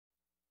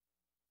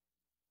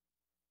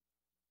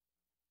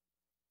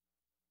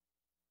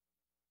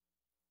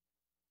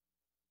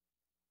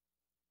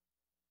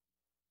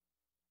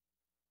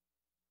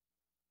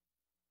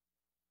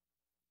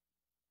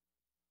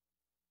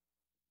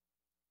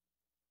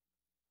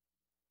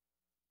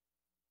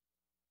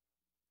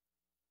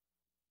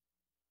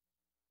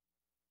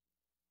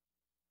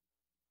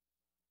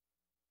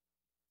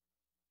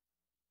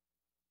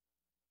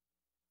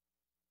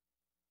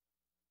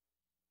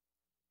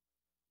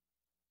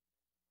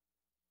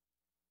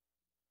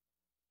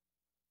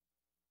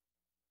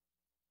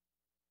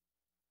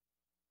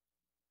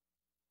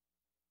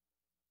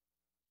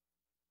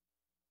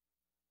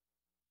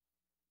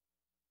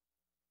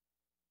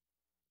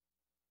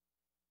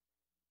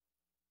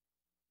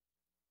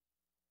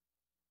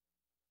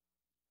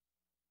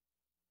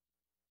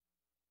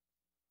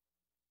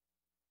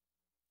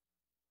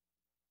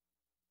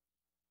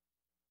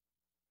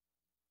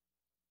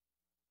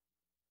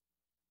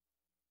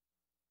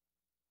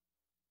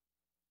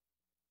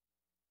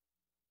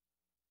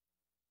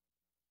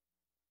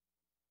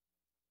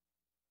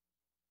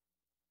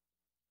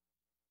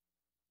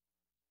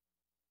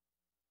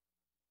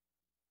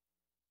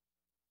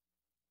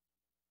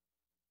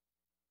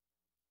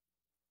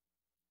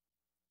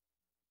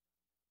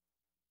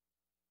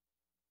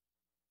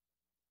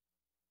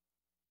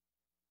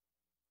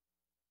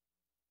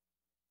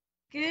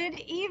Good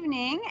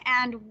evening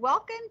and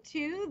welcome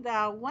to the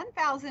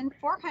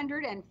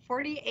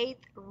 1448th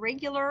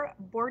regular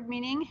board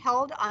meeting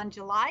held on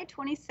July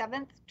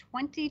 27th,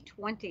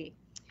 2020.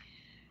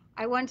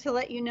 I want to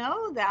let you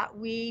know that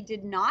we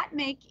did not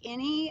take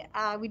any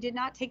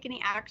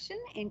action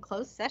in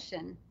closed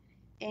session.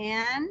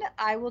 And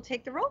I will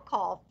take the roll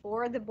call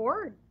for the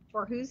board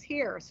for who's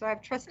here. So I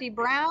have Trustee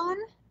Brown.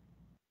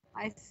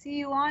 I see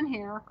you on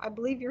here. I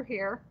believe you're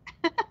here.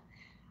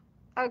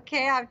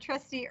 Okay, I have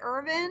Trustee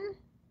Irvin.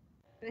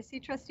 Do I see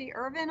Trustee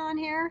Irvin on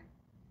here?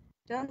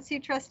 Don't see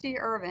Trustee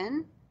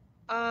Irvin.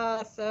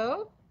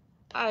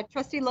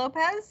 Trustee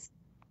Lopez.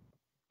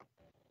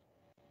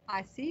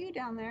 I see you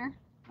down there.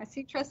 I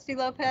see Trustee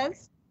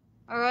Lopez.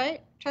 All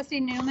right,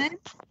 Trustee Newman.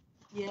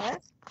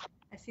 Yes,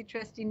 I see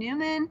Trustee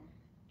Newman.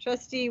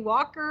 Trustee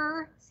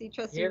Walker. See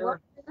Trustee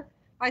Walker.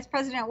 Vice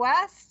President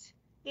West.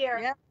 Here.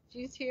 Yep,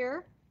 she's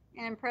here.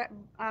 And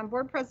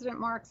Board President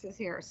Marks is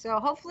here. So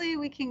hopefully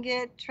we can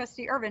get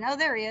Trustee Irvin. Oh,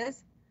 there he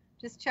is.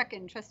 Just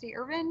checking, Trustee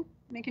Irvin,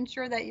 making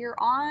sure that you're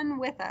on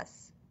with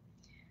us.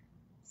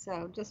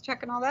 So just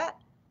checking all that.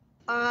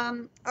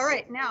 All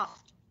right, now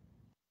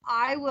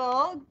I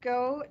will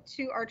go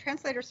to our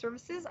translator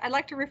services. I'd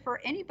like to refer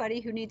anybody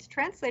who needs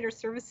translator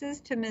services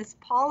to Ms.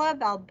 Paula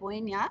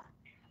Valbuena,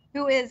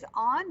 who is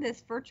on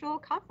this virtual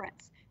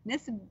conference.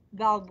 Ms.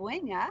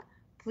 Valbuena,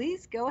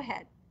 please go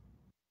ahead.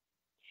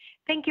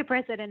 Thank you,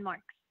 President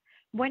Marks.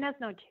 Buenas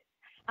noches.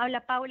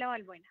 Habla Paula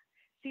Valbuena.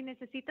 Si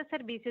necesita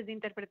servicios de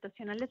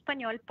interpretación al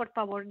español, por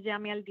favor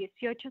llame al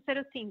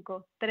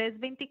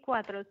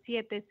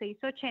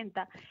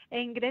 1805-324-7680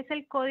 e ingrese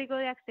el código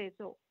de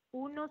acceso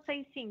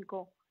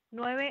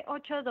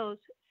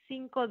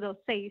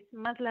 165-982-526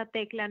 más la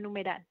tecla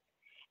numeral.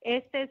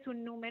 Este es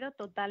un número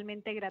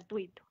totalmente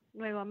gratuito.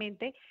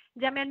 Nuevamente,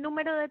 llame al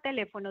número de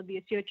teléfono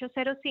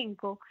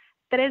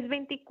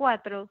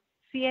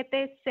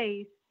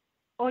 1805-324-7680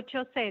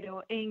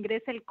 e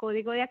ingrese el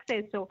código de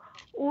acceso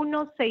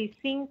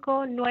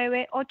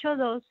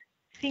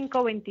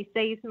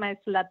 165-982-526 más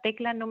la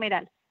tecla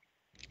numeral.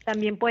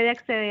 También puede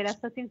acceder a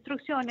estas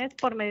instrucciones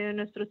por medio de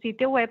nuestro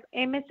sitio web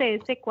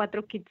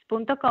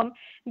mcs4kids.com,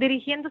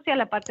 dirigiéndose a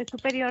la parte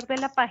superior de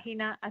la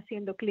página,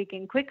 haciendo clic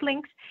en Quick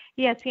Links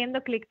y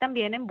haciendo clic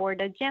también en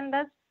Board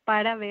Agendas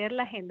para ver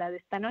la agenda de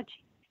esta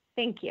noche.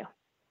 Thank you.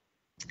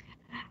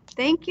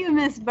 Thank you,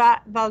 Ms.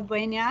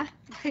 Valbuena.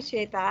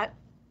 Appreciate that.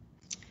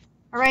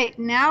 All right,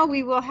 now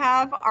we will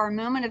have our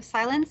moment of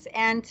silence,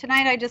 and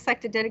tonight I'd just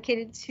like to dedicate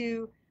it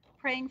to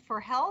praying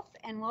for health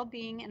and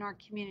well-being in our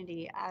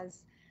community,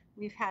 as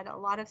we've had a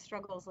lot of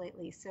struggles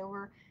lately. So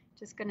we're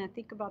just going to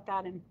think about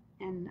that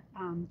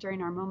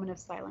during our moment of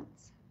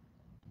silence.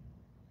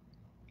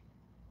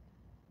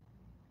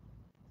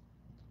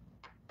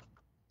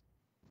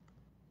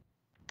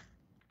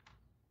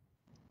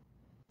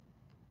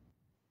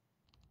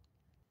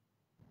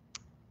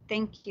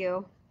 Thank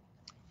you.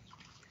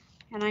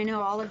 And I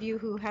know all of you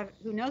who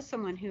know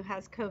someone who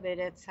has COVID,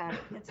 it's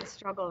a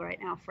struggle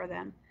right now for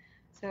them.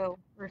 So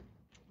we're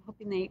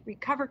hoping they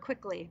recover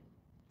quickly.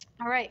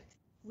 All right,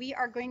 we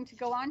are going to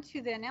go on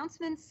to the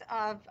announcements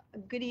of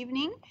good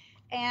evening.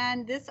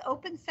 And this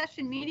open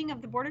session meeting of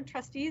the Board of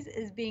Trustees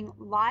is being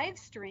live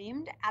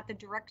streamed at the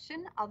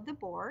direction of the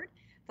board.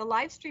 The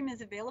live stream is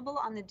available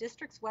on the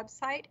district's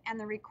website, and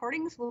the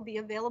recordings will be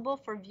available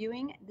for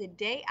viewing the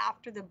day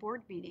after the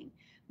board meeting.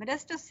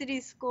 Modesto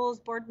City Schools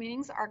board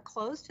meetings are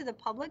closed to the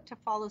public to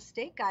follow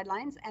state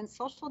guidelines and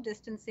social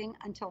distancing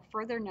until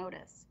further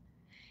notice.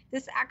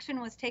 This action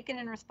was taken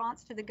in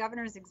response to the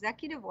Governor's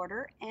Executive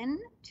Order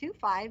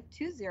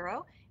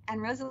N2520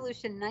 and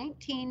Resolution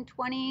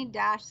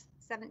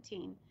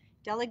 1920-17,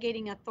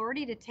 delegating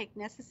authority to take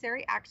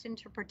necessary action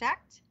to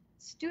protect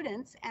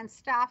students and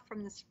staff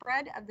from the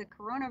spread of the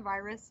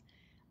coronavirus,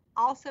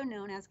 also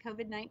known as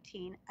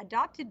COVID-19,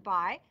 adopted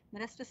by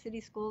Modesto City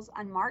Schools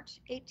on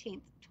March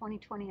 18th,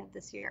 2020 of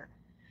this year.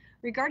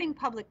 Regarding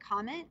public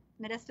comment,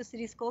 Modesto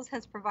City Schools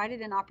has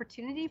provided an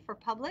opportunity for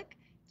public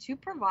to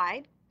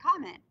provide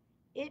comment.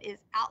 It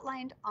is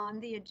outlined on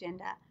the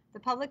agenda.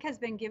 The public has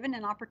been given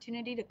an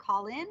opportunity to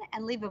call in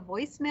and leave a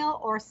voicemail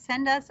or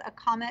send us a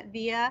comment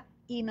via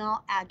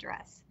email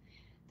address.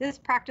 This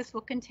practice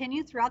will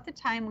continue throughout the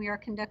time we are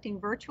conducting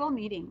virtual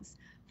meetings.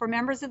 For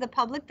members of the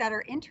public that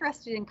are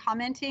interested in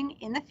commenting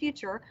in the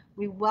future,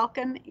 we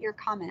welcome your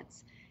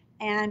comments.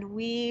 And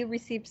we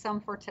received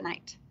some for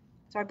tonight.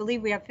 So I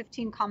believe we have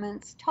 15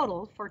 comments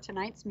total for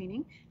tonight's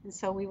meeting, and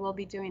so we will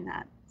be doing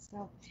that.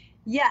 So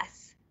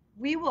yes,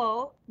 we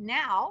will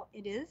now,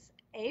 it is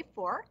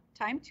A4,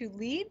 time to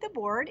lead the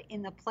board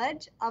in the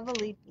Pledge of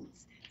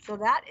Allegiance. So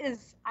that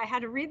is, I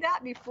had to read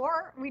that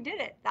before we did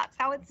it. That's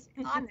how it's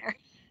on there.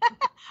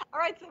 All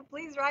right, so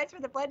please rise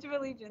for the Pledge of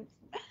Allegiance.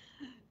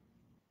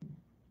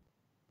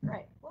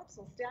 Right, whoops,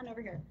 we'll stand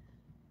over here.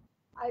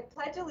 I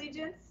pledge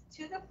allegiance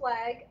to the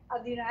flag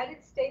of the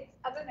United States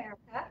of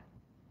America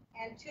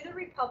and to the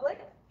republic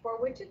for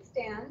which it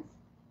stands,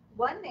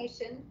 one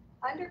nation,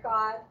 under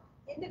God,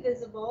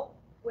 indivisible,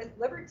 with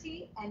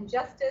liberty and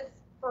justice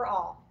for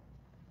all.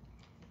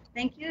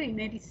 Thank you. You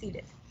may be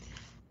seated.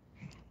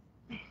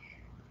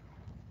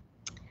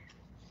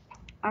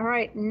 All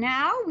right,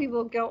 now we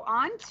will go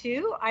on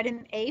to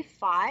item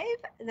A5.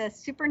 The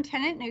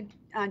superintendent,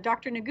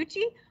 Dr.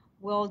 Noguchi,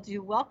 will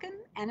do welcome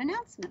and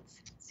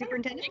announcements.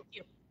 Superintendent. Thank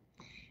you.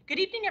 Good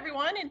evening,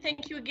 everyone, and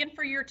thank you again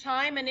for your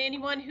time and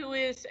anyone who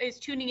is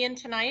tuning in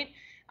tonight.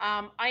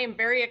 I am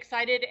very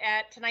excited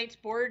at tonight's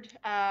board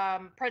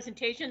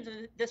presentations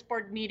and this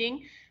board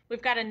meeting.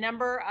 We've got a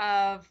number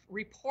of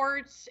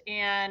reports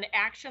and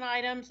action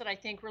items that I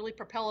think really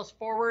propel us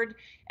forward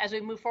as we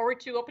move forward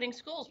to opening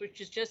schools,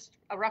 which is just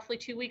roughly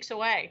 2 weeks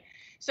away.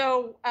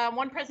 So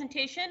one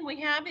presentation we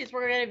have is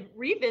we're going to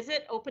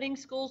revisit opening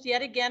schools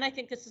yet again. I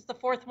think this is the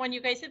 4th one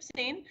you guys have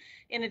seen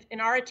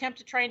in our attempt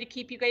to trying to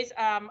keep you guys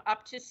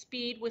up to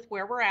speed with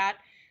where we're at.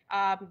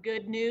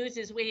 Good news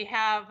is we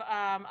have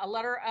a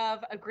letter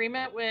of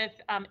agreement with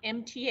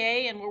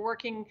MTA, and we're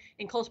working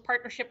in close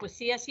partnership with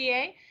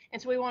CSEA.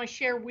 And so we want to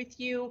share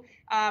with you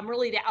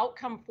really the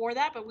outcome for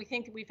that. But we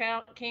think that we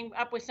came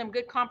up with some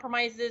good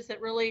compromises that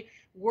really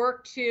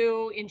work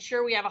to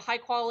ensure we have a high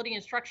quality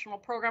instructional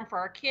program for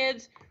our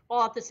kids,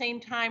 while at the same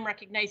time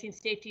recognizing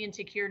safety and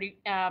security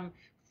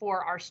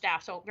for our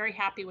staff. So very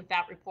happy with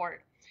that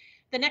report.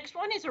 The next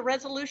one is a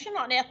resolution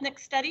on ethnic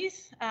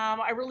studies.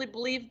 I really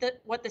believe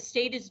that what the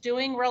state is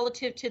doing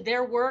relative to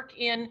their work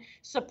in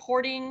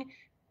supporting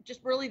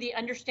just really the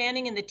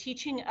understanding and the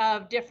teaching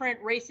of different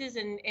races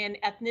and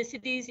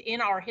ethnicities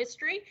in our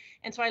history.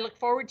 And so I look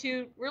forward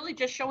to really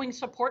just showing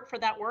support for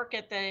that work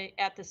at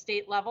the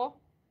state level.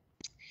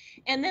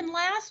 And then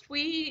last,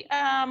 we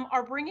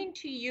are bringing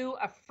to you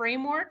a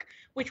framework,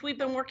 which we've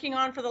been working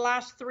on for the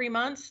last 3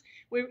 months.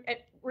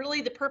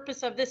 Really, the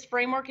purpose of this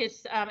framework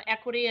is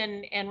equity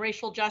and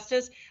racial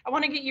justice. I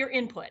want to get your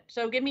input.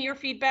 So give me your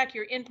feedback,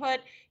 your input.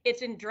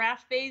 It's in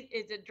draft phase,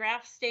 it's a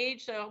draft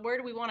stage. So where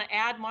do we want to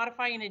add,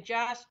 modify, and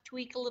adjust,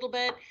 tweak a little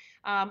bit?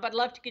 But I'd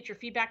love to get your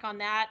feedback on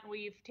that.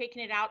 We've taken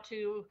it out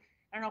to,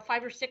 I don't know,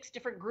 5 or 6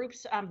 different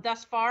groups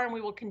thus far, and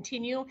we will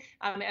continue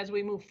as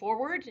we move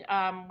forward.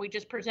 We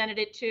just presented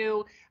it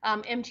to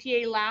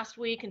MTA last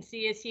week and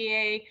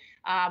CSEA.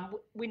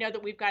 We know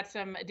that we've got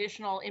some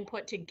additional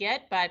input to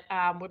get, but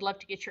would love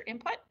to get your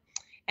input.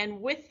 And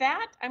with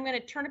that, I'm going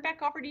to turn it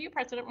back over to you,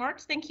 President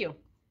Marks. Thank you.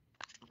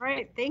 All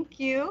right, thank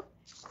you.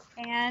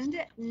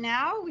 And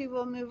now we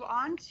will move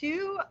on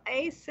to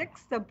A6,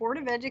 the Board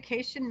of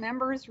Education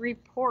members'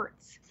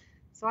 reports.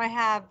 So I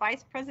have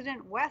Vice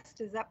President West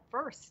is up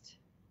first.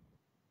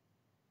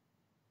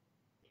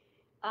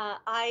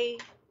 I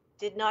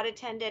did not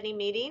attend any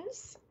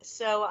meetings,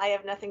 so I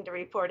have nothing to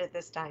report at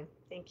this time.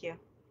 Thank you.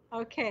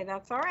 Okay,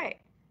 that's all right.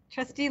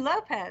 Trustee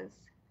Lopez.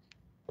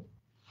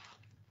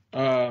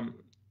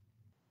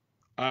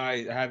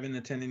 I haven't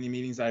attended any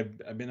meetings. I've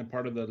been a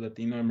part of the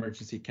Latino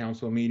Emergency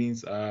Council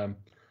meetings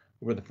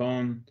over the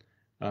phone.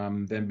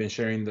 Then been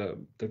sharing the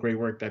great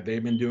work that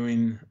they've been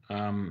doing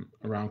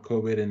around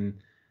COVID and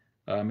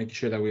making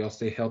sure that we all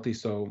stay healthy.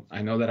 So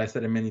I know that I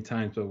said it many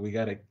times, but we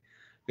gotta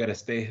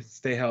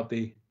stay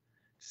healthy,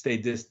 stay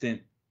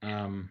distant,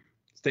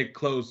 stay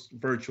close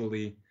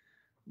virtually,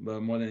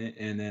 but more than,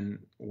 and then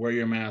wear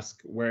your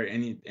mask, wear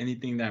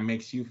anything that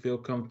makes you feel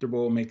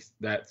comfortable,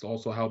 that's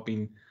also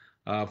helping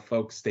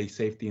folks stay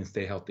safety and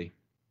stay healthy.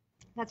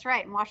 That's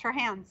right, and wash our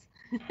hands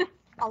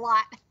a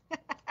lot.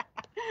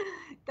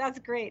 That's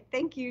great.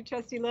 Thank you,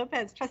 Trustee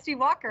Lopez. Trustee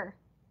Walker.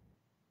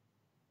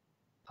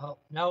 Oh,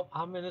 no,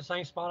 I'm in the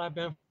same spot I've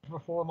been for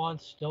 4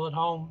 months, still at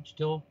home,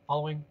 still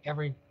following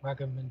every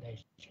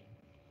recommendation,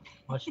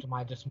 much to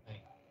my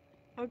dismay.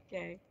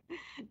 Okay.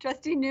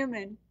 Trustee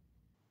Newman.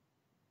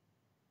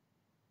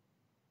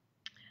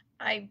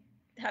 I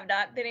have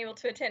not been able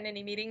to attend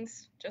any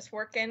meetings, just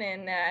working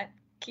and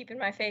keeping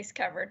my face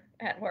covered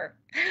at work.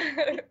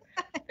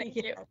 Thank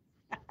you.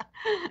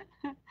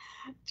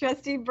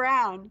 Trustee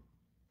Brown.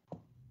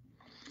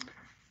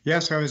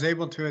 Yes, I was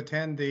able to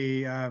attend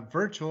the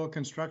virtual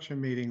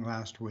construction meeting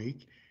last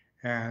week,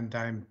 and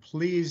I'm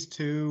pleased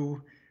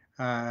to,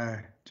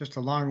 just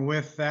along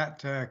with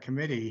that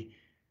committee,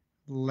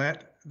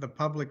 let the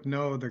public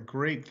know the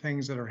great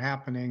things that are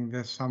happening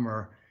this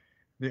summer,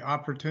 the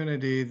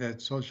opportunity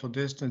that social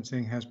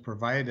distancing has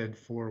provided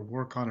for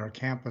work on our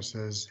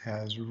campuses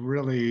has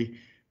really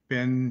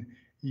been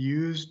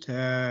used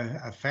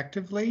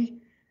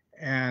effectively,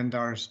 and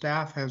our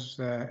staff has,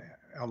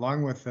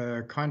 along with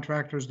the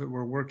contractors that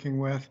we're working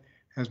with,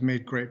 has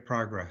made great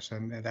progress,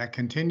 and that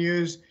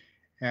continues,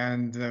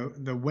 and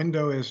the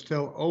window is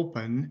still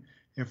open.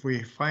 If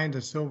we find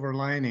a silver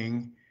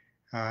lining,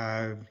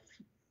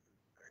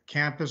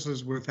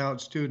 campuses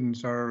without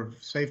students are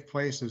safe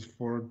places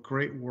for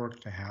great work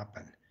to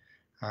happen.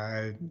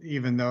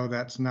 Even though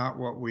that's not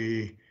what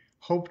we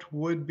hoped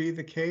would be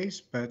the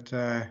case, but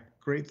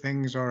great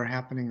things are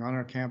happening on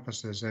our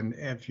campuses. And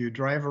if you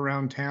drive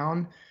around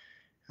town,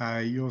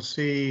 you'll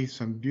see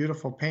some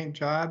beautiful paint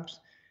jobs,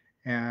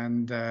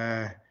 and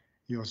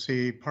you'll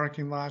see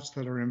parking lots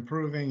that are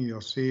improving.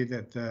 You'll see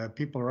that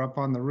people are up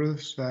on the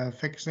roofs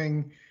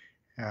fixing,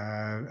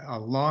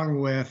 along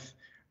with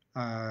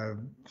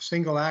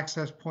single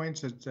access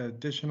points at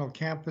additional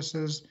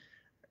campuses.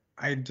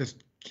 I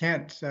just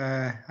can't,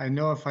 I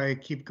know if I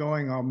keep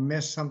going, I'll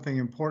miss something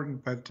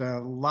important, but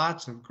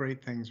lots of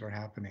great things are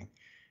happening.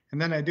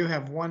 And then I do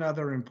have one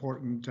other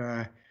important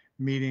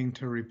meeting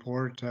to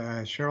report.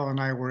 Cheryl and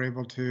I were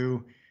able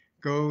to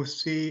go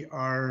see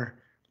our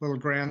little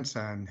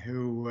grandson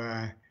who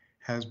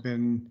has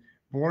been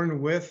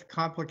born with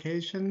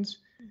complications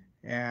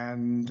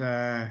and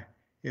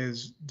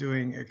is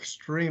doing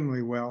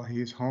extremely well.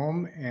 He's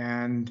home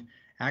and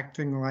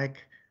acting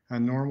like a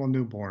normal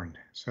newborn.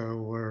 So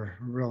we're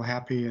real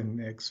happy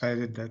and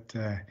excited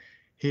that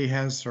he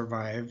has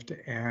survived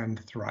and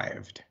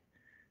thrived.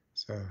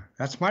 So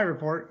that's my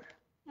report.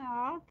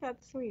 Oh,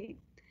 that's sweet.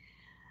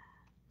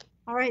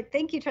 All right,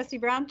 thank you, Trustee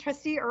Brown.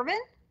 Trustee Irvin?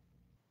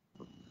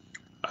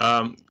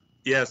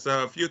 Yeah,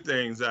 so a few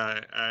things.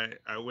 I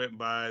went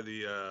by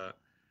the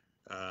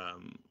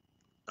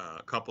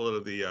couple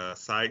of the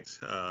sites,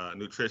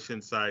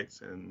 nutrition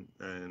sites,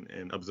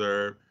 and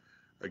observed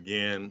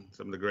again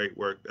some of the great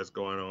work that's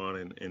going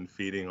on in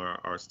feeding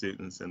our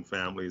students and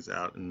families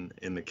out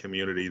in the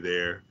community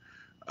there.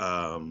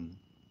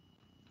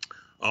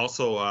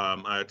 Also,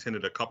 I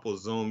attended a couple of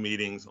Zoom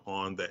meetings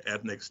on the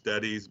ethnic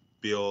studies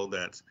bill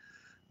that's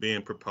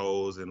being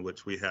proposed, in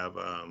which we have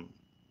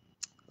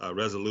a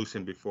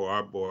resolution before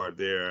our board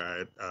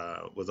there.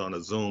 I was on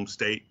a Zoom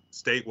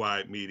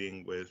statewide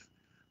meeting with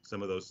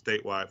some of those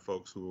statewide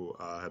folks who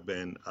have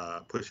been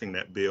pushing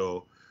that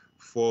bill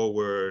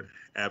forward,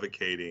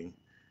 advocating,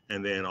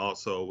 and then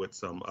also with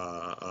some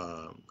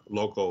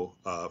local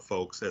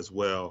folks as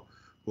well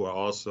who are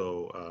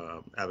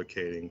also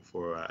advocating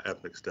for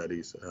ethnic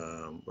studies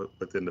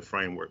within the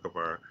framework of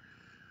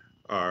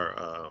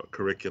our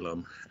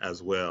curriculum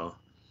as well.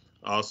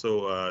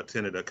 Also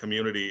attended a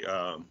community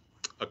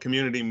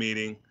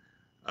meeting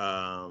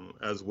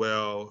as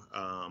well.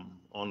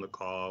 On the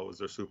call was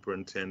their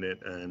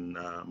superintendent and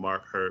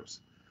Mark Herbst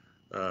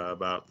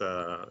about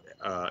the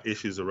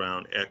issues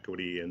around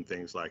equity and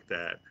things like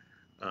that.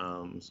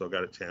 So I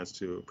got a chance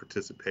to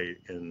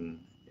participate in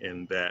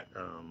that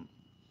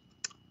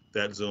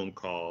that Zoom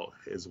call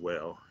as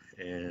well,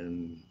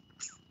 and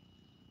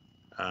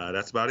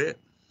that's about it.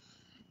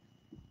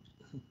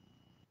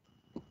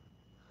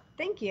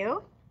 Thank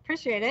you.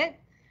 Appreciate it.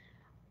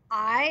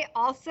 I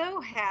also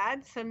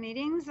had some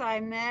meetings. I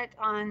met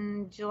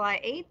on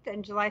July 8th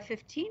and July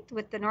 15th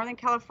with the Northern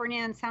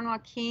California and San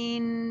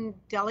Joaquin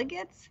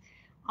delegates.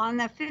 On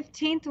the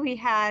 15th, we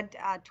had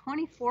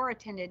 24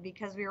 attended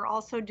because we were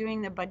also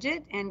doing the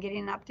budget and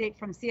getting an update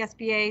from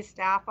CSBA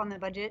staff on the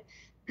budget.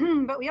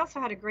 But we also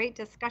had a great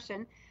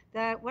discussion.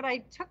 What I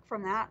took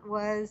from that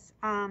was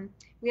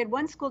we had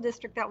one school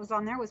district that was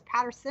on there was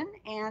Patterson,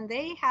 and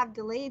they have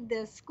delayed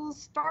the school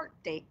start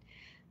date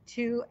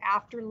to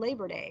after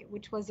Labor Day,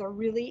 which was a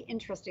really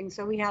interesting.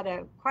 So we had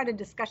quite a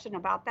discussion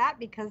about that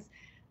because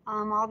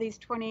all these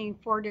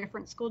 24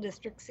 different school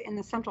districts in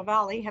the Central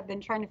Valley have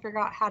been trying to figure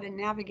out how to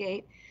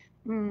navigate.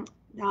 Hang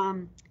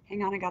on,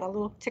 I got a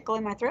little tickle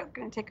in my throat.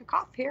 Going to take a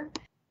cough here.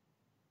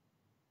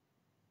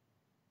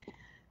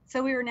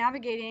 So we were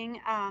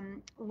navigating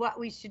what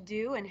we should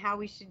do and how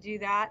we should do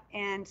that.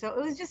 And so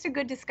it was just a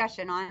good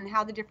discussion on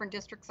how the different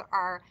districts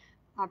are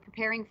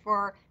preparing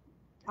for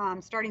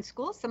starting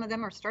school. Some of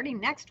them are starting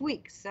next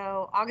week.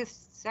 So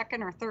August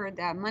 2nd or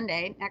 3rd,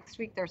 Monday, next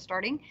week they're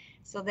starting.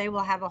 So they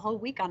will have a whole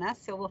week on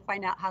us. So we'll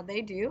find out how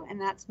they do. And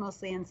that's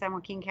mostly in San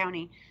Joaquin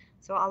County.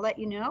 So I'll let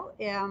you know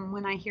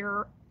when I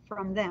hear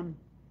from them.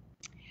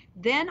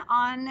 Then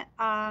on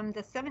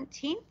the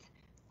 17th,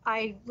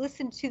 I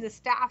listened to the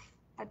staff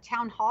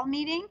town hall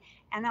meeting,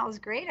 and that was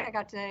great. I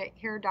got to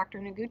hear Dr.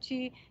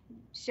 Noguchi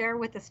share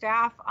with the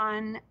staff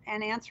and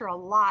answer a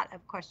lot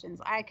of questions.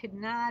 I could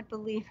not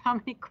believe how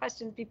many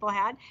questions people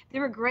had. They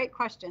were great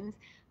questions.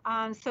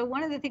 So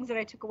one of the things that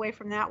I took away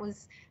from that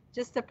was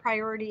just the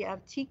priority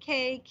of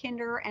TK,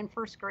 kinder, and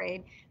first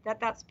grade,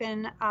 that's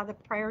been the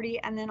priority,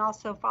 and then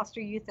also foster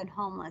youth and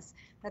homeless.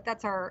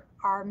 That's our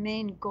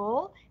main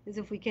goal, is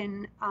if we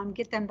can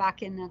get them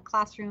back in a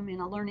classroom, in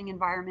a learning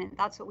environment,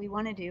 that's what we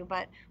want to do.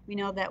 But we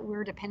know that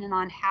we're dependent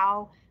on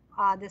how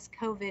this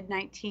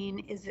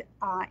COVID-19 is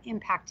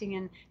impacting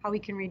and how we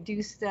can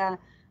reduce the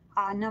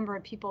number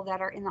of people that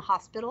are in the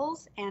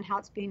hospitals and how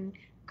it's being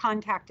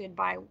contacted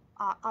by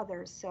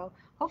others. So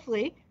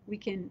hopefully we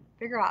can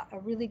figure out a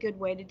really good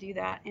way to do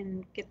that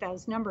and get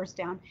those numbers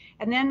down.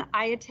 And then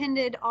I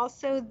attended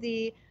also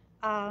the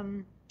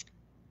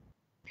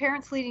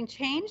Parents Leading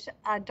Change,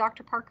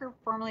 Dr. Parker,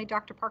 formerly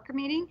Dr. Parker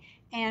meeting,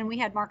 and we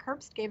had Mark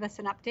Herbst gave us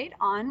an update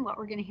on what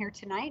we're going to hear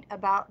tonight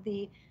about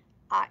the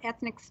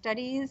ethnic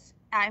studies.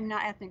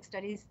 Not ethnic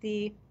studies,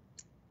 the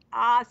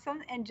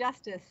and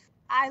justice.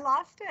 I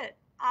lost it.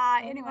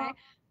 Anyway.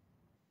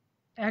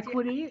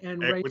 Equity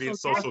and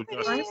social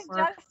justice.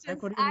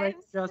 Equity and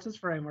racial justice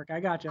framework. I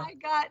got you. I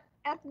got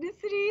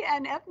ethnicity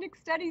and ethnic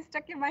studies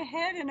stuck in my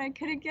head and I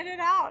couldn't get it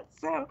out.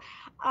 So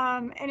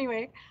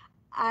anyway,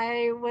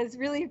 I was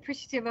really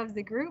appreciative of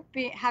the group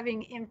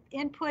having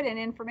input and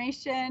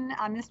information.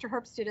 Mr.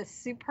 Herbst did a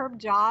superb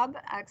job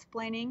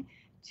explaining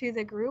to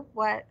the group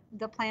what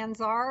the plans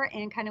are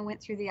and kind of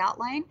went through the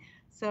outline.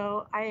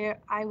 So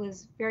I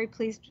was very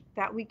pleased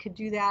that we could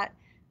do that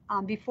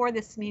before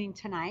this meeting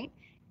tonight,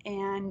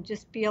 and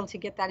just be able to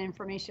get that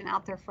information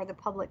out there for the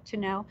public to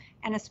know,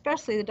 and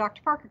especially the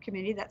Dr. Parker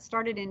Committee that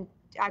started in,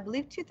 I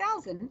believe,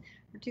 2000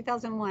 or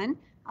 2001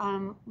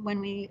 when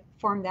we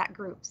formed that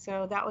group.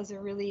 So that was a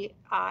really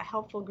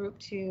helpful group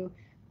to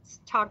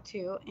talk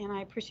to, and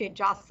I appreciate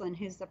Jocelyn,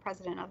 who's the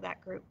president of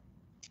that group,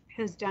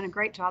 who's done a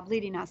great job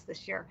leading us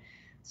this year.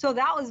 So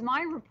that was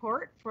my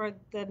report for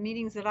the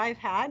meetings that I've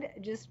had,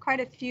 just quite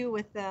a few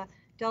with the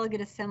Delegate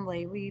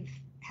Assembly. We've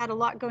had a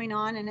lot going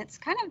on, and it's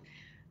kind of,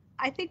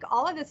 I think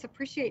all of us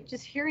appreciate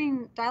just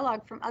hearing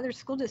dialogue from other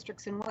school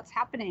districts and what's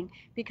happening,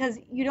 because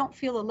you don't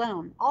feel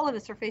alone. All of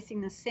us are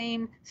facing the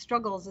same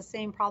struggles, the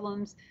same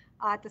problems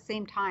at the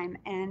same time.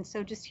 And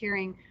so just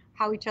hearing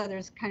how each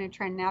other's kind of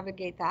trying to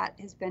navigate that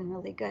has been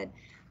really good.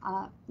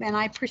 And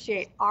I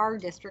appreciate our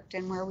district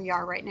and where we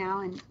are right now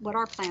and what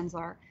our plans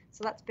are.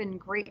 So that's been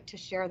great to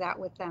share that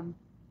with them.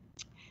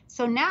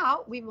 So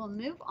now we will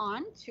move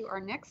on to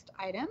our next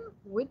item,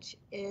 which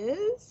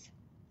is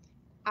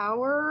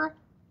our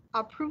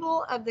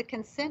approval of the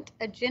consent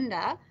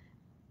agenda.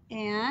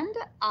 And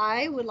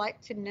I would like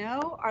to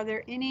know, are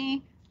there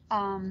any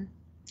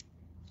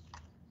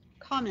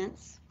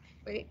comments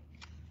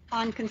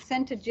on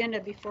consent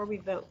agenda before we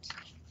vote?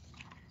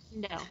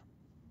 No.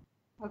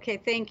 Okay,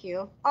 thank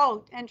you.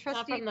 Oh, and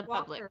Trustee Not from the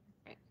Walker. public.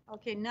 Right.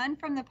 Okay, none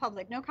from the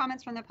public. No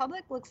comments from the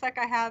public. Looks like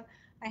I have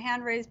a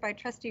hand raised by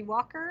Trustee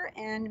Walker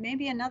and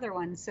maybe another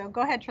one. So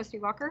go ahead, Trustee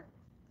Walker.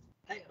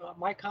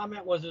 My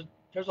comment was that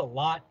there's a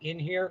lot in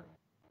here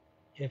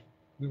if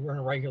we were in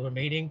a regular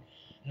meeting,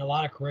 and a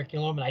lot of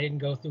curriculum, and I didn't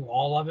go through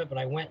all of it, but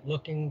I went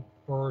looking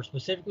for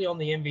specifically on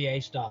the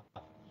MBA stuff.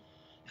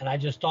 And I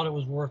just thought it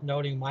was worth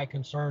noting my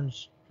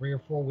concerns 3 or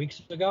 4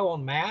 weeks ago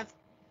on math,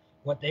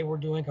 what they were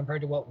doing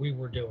compared to what we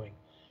were doing.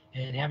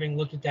 And having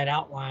looked at that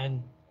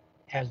outline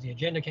as the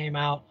agenda came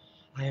out,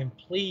 I am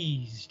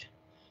pleased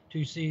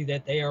to see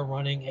that they are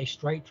running a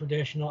straight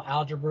traditional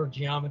algebra,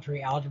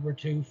 geometry, algebra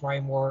 2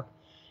 framework.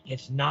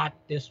 It's not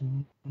this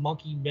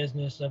monkey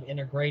business of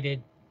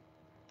integrated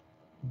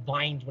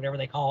vines, whatever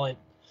they call it.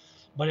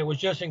 But it was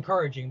just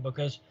encouraging,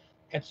 because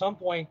at some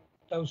point,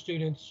 those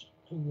students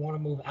who want to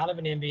move out of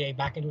an MBA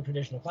back into a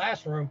traditional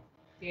classroom,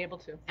 Be able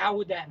to. how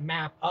would that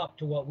map up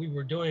to what we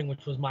were doing,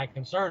 which was my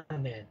concern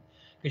then?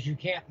 Because you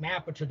can't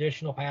map a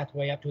traditional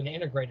pathway up to an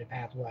integrated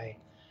pathway.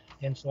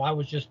 And so I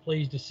was just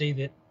pleased to see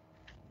that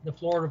the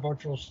Florida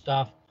virtual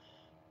stuff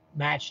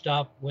matched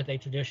up with a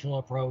traditional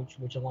approach,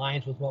 which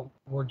aligns with what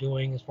we're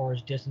doing as far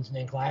as distance and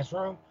in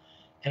classroom.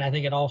 And I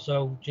think it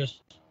also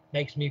just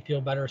makes me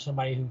feel better as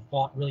somebody who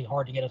fought really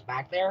hard to get us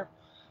back there,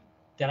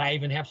 that I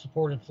even have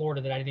support in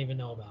Florida that I didn't even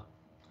know about.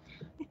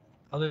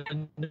 Other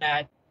than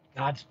that,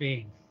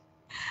 Godspeed.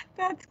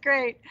 That's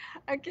great.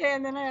 Okay,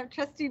 and then I have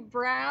Trustee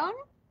Brown.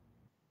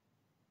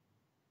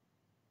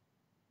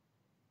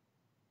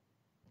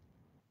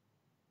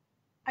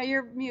 Oh,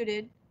 you're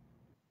muted.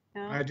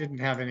 No? I didn't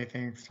have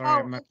anything. Sorry. Oh,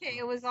 I'm not- okay,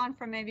 it was on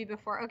from maybe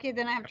before. Okay,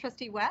 then I have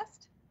Trustee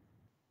West.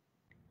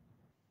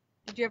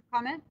 Did you have a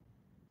comment?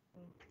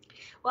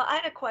 Well, I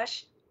had a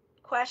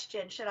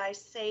question. Should I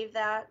save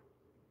that?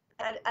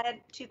 I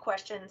had 2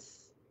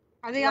 questions.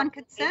 Are they on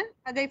consent?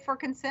 Are they for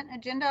consent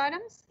agenda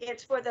items?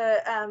 It's for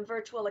the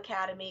virtual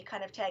academy,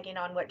 kind of tagging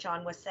on what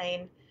John was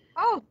saying.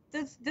 Oh,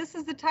 this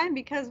is the time,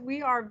 because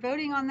we are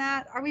voting on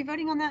that. Are we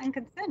voting on that in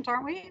consent,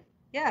 aren't we?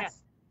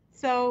 Yes.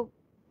 So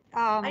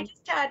I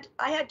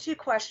had 2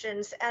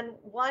 questions, and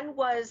one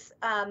was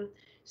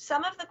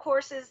some of the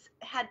courses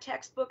had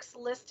textbooks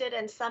listed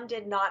and some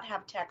did not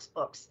have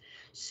textbooks.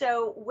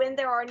 So when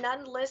there are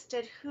none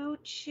listed, who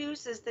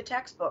chooses the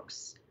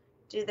textbooks?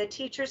 Do the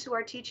teachers who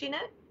are teaching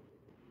it?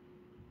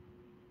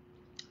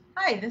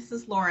 Hi, this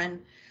is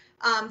Lauren.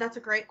 That's a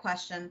great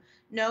question.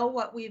 No,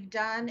 what we've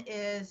done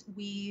is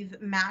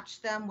we've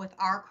matched them with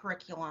our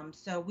curriculum.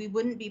 So we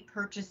wouldn't be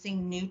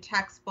purchasing new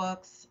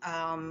textbooks.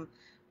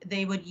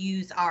 They would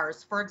use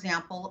ours. For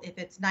example, if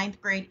it's 9th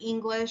grade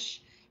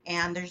English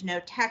and there's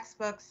no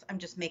textbooks, I'm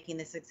just making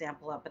this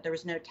example up, but there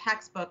was no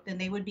textbook, then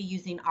they would be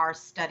using our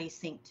study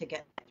sync to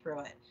get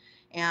through it.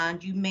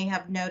 And you may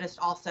have noticed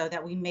also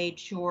that we made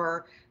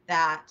sure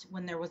that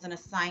when there was an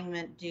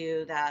assignment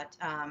due, that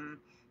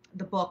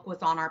the book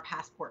was on our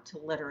passport to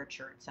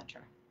literature,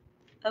 etc.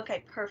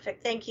 Okay,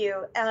 perfect. Thank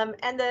you.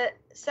 And the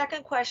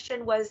second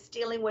question was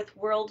dealing with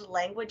world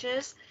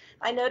languages.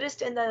 I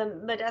noticed in the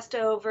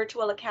Modesto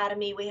Virtual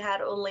Academy, we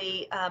had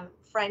only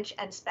French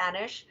and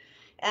Spanish.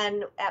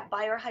 And at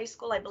Bayer High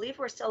School, I believe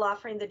we're still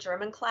offering the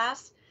German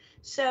class.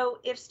 So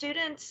if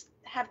students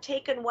have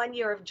taken 1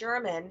 year of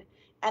German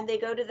and they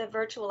go to the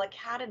Virtual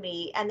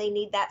Academy and they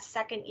need that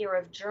 2nd year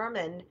of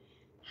German,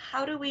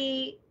 how do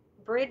we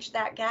bridge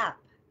that gap?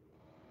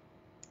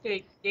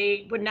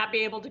 They would not be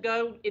able to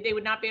go, they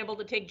would not be able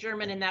to take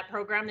German in that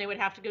program. They would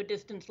have to go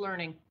distance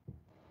learning.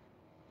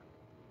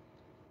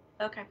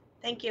 Okay,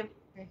 thank you.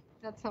 Okay,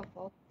 that's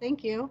helpful.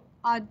 Thank you.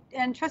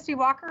 And Trustee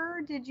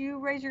Walker, did you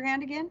raise your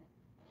hand again?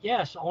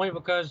 Yes, only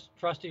because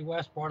Trustee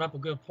West brought up a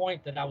good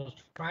point that I was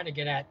trying to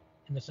get at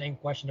in the same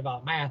question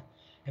about math.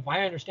 If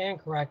I understand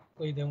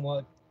correctly, then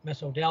what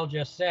Ms. Odell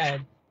just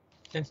said,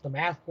 since the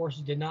math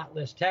courses did not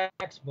list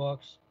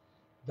textbooks,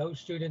 those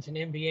students in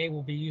MBA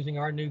will be using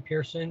our new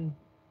Pearson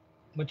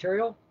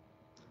material?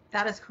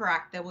 That is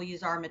correct. They will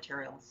use our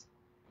materials.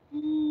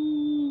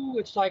 Ooh,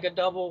 it's like a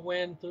double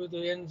win through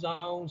the end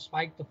zone,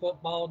 spike the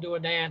football, do a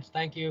dance.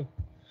 Thank you.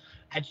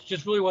 It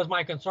just really was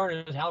my concern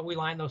is how we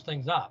line those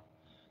things up,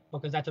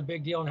 because that's a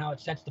big deal and how it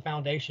sets the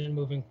foundation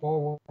moving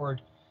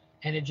forward.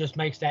 And it just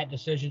makes that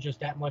decision just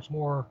that much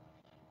more,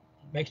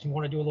 makes me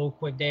want to do a little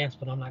quick dance,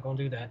 but I'm not going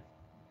to do that.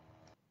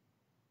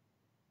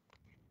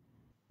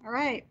 All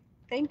right,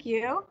 thank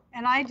you.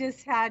 And I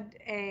just had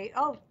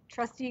oh,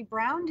 Trustee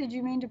Brown, did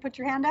you mean to put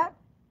your hand up?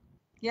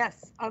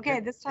 Yes, okay,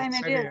 this time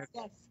Yes, it I is,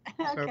 did.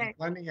 yes, So okay.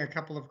 blending a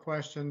couple of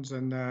questions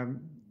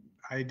and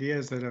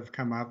ideas that have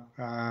come up.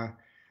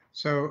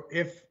 So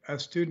if a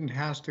student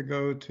has to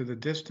go to the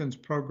distance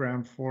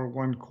program for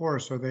one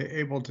course, are they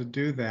able to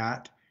do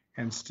that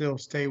and still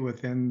stay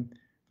within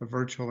the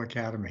virtual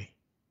academy?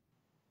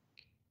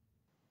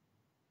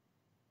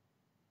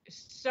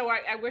 So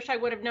I wish I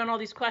would have known all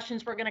these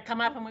questions were going to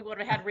come up and we would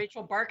have had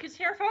Rachel Barkus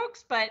here,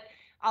 folks, but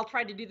I'll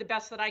try to do the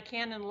best that I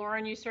can. And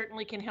Lauren, you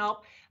certainly can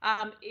help.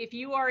 If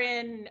you are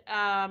in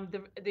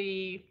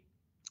the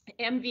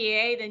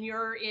MVA, then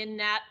you're in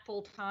that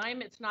full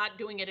time. It's not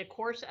doing it a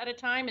course at a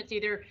time. It's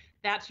either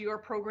that's your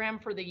program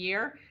for the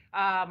year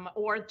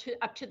or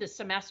up to the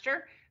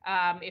semester.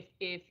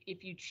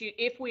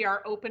 If we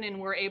are open and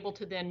we're able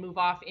to then move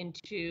off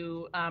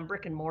into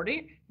brick and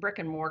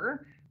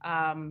mortar.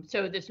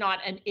 So there's not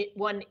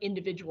one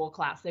individual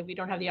class that we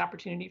don't have the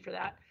opportunity for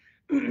that.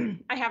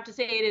 I have to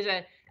say it is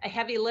a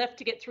heavy lift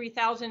to get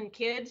 3,000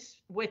 kids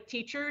with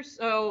teachers.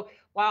 So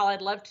while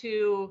I'd love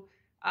to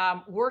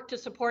work to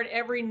support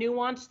every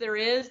nuance there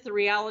is, the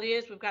reality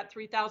is we've got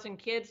 3,000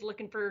 kids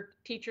looking for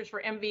teachers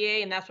for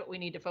MVA, and that's what we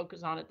need to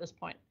focus on at this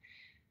point.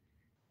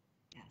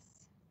 Yes.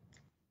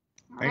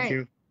 All Thank right.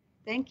 you.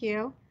 Thank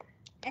you.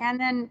 And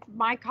then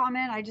my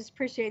comment, I just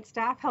appreciate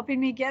staff helping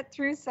me get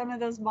through some of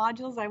those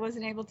modules I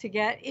wasn't able to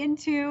get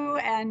into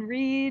and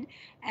read.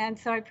 And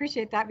so I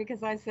appreciate that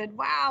because I said,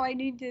 wow, I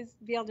need to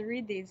be able to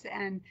read these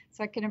and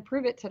so I can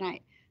improve it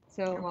tonight.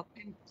 So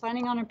I'm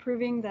planning on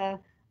improving the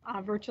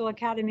Virtual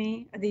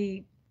Academy,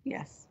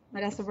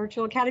 Modesto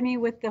Virtual Academy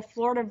with the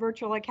Florida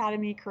Virtual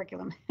Academy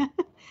curriculum.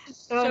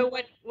 So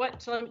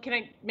can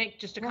I make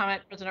just a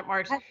comment, President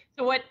Marks?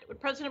 So what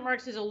President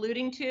Marks is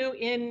alluding to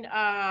in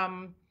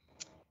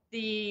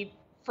the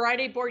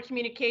Friday board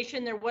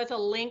communication, there was a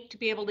link to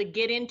be able to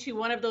get into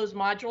one of those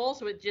modules.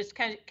 So it just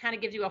kind of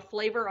gives you a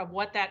flavor of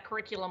what that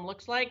curriculum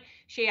looks like.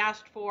 She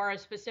asked for a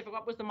specific,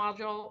 what was the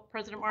module,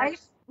 President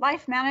Marks?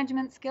 Life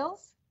management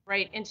skills.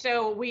 Right, and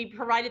so we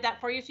provided that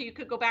for you, so you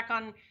could go back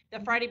on the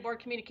Friday board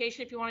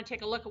communication if you want to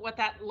take a look at what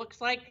that looks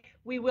like.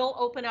 We will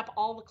open up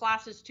all the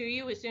classes to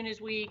you as soon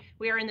as we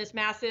are in this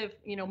massive,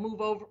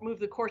 move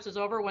the courses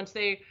over once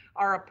they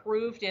are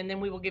approved, and then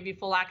we will give you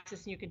full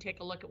access and you can take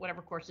a look at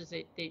whatever courses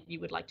that you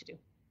would like to do.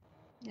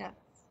 Yeah,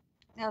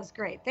 that was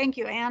great. Thank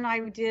you. And I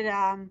did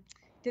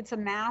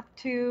some math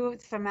too,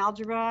 some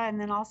algebra, and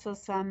then also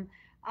some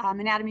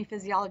anatomy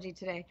physiology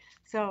today.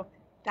 So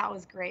that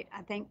was great.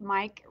 I thank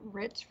Mike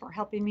Rich for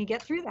helping me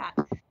get through that.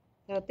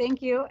 So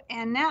thank you.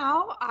 And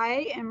now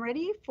I am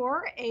ready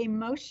for a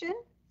motion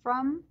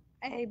from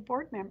a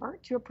board member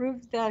to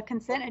approve the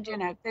consent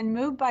agenda. Been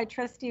moved by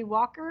Trustee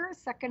Walker,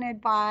 seconded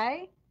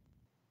by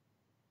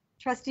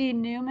Trustee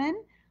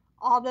Newman.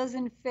 All those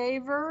in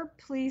favor,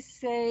 please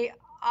say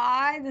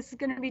aye. This is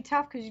going to be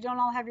tough because you don't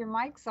all have your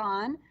mics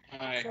on.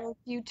 Aye. So if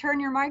you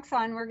turn your mics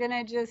on, we're going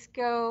to just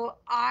go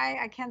aye.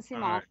 I can't see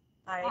them all.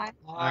 Aye.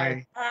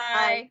 Aye.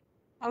 Aye.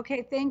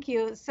 Okay, thank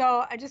you.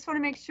 So I just want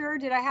to make sure,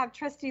 did I have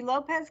Trustee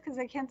Lopez because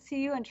I can't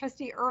see you, and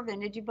Trustee Irvin?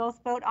 Did you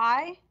both vote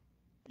aye?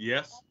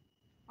 Yes.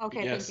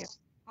 Okay, Yes. thank you.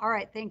 All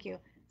right, thank you.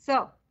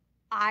 So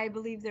I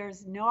believe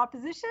there's no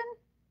opposition.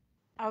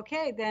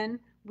 Okay, then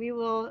we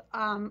will,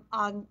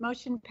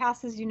 motion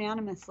passes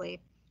unanimously.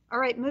 All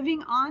right,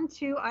 moving on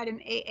to item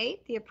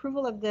A8, the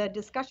approval of the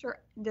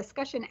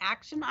discussion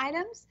action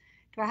items.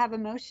 Do I have a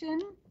motion?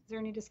 Is there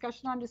any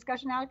discussion on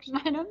discussion action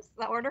items? Is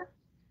that order?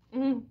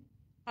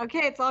 Okay,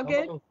 it's all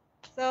good.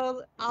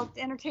 So I'll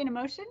entertain a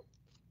motion.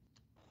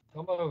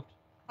 So moved.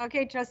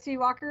 Okay, Trustee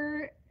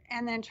Walker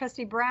and then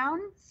Trustee Brown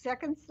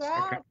seconds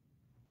that. Second.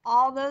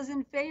 All those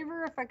in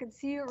favor, if I could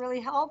see you, it really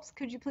helps.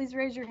 Could you please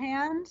raise your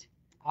hand?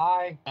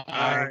 Aye.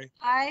 Aye.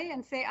 Aye,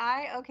 and say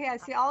aye. Okay, I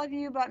see all of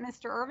you but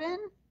Mr. Irvin.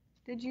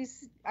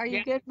 Are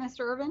you good,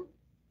 Mr. Irvin?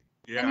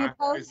 Yeah. Any I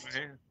opposed? raised my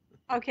hand.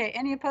 Okay,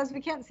 any opposed?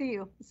 We can't see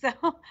you. So,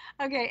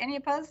 okay, any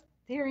opposed?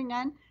 Hearing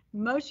none.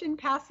 Motion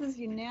passes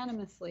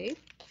unanimously.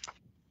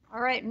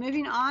 All right,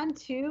 moving on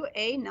to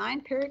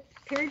A9,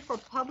 period for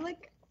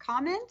public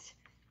comment.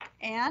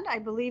 And I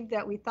believe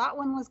that we thought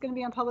one was going to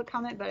be on public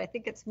comment, but I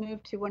think it's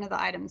moved to one of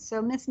the items.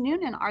 So Ms.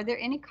 Noonan, are there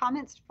any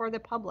comments for the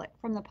public,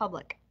 from the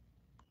public?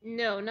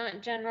 No,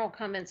 not general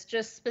comments,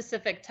 just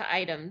specific to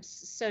items.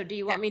 So do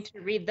you want me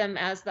to read them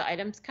as the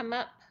items come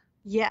up?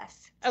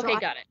 Yes. Okay, So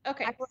got it.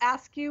 Okay. I will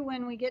ask you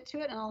when we get to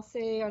it, and I'll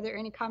say, are there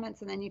any comments,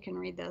 and then you can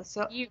read those.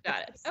 So You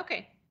got it.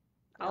 Okay.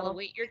 I'll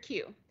await your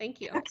cue. Thank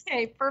you.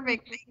 Okay,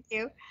 perfect. Thank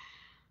you.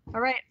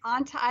 All right,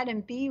 on to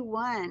item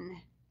B1,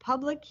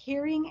 public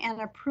hearing and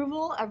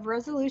approval of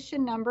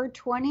resolution number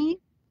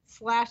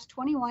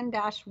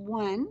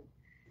 20/21-1,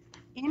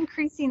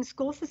 increasing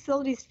school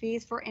facilities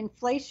fees for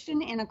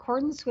inflation in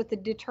accordance with the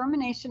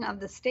determination of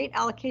the State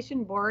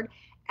Allocation Board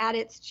at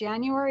its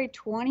January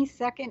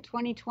 22nd,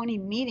 2020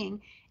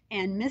 meeting.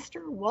 And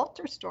Mr.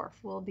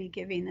 Walterstorff will be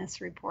giving this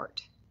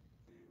report.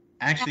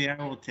 Actually, I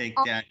will take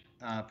that,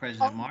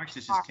 President Marks.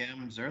 This is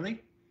Tim Zerly.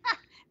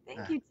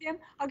 Thank you, Tim.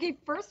 Okay,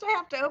 first I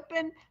have to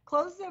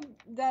close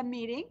the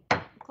meeting,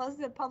 close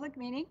the public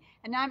meeting,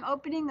 and now I'm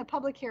opening the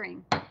public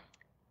hearing.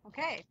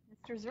 Okay,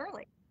 Mr.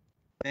 Zerly.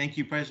 Thank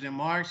you, President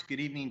Marks.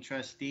 Good evening,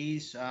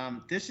 trustees.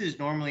 This is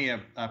normally a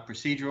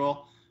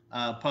procedural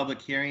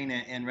public hearing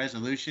and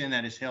resolution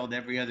that is held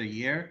every other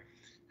year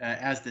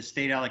as the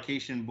State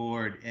Allocation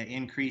Board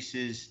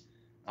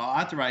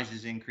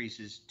authorizes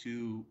increases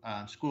to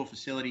school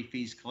facility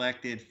fees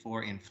collected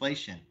for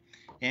inflation.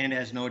 And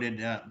as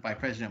noted by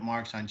President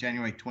Marks, on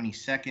January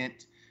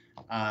 22nd,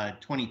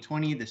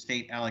 2020, the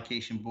State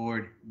Allocation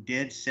Board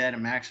did set a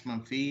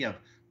maximum fee of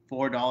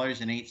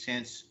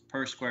 $4.08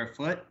 per square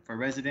foot for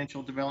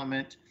residential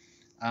development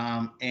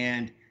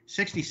and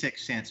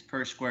 66 cents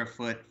per square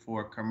foot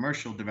for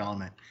commercial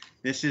development.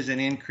 This is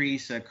an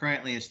increase,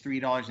 currently is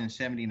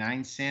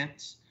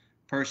 $3.79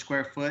 per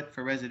square foot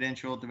for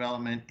residential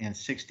development and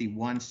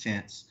 61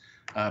 cents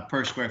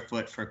per square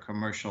foot for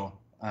commercial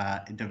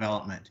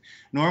development.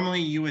 Normally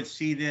you would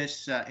see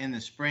this in the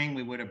spring.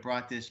 We would have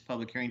brought this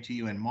public hearing to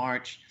you in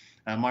March.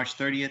 March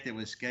 30th, it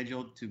was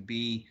scheduled to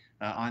be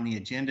on the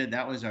agenda.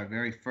 That was our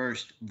very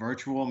first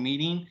virtual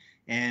meeting,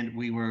 and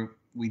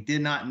we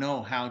did not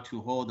know how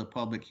to hold a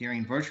public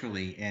hearing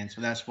virtually, and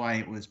so that's why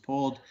it was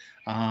pulled.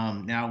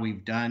 Now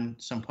we've done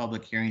some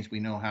public hearings. We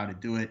know how to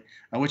do it,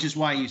 which is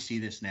why you see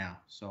this now.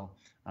 So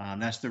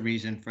that's the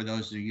reason for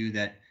those of you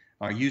that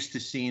are used to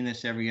seeing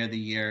this every other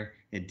year.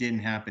 It didn't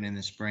happen in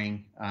the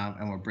spring,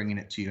 and we're bringing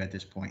it to you at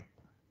this point.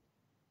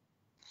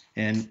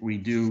 And we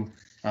do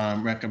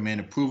recommend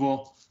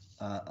approval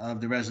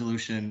of the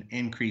resolution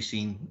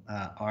increasing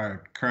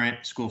our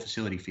current school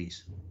facility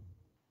fees.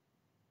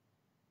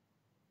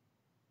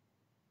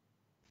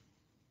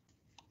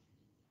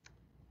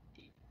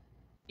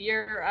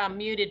 You're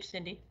muted,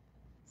 Cindy.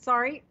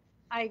 Sorry,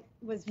 I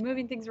was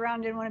moving things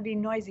around, didn't want to be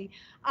noisy.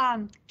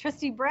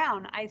 Trustee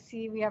Brown, I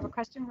see we have a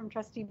question from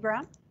Trustee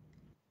Brown.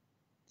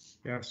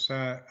 Yes,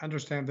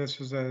 understand this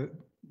is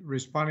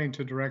responding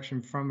to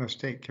direction from the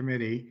state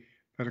committee,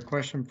 but a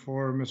question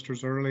for Mr.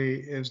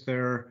 Zerly. Is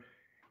there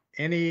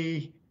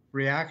any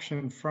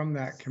reaction from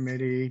that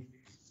committee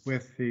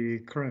with the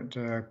current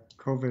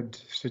COVID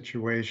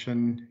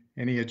situation?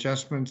 Any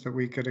adjustments that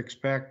we could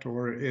expect,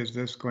 or is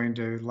this going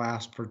to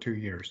last for 2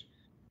 years?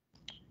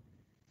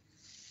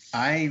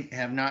 I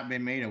have not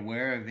been made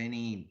aware of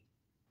any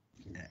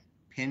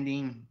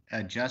pending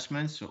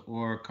adjustments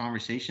or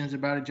conversations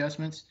about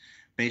adjustments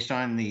based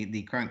on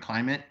the current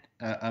climate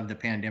of the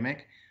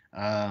pandemic.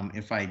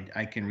 If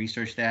I can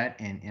research that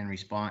and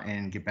respond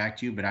and get back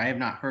to you, but I have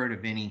not heard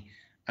of any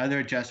other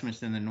adjustments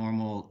than the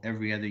normal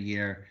every other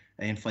year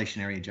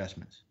inflationary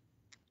adjustments.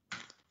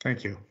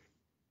 Thank you.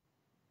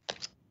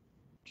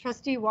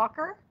 Trustee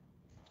Walker.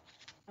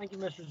 Thank you,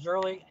 Mr.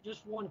 Zerly.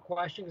 Just one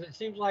question, because it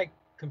seems like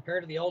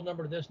compared to the old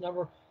number to this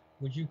number,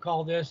 would you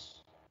call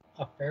this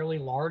a fairly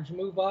large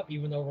move up,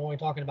 even though we're only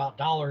talking about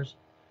dollars?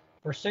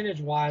 Percentage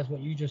wise,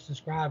 what you just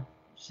described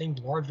seems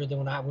larger than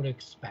what I would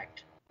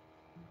expect.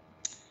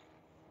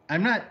 I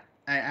don't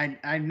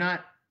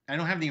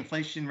have the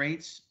inflation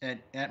rates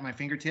at my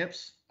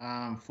fingertips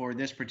for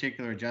this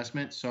particular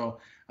adjustment. So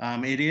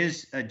it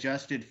is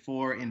adjusted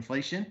for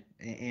inflation,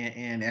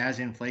 and as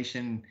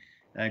inflation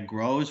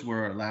grows,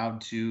 we're allowed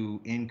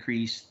to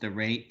increase the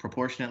rate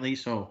proportionately.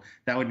 So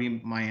that would be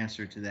my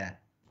answer to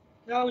that.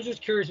 I was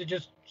just curious. It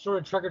just sort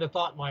of triggered a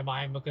thought in my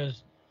mind,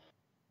 because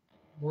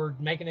we're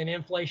making an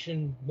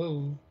inflation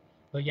move,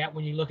 but yet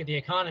when you look at the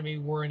economy,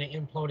 we're in an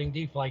imploding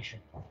deflation.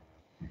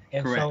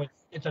 And Correct. So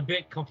it's a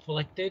bit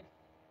conflicted,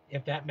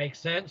 if that makes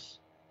sense.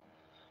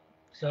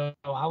 So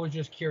I was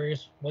just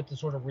curious what the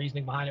sort of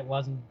reasoning behind it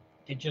was. And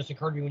it just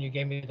occurred to me when you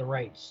gave me the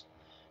rates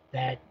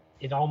that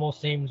it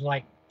almost seems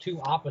like two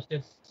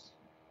opposites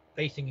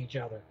facing each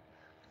other.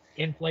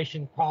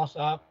 Inflation cross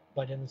up,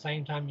 but at the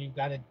same time, you've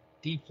got a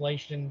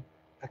deflation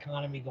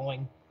economy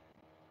going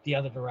the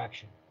other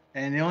direction.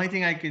 And the only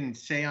thing I can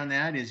say on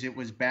that is it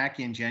was back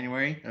in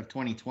January of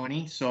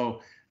 2020.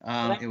 So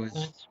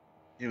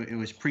it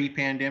was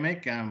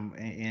pre-pandemic,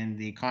 and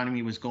the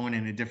economy was going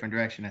in a different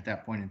direction at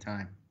that point in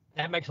time.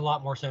 That makes a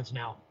lot more sense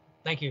now.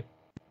 Thank you.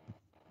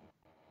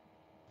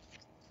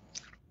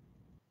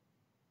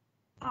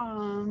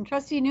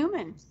 Trustee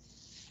Newman.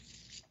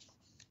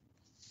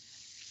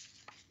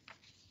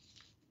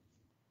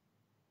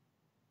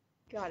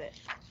 Got it.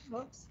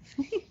 Whoops.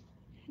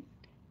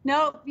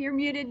 Nope, you're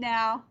muted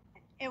now.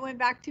 It went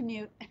back to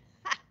mute.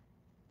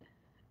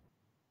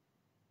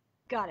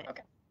 Got it.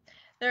 Okay,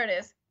 there it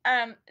is.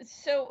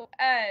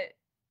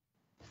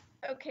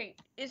 Okay,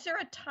 is there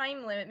a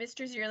time limit,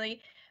 Mr. Zierli,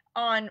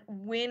 on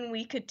when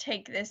we could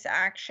take this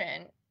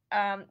action?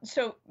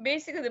 So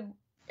basically,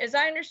 as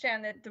I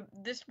understand that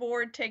this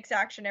board takes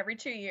action every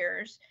 2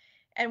 years,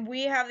 and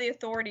we have the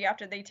authority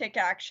after they take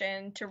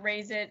action to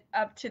raise it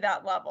up to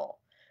that level.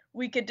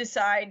 We could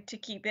decide to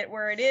keep it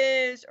where it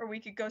is, or we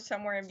could go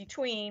somewhere in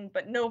between,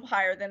 but no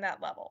higher than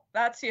that level.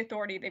 That's the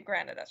authority they've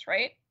granted us,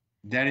 right?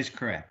 That is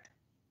correct.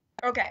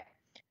 Okay,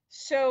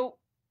 so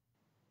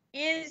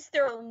is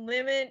there a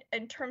limit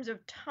in terms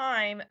of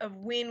time of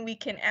when we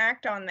can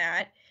act on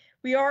that?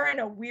 We are in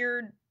a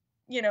weird,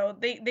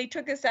 they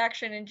took this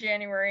action in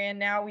January, and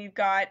now we've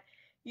got,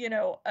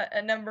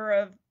 a number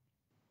of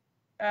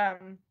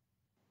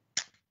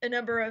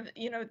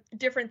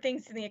different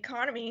things in the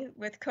economy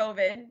with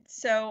COVID.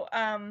 So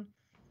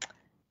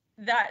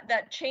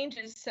that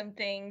changes some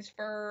things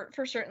for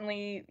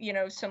certainly,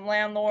 some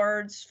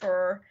landlords,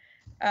 for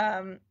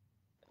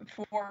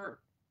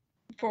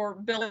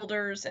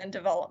builders and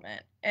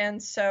development.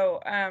 And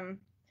so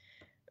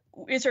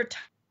is there a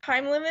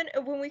time limit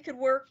of when we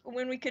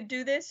could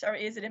do this, or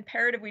is it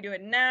imperative we do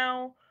it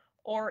now,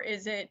 or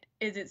is it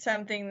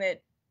something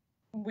that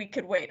we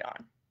could wait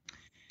on?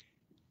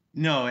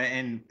 No,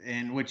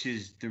 and which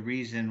is the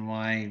reason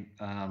why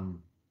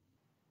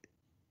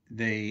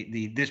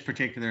this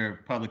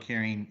particular public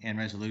hearing and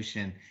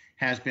resolution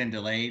has been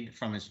delayed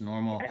from its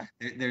normal. Yeah.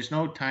 There's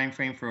no time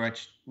frame for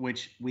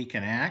which we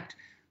can act,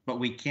 but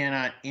we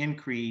cannot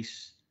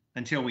increase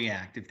until we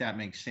act, if that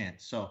makes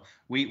sense. So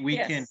we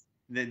yes. can.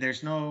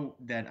 There's no,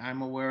 that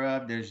I'm aware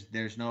of,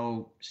 there's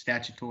no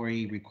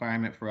statutory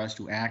requirement for us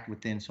to act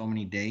within so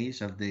many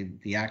days of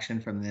the action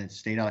from the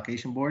state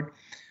allocation board.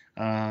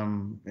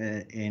 But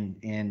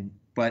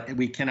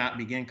we cannot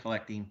begin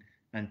collecting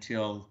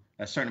until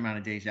a certain amount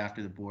of days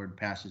after the board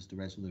passes the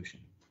resolution.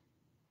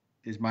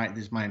 This is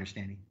my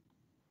understanding.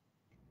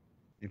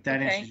 If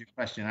that answers your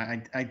question,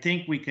 I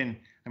think we can.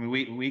 I mean,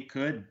 we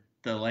could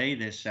delay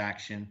this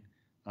action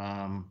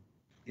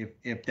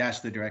if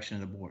that's the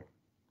direction of the board.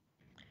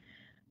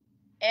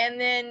 And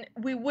then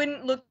we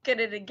wouldn't look at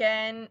it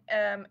again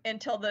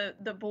until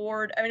the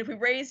board. I mean, if we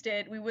raised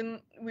it, we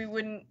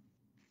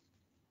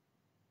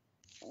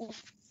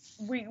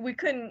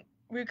couldn't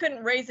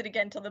raise it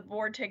again until the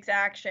board takes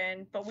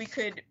action. But we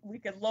could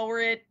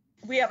lower it.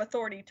 We have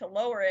authority to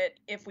lower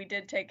it if we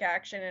did take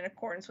action in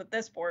accordance with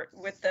this board,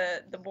 with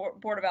the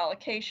board of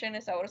allocation.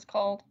 Is that what it's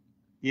called?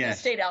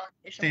 Yes. The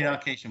state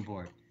allocation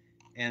board.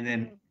 And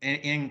then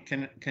in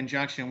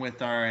conjunction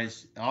with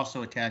as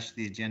also attached to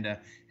the agenda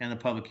and the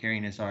public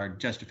hearing is our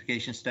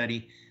justification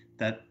study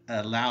that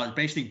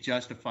basically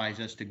justifies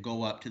us to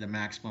go up to the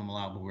maximum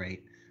allowable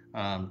rate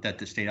that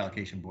the state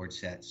allocation board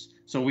sets.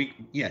 So we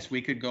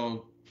could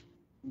go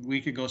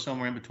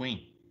somewhere in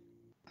between.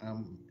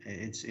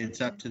 It's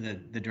up to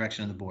the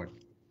direction of the board.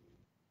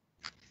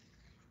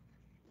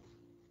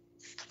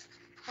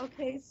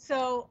 Okay,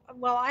 so,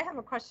 well, I have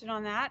a question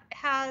on that.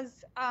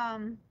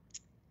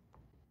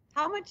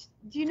 How much,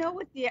 do you know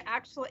what the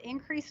actual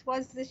increase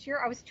was this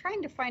year? I was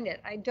trying to find it.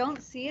 I don't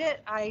see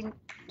it. I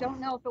don't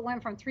know if it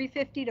went from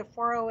 350 to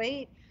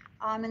 408,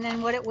 and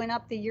then what it went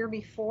up the year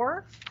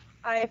before.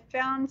 I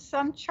found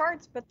some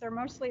charts, but they're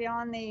mostly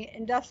on the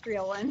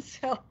industrial ones.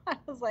 So I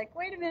was like,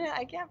 wait a minute,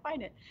 I can't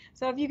find it.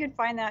 So if you could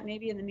find that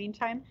maybe in the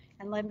meantime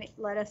and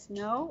let us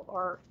know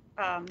or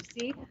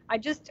see. I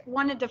just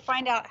wanted to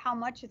find out how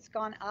much it's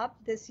gone up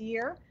this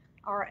year,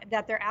 or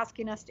that they're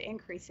asking us to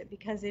increase it,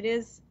 because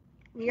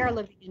we are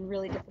living in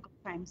really difficult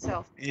times.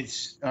 So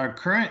it's our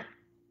current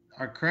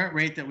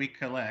rate that we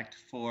collect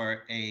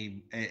for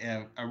a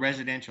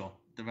residential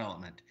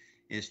development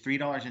is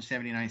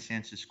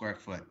 $3.79 a square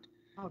foot.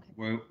 Okay.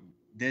 Where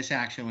this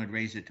action would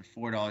raise it to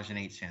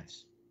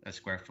 $4.08 a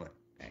square foot.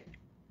 Okay.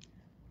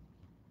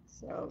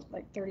 So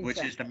like 30 which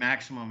cents. is the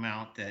maximum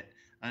amount that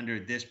under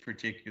this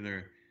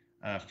particular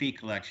fee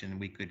collection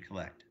we could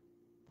collect.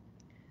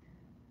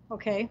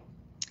 Okay.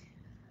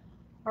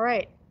 All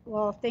right.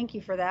 Well, thank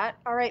you for that.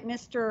 All right,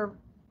 Mr.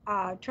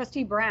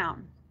 Trustee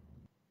Brown.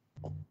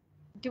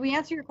 Do we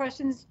answer your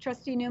questions,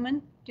 Trustee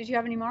Newman? Did you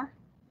have any more?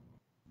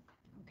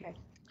 Okay.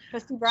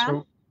 Trustee Brown?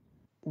 So,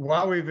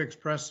 while we've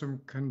expressed some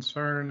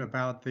concern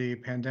about the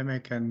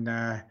pandemic and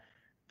the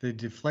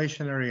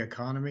deflationary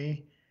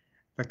economy,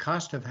 the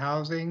cost of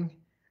housing,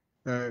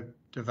 the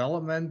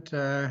development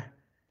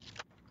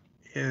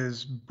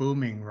is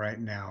booming right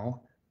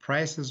now.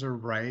 Prices are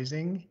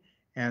rising.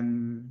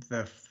 And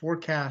the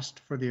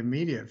forecast for the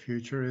immediate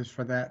future is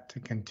for that to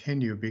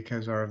continue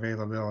because our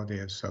availability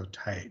is so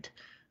tight.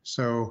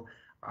 So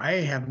I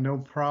have no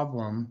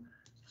problem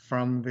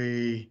from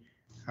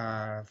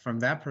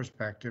that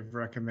perspective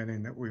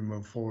recommending that we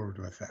move forward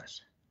with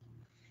this.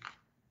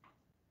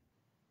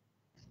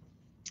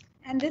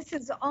 And this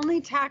is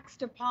only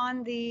taxed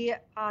upon the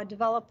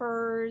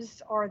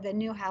developers or the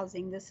new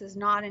housing. This is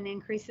not an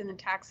increase in the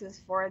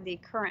taxes for the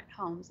current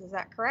homes. Is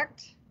that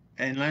correct?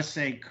 Unless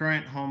a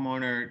current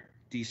homeowner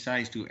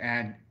decides to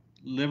add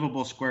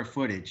livable square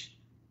footage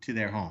to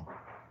their home.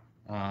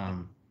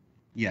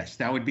 Yes,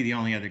 that would be the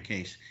only other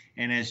case.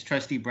 And as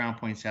Trustee Brown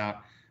points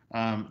out,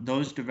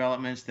 those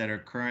developments that are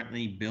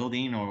currently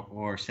building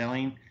or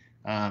selling,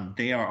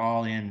 they are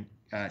all in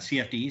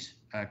CFDs,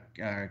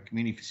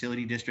 community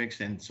facility districts,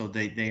 and so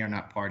they are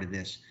not part of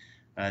this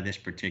this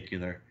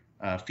particular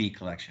fee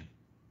collection.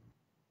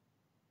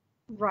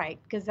 Right,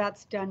 because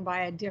that's done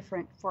by a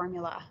different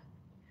formula.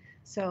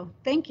 So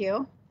thank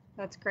you.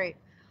 That's great.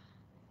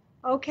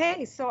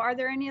 Okay, so are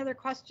there any other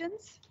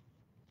questions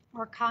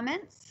or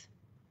comments?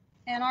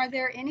 And are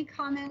there any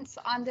comments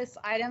on this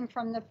item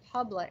from the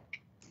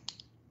public?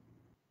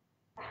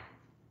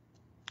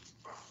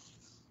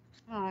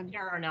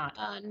 There are not.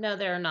 No,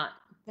 there are not.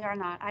 There are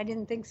not. I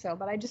didn't think so,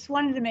 but I just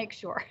wanted to make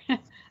sure.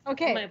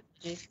 Okay. My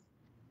apologies.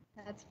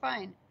 That's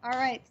fine. All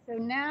right, so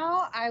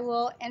now I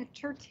will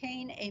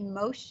entertain a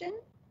motion.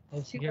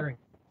 Close the hearing.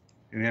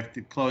 We have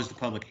to close the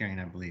public hearing,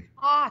 I believe.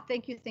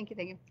 Thank you, thank you,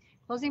 thank you.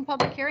 Closing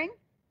public hearing,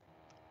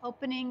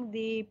 opening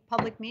the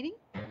public meeting.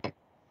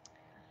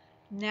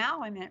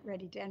 Now I'm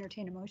ready to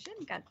entertain a motion.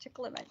 Got a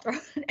tickle in my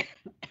throat.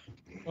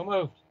 So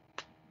moved.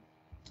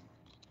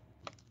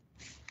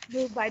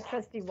 Moved by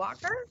Trustee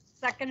Walker,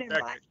 seconded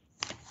by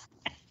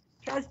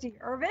Trustee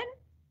Irvin.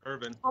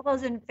 Irvin. All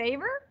those in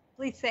favor,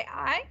 please say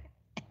aye.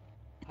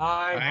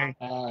 Aye.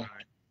 Aye.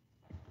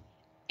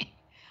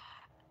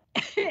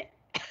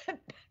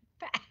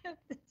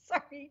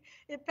 Sorry,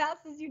 it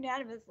passes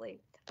unanimously.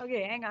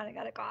 Okay, hang on, I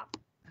got a cough.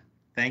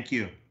 Thank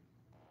you.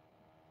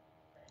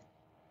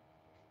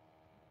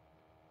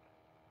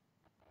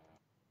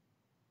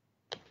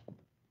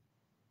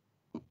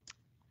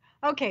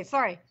 Okay,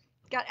 sorry.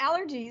 Got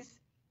allergies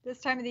this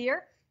time of the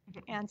year,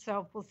 and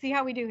so we'll see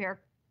how we do here.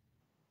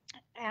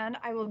 And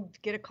I will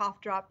get a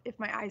cough drop if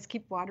my eyes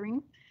keep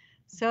watering.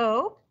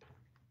 So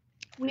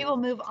we will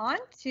move on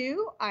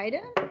to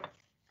item.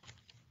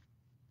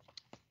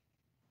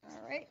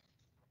 All right.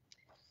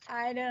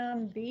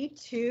 Item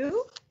B2,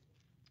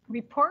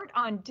 report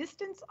on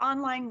distance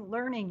online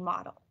learning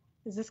model.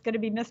 Is this going to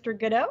be Mr.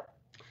 Godot?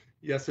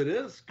 Yes, it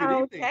is.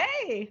 Good evening.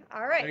 Okay.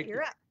 All right.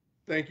 You're up.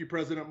 Thank you,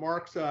 President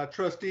Marks.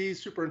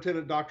 Trustees,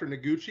 Superintendent Dr.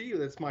 Noguchi,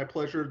 it's my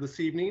pleasure this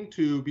evening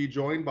to be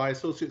joined by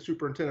Associate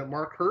Superintendent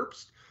Mark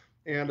Herbst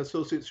and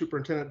Associate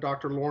Superintendent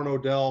Dr. Lauren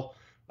Odell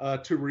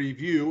to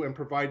review and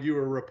provide you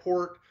a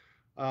report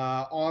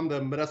on the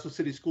Modesto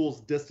City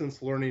Schools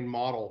distance learning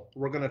model.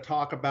 We're going to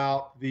talk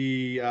about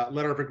the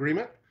letter of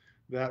agreement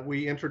that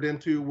we entered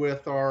into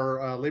with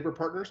our labor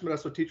partners,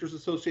 Modesto Teachers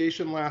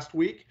Association, last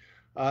week,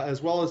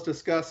 as well as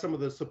discuss some of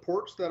the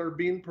supports that are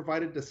being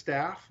provided to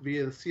staff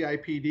via the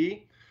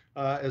CIPD,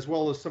 as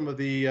well as some of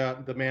the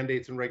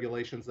mandates and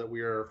regulations that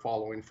we are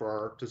following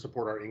to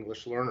support our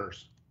English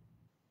learners.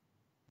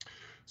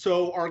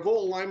 So our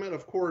goal alignment,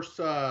 of course,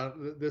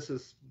 this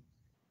is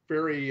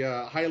very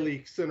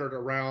highly centered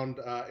around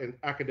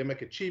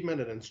academic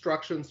achievement and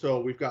instruction. So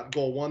we've got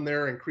goal 1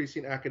 there,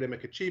 increasing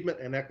academic achievement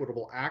and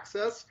equitable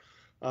access.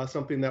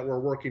 Something that we're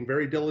working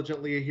very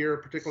diligently here,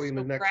 particularly in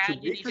the next 2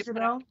 weeks. Mr.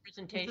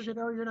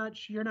 Godot,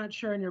 you're not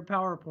sharing your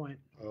PowerPoint.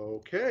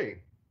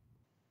 Okay,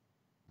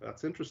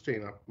 that's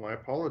interesting. My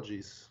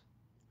apologies.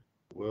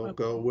 We'll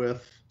go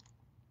with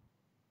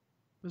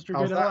Mr.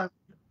 Godot.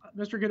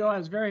 Mr. Godot, I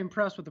was very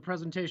impressed with the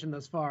presentation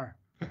thus far.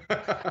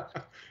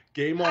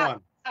 Game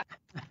on.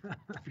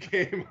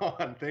 Game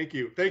on. Thank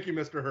you. Thank you,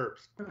 Mr.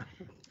 Herbst.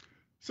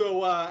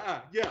 So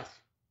yes.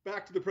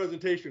 Back to the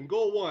presentation.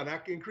 Goal 1,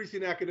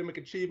 increasing academic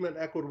achievement,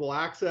 equitable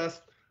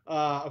access.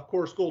 Of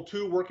course, goal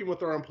 2, working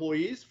with our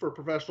employees for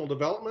professional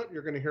development.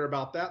 You're going to hear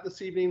about that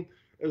this evening,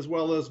 as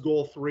well as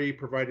goal 3,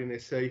 providing a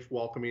safe,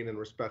 welcoming, and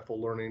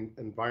respectful learning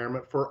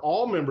environment for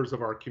all members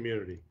of our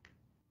community.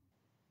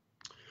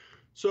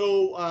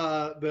 So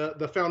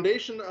the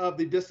foundation of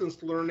the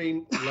distance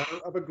learning letter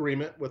of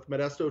agreement with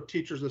Modesto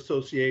Teachers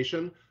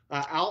Association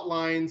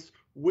outlines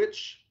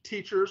which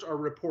teachers are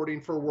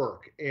reporting for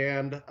work.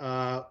 And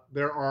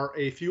there are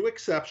a few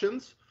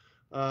exceptions.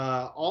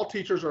 All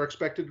teachers are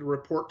expected to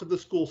report to the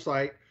school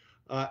site,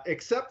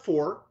 except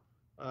for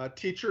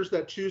teachers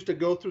that choose to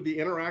go through the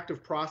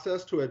interactive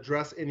process to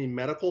address any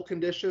medical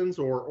conditions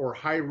or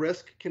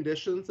high-risk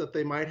conditions that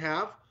they might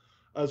have,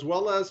 as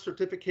well as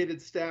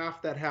certificated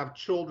staff that have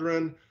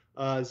children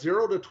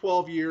 0 to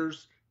 12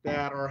 years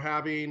that are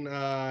having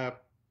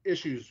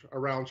issues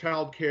around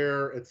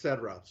childcare,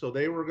 etc. So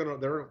they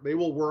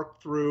will work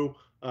through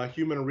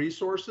human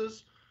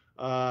resources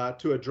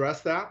to address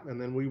that, and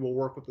then we will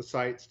work with the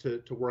sites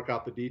to work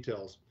out the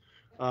details.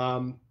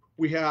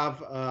 We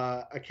have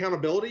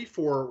accountability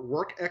for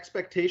work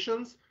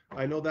expectations.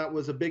 I know that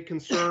was a big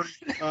concern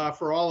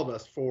for all of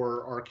us,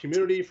 for our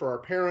community, for our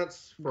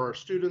parents, for our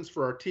students,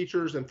 for our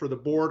teachers, and for the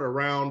board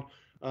around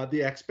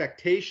the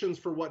expectations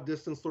for what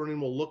distance learning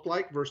will look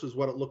like versus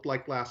what it looked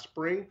like last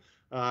spring.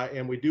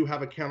 And we do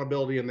have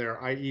accountability in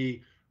there,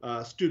 i.e.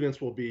 Students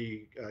will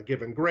be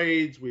given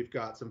grades. We've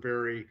got some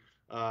very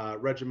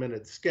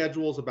regimented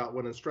schedules about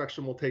when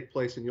instruction will take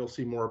place, and you'll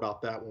see more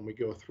about that when we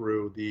go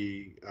through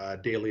the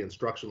daily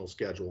instructional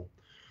schedule.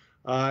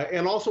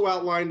 And also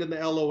outlined in the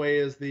LOA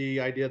is the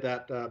idea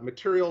that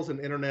materials and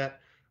internet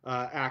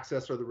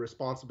access or the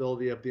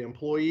responsibility of the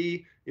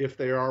employee if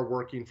they are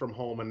working from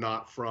home and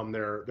not from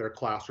their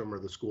classroom or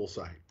the school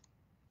site.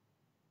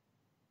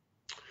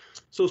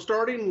 So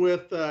starting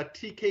with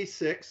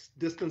TK6,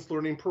 distance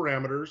learning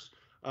parameters,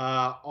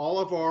 all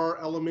of our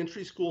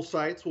elementary school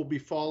sites will be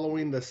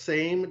following the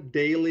same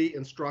daily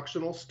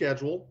instructional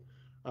schedule.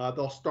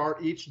 They'll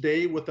start each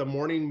day with a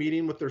morning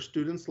meeting with their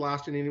students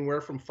lasting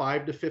anywhere from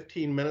 5 to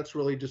 15 minutes,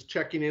 really just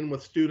checking in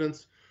with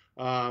students,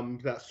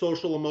 that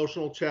social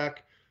emotional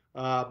check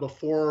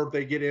before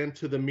they get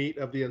into the meat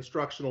of the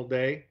instructional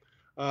day.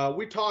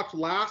 We talked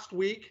last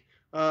week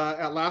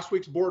at last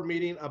week's board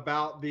meeting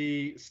about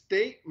the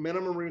state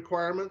minimum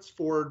requirements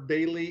for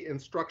daily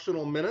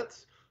instructional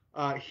minutes.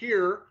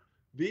 Here,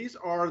 these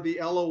are the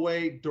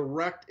LOA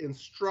direct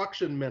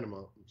instruction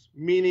minimums,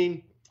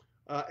 meaning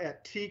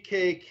at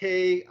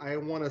TKK, I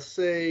want to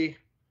say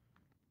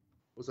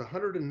was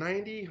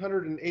 190,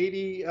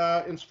 180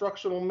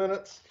 instructional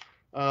minutes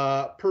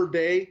per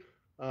day.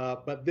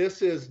 But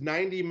this is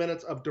 90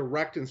 minutes of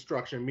direct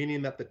instruction,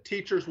 meaning that the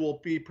teachers will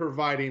be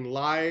providing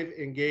live,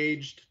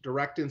 engaged,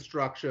 direct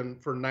instruction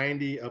for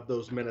 90 of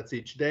those minutes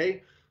each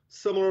day.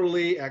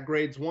 Similarly, at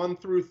grades 1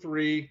 through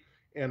 3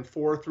 and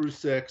 4 through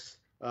 6,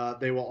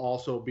 they will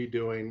also be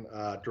doing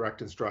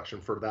direct instruction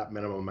for that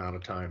minimum amount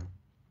of time.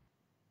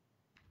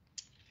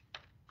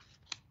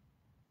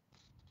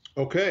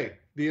 Okay,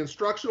 the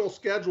instructional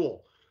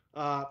schedule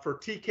for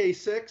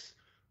TK6.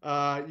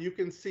 You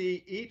can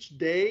see each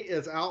day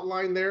is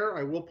outlined there.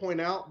 I will point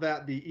out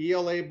that the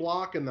ELA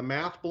block and the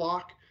math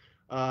block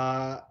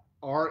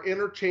are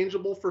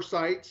interchangeable for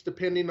sites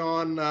depending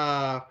on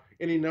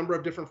any number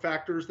of different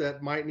factors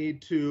that might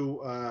need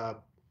to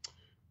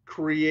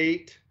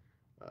create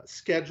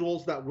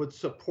schedules that would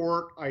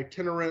support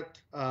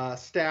itinerant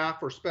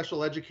staff or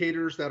special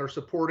educators that are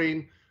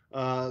supporting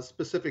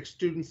specific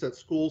students at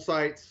school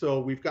sites. So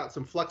we've got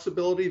some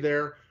flexibility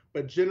there,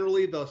 but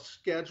generally the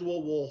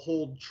schedule will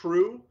hold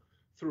true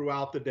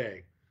throughout the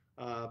day.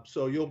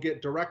 So you'll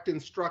get direct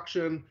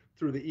instruction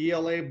through the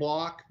ELA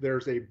block.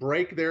 There's a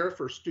break there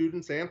for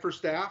students and for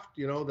staff,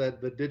 you know,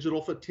 that the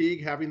digital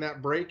fatigue, having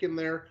that break in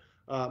there,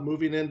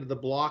 moving into the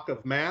block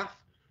of math.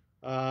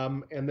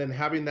 And then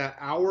having that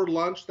hour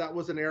lunch, that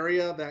was an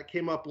area that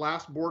came up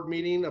last board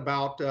meeting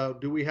about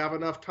do we have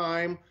enough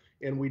time?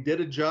 And we did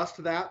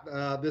adjust that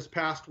this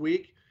past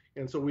week.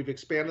 And so we've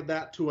expanded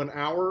that to an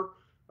hour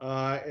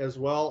as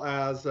well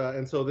as,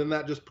 and so then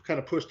that just kind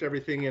of pushed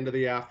everything into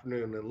the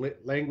afternoon, and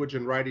language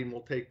and writing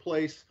will take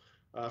place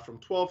from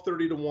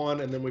 12:30 to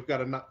 1. And then we've got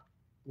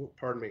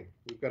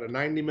we've got a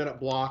 90-minute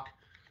block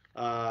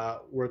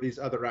where these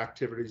other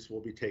activities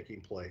will be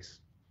taking place.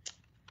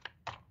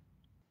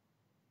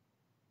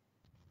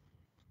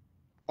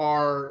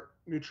 Our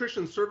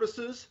nutrition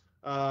services,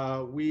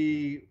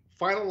 we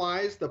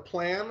finalized the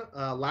plan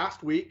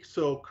last week.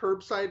 So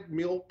curbside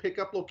meal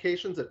pickup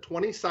locations at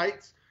 20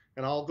 sites,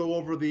 and I'll go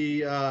over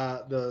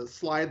the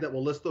slide that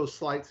will list those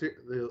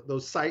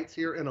sites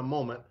here in a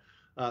moment.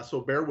 So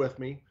bear with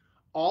me.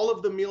 All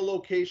of the meal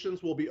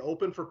locations will be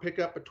open for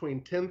pickup between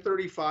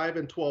 10:35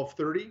 and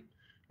 12:30.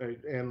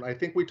 And I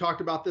think we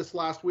talked about this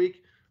last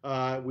week.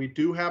 We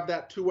do have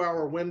that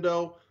 2-hour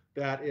window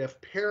that if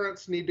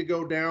parents need to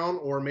go down,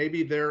 or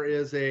maybe there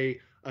is a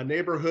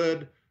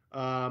neighborhood,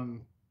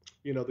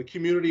 you know, the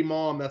community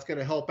mom that's going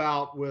to help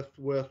out with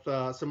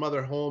some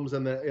other homes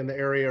in the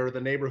area or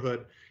the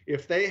neighborhood.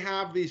 If they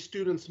have the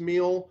students'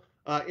 meal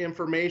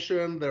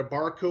information, their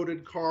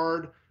barcoded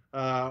card,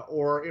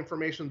 or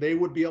information, they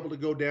would be able to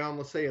go down,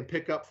 let's say, and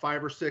pick up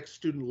 5 or 6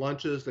 student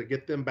lunches to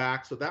get them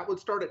back. So that would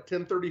start at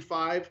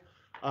 10:35.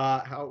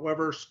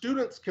 However,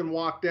 students can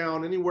walk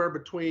down anywhere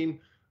between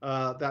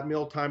that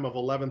meal time of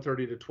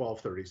 11:30 to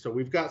 12:30. So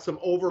we've got some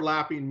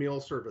overlapping meal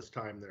service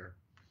time there.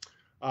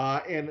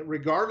 And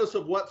regardless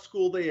of what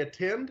school they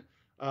attend,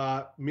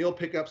 meal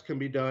pickups can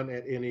be done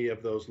at any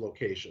of those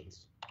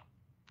locations.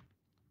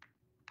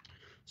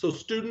 So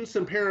students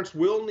and parents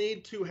will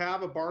need to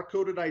have a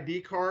barcoded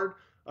ID card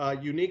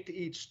unique to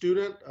each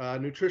student.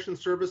 Nutrition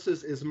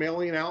Services is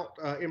mailing out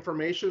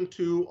information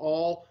to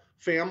all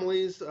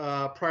families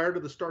prior to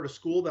the start of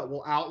school that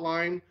will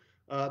outline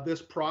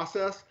this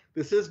process.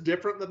 This is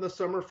different than the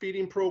summer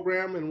feeding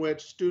program, in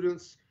which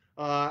students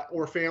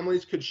or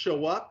families could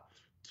show up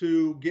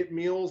to get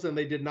meals and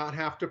they did not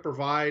have to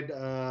provide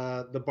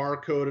the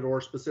barcoded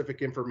or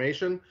specific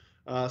information.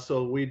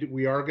 So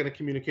we are going to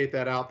communicate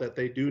that out, that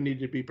they do need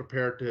to be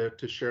prepared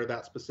to share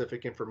that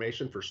specific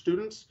information for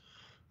students.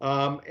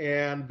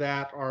 And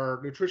that our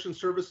nutrition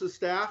services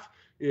staff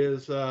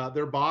is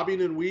they're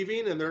bobbing and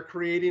weaving, and they're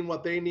creating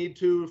what they need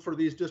to for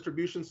these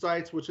distribution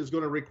sites, which is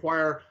going to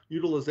require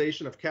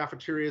utilization of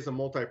cafeterias and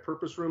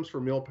multi-purpose rooms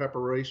for meal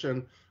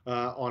preparation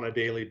on a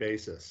daily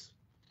basis.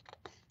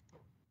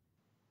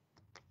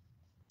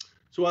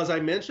 So as I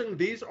mentioned,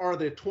 these are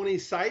the 20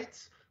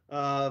 sites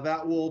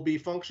that will be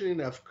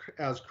functioning as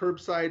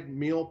curbside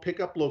meal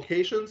pickup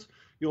locations.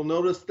 You'll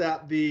notice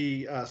that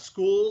the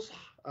schools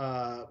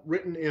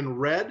written in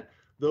red,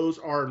 those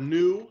are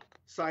new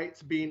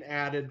sites being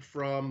added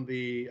from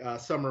the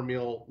summer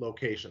meal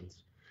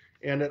locations.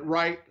 And at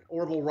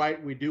Orville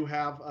Wright, we do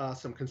have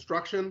some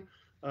construction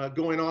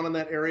going on in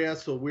that area.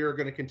 So we're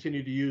going to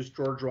continue to use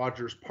George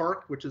Rogers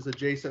Park, which is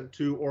adjacent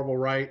to Orville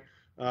Wright,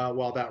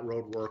 while that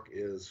road work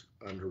is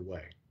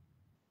underway.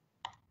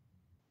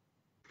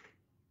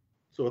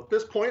 So at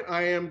this point,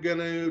 I am going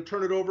to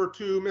turn it over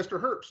to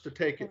Mr. Herbst to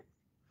take it.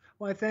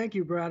 Well, thank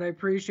you, Brad. I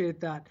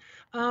appreciate that.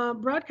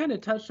 Brad kind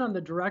of touched on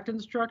the direct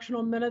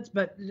instructional minutes,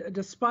 but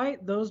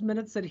despite those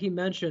minutes that he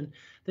mentioned,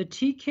 the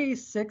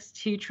TK6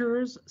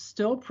 teachers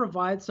still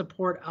provide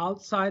support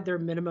outside their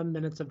minimum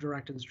minutes of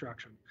direct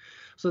instruction.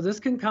 So this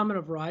can come in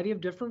a variety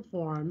of different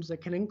forms.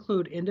 It can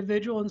include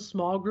individual and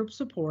small group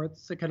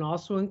supports. It can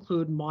also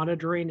include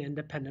monitoring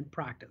independent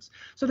practice.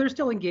 So they're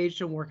still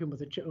engaged in working with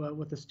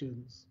the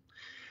students.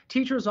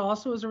 Teachers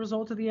also, as a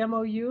result of the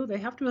MOU, they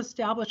have to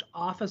establish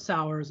office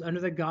hours under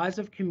the guise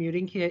of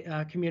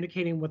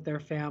communicating with their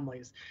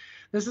families.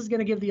 This is going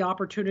to give the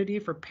opportunity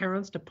for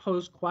parents to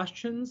pose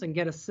questions and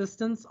get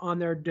assistance on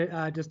their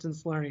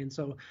distance learning.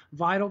 So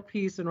vital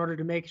piece in order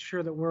to make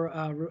sure that we're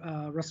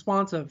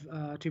responsive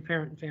to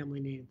parent and family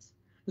needs.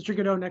 Mr.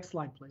 Godot, next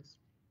slide, please.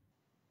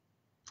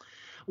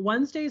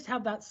 Wednesdays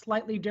have that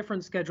slightly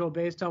different schedule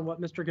based on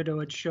what Mr. Godot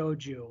had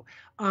showed you.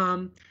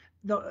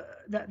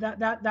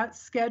 That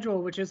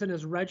schedule, which isn't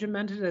as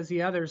regimented as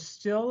the others,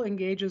 still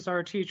engages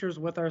our teachers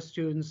with our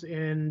students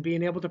in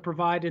being able to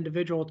provide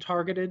individual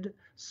targeted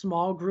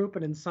small group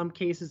and in some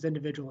cases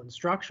individual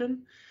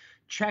instruction,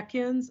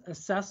 check-ins,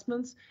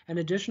 assessments, and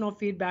additional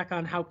feedback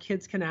on how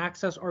kids can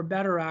access or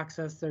better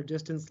access their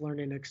distance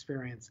learning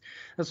experience.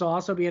 This will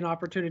also be an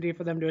opportunity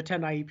for them to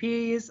attend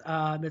IEPs,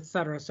 et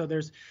cetera. So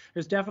there's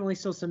definitely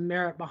still some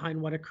merit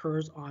behind what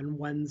occurs on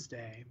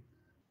Wednesday.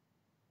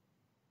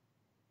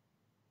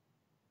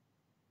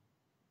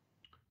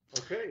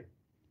 Okay.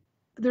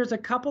 There's a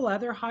couple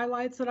other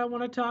highlights that I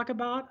want to talk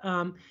about.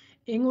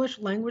 English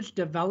language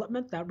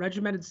development, that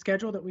regimented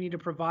schedule that we need to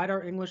provide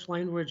our English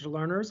language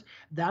learners,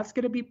 that's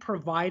going to be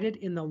provided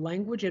in the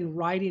language and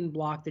writing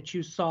block that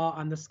you saw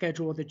on the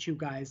schedule that you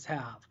guys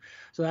have.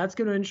 So that's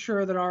going to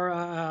ensure that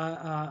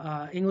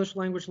our English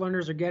language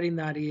learners are getting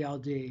that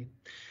ELD.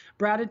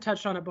 Brad had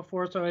touched on it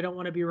before, so I don't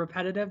want to be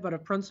repetitive, but a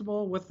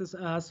principal with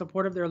the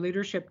support of their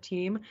leadership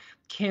team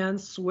can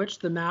switch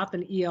the math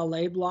and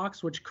ELA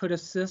blocks, which could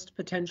assist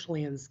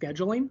potentially in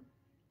scheduling.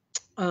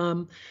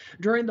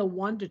 During the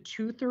 1 to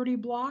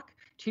 2:30 block,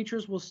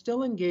 teachers will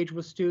still engage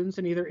with students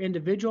in either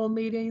individual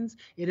meetings.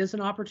 It is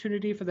an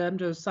opportunity for them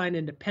to assign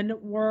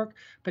independent work,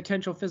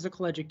 potential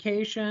physical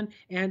education,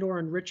 and or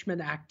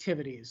enrichment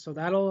activities. So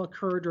that'll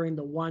occur during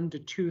the 1 to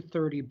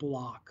 2:30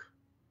 block.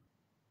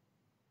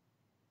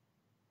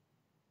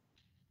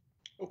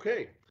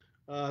 Okay,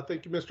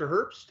 thank you, Mr.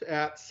 Herbst.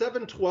 At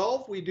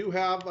 7:12, we do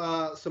have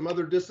some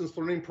other distance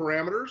learning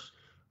parameters,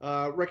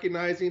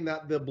 recognizing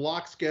that the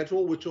block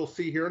schedule, which you'll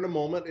see here in a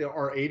moment,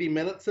 are 80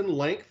 minutes in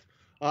length.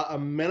 A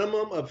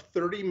minimum of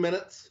 30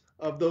 minutes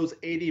of those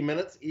 80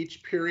 minutes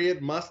each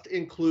period must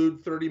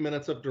include 30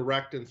 minutes of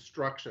direct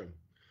instruction.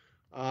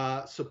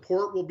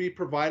 Support will be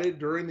provided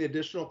during the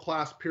additional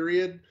class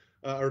period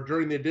or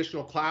during the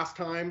additional class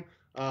time,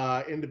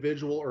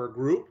 individual or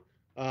group.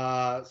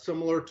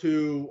 Similar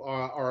to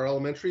our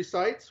elementary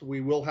sites, we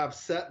will have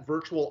set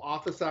virtual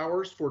office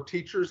hours for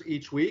teachers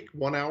each week,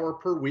 1 hour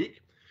per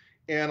week.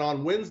 And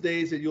on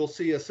Wednesdays, you'll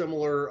see a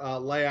similar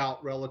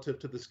layout relative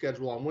to the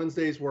schedule on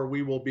Wednesdays, where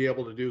we will be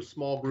able to do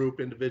small group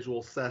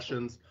individual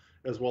sessions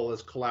as well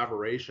as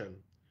collaboration.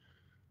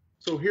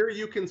 So here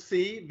you can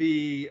see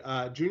the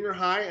junior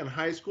high and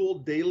high school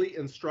daily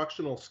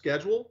instructional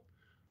schedule.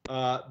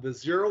 The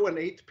 0 and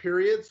 8th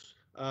periods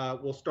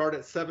will start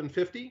at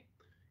 7:50.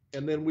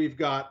 And then we've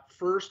got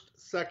 1st,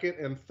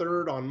 2nd, and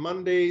 3rd on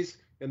Mondays.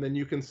 And then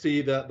you can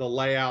see the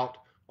layout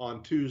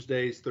on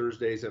Tuesdays,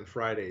 Thursdays, and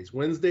Fridays.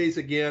 Wednesdays,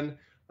 again,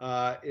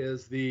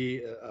 is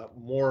the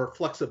more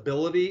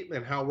flexibility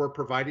in how we're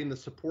providing the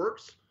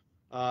supports,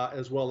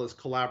 as well as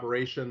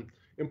collaboration.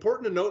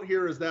 Important to note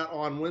here is that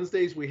on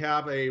Wednesdays, we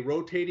have a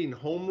rotating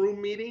homeroom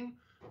meeting.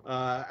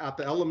 At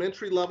the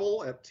elementary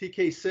level, at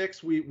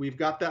TK6, we've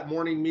got that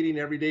morning meeting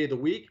every day of the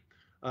week.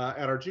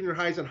 At our junior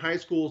highs and high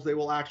schools, they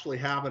will actually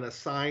have an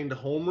assigned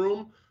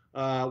homeroom,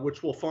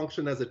 which will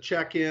function as a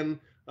check-in,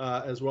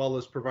 as well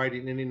as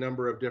providing any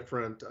number of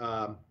different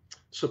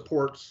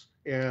supports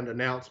and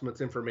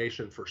announcements,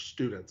 information for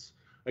students.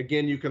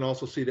 Again, you can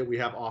also see that we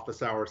have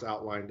office hours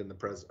outlined in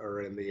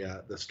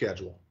the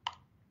schedule.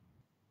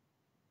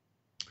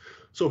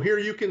 So here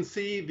you can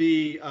see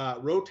the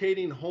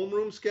rotating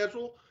homeroom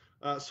schedule,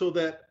 so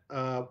that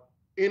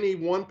any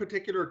one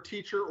particular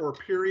teacher or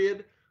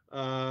period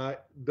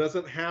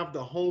doesn't have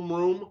the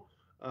homeroom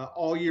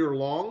all year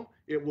long.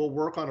 It will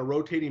work on a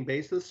rotating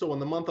basis. So in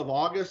the month of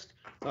August,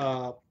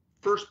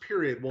 first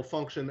period will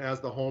function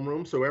as the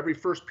homeroom. So every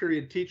first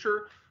period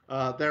teacher,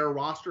 their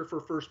roster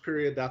for first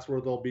period, that's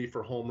where they'll be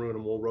for homeroom,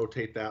 and we'll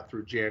rotate that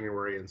through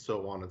January and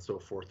so on and so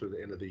forth through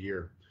the end of the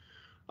year.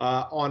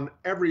 On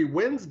every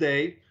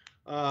Wednesday,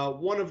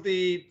 one of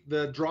the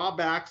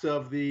drawbacks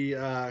of the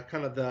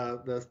kind of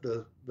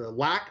the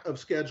lack of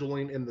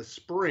scheduling in the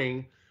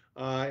spring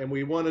and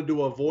we wanted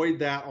to avoid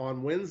that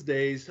on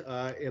Wednesdays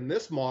in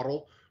this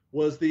model,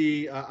 was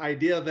the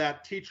idea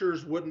that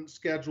teachers wouldn't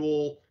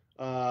schedule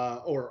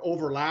or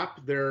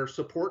overlap their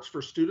supports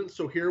for students.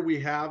 So here we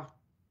have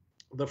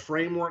the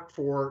framework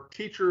for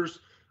teachers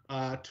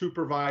to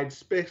provide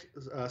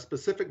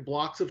specific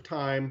blocks of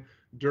time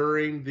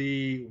during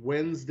the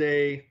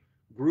Wednesday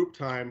group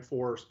time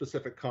for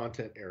specific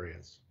content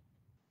areas.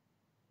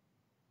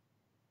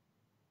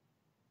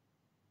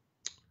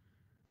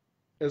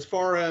 As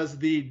far as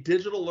the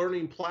digital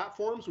learning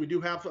platforms, we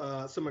do have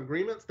some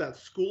agreements that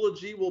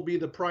Schoology will be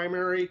the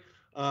primary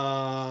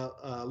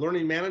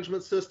learning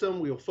management system.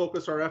 We will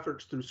focus our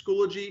efforts through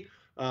Schoology,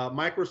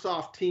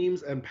 Microsoft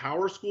Teams, and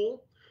PowerSchool.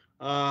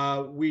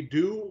 We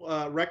do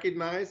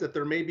recognize that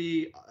there may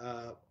be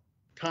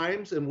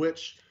times in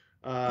which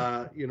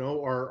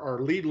our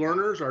lead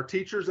learners, our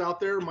teachers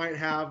out there might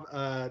have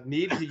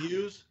need to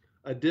use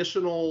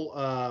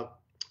additional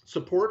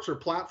supports or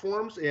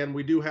platforms, and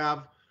we do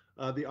have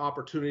the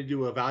opportunity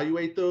to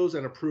evaluate those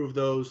and approve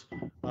those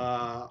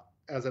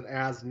as an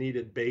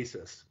as-needed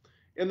basis.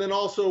 And then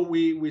also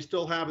we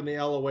still have in the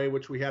LOA,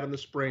 which we had in the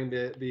spring,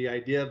 the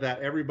idea that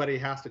everybody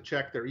has to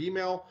check their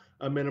email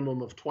a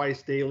minimum of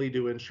twice daily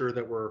to ensure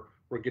that we're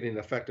getting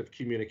effective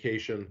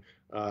communication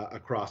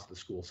across the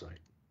school site.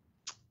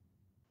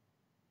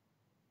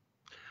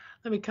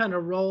 Let me kind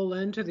of roll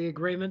into the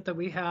agreement that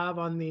we have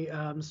on the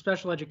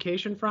special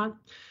education front.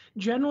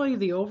 Generally,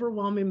 the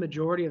overwhelming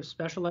majority of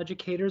special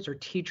educators are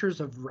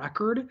teachers of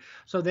record,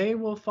 so they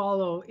will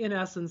follow, in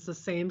essence, the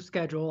same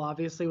schedule,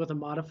 obviously with a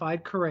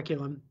modified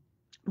curriculum,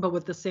 but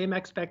with the same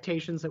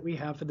expectations that we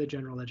have for the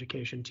general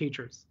education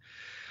teachers.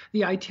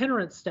 The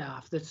itinerant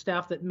staff, the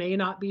staff that may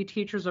not be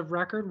teachers of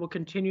record, will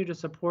continue to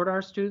support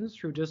our students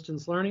through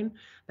distance learning.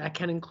 That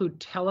can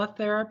include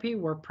teletherapy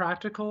where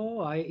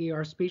practical, i.e.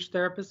 our speech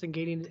therapists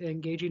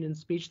engaging in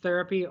speech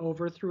therapy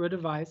over through a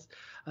device.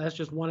 That's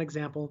just one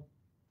example,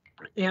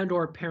 and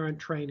or parent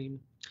training.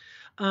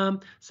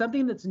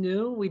 Something that's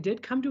new, we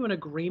did come to an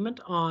agreement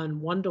on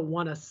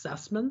one-to-one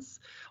assessments.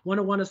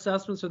 One-to-one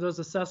assessments are those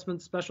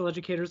assessments special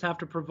educators have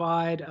to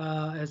provide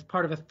as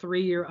part of a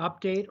 3-year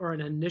update or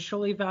an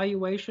initial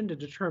evaluation to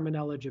determine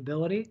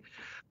eligibility.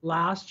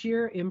 Last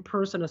year,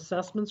 in-person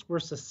assessments were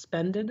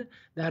suspended.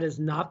 That is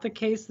not the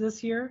case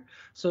this year.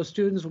 So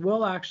students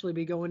will actually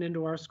be going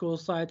into our school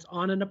sites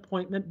on an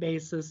appointment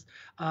basis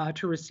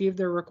to receive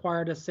their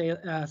required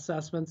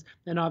assessments.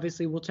 And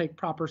obviously we'll take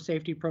proper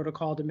safety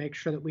protocol to make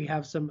sure that we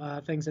have some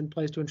things in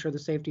place to ensure the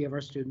safety of our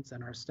students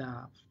and our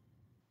staff.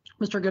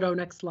 Mr. Godot,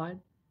 next slide.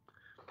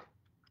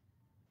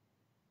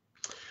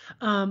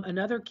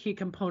 Another key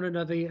component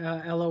of the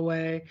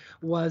LOA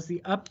was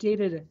the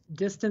updated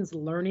distance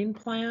learning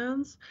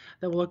plans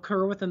that will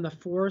occur within the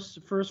first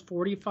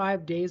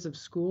 45 days of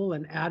school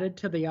and added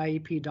to the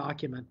IEP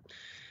document.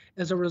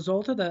 As a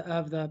result of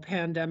the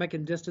pandemic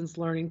and distance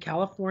learning,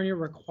 California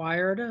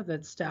required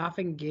that staff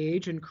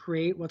engage and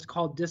create what's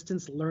called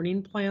distance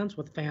learning plans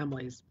with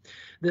families.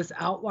 This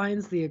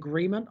outlines the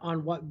agreement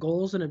on what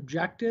goals and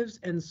objectives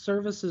and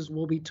services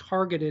will be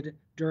targeted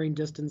during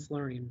distance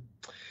learning.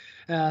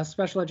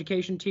 Special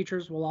education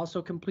teachers will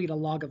also complete a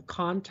log of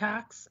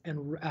contacts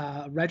and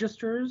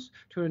registers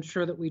to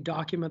ensure that we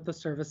document the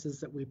services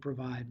that we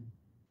provide.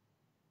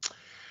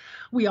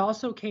 We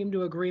also came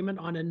to agreement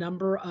on a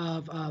number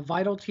of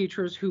vital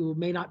teachers who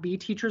may not be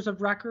teachers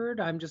of record.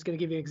 I'm just going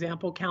to give you an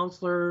example: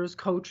 counselors,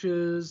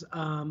 coaches,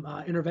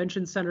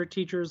 intervention center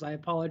teachers. I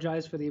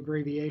apologize for the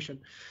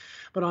abbreviation.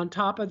 But on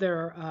top of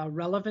their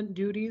relevant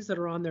duties that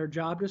are on their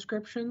job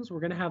descriptions, we're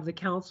going to have the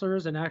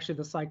counselors and actually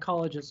the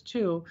psychologists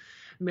too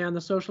man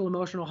the social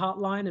emotional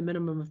hotline a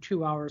minimum of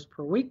 2 hours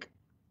per week.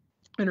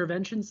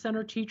 Intervention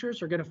center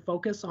teachers are going to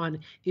focus on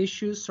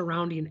issues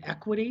surrounding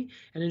equity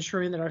and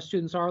ensuring that our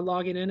students are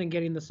logging in and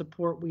getting the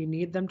support we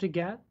need them to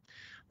get.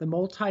 The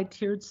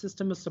multi-tiered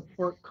system of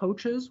support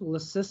coaches will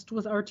assist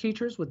with our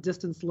teachers with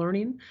distance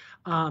learning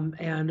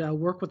and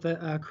work with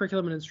the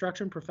curriculum and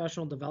instruction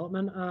professional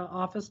development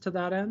office to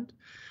that end.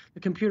 The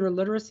computer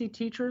literacy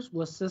teachers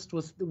will assist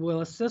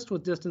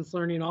with distance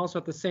learning also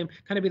at the same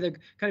kind of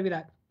be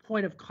that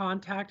point of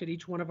contact at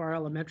each one of our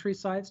elementary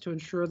sites to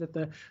ensure that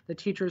the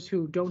teachers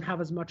who don't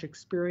have as much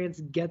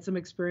experience get some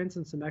experience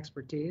and some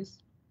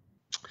expertise.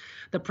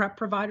 The prep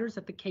providers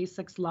at the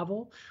K-6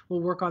 level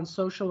will work on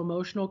social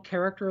emotional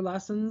character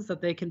lessons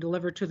that they can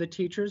deliver to the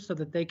teachers so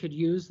that they could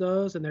use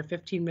those in their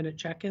 15-minute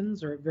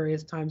check-ins or at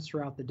various times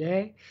throughout the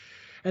day.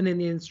 And then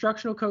the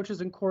instructional coaches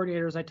and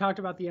coordinators, I talked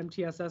about the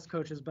MTSS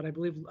coaches, but I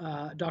believe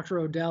Dr.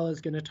 Odell is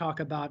going to talk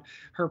about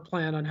her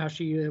plan on how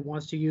she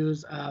wants to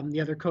use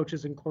the other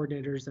coaches and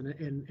coordinators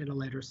in a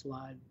later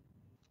slide.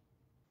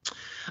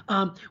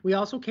 We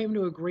also came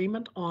to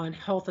agreement on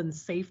health and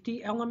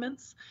safety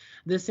elements.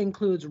 This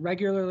includes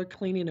regular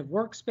cleaning of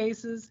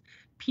workspaces,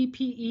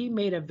 PPE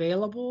made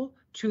available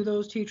to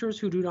those teachers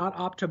who do not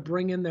opt to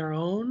bring in their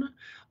own.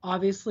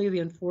 Obviously, the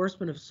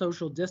enforcement of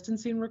social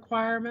distancing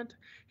requirement,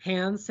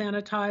 hand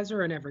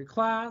sanitizer in every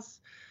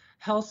class,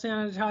 health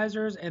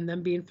sanitizers, and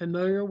then being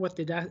familiar with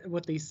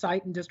the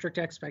site and district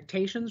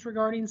expectations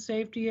regarding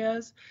safety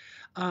is.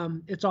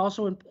 It's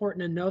also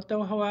important to note,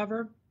 though,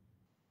 however,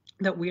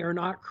 that we are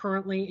not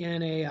currently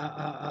in a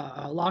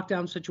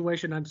lockdown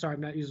situation. I'm sorry,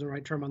 I'm not using the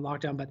right term on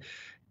lockdown, but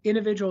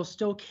individuals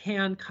still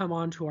can come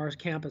onto our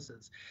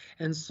campuses.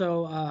 And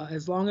so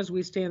as long as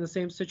we stay in the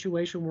same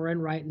situation we're in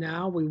right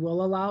now, we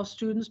will allow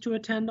students to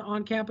attend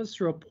on campus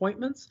through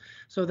appointments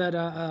so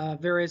that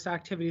various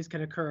activities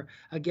can occur.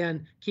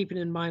 Again, keeping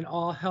in mind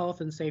all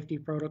health and safety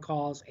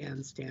protocols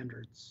and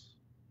standards.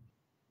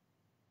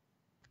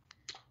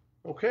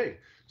 Okay,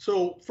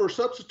 so for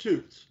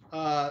substitutes,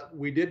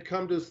 we did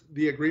come to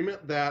the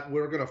agreement that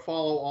we're going to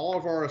follow all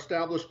of our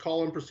established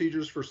call-in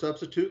procedures for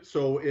substitutes.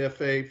 So if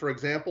for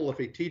example, if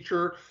a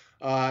teacher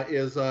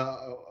is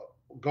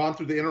gone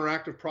through the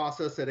interactive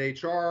process at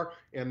HR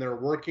and they're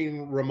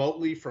working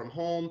remotely from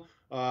home,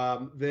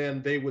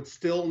 then they would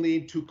still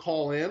need to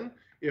call in.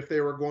 If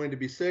they were going to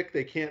be sick,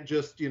 they can't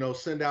just,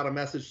 send out a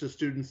message to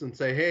students and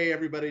say, hey,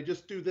 everybody,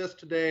 just do this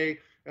today,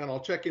 and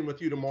I'll check in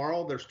with you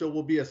tomorrow. There still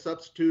will be a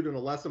substitute and a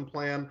lesson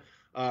plan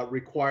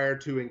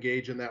required to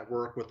engage in that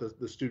work with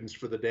the students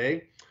for the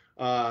day.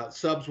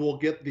 Subs will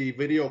get the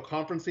video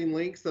conferencing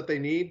links that they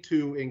need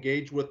to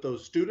engage with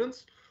those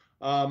students.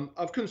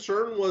 Of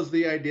concern was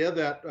the idea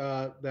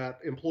that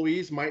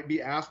employees might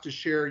be asked to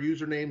share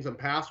usernames and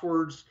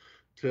passwords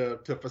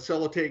to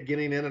facilitate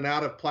getting in and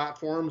out of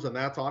platforms, and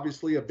that's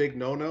obviously a big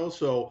no-no.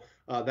 So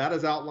that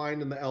is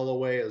outlined in the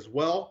LOA as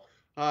well.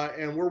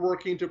 And we're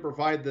working to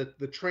provide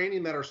the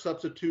training that our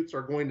substitutes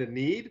are going to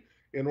need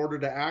in order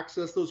to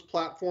access those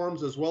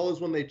platforms, as well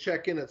as when they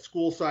check in at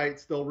school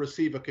sites, they'll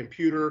receive a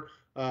computer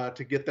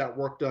to get that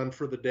work done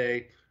for the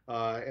day.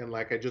 And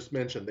like I just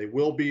mentioned,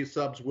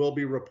 subs will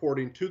be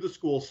reporting to the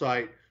school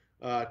site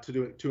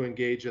to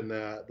engage in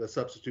the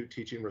substitute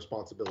teaching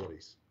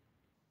responsibilities.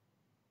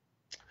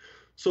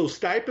 So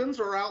stipends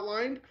are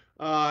outlined.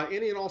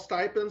 Any and all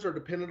stipends are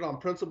dependent on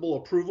principal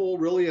approval.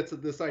 Really, it's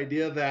this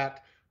idea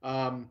that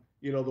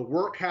the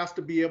work has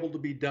to be able to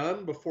be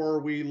done before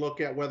we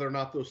look at whether or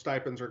not those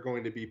stipends are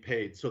going to be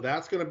paid. So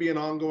that's going to be an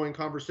ongoing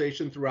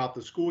conversation throughout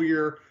the school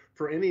year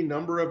for any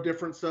number of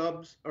different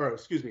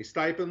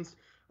stipends.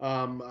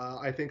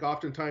 I think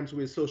oftentimes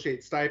we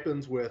associate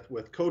stipends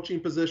with coaching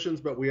positions,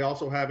 but we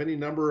also have any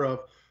number of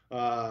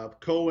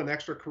co and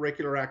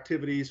extracurricular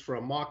activities,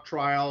 from mock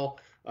trial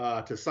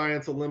to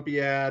science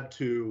Olympiad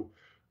to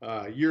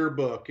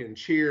yearbook and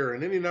cheer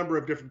and any number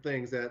of different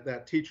things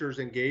that teachers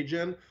engage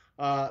in.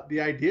 The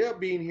idea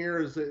being here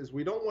is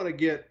we don't want to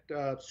get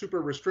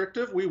super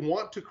restrictive. We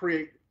want to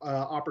create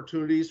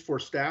opportunities for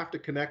staff to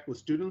connect with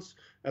students.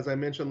 As I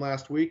mentioned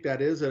last week,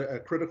 that is a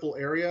critical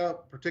area,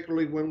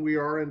 particularly when we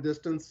are in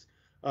distance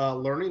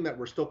learning, that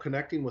we're still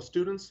connecting with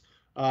students.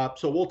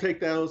 So we'll take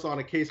those on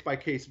a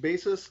case-by-case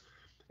basis.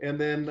 And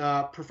then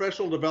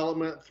professional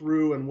development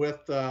through and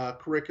with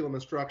curriculum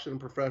instruction and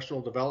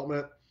professional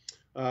development.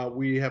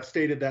 We have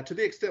stated that to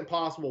the extent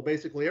possible,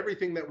 basically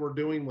everything that we're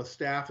doing with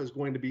staff is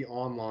going to be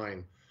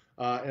online.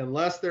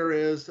 Unless there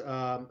is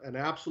an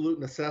absolute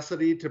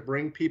necessity to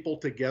bring people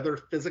together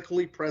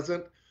physically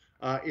present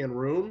in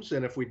rooms.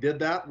 And if we did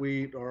that,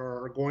 we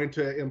are going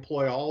to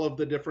employ all of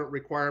the different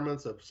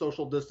requirements of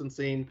social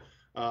distancing,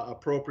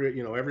 appropriate,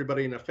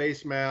 everybody in a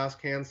face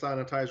mask, hand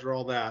sanitizer,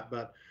 all that.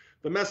 But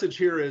the message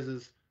here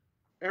is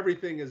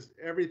everything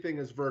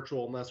is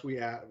virtual unless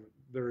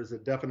there is a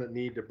definite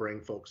need to bring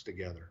folks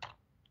together.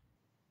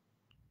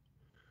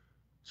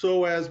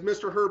 So as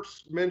Mr.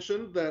 Herbst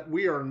mentioned, that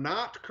we are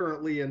not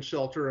currently in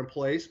shelter in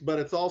place, but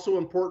it's also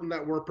important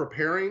that we're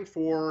preparing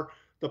for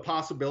the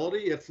possibility.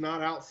 It's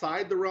not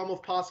outside the realm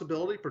of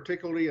possibility,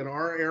 particularly in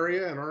our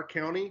area, in our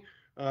county,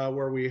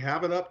 where we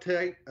have an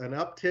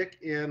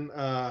uptick in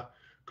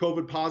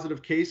COVID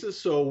positive cases.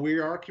 So we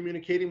are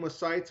communicating with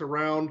sites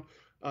around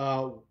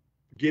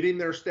getting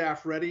their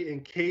staff ready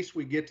in case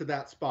we get to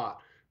that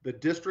spot. The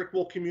district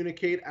will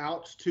communicate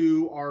out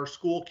to our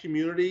school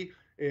community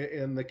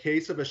in the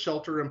case of a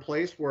shelter in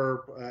place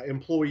where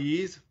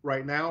employees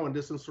right now in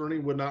distance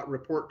learning would not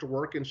report to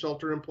work in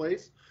shelter in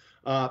place.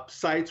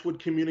 Sites would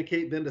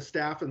communicate then to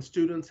staff and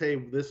students, hey,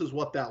 this is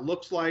what that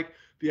looks like.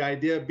 The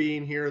idea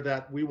being here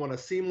that we want a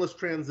seamless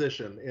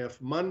transition.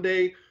 If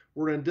Monday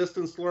we're in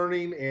distance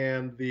learning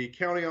and the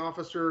county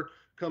officer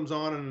comes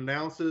on and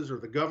announces, or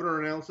the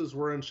governor announces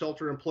we're in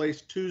shelter in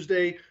place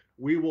Tuesday,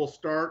 we will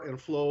start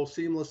and flow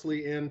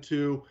seamlessly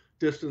into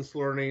distance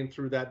learning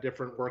through that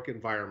different work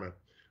environment.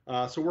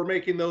 So we're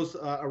making those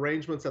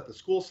arrangements at the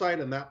school site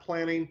and that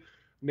planning,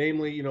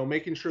 namely,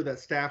 making sure that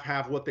staff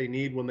have what they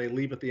need when they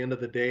leave at the end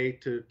of the day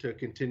to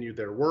continue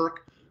their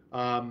work.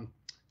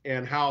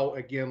 And how,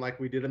 again, like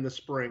we did in the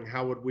spring,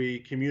 how would we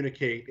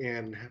communicate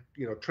and,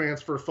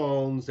 transfer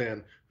phones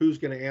and who's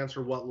going to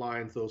answer what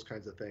lines, those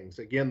kinds of things.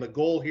 Again, the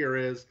goal here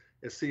is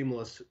a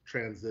seamless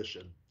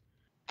transition.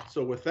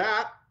 So with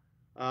that,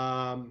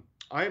 I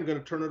am going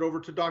to turn it over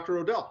to Dr.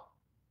 Odell.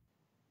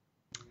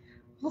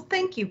 Well,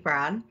 thank you,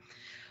 Brad.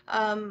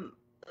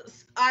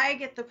 I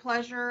get the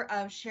pleasure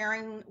of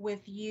sharing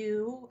with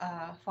you,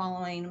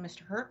 following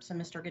Mr. Herbst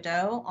and Mr.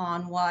 Godot,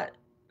 on what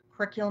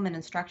curriculum and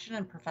instruction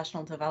and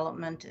professional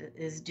development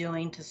is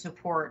doing to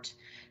support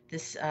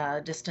this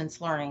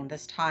distance learning,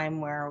 this time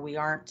where we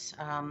aren't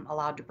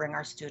allowed to bring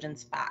our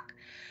students back.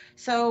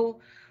 So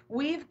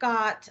we've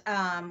got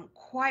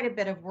quite a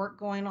bit of work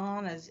going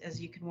on,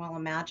 as you can well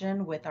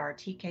imagine, with our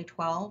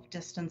TK-12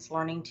 distance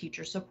learning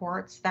teacher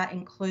supports. That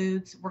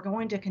includes, we're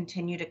going to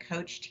continue to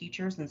coach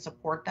teachers and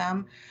support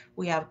them.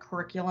 We have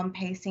curriculum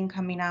pacing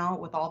coming out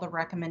with all the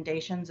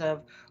recommendations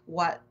of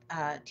what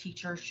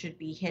teachers should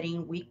be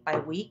hitting week by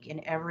week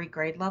in every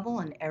grade level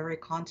and every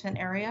content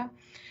area.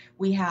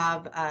 We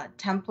have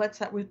templates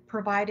that we've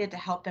provided to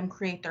help them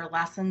create their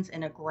lessons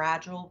in a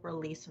gradual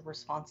release of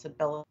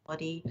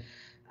responsibility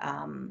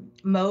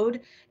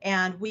mode.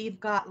 And we've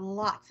got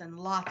lots and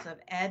lots of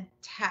ed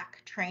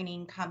tech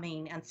training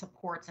coming, and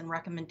supports and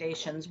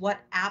recommendations, what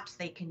apps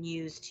they can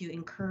use to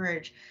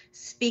encourage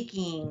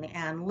speaking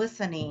and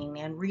listening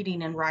and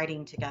reading and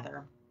writing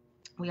together.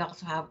 We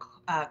also have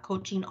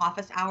coaching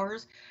office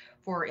hours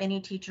for any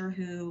teacher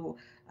who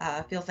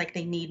feels like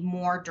they need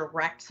more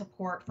direct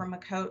support from a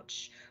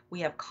coach.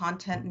 We have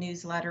content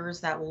newsletters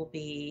that will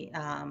be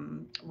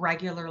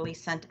regularly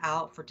sent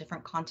out for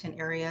different content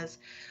areas.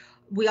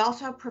 We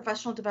also have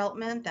professional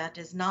development that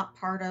is not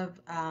part of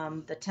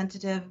the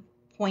tentative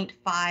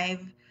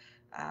 0.5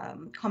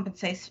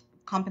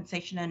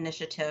 compensation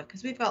initiative,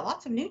 because we've got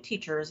lots of new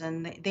teachers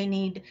and they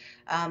need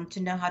to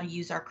know how to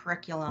use our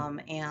curriculum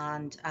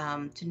and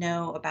to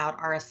know about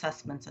our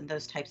assessments and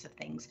those types of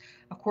things.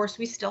 Of course,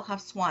 we still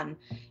have SWAN,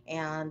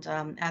 and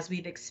as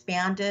we've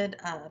expanded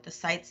the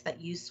sites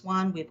that use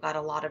SWAN, we've got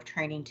a lot of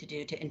training to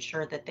do to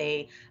ensure that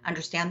they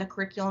understand the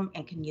curriculum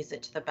and can use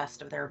it to the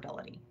best of their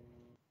ability.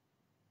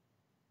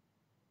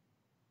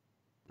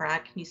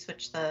 Brad, can you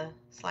switch the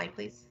slide,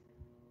 please?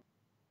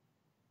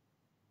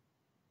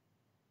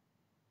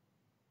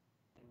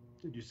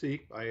 Did you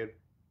see?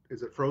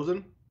 Is it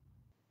frozen?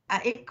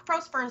 It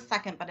froze for a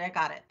second, but I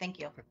got it. Thank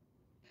you. Okay.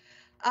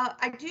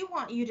 I do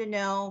want you to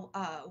know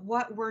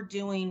what we're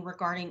doing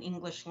regarding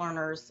English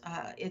learners.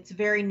 It's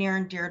very near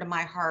and dear to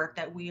my heart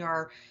that we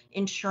are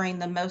ensuring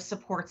the most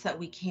supports that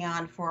we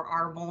can for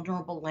our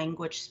vulnerable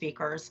language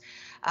speakers.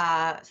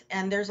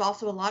 And there's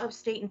also a lot of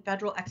state and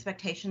federal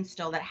expectations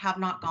still that have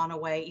not gone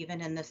away, even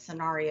in this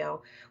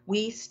scenario.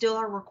 We still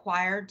are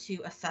required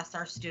to assess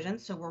our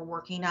students, so we're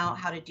working out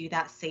how to do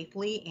that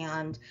safely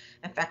and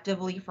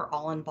effectively for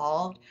all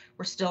involved.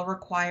 We're still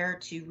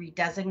required to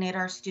redesignate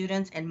our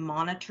students and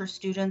monitor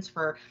students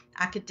for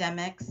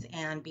academics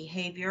and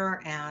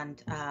behavior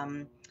and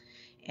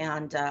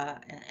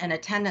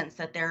attendance,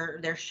 that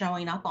they're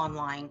showing up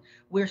online.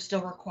 We're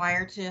still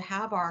required to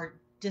have our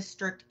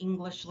district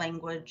English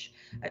language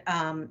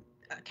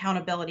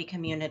accountability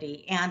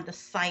community and the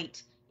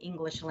site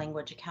English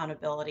language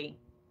accountability.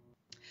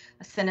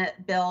 Senate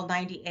Bill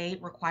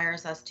 98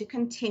 requires us to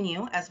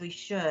continue, as we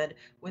should,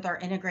 with our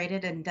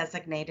integrated and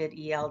designated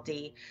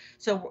ELD.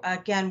 So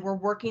again, we're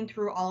working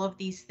through all of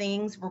these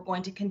things. We're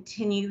going to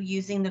continue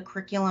using the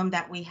curriculum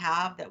that we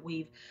have, that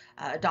we've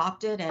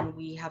adopted and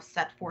we have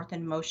set forth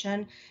in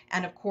motion.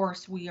 And of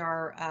course, we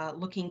are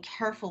looking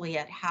carefully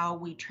at how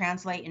we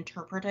translate,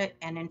 interpret it,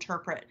 and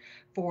interpret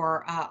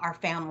for our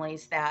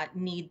families that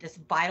need this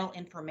vital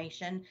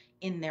information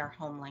in their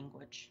home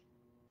language.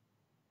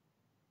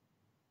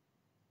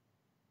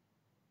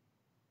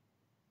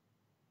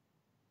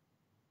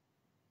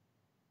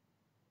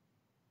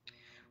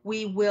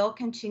 We will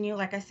continue,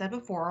 like I said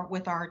before,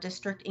 with our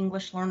District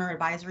English Learner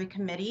Advisory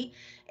Committee,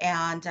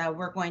 and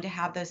we're going to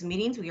have those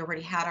meetings. We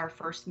already had our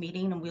first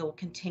meeting, and we will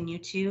continue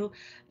to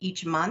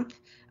each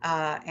month.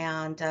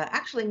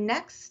 Actually,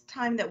 next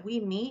time that we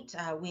meet,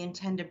 we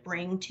intend to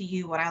bring to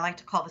you what I like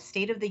to call the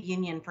State of the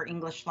Union for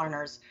English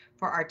learners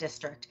for our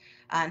district.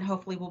 And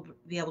hopefully we'll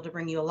be able to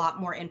bring you a lot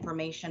more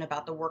information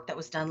about the work that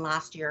was done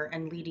last year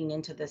and leading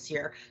into this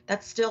year.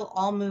 That's still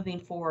all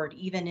moving forward,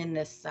 even in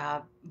this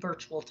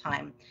virtual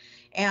time.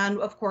 And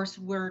of course,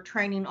 we're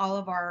training all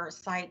of our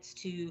sites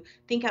to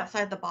think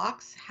outside the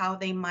box, how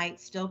they might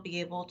still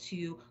be able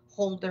to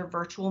hold their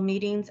virtual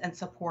meetings and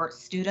support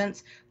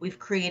students. We've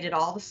created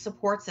all the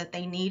supports that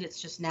they need.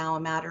 It's just now a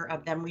matter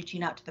of them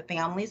reaching out to the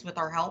families with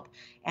our help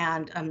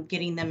and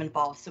getting them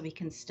involved so we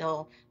can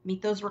still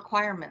meet those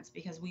requirements,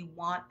 because we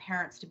want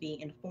parents to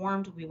be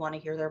informed, we want to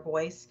hear their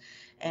voice,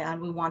 and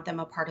we want them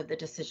a part of the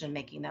decision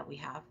making that we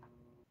have.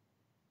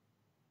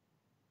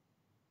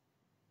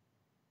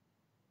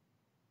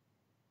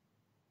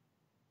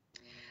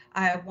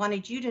 I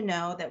wanted you to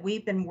know that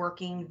we've been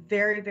working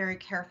very, very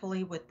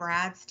carefully with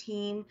Brad's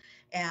team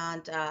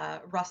and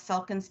Russ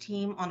Selkin's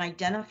team on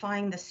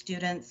identifying the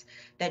students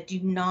that do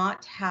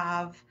not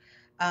have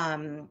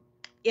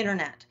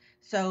internet.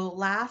 So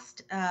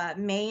last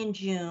May and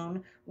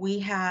June, We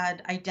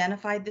had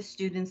identified the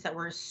students that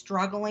were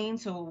struggling,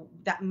 so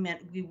that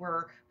meant we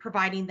were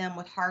providing them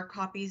with hard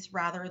copies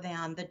rather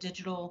than the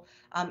digital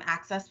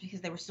access because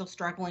they were still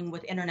struggling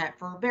with internet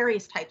for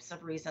various types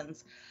of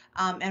reasons.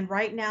 And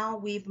right now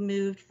we've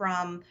moved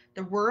from,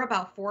 there were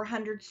about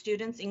 400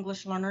 students,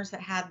 English learners,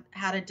 that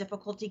had a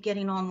difficulty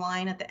getting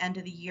online at the end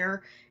of the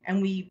year, and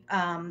we've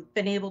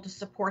been able to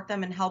support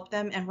them and help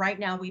them. And right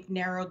now we've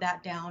narrowed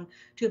that down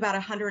to about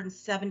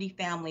 170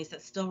 families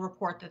that still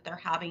report that they're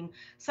having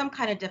some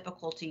kind of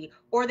difficulty,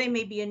 or they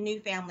may be a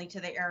new family to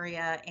the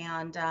area,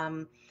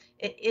 and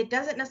it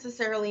doesn't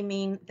necessarily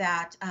mean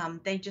that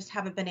they just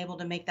haven't been able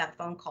to make that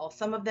phone call.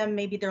 Some of them,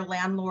 maybe their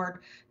landlord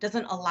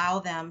doesn't allow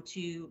them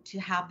to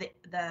have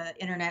the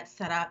internet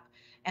set up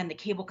and the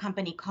cable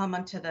company come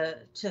onto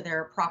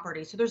their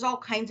property. So there's all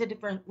kinds of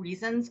different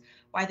reasons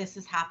why this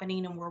is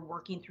happening, and we're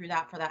working through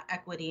that for that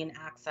equity and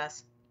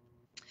access.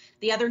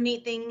 The other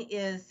neat thing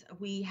is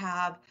we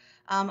have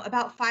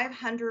about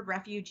 500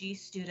 refugee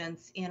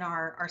students in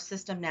our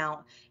system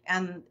now,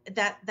 and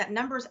that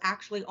number is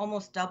actually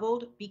almost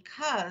doubled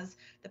because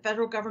the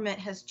federal government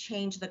has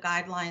changed the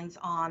guidelines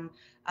on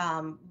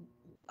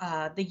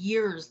the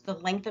years, the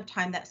length of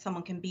time that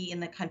someone can be in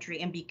the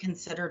country and be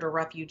considered a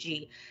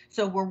refugee.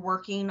 So we're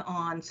working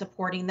on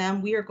supporting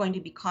them. We are going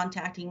to be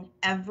contacting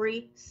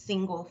every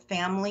single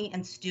family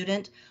and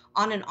student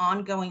on an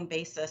ongoing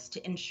basis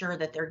to ensure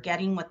that they're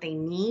getting what they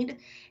need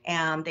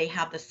and they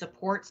have the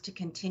supports to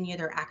continue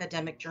their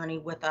academic journey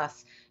with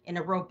us in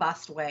a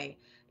robust way.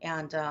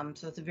 And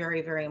so it's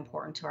very, very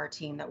important to our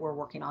team that we're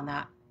working on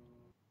that.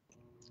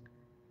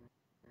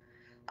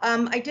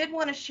 I did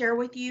want to share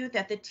with you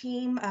that the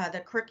team,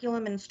 the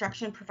curriculum,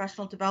 instruction,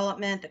 professional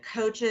development, the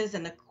coaches,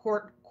 and the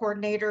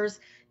coordinators,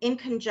 in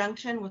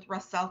conjunction with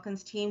Russ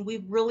Selkin's team,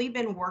 we've really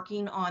been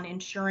working on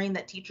ensuring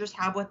that teachers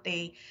have what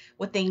they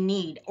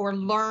need or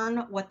learn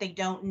what they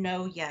don't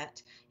know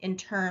yet in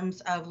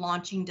terms of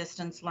launching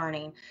distance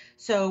learning.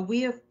 So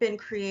we have been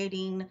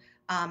creating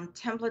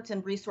templates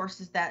and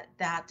resources that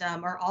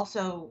are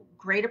also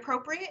grade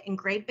appropriate in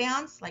grade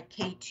bands like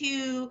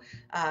K2,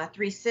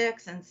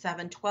 3-6, and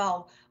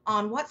 7-12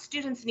 on what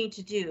students need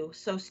to do.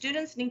 So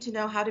students need to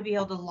know how to be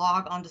able to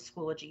log onto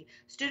Schoology.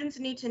 Students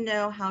need to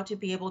know how to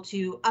be able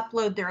to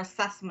upload their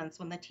assessments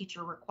when the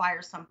teacher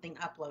requires something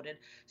uploaded.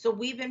 So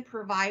we've been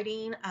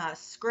providing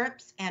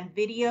scripts and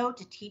video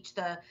to teach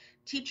the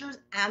teachers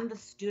and the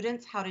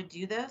students how to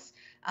do this.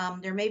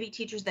 There may be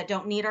teachers that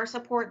don't need our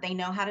support. They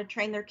know how to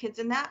train their kids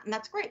in that, and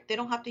that's great. They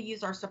don't have to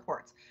use our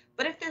supports.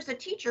 But if there's a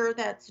teacher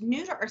that's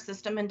new to our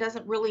system and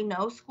doesn't really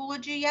know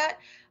Schoology yet,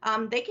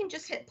 they can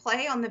just hit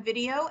play on the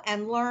video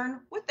and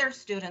learn with their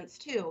students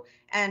too,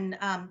 and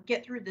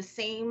get through the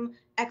same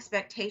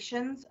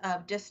expectations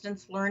of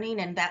distance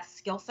learning and that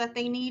skill set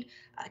they need.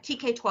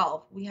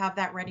 TK12, we have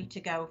that ready to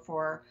go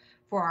for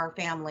our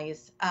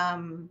families.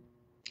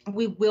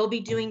 We will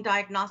be doing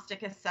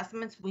diagnostic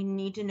assessments. We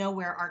need to know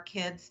where our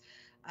kids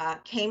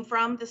came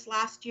from this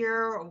last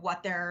year, or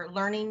what their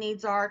learning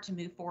needs are to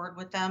move forward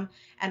with them.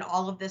 And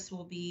all of this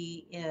will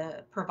be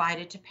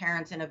provided to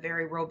parents in a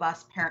very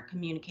robust parent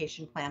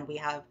communication plan we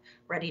have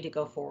ready to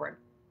go forward.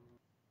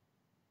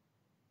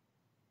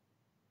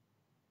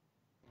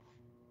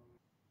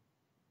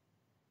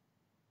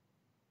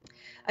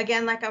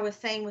 Again, like I was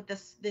saying, with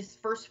this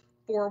first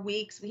 4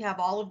 weeks, we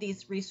have all of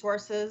these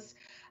resources.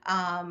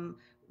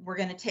 We're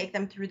going to take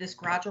them through this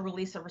gradual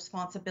release of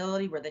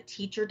responsibility where the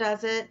teacher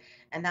does it,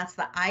 and that's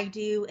the I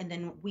do. And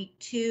then week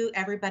 2,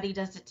 everybody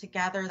does it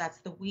together. That's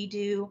the we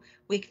do.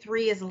 Week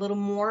 3 is a little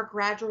more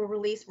gradual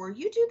release where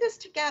you do this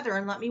together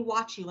and let me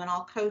watch you and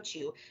I'll coach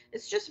you.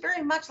 It's just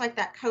very much like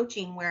that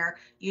coaching where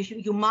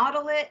you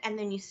model it and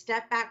then you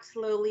step back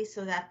slowly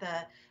so that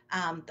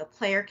the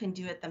player can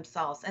do it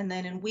themselves. And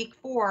then in week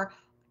 4,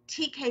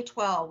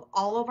 TK12,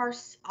 all of our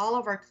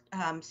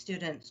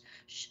students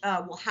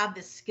will have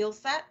this skill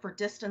set for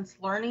distance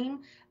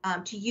learning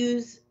to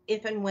use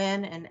if and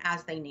when and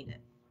as they need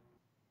it.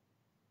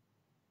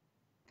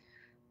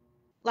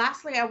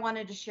 Lastly, I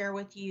wanted to share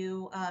with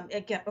you,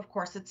 again, of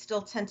course, it's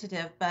still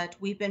tentative, but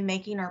we've been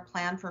making our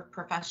plan for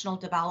professional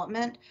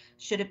development.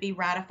 Should it be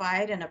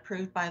ratified and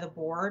approved by the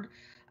board,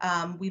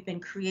 we've been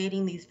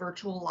creating these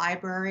virtual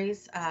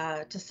libraries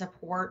to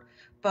support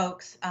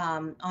folks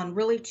on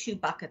really 2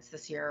 buckets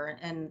this year,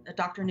 and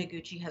Dr.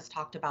 Noguchi has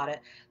talked about it: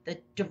 the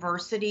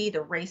diversity,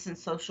 the race and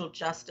social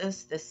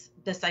justice, this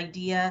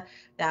idea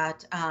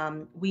that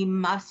we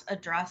must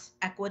address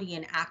equity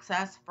and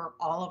access for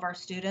all of our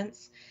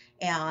students.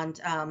 And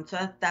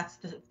so that's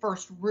the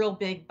first real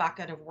big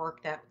bucket of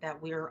work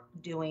that we're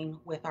doing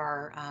with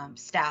our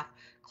staff,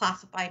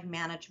 classified,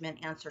 management,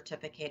 and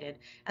certificated.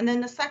 And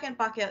then the second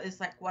bucket is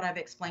like what I've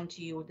explained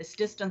to you, this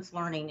distance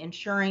learning,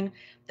 ensuring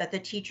that the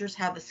teachers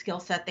have the skill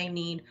set they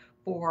need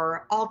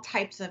for all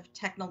types of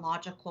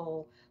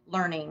technological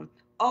learning.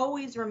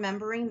 Always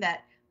remembering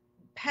that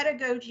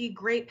pedagogy,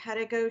 great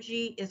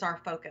pedagogy, is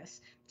our focus.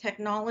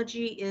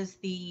 Technology is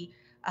a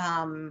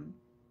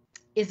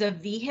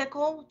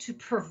vehicle to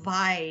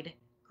provide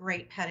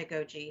great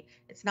pedagogy.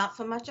 It's not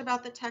so much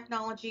about the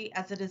technology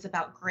as it is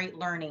about great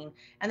learning.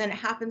 And then it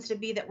happens to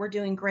be that we're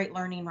doing great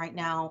learning right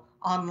now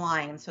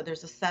online. So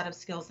there's a set of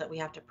skills that we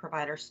have to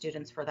provide our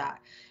students for that.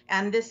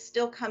 And this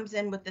still comes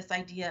in with this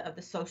idea of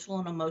the social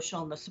and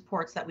emotional and the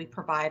supports that we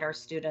provide our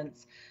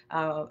students.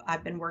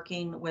 I've been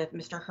working with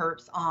Mr.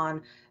 Herbst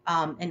on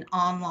an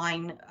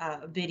online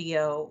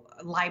video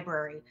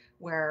library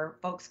where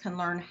folks can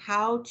learn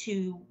how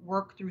to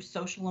work through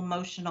social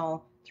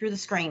emotional through the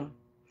screen,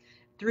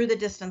 through the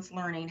distance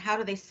learning. How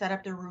do they set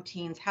up their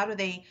routines? How do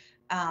they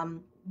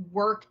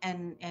work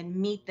and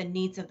meet the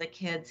needs of the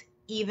kids,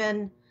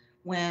 even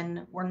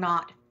when we're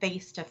not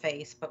face to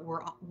face, but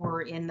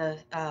we're in the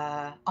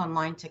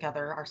online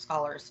together, our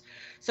scholars.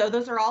 So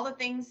those are all the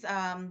things,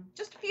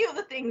 just a few of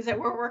the things that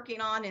we're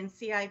working on in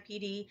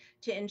CIPD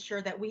to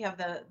ensure that we have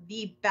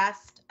the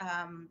best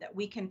that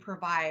we can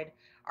provide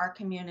our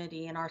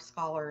community and our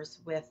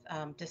scholars with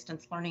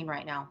distance learning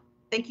right now.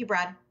 Thank you,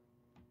 Brad.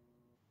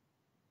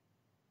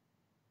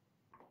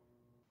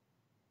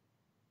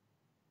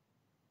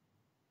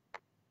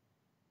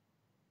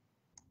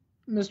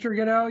 Mr.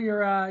 Godot,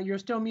 you're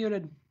still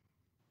muted.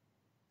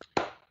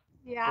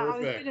 Yeah, Perfect. I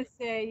was going to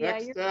say, yeah.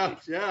 Next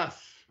steps,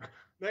 yes.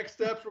 Next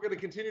steps, we're going to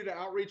continue to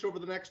outreach over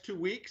the next 2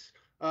 weeks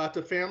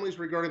to families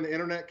regarding the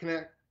internet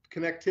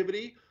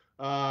connectivity.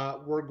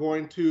 We're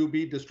going to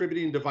be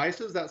distributing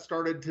devices that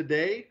started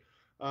today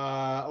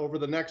over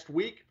the next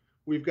week.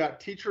 We've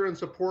got teacher and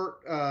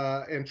support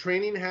and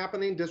training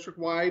happening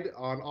district-wide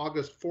on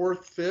August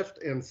 4th,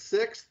 5th, and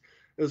 6th,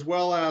 as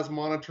well as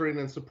monitoring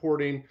and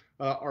supporting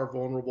our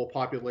vulnerable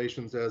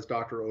populations, as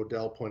Dr.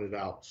 Odell pointed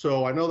out.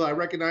 So I know that I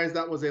recognize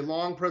that was a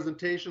long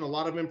presentation, a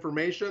lot of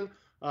information,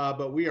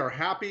 but we are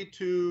happy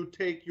to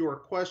take your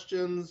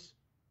questions,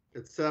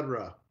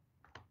 etc.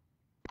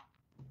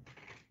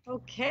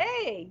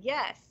 Okay,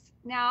 yes.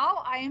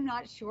 Now, I am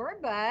not sure,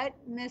 but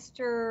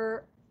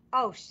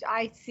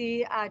I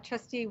see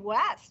Trustee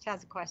West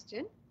has a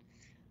question.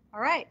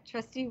 All right,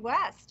 Trustee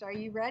West, are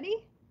you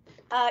ready?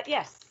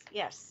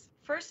 Yes.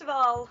 First of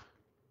all,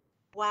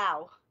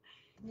 wow.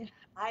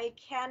 I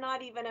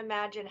cannot even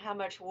imagine how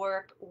much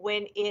work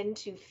went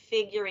into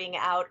figuring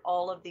out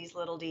all of these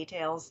little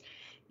details.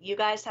 You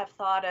guys have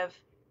thought of,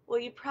 well,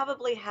 you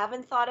probably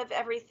haven't thought of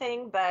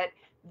everything, but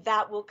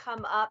that will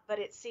come up. But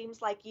it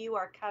seems like you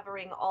are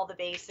covering all the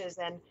bases,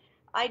 and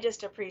I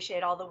just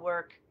appreciate all the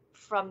work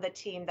from the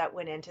team that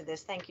went into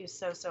this. Thank you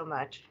so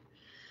much.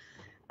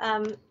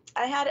 I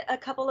had a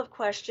couple of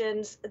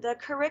questions. The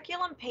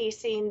curriculum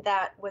pacing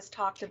that was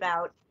talked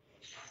about,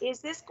 is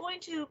this going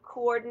to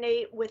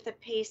coordinate with the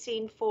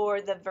pacing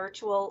for the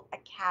virtual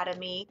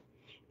academy?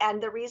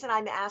 And the reason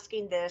I'm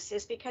asking this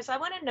is because I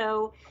want to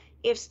know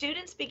if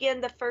students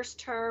begin the first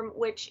term,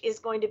 which is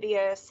going to be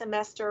a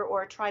semester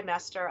or a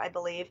trimester, I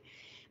believe,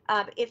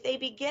 if they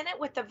begin it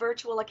with the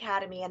virtual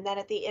academy and then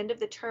at the end of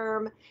the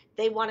term,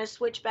 they want to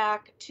switch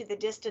back to the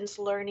distance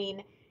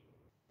learning,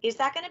 is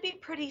that going to be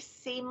pretty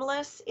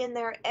seamless in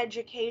their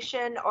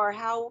education, or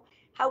how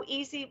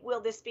easy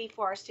will this be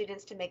for our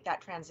students to make that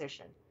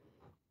transition?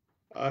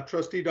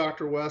 Trustee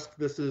Dr. West,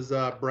 this is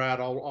Brad.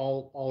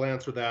 I'll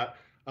answer that.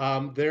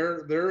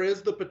 There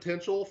is the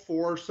potential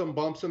for some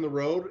bumps in the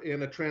road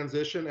in a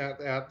transition at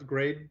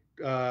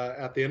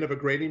the end of a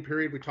grading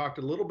period. We talked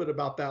a little bit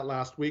about that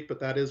last week, but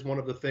that is one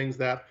of the things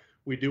that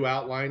we do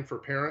outline for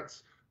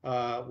parents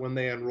when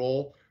they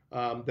enroll.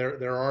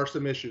 There are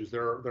some issues.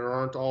 There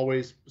aren't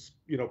always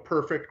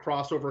perfect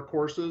crossover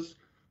courses.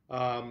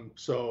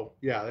 So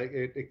yeah,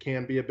 it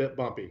can be a bit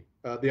bumpy.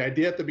 The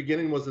idea at the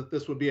beginning was that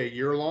this would be a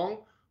year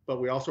long, but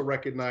we also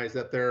recognize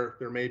that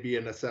there may be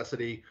a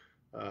necessity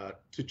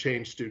to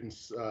change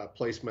students'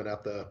 placement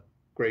at the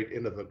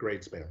end of the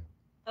grade span.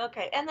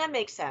 Okay, and that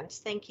makes sense.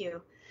 Thank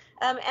you.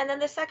 And then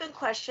the second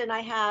question I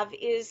have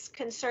is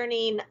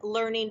concerning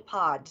learning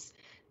pods.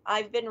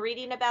 I've been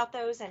reading about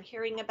those and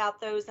hearing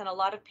about those, and a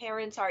lot of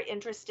parents are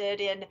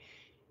interested in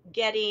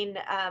getting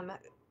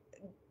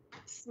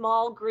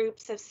small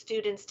groups of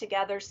students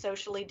together,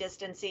 socially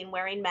distancing,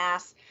 wearing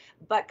masks,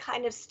 but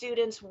kind of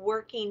students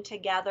working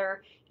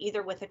together,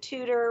 either with a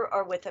tutor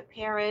or with a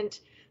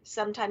parent,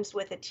 sometimes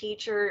with a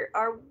teacher.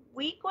 Are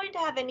we going to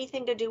have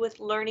anything to do with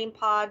learning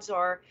pods,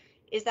 or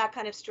is that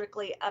kind of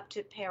strictly up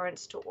to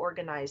parents to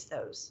organize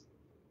those?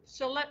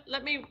 So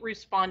let me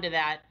respond to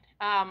that.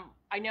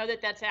 I know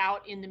that that's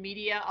out in the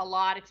media a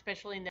lot,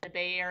 especially in the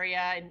Bay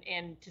Area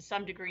and to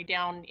some degree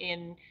down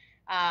in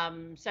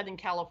Southern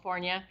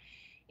California.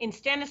 In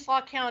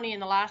Stanislaus County, in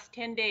the last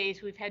 10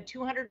 days, we've had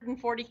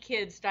 240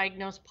 kids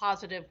diagnosed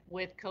positive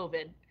with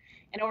COVID.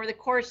 And over the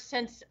course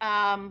since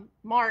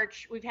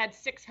March, we've had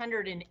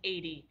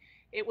 680.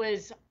 It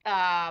was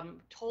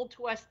told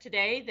to us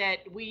today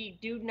that we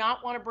do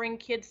not want to bring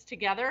kids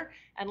together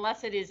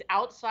unless it is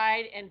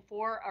outside and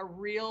for a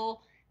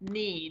real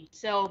need.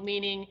 So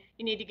meaning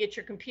you need to get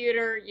your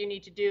computer, you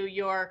need to do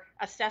your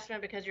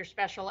assessment because you're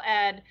special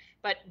ed,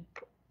 but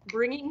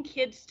bringing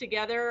kids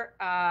together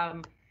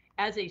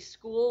as a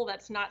school,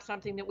 that's not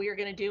something that we are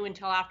going to do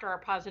until after our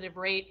positive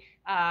rate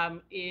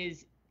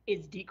is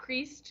is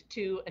decreased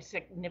to a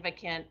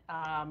significant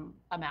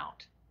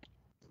amount.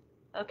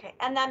 Okay,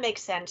 and that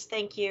makes sense.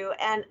 Thank you.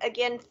 And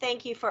again,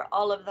 thank you for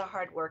all of the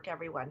hard work,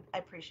 everyone. I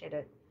appreciate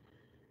it.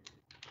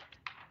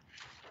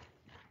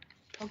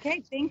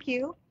 Okay, thank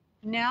you.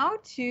 Now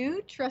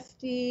to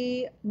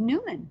Trustee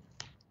Newman.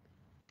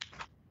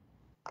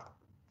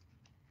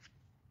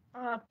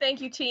 Thank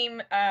you,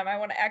 team. I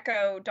want to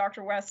echo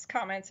Dr. West's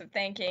comments of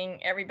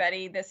thanking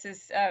everybody. This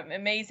is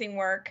amazing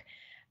work.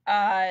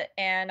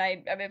 And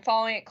I've been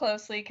following it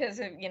closely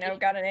because, you know,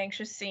 got an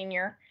anxious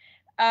senior.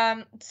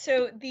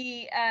 So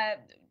the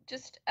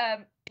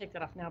take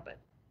that off now, but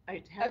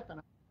I have it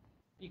on.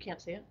 You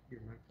can't see it.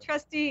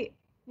 Trustee,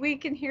 we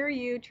can hear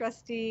you,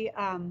 Trustee.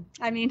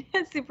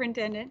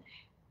 Superintendent.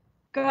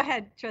 Go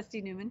ahead, Trustee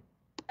Newman.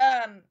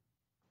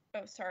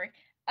 Oh, sorry.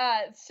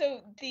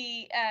 So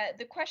the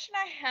question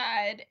I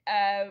had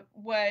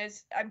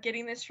was, I'm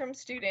getting this from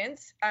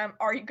students.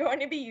 Are you going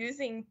to be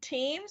using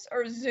Teams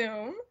or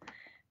Zoom?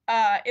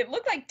 It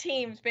looked like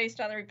Teams based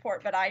on the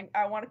report, but I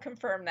want to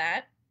confirm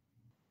that.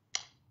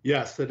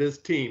 Yes, it is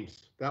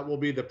Teams. That will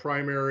be the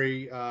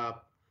primary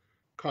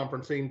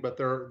conferencing, but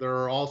there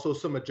are also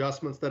some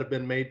adjustments that have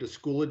been made to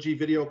Schoology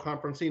video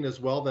conferencing as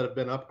well that have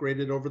been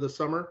upgraded over the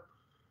summer.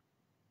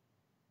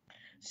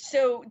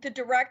 So the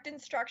direct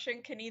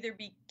instruction can either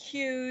be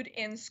queued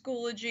in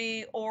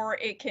Schoology or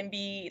it can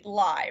be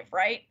live,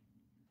 right?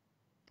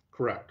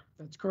 Correct.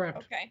 That's correct.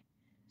 Okay.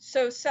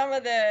 So some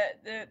of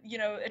the you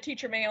know, a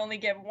teacher may only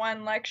give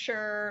one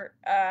lecture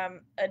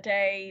a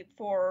day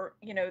for,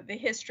 you know, the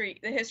history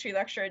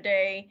lecture a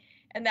day,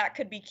 and that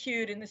could be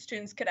queued and the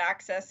students could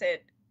access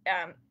it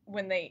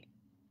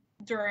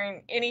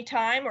during any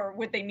time, or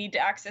would they need to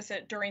access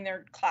it during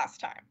their class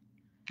time?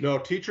 No,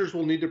 teachers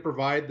will need to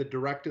provide the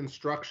direct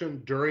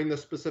instruction during the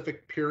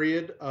specific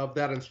period of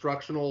that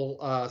instructional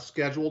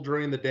schedule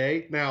during the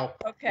day. Now,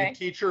 okay. a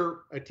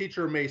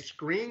teacher may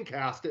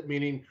screencast it,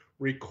 meaning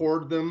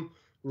record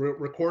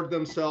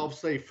themselves,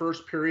 say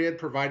first period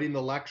providing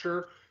the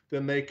lecture,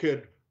 then they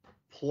could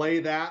play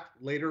that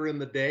later in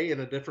the day in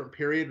a different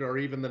period or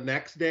even the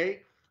next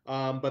day.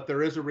 But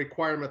there is a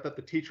requirement that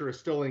the teacher is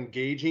still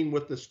engaging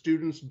with the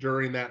students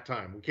during that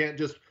time. We can't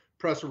just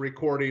press a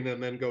recording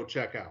and then go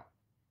check out.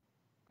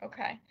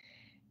 Okay.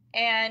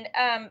 And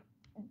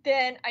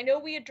then I know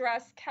we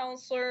address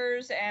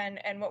counselors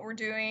and what we're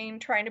doing,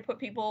 trying to put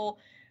people,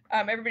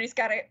 everybody's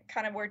got to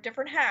kind of wear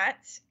different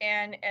hats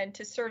and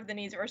to serve the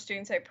needs of our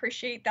students. I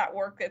appreciate that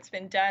work that's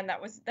been done.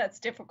 That's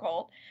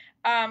difficult.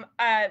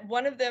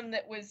 One of them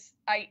that was,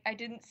 I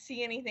didn't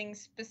see anything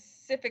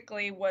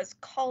specifically, was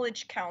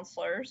college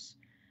counselors.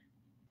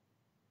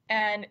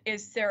 And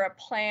is there a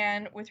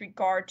plan with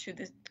regard to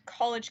the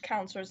college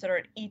counselors that are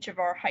at each of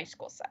our high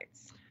school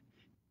sites?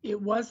 It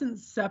wasn't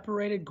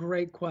separated.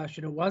 Great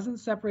question. It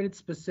wasn't separated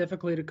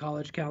specifically to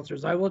college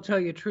counselors. I will tell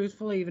you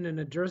truthfully, even in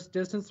a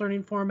distance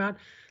learning format,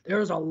 there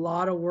was a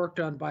lot of work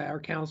done by our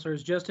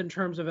counselors just in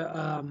terms of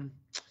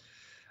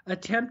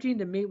attempting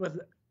to meet with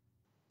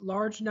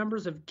large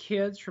numbers of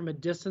kids from a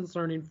distance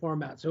learning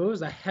format. So it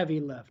was a heavy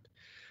lift.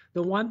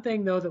 The one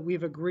thing, though, that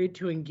we've agreed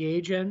to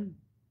engage in,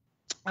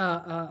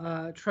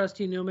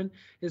 Trustee Newman,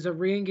 is a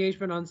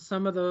re-engagement on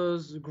some of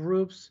those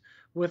groups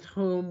with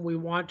whom we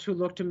want to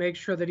look to make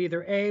sure that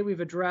either A, we've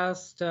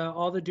addressed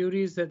all the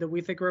duties that we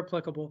think are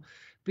applicable,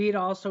 B, to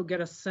also get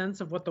a sense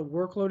of what the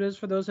workload is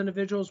for those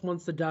individuals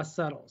once the dust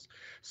settles.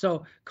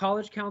 So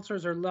college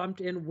counselors are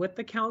lumped in with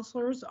the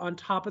counselors on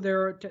top of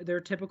their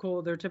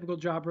typical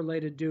job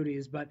related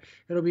duties, but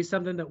it'll be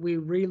something that we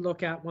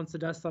re-look at once the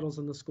dust settles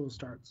and the school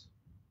starts.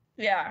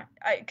 Yeah,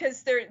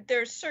 because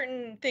there's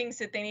certain things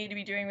that they need to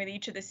be doing with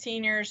each of the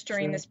seniors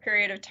during this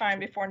period of time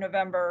before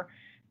November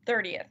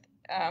 30th.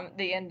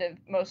 The end of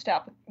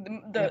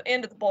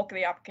end of the bulk of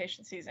the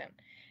application season.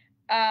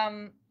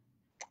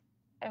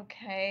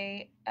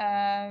 Okay.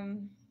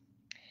 And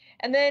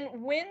then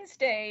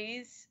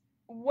Wednesdays,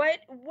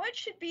 what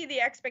should be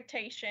the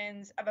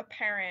expectations of a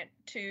parent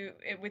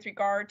with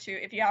regard to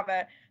if you have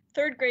a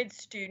third grade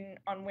student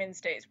on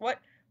Wednesdays? What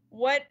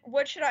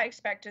should I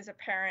expect as a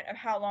parent of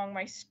how long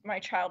my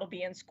child will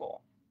be in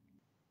school?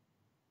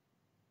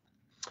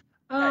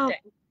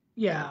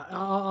 Yeah,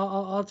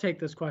 I'll take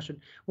this question.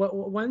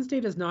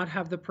 Wednesday does not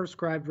have the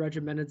prescribed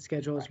regimented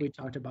schedule as we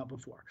talked about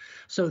before.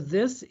 So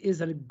this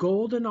is a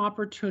golden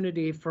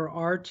opportunity for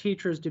our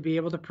teachers to be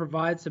able to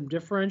provide some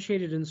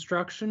differentiated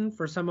instruction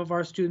for some of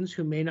our students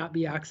who may not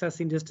be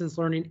accessing distance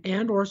learning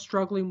and or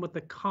struggling with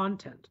the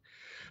content.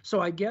 So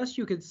I guess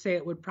you could say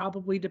it would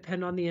probably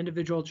depend on the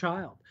individual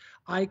child.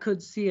 I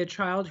could see a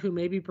child who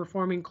may be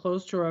performing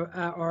close to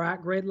or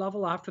at grade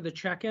level after the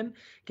check-in,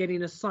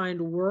 getting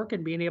assigned work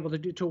and being able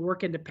to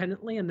work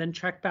independently and then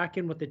check back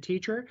in with the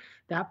teacher.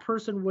 That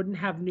person wouldn't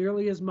have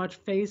nearly as much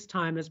face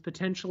time as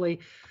potentially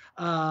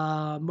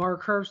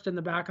Mark Herbst in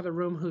the back of the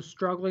room who's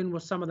struggling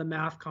with some of the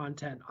math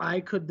content. I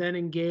could then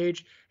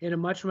engage in a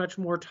much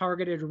more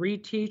targeted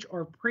reteach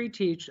or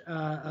pre-teach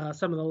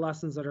some of the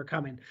lessons that are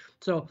coming.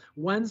 So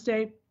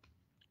Wednesday,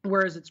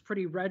 whereas it's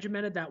pretty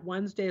regimented. That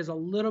Wednesday is a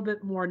little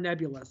bit more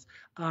nebulous.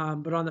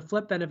 But on the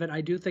flip end of it,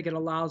 I do think it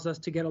allows us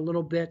to get a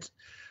little bit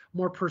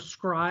more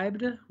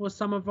prescribed with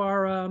some of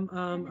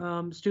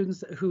our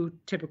students who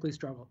typically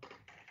struggle.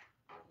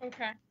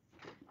 Okay.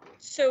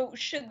 So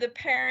should the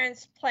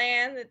parents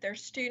plan that their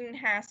student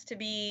has to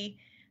be,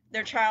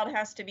 their child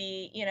has to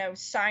be, you know,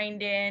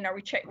 signed in? Are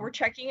we're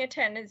checking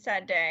attendance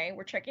that day?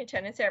 We're checking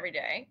attendance every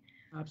day.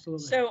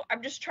 Absolutely. So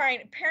I'm just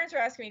trying, parents are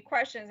asking me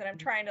questions and I'm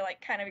trying to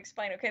like kind of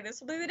explain, okay,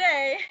 this will be the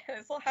day,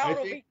 this will how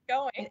it'll be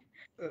going.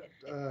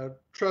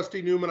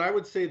 Trustee Newman, I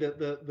would say that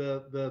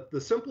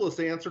the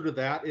simplest answer to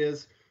that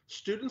is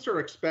students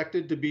are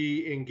expected to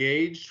be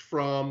engaged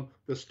from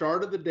the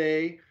start of the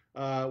day,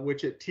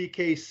 which at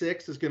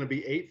TK6 is going to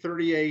be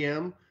 8:30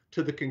 a.m.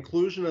 to the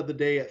conclusion of the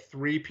day at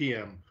 3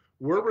 p.m.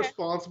 We're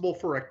responsible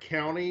for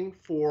accounting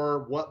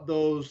for what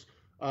those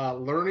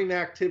learning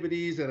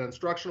activities and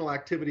instructional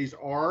activities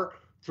are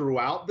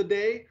throughout the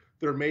day.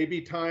 There may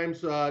be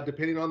times,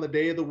 depending on the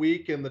day of the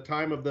week and the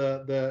time of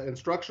the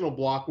instructional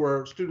block,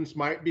 where students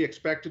might be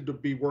expected to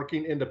be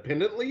working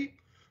independently,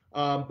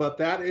 but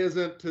that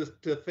isn't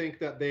to think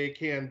that they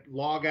can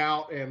log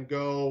out and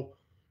go,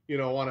 you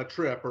know, on a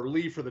trip or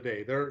leave for the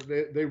day.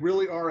 They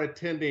really are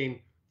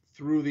attending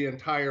through the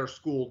entire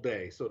school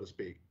day, so to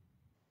speak.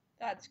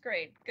 That's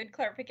great. Good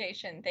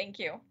clarification. Thank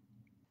you.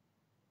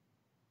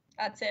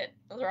 That's it.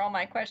 Those are all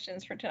my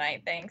questions for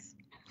tonight. Thanks.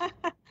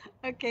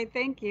 Okay,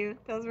 thank you.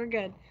 Those were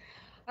good.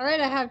 All right,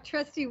 I have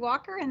Trustee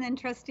Walker and then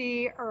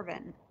Trustee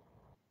Irvin.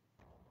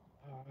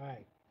 All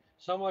right.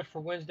 So much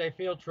for Wednesday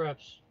field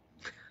trips.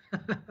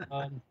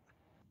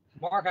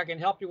 Mark, I can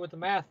help you with the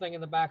math thing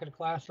in the back of the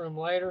classroom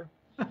later.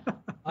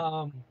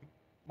 And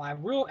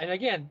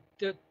again,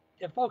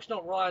 if folks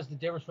don't realize the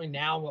difference between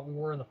now and what we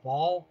were in the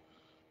fall,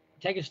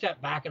 take a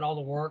step back at all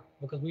the work,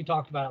 because we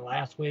talked about it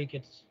last week.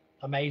 It's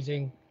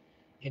amazing.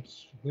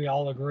 We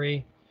all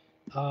agree.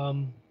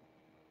 A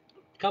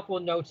couple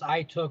of notes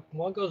I took.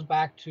 One goes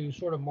back to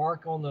sort of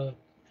Mark on the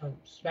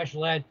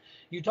special ed.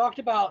 You talked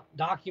about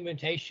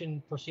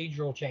documentation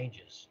procedural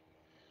changes.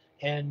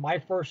 And my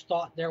first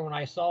thought there when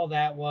I saw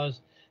that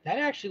was, that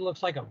actually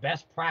looks like a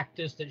best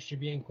practice that should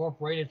be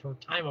incorporated for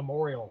time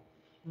memorial.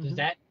 Does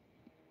that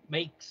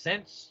make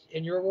sense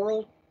in your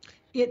world?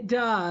 It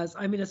does.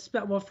 I mean,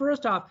 well,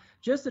 first off,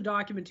 just the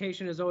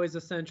documentation is always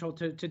essential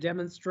to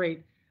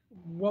demonstrate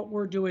what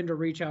we're doing to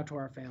reach out to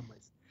our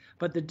families.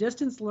 But the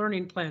distance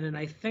learning plan, and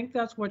I think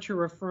that's what you're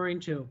referring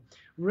to,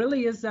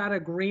 really is that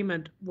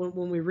agreement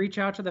when we reach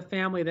out to the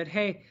family that,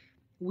 hey,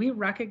 we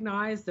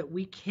recognize that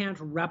we can't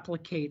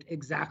replicate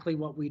exactly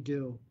what we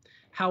do.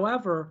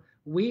 However,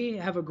 we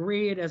have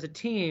agreed as a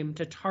team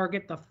to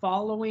target the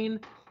following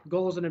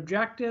goals and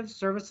objectives,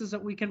 services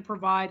that we can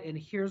provide, and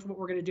here's what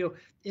we're going to do.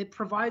 It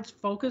provides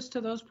focus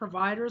to those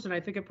providers, and I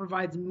think it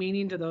provides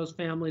meaning to those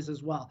families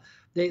as well.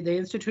 They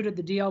instituted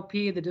the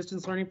DLP, the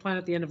distance learning plan,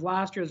 at the end of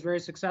last year. It was very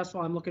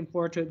successful. I'm looking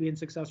forward to it being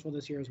successful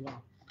this year as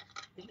well.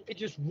 It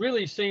just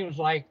really seems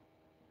like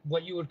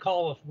what you would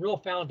call a real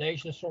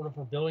foundation sort of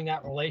for building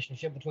that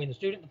relationship between the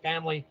student, the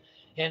family,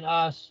 and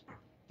us,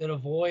 that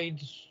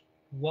avoids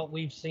what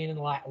we've seen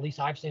at least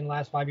I've seen in the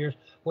last 5 years,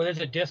 where there's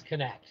a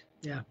disconnect.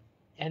 Yeah.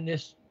 And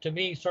this, to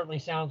me, certainly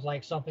sounds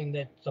like something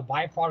that's a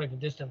byproduct of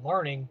distant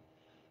learning,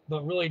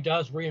 but really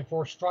does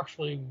reinforce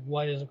structurally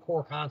what is a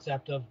core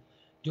concept of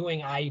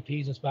doing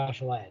IEPs and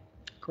special ed.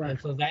 Correct.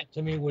 And so that,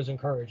 to me, was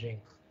encouraging.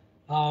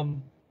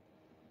 I'm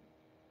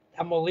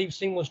going to leave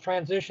seamless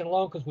transition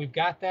alone because we've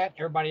got that.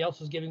 Everybody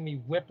else is giving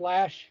me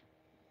whiplash.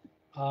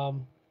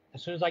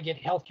 As soon as I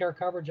get healthcare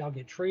coverage, I'll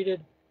get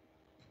treated.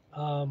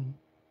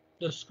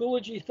 The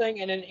Schoology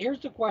thing, and then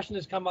here's the question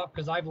that's come up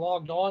because I've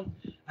logged on.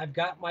 I've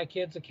got my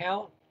kid's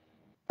account.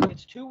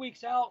 It's 2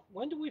 weeks out.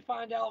 When do we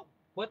find out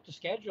what the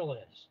schedule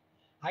is?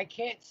 I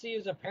can't see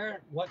as a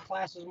parent what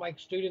classes my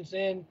students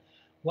in,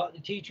 what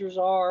the teachers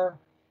are.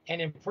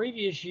 And in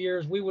previous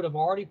years, we would have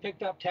already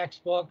picked up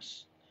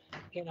textbooks.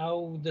 You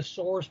know, the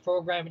SOARS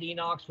program at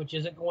Enox, which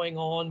isn't going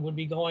on, would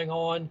be going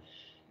on.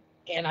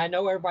 And I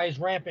know everybody's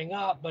ramping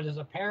up, but as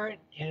a parent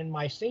and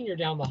my senior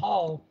down the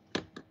hall,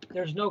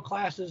 there's no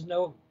classes,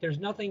 there's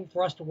nothing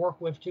for us to work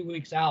with 2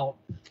 weeks out.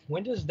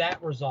 When does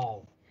that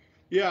resolve?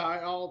 Yeah,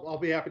 I'll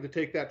be happy to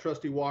take that,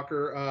 Trustee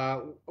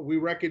Walker. We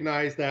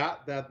recognize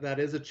that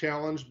is a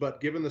challenge,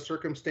 but given the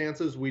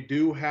circumstances, we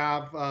do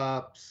have,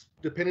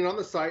 depending on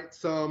the site,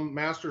 some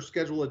master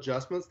schedule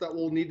adjustments that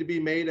will need to be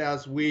made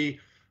as we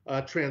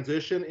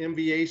transition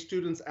MVA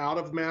students out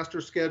of master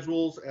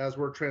schedules, as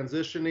we're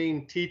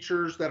transitioning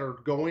teachers that are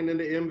going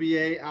into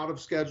MVA out of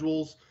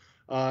schedules,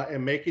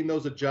 and making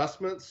those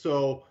adjustments.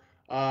 So,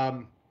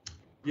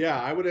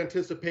 yeah, I would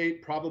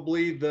anticipate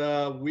probably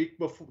the week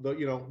before,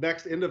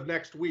 end of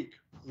next week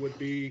would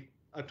be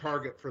a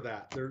target for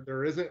that.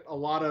 There isn't a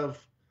lot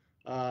of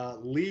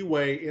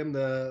leeway in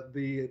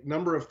the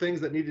number of things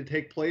that need to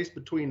take place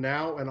between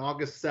now and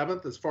August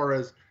 7th as far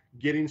as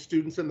getting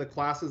students in the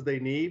classes they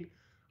need.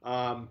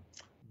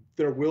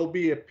 There will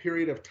be a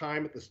period of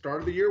time at the start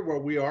of the year where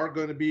we are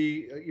going to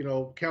be,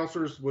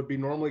 counselors would be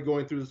normally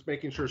going through this,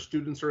 making sure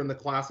students are in the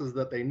classes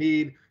that they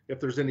need. If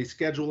there's any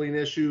scheduling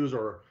issues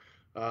or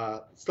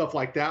stuff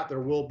like that, there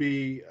will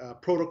be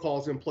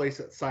protocols in place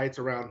at sites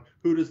around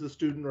who does the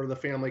student or the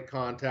family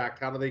contact,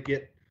 how do they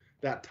get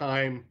that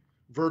time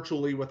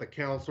virtually with a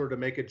counselor to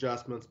make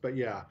adjustments. But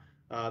yeah,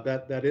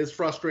 that is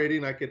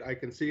frustrating. I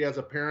can see as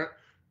a parent,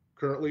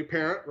 currently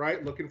parent,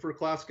 right, looking for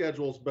class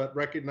schedules, but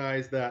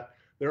recognize that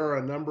there are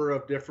a number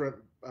of different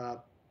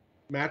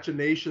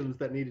machinations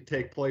that need to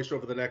take place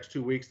over the next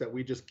 2 weeks that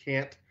we just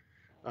can't.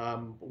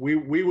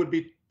 We would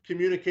be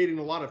communicating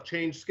a lot of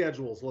change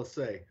schedules, let's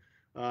say,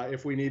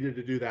 if we needed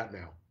to do that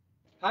now.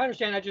 I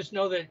understand. I just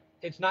know that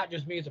it's not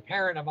just me as a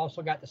parent. I've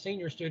also got the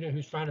senior student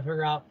who's trying to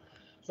figure out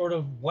sort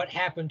of what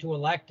happened to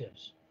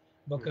electives,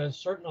 because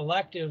certain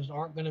electives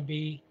aren't going to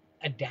be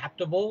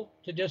adaptable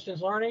to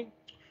distance learning,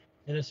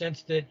 in the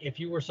sense that if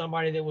you were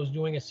somebody that was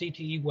doing a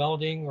CTE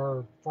welding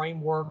or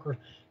framework, or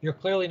you're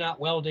clearly not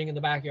welding in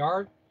the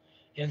backyard.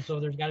 And so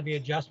there's got to be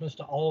adjustments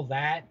to all of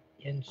that.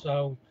 And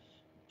so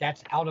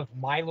that's out of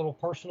my little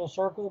personal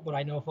circle, but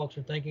I know folks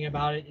are thinking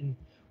about it, and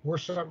we're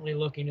certainly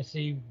looking to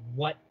see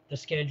what the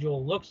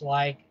schedule looks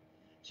like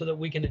so that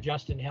we can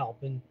adjust and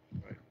help. And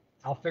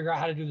I'll figure out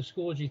how to do the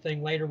Schoology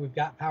thing later. We've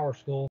got Power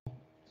School.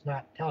 It's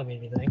not telling me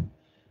anything,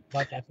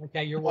 but that's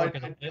okay. You're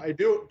working on it. I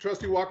do,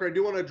 Trustee Walker, I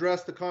do want to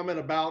address the comment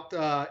about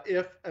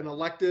if an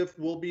elective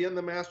will be in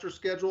the master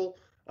schedule.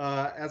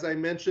 As I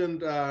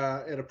mentioned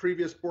at a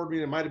previous board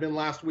meeting, it might have been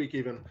last week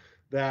even,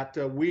 that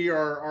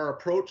our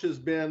approach has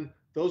been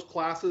those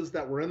classes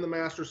that were in the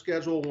master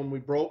schedule when we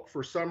broke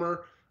for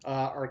summer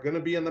are going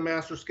to be in the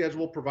master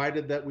schedule,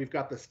 provided that we've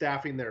got the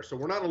staffing there. So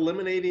we're not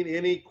eliminating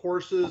any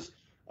courses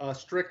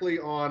strictly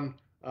on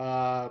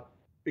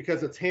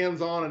because it's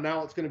hands-on and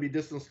now it's going to be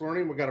distance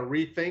learning. We've got to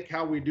rethink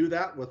how we do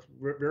that with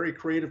very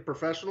creative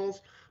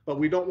professionals, but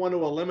we don't want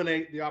to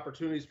eliminate the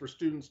opportunities for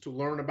students to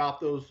learn about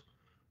those,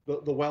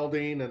 the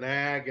welding and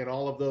ag and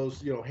all of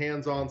those,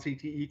 hands-on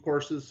CTE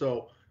courses.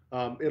 So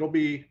it'll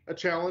be a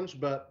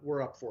challenge, but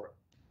we're up for it.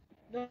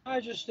 No,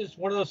 it's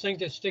one of those things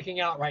that's sticking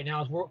out right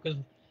now, is because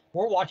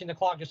we're watching the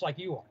clock just like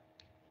you are.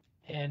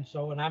 And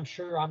so, and I'm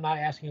sure I'm not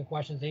asking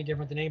questions any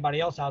different than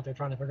anybody else out there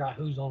trying to figure out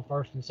who's on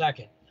first and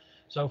second.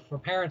 So for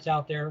parents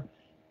out there,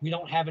 we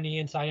don't have any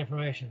inside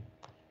information.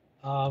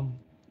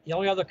 The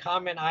only other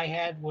comment I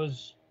had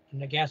was,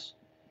 and I guess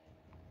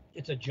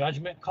it's a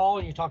judgment call,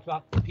 and you talked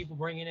about people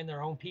bringing in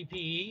their own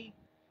PPE.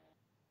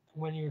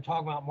 When you were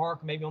talking about,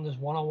 Mark, maybe on this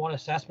one-on-one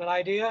assessment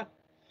idea,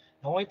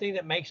 the only thing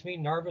that makes me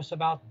nervous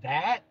about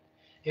that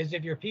is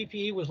if your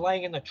PPE was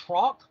laying in the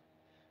trunk,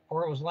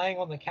 or it was laying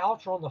on the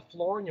couch or on the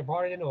floor and you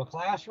brought it into a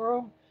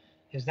classroom,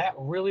 is that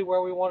really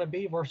where we want to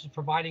be versus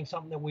providing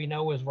something that we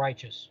know is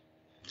righteous?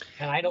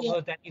 And I don't know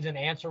if that needs an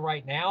answer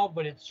right now,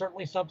 but it's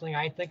certainly something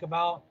I think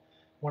about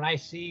when I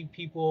see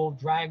people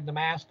drag the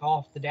mask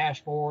off the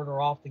dashboard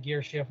or off the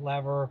gear shift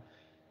lever,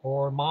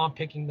 or mom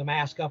picking the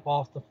mask up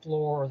off the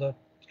floor or the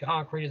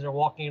concrete as they're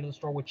walking into the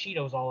store with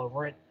Cheetos all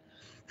over it.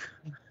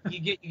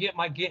 You get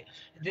my get.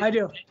 I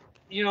do.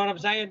 You know what I'm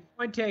saying?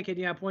 Point taken.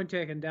 Yeah, point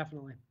taken.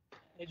 Definitely.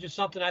 It's just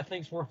something I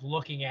think is worth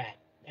looking at.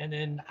 And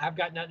then I've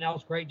got nothing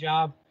else. Great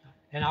job.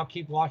 And I'll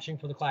keep watching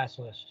for the class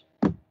list.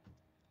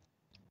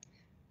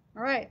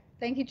 All right.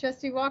 Thank you,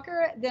 Trustee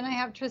Walker. Then I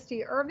have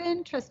Trustee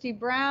Irvin, Trustee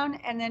Brown,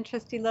 and then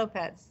Trustee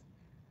Lopez.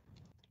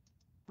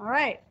 All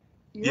right.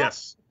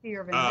 Yes. Trustee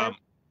Irvin.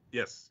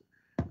 Yes.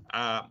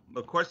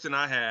 The question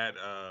I had,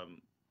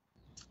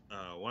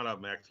 one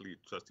of them actually,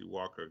 Trustee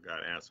Walker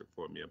got answered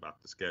for me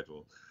about the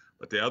schedule.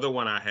 But the other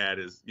one I had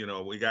is,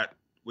 we got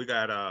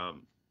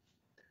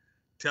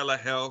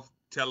telehealth,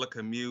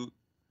 telecommute,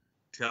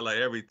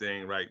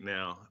 everything right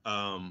now.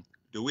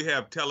 Do we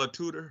have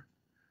teletutor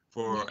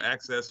for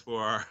access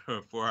for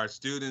our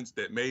students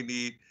that may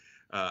need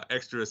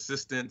extra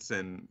assistance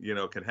and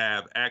can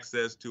have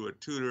access to a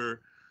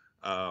tutor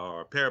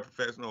or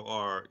paraprofessional,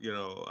 or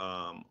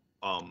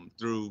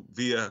through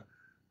via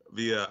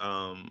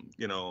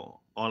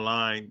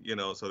online,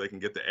 so they can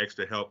get the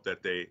extra help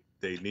that they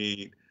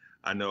need?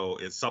 I know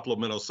it's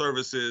supplemental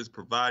services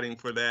providing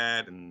for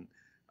that, and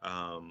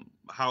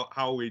how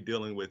are we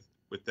dealing with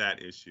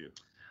that issue?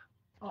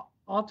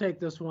 I'll take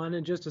this one,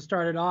 and just to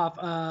start it off,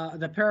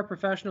 the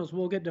paraprofessionals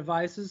will get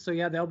devices, so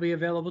yeah, they'll be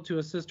available to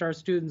assist our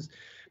students.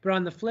 But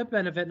on the flip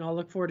end of it, and I'll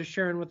look forward to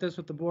sharing this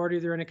with the board,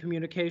 either in a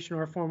communication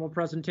or a formal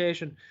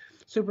presentation,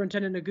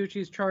 Superintendent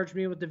Noguchi's charged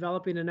me with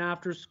developing an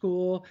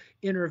after-school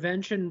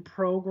intervention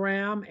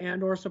program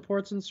and/or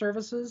supports and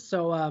services.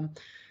 So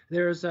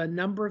there's a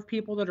number of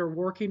people that are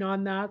working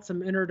on that,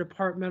 some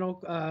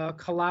interdepartmental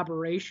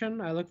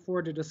collaboration. I look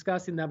forward to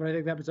discussing that, but I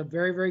think that was a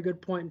very, very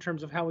good point in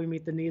terms of how we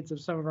meet the needs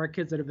of some of our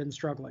kids that have been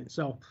struggling.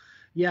 So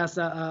yes,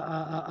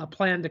 a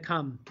plan to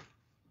come.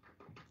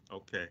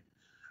 Okay.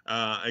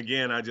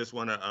 Again, I just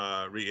want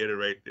to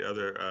reiterate the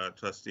other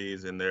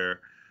trustees and their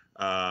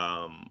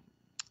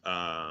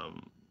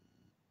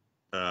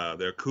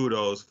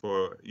kudos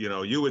for,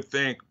 you would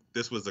think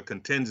this was a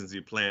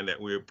contingency plan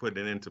that we were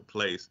putting into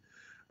place.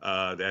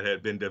 that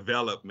had been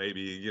developed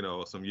maybe,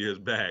 some years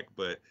back.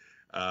 But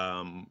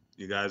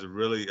you guys have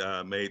really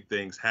made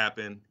things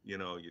happen.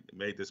 You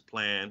made this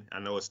plan. I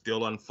know it's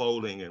still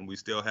unfolding, and we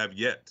still have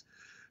yet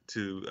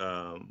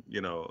to,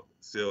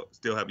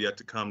 still have yet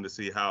to come to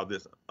see how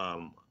this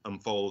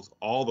unfolds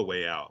all the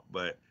way out.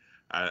 But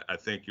I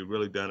think you've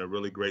really done a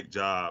really great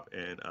job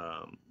in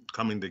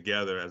coming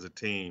together as a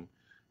team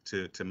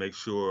to make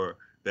sure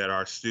that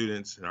our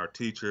students and our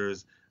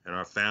teachers and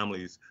our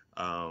families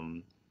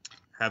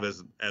have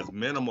as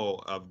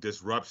minimal of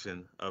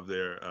disruption of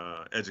their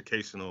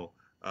educational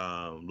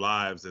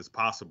lives as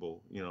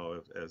possible,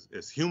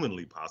 as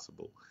humanly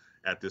possible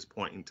at this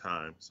point in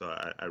time. So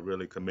I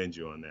really commend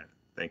you on that.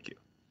 Thank you.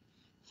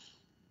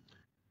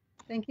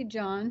 Thank you,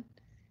 John.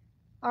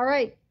 All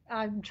right,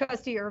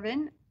 Trustee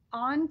Irvin,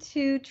 on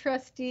to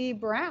Trustee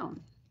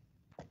Brown.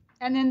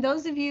 And then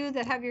those of you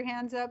that have your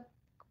hands up,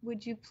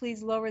 would you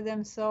please lower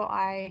them so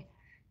I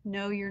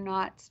know you're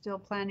not still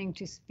planning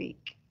to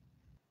speak?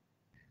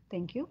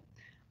 Thank you.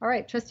 All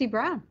right, Trustee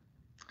Brown.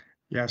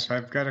 Yes,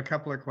 I've got a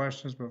couple of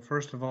questions, but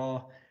first of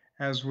all,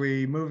 as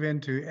we move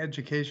into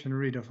Education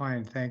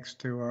Redefined, thanks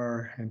to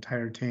our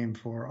entire team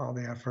for all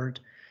the effort.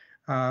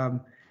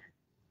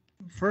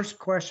 First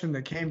question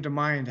that came to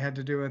mind had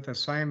to do with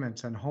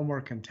assignments and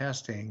homework and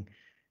testing.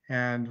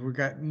 And we've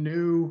got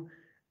new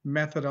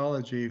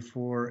methodology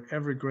for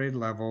every grade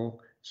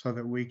level so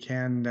that we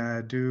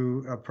can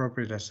do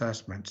appropriate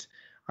assessments.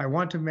 I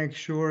want to make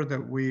sure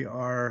that we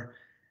are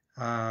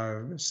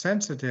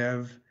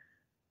sensitive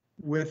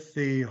with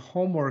the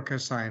homework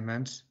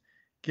assignments,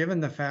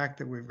 given the fact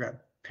that we've got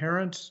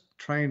parents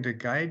trying to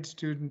guide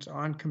students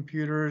on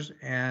computers,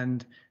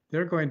 and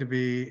they're going to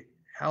be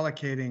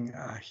allocating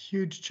a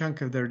huge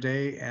chunk of their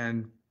day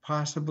and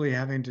possibly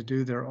having to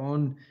do their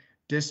own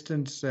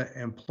distance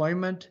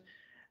employment.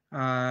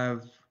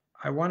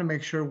 I want to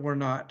make sure we're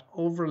not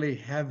overly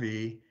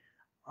heavy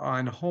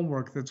on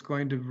homework that's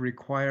going to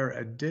require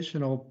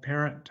additional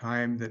parent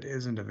time that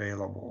isn't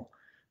available.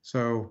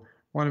 So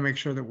I want to make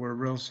sure that we're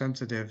real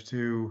sensitive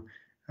to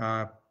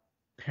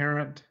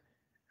parent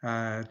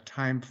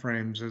time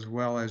frames as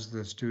well as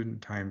the student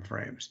time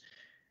frames.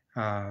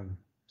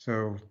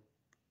 So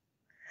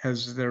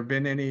has there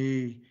been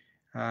any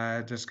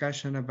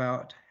discussion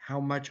about how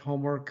much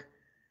homework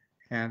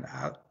and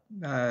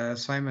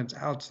assignments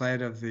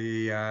outside of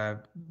the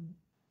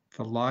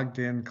logged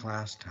in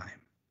class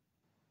time?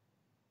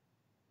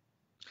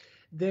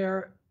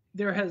 There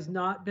has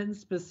not been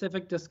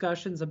specific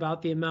discussions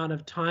about the amount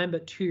of time,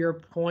 but to your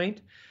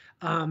point,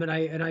 and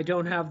I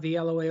don't have the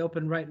LOA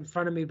open right in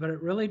front of me, but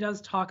it really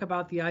does talk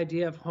about the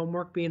idea of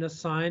homework being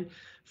assigned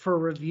for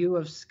review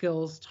of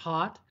skills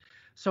taught.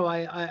 So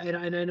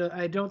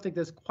I don't think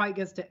this quite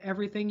gets to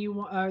everything you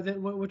want,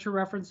 what you're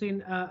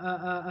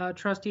referencing,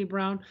 Trustee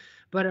Brown,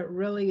 but it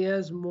really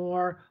is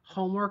more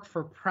homework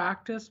for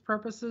practice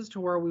purposes,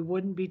 to where we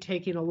wouldn't be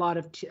taking a lot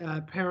of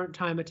parent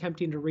time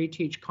attempting to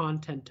reteach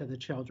content to the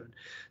children.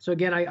 So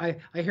again, I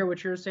hear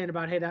what you're saying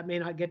about, hey, that may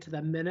not get to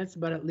the minutes,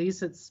 but at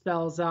least it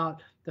spells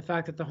out the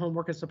fact that the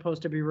homework is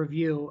supposed to be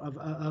review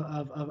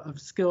of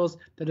skills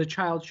that a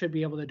child should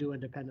be able to do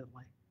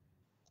independently.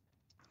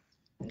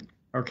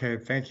 Okay,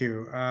 thank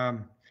you.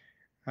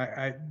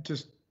 I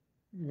just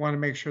want to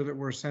make sure that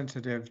we're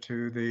sensitive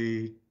to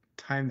the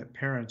time that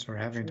parents are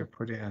having to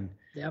put in.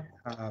 Yep.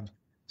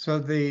 So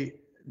the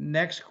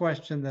next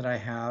question that I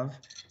have,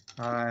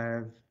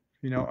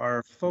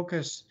 our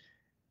focus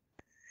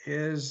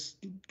is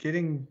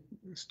getting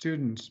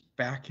students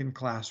back in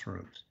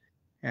classrooms.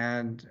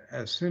 And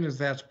as soon as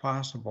that's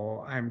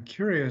possible, I'm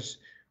curious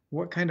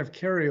what kind of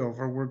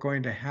carryover we're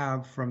going to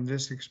have from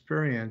this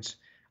experience.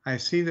 I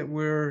see that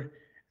we're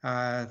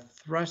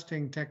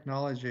thrusting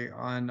technology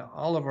on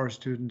all of our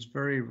students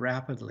very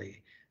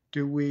rapidly.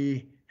 Do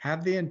we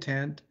have the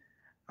intent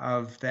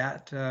of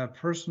that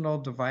personal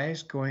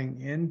device going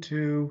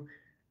into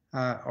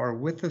or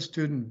with the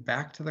student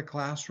back to the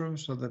classroom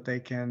so that they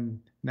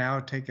can now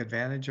take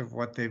advantage of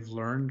what they've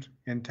learned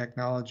in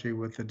technology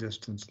with the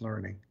distance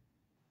learning?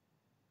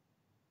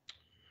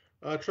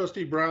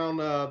 Trustee Brown,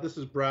 this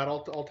is Brad.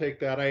 I'll take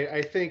that.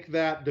 I think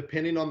that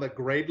depending on the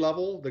grade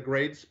level, the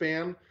grade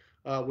span,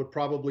 would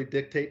probably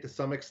dictate to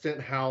some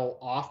extent how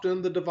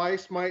often the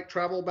device might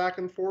travel back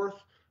and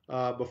forth.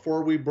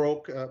 Before we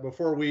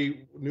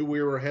knew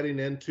we were heading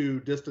into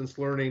distance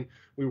learning,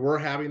 we were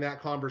having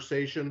that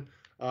conversation,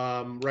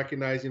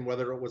 recognizing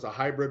whether it was a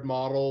hybrid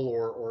model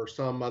or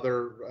some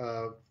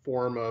other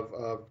form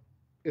of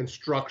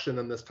instruction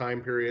in this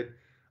time period.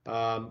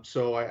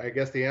 So I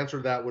guess the answer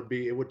to that would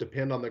be, it would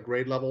depend on the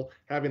grade level.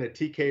 Having a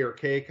TK or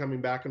K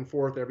coming back and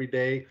forth every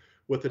day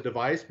with the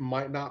device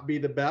might not be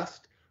the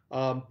best.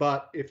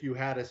 But if you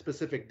had a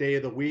specific day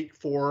of the week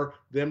for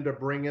them to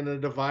bring in a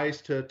device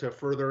to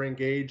further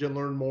engage and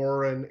learn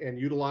more and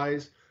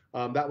utilize,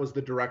 that was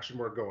the direction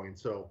we're going.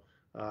 So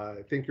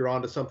I think you're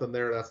onto something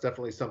there. That's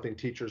definitely something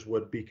teachers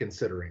would be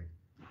considering.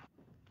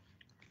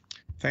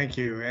 Thank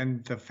you.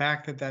 And the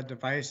fact that that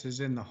device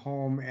is in the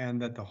home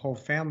and that the whole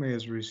family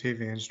is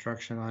receiving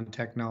instruction on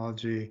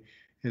technology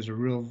is a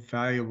real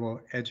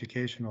valuable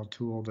educational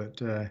tool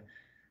that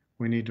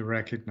we need to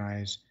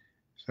recognize.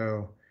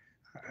 So,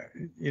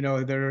 you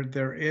know,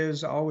 there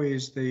is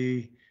always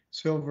the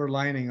silver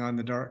lining on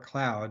the dark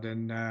cloud,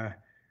 and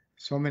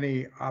so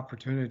many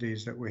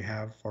opportunities that we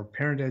have for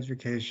parent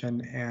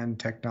education and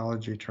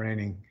technology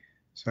training.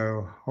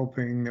 So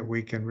hoping that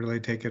we can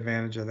really take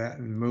advantage of that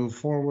and move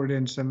forward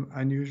in some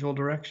unusual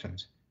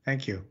directions.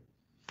 Thank you.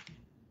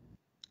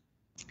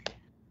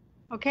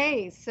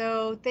 Okay,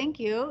 so thank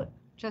you,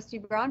 Trustee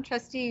Brown.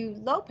 Trustee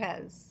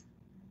Lopez.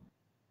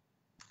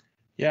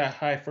 Yeah,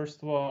 hi.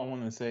 First of all, I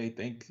want to say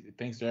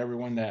thanks to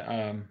everyone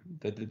that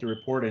did the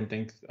report, and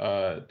thanks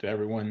to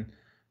everyone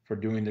for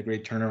doing the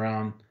great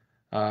turnaround.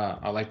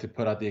 I'd like to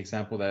put out the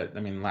example that,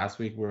 I mean, last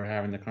week we were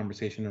having the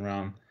conversation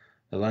around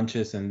the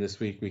lunches, and this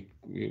week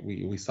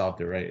we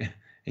solved it, right?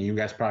 And you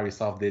guys probably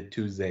solved it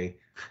Tuesday,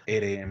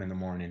 8 a.m. in the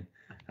morning.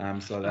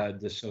 So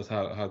that just shows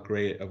how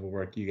great of a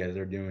work you guys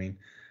are doing.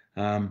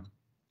 One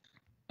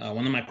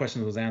of my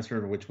questions was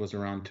answered, which was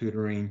around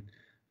tutoring.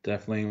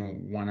 Definitely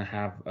want to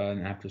have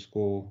an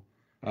after-school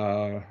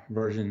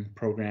version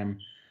program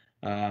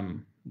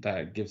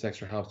that gives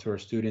extra help to our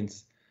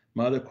students.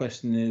 My other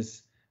question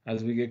is,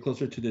 as we get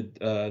closer to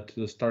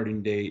the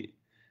starting date,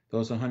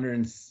 those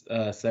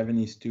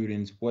 170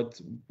 students,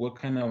 what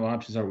kind of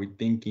options are we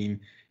thinking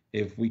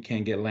if we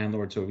can't get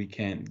landlords or we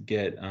can't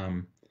get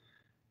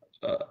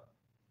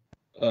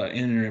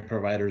internet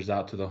providers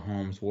out to the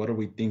homes? What are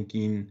we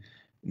thinking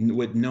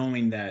with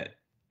knowing that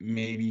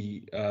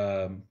maybe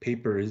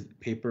paper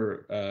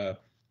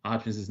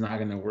options is not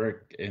going to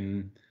work,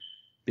 and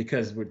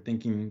because we're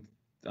thinking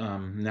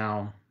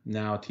now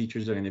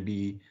teachers are going to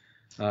be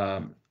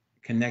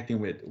connecting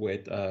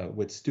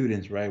with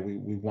students, right?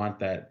 We want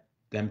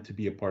them to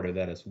be a part of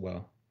that as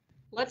well.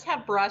 Let's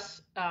have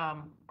Russ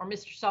or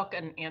Mr.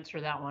 Selkin answer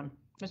that one.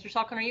 Mr.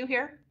 Selkin, are you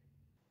here?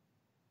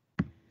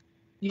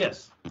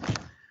 Yes.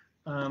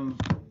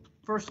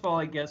 First of all,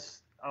 I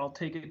guess I'll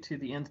take it to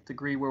the nth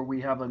degree where we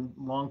have a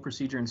long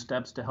procedure and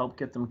steps to help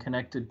get them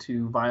connected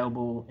to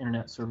viable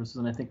internet services.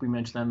 And I think we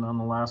mentioned that on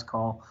the last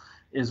call,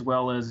 as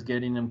well as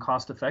getting them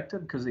cost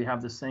effective, because they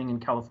have this thing in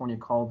California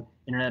called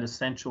Internet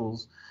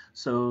Essentials.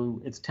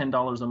 So it's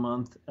 $10 a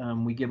month.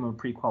 We give them a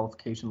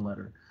pre-qualification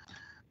letter.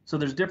 So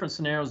there's different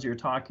scenarios you're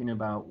talking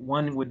about.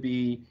 One would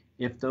be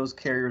if those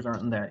carriers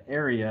aren't in that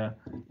area,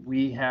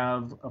 we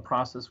have a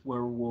process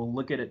where we'll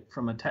look at it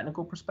from a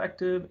technical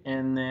perspective,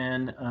 and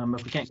then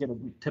if we can't get a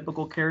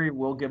typical carrier,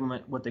 we'll give them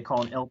what they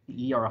call an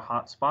LTE or a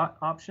hotspot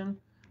option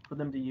for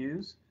them to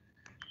use.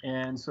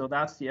 And so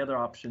that's the other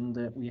option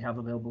that we have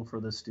available for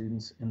the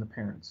students and the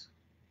parents.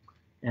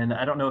 And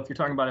I don't know if you're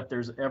talking about if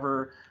there's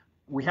ever,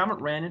 we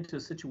haven't ran into a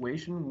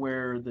situation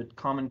where the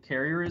common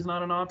carrier is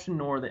not an option,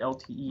 nor the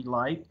LTE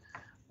Lite.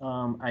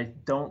 I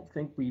don't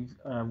think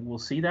we'll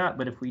see that,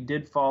 but if we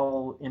did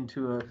fall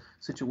into a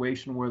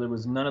situation where there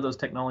was none of those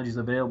technologies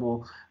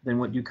available, then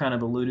what you kind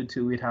of alluded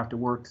to, we'd have to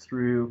work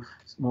through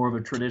more of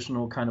a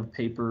traditional kind of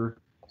paper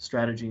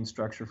strategy and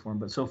structure for them.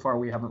 But so far,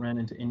 we haven't ran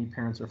into any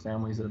parents or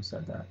families that have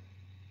said that.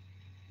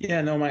 Yeah,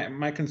 no,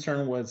 my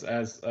concern was,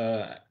 as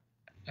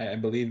I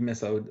believe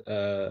Miss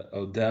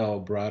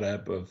Odell brought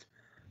up, of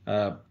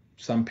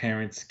some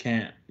parents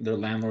their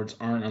landlords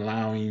aren't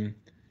allowing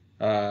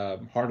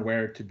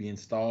hardware to be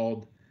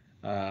installed,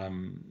 or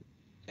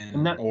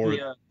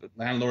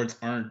landlords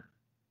aren't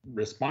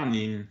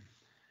responding,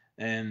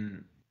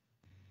 and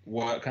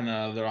what kind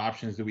of other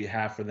options do we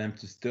have for them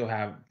to still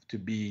have to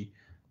be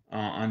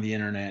on the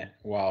internet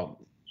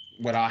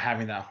without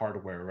having that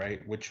hardware,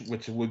 right? Which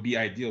would be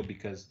ideal,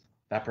 because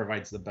that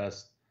provides the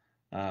best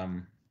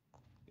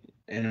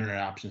internet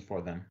options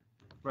for them.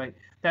 Right.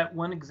 That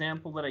one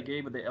example that I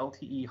gave of the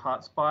LTE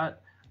hotspot,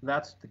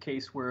 that's the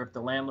case where if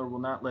the landlord will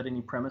not let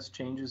any premise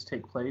changes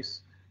take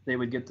place, they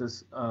would get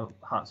this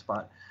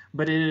hotspot.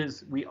 But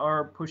we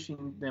are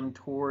pushing them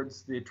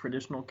towards the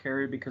traditional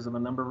carrier because of a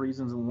number of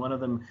reasons, and one of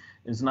them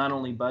is not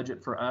only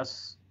budget for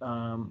us,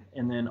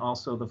 and then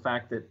also the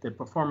fact that the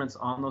performance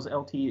on those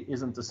LTE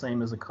isn't the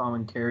same as a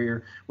common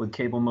carrier with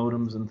cable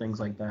modems and things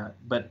like that.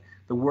 But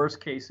the worst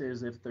case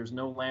is if there's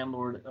no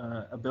landlord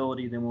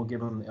ability, then we'll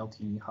give them the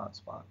LTE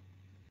hotspot.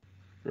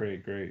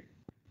 Great.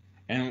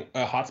 And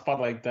a hotspot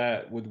like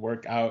that would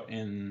work out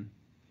in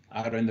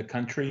the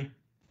country,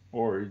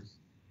 or?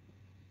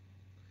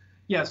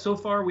 Yeah, so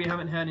far we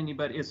haven't had any,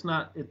 but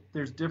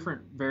there's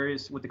different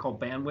various what they call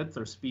bandwidth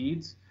or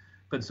speeds,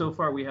 but so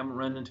far we haven't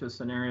run into a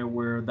scenario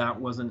where that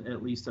wasn't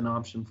at least an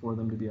option for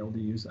them to be able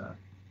to use that.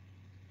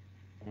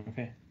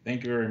 Okay,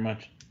 thank you very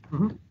much.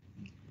 Mm-hmm.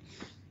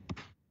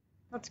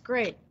 That's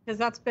great, because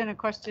that's been a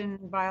question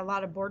by a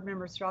lot of board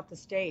members throughout the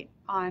state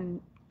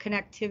on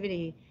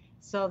connectivity.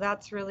 So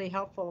that's really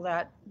helpful,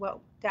 the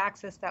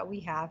access that we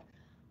have.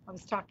 I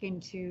was talking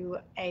to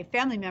a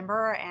family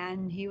member,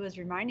 and he was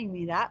reminding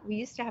me that we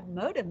used to have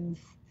modems,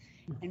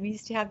 and we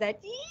used to have that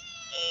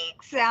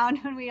eek sound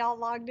when we all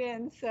logged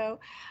in. So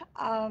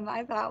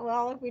I thought,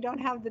 well, if we don't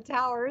have the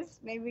towers,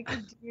 maybe we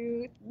could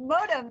do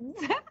modems,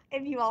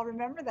 if you all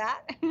remember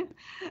that.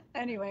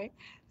 Anyway,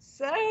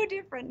 so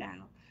different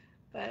now.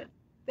 But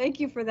Thank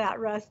you for that,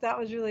 Russ. That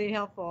was really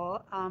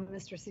helpful.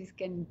 Mr.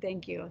 Seeskin,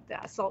 thank you.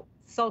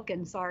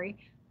 Sulkin, sorry.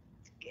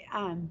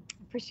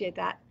 Appreciate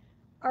that.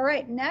 All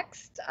right,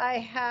 next I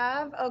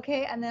have,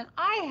 okay, and then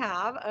I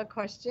have a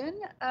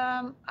question.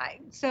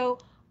 So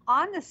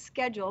on the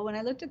schedule, when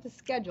I looked at the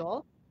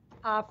schedule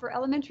for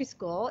elementary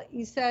school,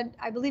 you said,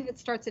 I believe it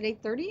starts at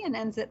 8:30 and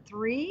ends at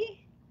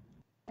 3.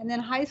 And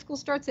then high school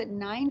starts at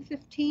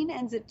 9:15,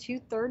 ends at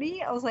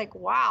 2:30. I was like,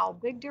 wow,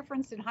 big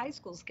difference in high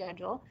school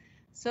schedule.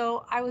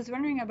 So I was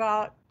wondering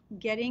about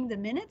getting the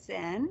minutes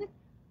in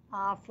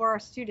for our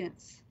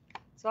students.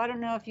 So I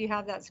don't know if you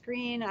have that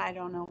screen. I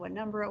don't know what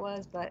number it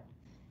was, but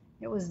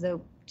it was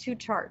the 2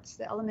 charts,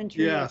 the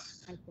elementary and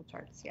Yes. high school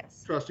charts.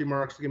 Yes. Trustee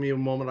Marks, give me a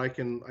moment. I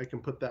can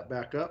put that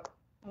back up.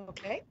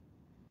 Okay.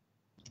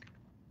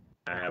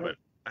 I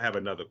have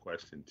another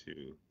question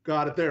too.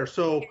 Got it there.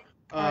 So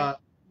Right.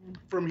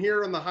 from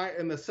here in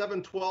the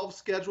 7-12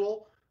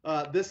 schedule,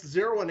 this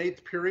 0 and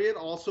 8th period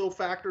also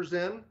factors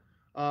in,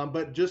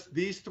 but just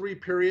these 3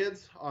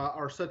 periods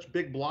are such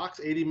big blocks,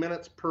 80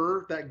 minutes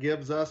per, that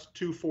gives us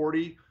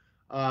 240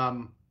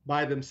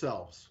 by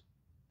themselves.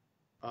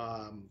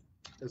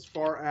 As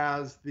far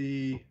as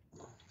the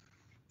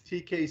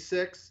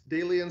TK6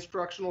 daily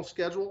instructional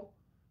schedule,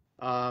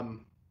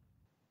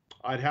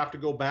 I'd have to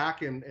go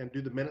back and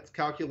do the minutes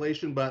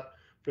calculation, but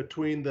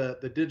between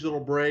the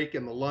digital break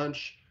and the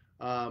lunch,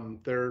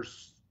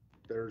 there's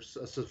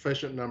a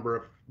sufficient number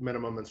of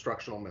minimum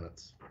instructional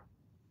minutes.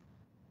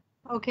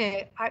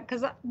 Okay,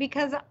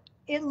 because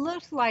it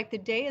looks like the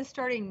day is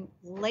starting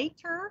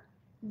later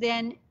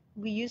than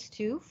we used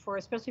to,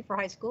 especially for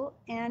high school,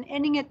 and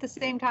ending at the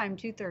same time,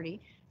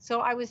 2:30. So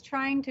I was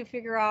trying to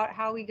figure out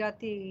how we got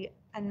the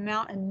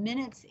amount of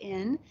minutes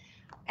in,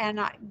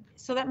 and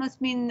so that must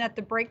mean that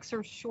the breaks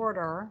are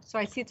shorter. So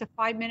I see it's a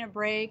 5-minute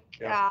break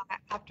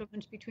after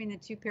lunch between the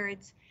 2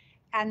 periods.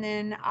 And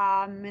then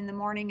in the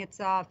morning, it's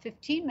a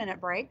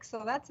 15-minute break.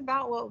 So that's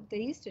about what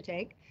they used to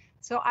take.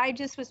 So I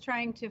just was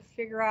trying to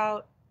figure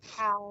out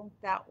how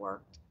that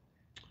worked.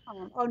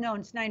 Oh, no,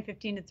 it's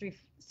 9:15 to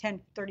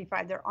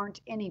 10:35. There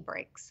aren't any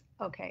breaks.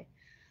 Okay.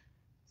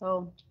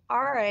 So,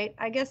 all right.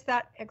 I guess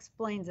that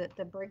explains it.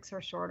 The breaks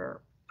are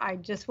shorter. I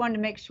just wanted to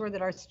make sure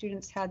that our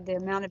students had the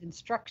amount of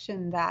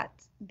instruction that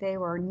they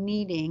were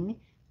needing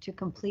to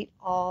complete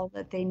all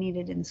that they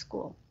needed in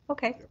school.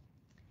 Okay.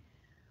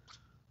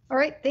 All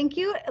right, thank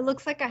you. It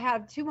looks like I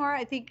have 2 more.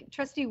 I think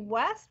Trustee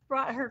West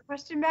brought her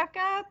question back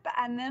up,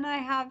 and then I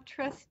have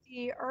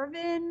Trustee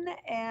Irvin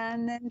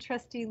and then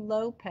Trustee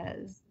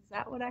Lopez. Is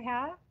that what I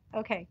have?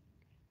 Okay.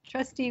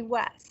 Trustee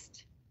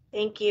West.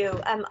 Thank you.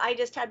 I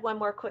just had one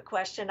more quick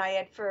question.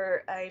 I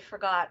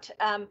forgot.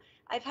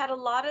 I've had a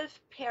lot of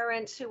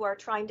parents who are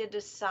trying to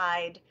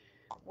decide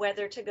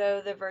whether to go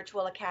the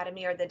virtual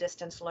academy or the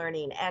distance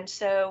learning. And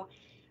so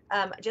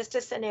just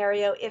a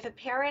scenario, if a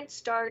parent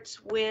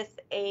starts with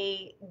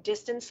a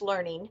distance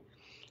learning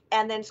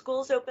and then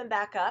schools open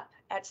back up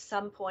at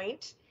some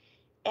point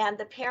and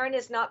the parent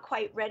is not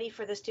quite ready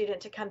for the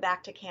student to come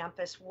back to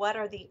campus, what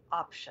are the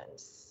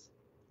options?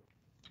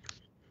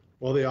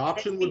 Well, the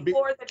option would be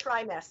before the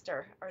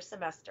trimester or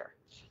semester.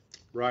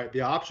 Right.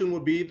 The option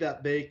would be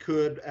that they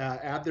could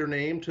add their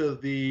name to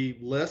the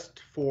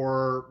list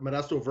for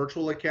Modesto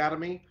Virtual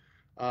Academy,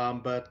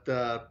 but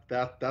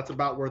that's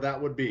about where that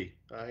would be.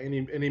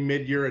 Any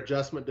mid-year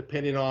adjustment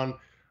depending on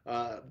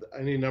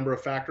any number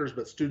of factors,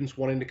 but students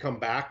wanting to come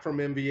back from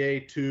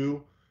MVA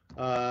to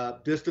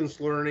distance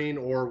learning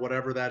or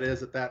whatever that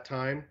is at that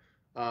time.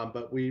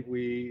 But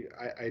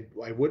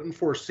I wouldn't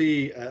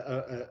foresee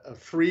a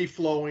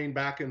free-flowing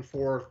back and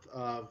forth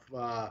of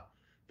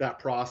that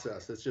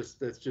process. It's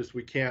just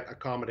we can't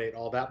accommodate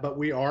all that. But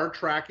we are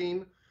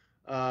tracking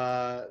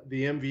the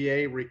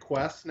MVA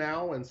requests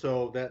now, and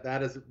so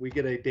that is, we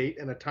get a date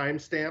and a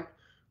timestamp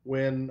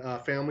when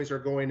families are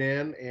going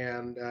in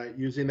and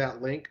using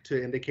that link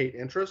to indicate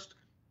interest.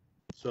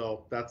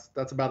 So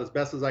that's about as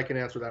best as I can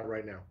answer that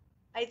right now.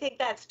 I think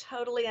that's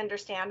totally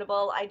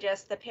understandable.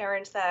 The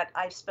parents that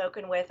I've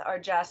spoken with are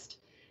just,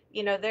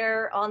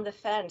 they're on the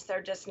fence.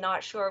 They're just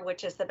not sure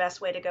which is the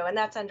best way to go. And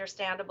that's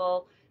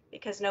understandable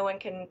because no one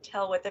can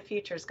tell what the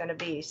future is going to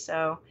be.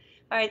 So,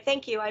 all right,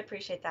 thank you. I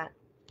appreciate that.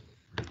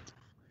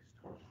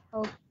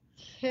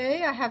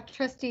 Okay, I have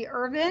Trustee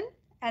Irvin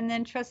and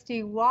then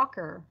Trustee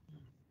Walker.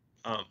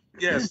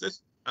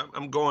 Yes,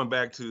 I'm going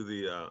back to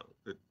the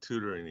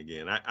tutoring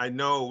again. I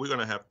know we're going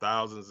to have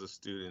thousands of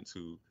students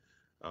who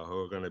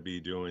are going to be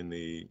doing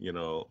the,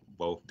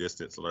 both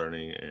distance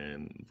learning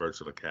and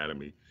virtual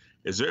academy.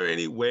 Is there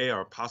any way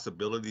or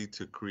possibility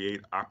to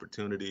create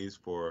opportunities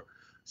for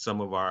some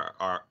of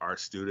our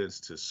students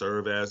to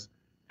serve as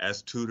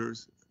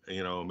tutors,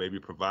 maybe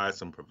provide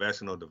some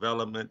professional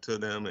development to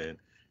them and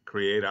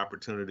create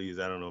opportunities,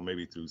 I don't know,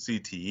 maybe through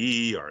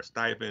CTE or a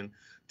stipend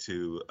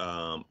to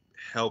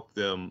help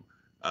them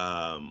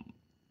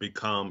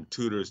become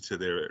tutors to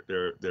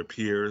their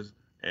peers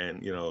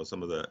and,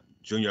 some of the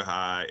junior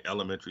high,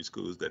 elementary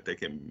schools that they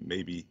can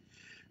maybe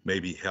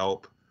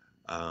help.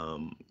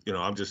 You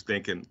know, I'm just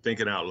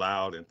thinking out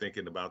loud and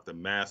thinking about the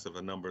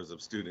massive numbers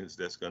of students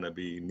that's going to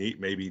be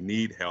maybe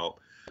need help,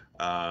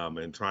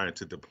 and trying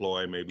to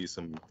deploy maybe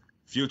some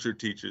future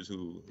teachers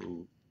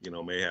who you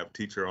know may have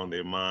teacher on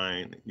their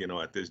mind, you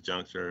know, at this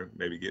juncture,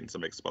 maybe getting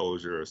some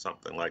exposure or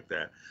something like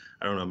that.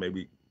 I don't know,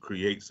 maybe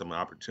create some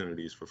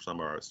opportunities for some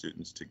of our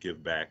students to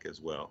give back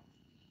as well.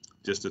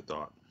 Just a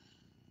thought.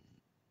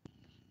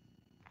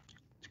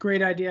 It's a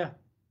great idea.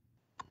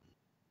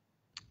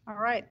 All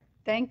right.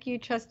 Thank you,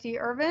 Trustee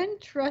Irvin.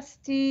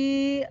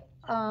 Trustee,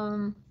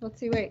 let's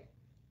see, wait.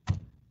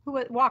 Who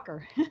was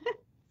Walker?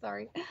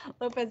 Sorry,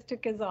 Lopez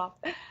took his off.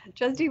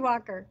 Trustee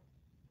Walker.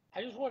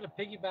 I just wanted to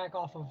piggyback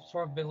off of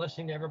sort of been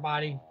listening to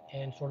everybody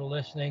and sort of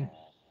listening.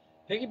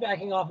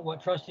 Piggybacking off of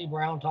what Trustee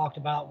Brown talked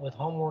about with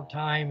homework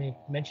time, he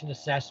mentioned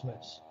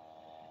assessments.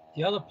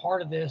 The other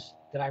part of this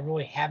that I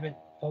really haven't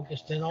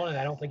focused in on, and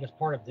I don't think it's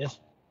part of this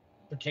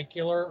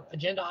particular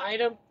agenda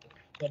item,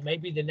 but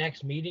maybe the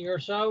next meeting or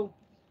so,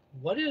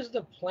 what is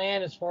the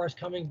plan as far as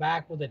coming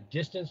back with a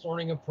distance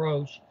learning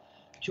approach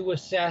to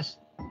assess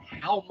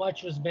how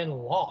much has been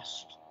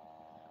lost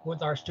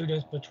with our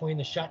students between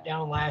the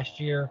shutdown last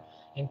year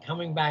and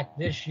coming back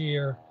this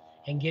year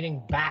and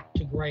getting back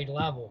to grade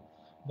level?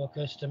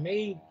 Because to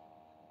me,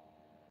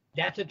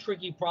 that's a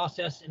tricky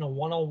process in a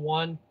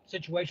one-on-one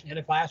situation in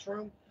a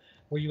classroom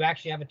where you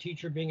actually have a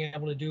teacher being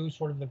able to do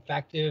sort of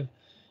effective,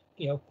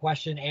 you know,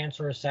 question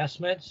answer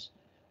assessments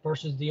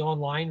versus the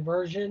online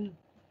version,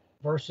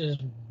 versus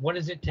what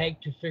does it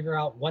take to figure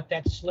out what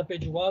that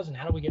slippage was and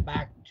how do we get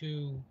back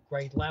to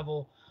grade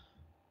level.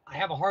 I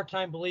have a hard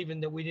time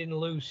believing that we didn't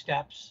lose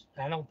steps.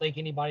 I don't think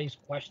anybody's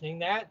questioning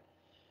that,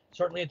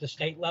 certainly at the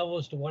state level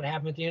as to what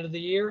happened at the end of the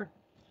year.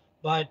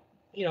 But,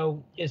 you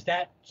know, is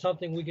that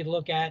something we could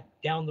look at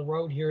down the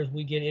road here as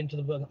we get into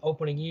the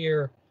opening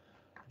year?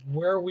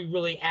 Where are we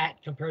really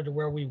at compared to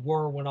where we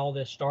were when all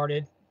this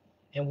started,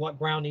 and what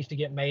ground needs to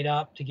get made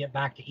up to get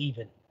back to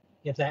even,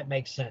 if that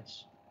makes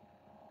sense?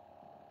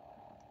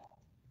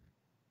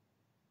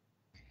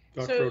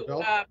 Dr.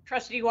 So,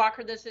 Trustee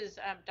Walker, this is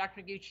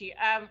Dr. Noguchi.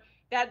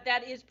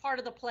 That is part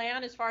of the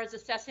plan as far as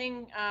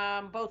assessing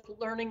both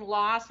learning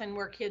loss and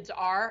where kids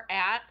are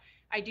at.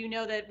 I do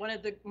know that one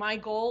of my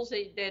goals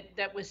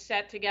that was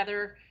set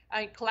together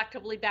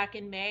collectively back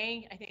in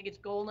May, I think it's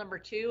goal number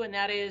 2, and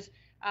that is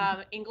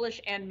English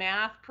and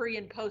math pre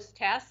and post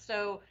tests.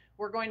 So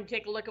we're going to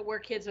take a look at where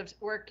kids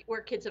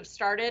have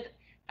started.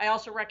 I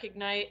also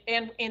recognize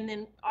and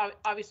then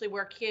obviously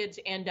where kids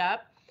end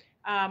up.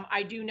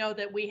 I do know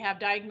that we have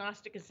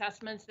diagnostic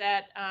assessments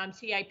that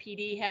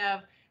CIPD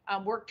have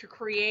worked to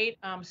create.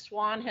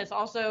 SWAN has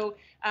also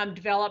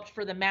developed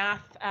for the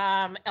math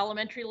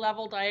elementary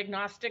level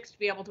diagnostics to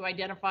be able to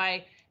identify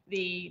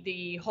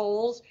the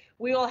holes.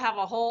 We will have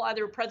a whole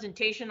other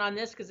presentation on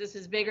this because this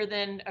is bigger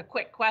than a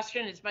quick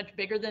question. It's much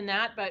bigger than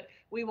that, but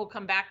we will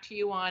come back to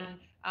you on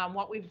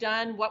what we've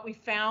done, what we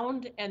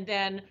found, and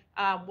then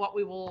what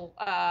we will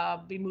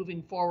be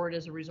moving forward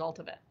as a result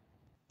of it.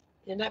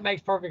 And that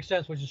makes perfect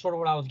sense, which is sort of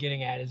what I was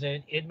getting at, is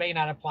it may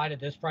not apply to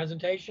this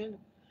presentation,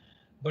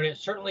 but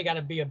it's certainly got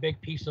to be a big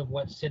piece of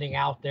what's sitting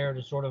out there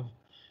to sort of,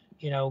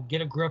 you know,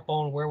 get a grip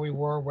on where we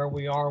were, where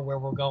we are, where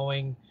we're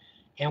going.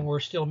 And we're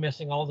still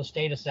missing all the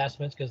state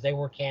assessments because they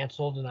were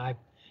canceled. And I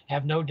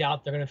have no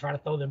doubt they're going to try to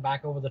throw them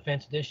back over the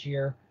fence this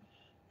year.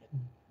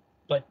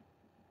 But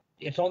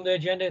it's on the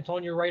agenda. It's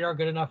on your radar.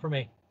 Good enough for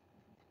me.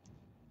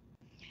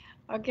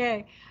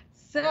 Okay,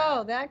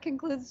 so that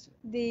concludes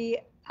the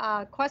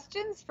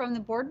questions from the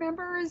board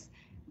members.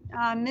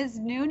 Ms.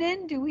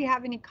 Noonan, do we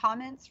have any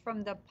comments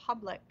from the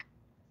public?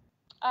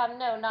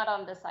 No, not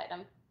on this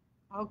item.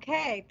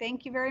 Okay,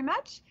 thank you very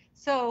much.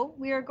 So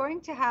we are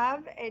going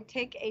to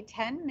take a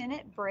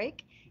 10-minute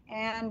break,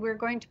 and we're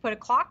going to put a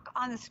clock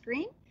on the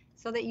screen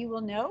so that you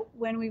will know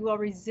when we will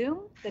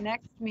resume the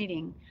next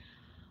meeting.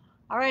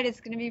 All right, it's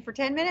going to be for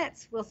 10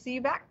 minutes. We'll see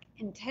you back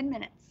in 10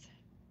 minutes.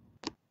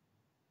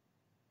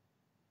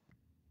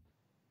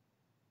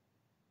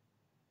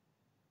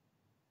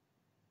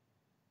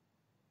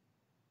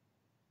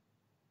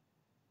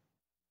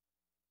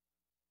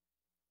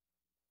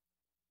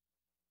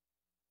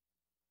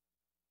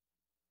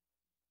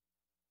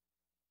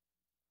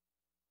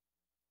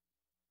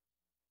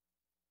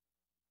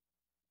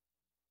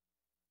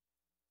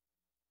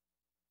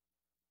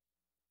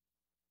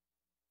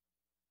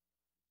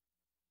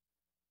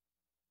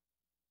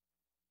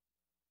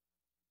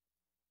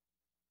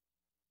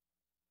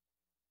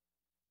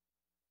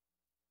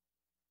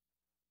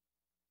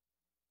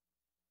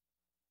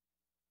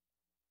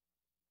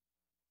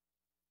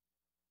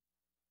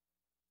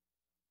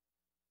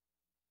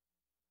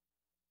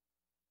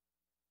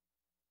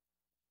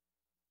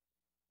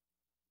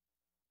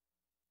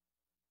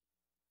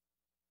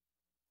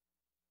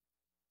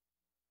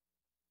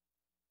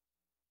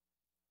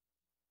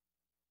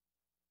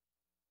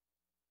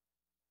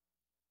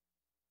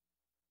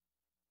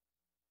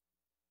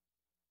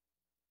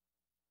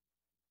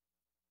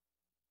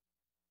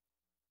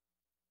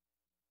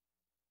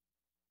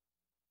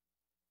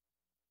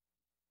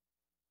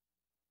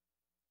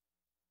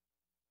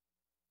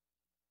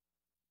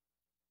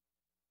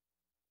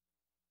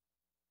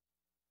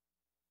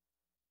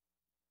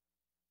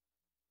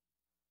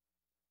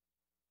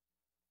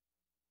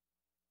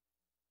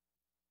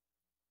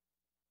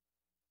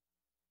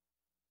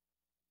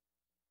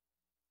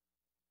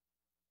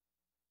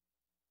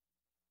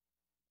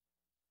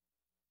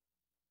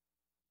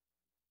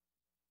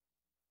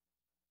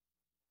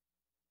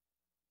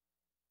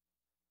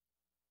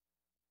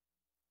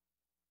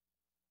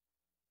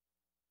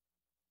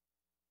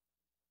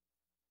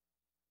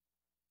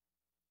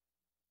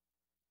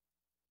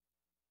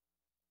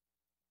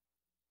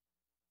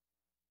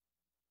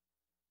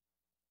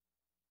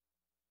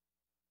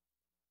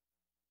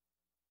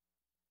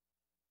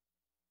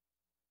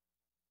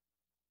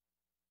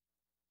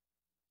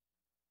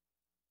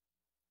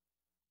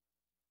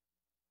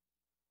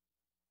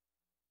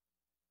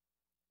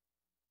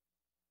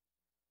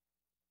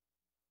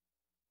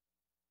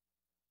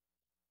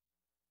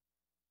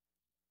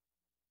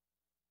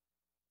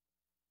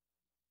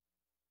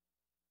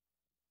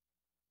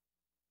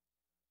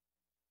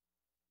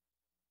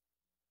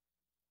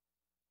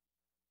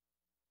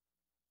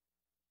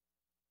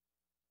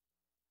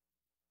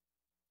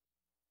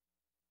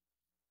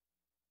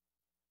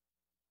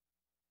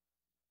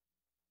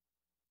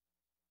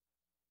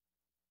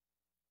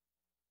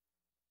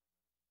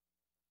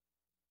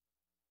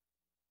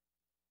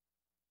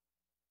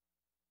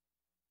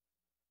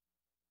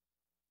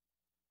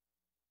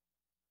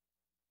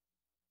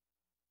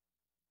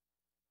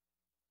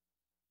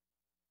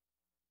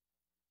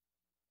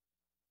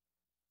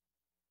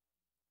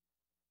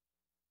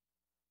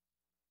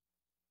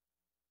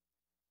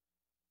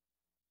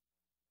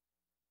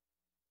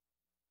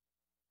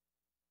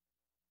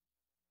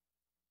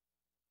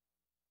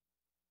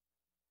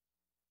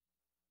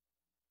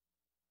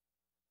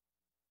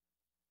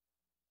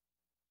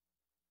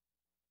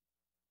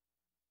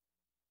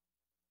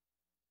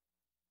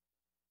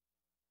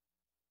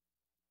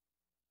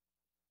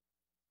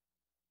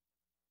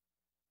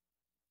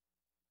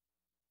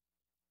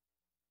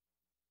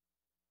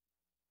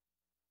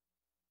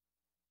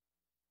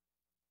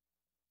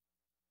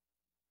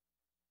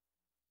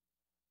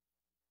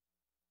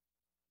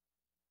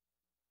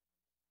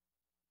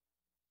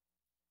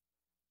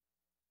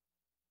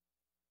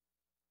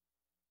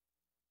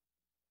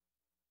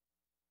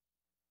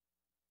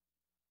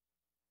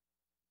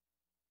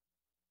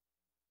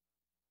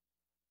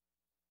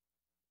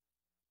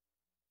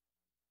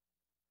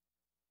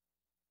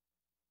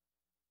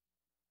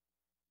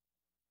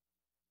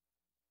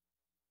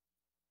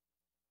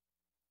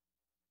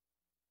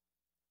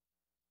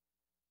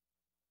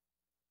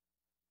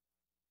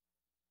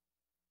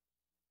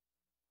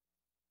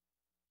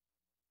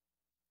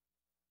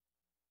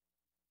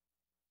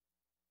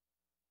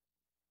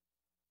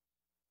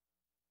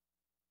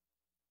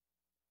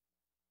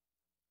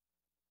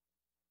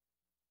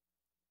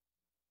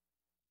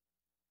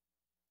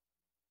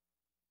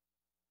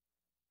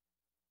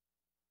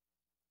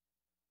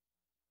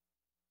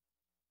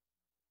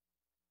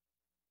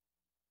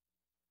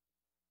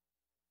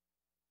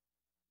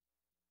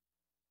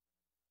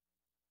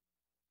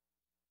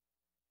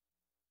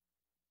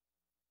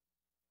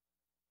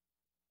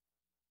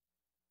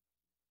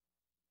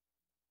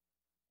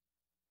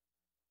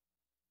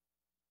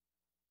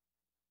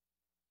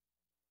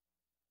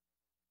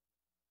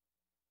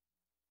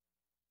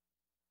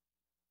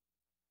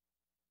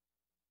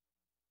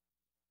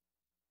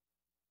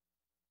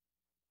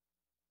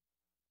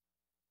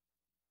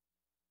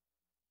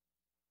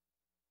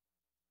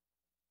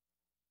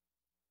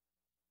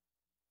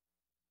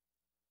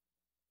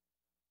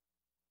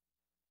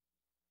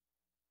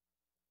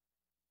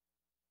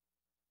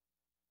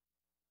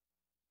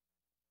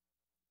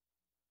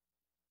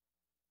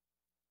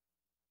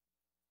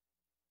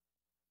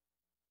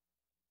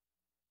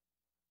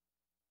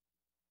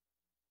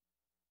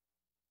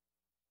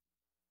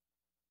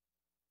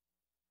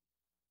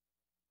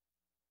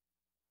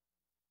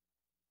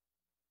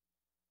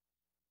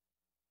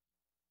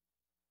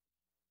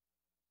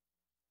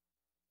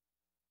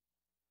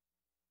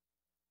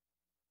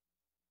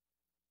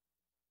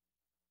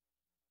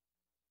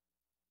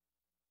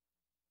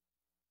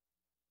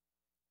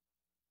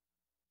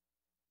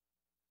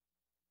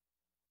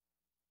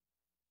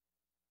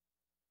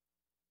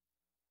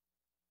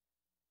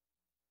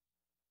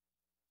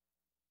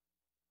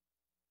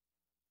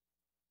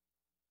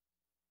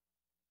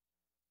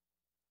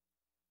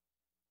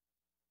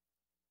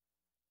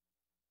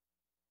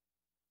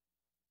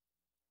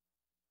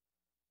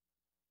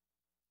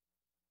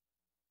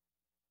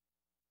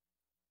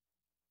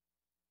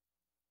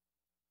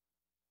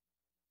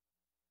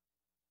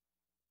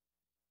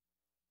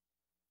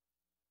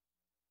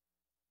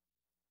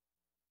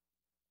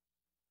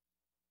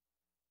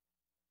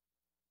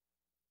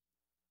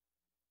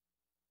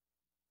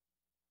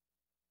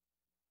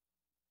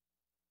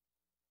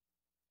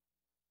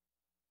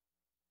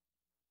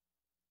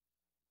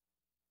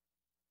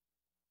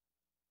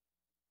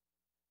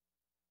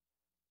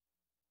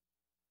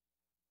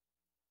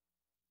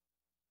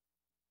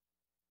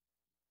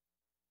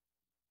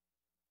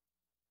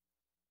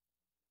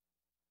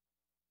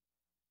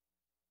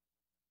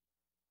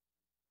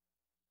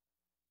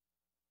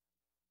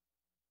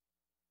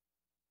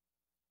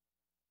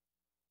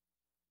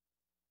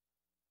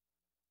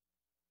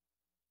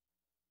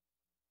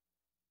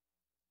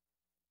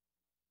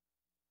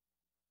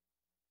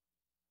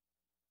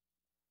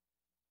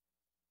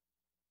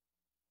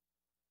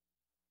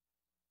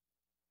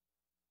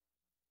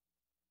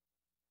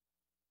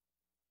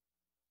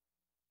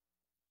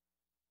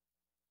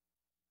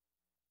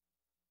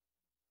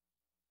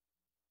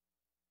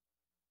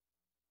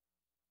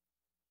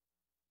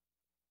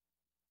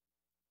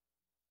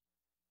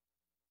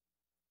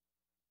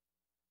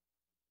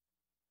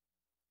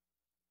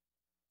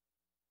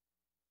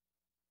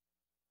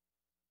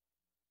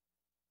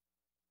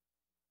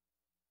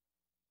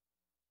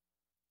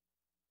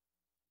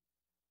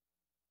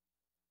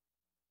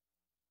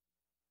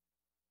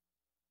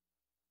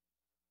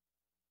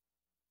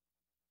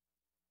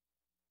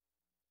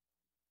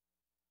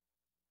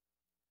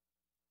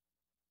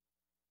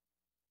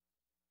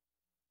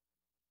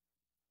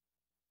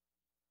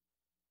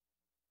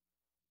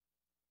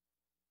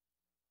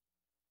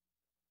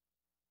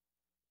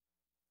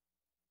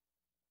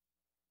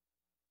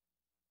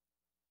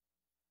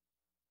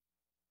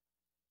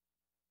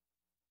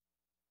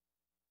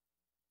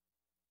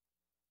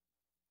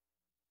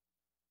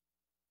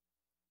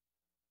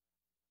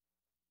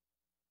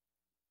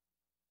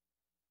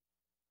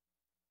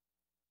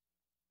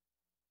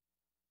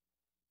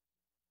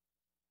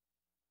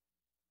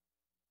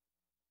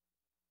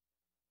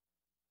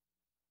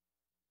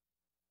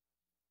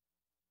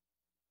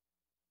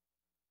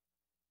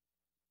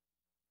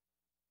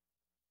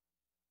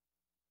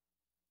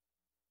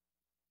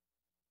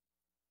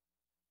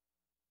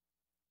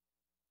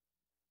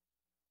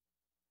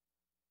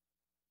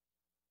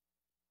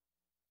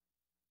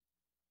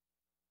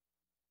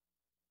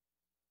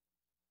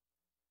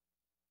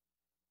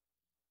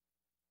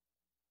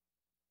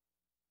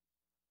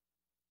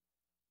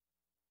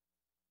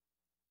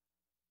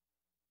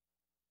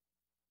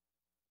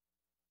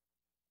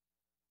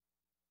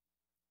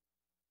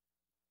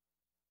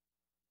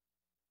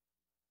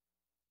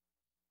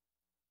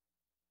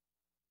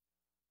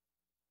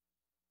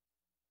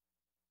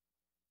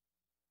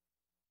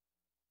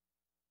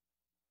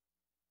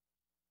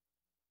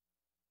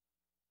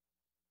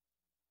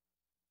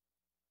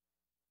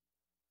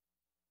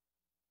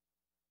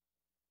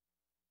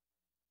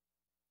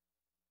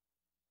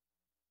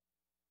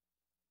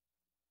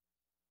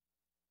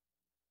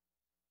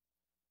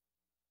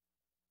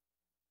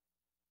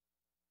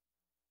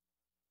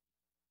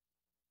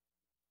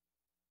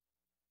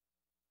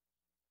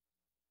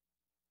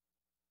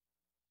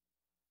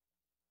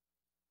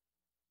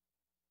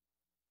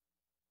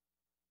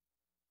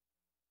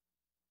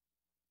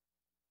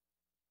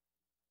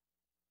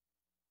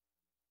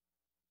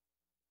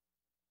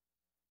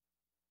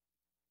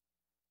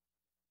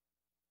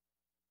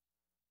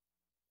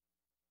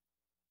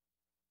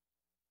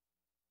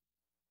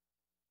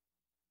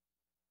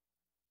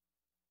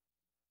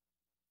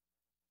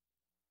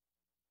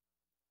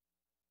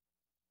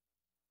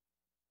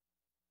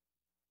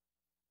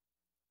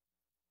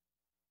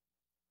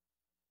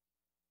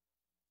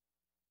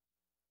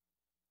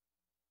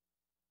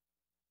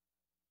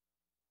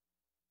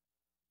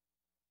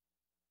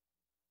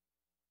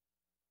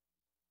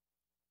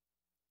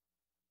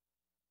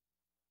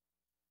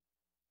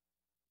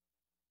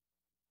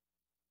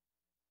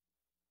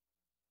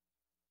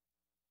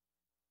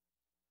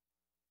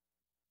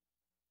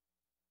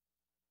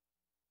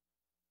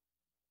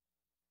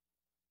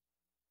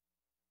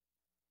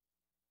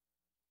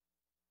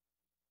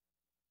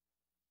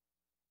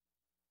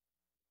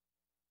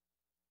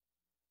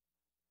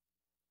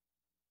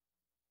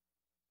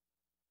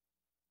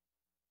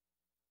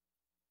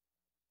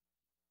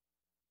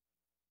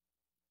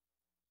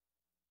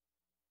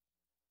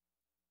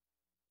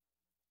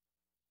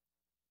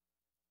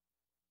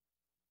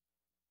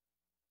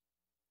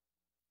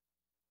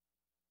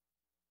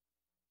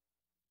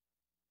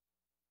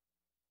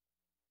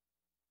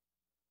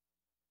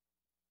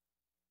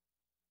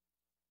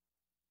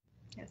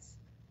 Yes.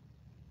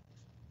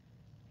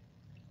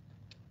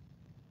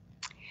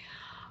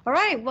 All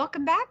right,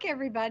 welcome back,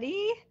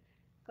 everybody.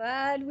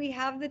 Glad we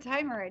have the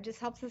timer. It just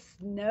helps us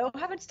know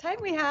how much time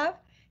we have.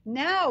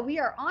 Now we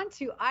are on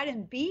to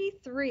item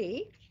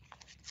B3,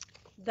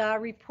 the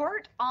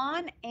report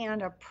on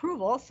and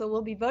approval, so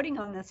we'll be voting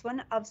on this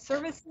one, of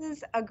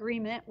services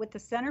agreement with the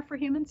Center for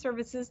Human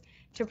Services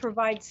to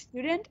provide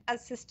student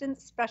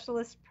assistance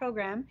specialist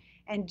program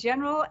and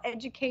general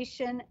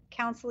education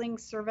counseling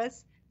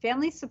service,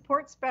 family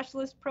support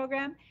specialist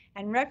program,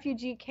 and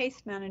refugee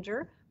case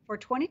manager for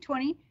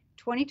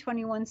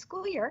 2020-2021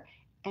 school year.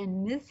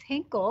 And Ms.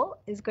 Hinkle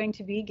is going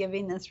to be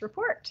giving this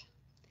report.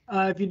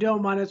 If you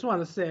don't mind, I just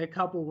want to say a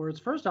couple words.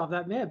 First off,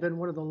 that may have been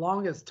one of the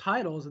longest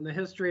titles in the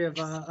history of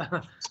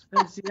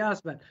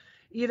MCS, but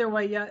either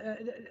way, yeah,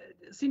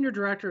 Senior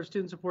Director of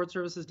Student Support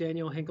Services,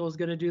 Daniel Hinkle, is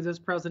going to do this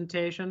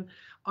presentation.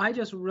 I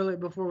just really,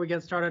 before we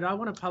get started, I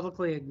want to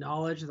publicly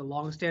acknowledge the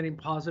longstanding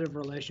positive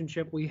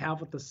relationship we have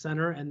with the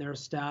center and their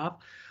staff.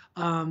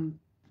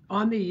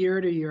 On the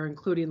year-to-year,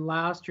 including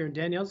last year, and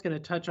Danielle's going to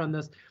touch on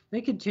this,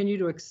 they continue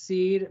to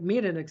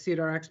meet and exceed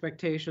our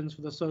expectations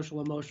for the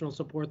social emotional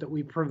support that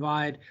we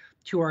provide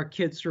to our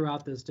kids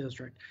throughout this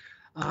district.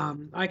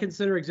 I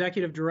consider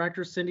Executive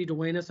Director Cindy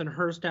Duenas and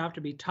her staff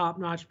to be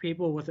top-notch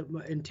people with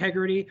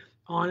integrity,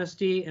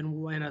 honesty,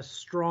 and a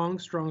strong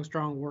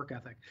work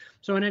ethic.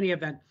 So in any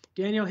event,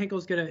 Daniel Hinkle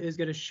is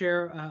gonna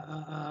share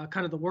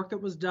kind of the work that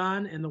was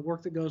done and the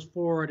work that goes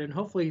forward, and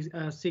hopefully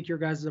seek your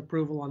guys'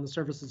 approval on the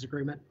services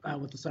agreement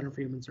with the Center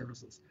for Human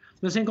Services.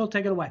 Ms. Hinkle,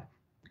 take it away.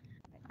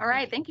 All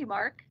right, thank you,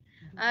 Mark.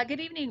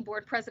 Good evening,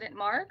 Board President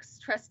Marks,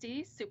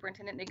 trustees,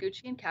 Superintendent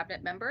Noguchi, and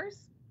cabinet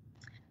members.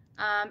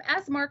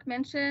 As Mark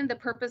mentioned, the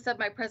purpose of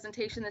my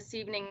presentation this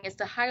evening is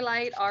to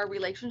highlight our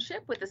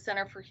relationship with the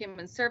Center for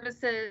Human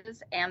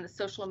Services and the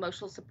social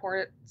emotional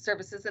support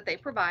services that they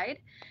provide.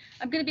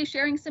 I'm going to be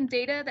sharing some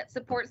data that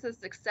supports the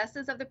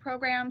successes of the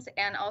programs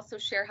and also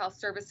share how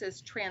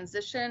services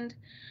transitioned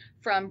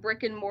from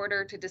brick and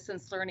mortar to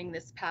distance learning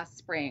this past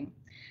spring.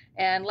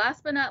 And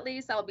last but not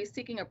least, I'll be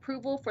seeking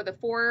approval for the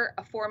 4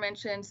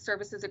 aforementioned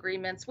services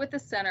agreements with the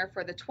Center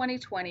for the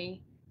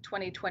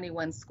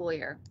 2020-2021 school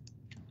year.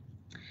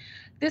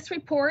 This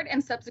report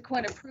and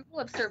subsequent approval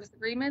of service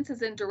agreements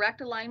is in direct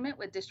alignment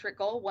with District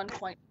Goal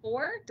 1.4,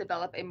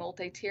 develop a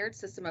multi-tiered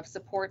system of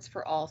supports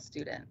for all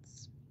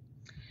students.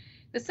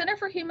 The Center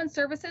for Human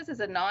Services is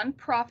a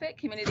nonprofit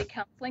community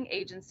counseling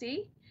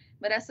agency.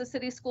 Modesto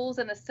City Schools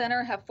and the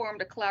Center have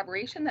formed a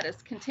collaboration that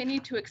has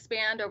continued to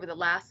expand over the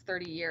last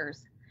 30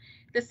 years.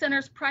 The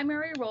Center's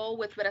primary role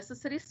with Modesto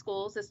City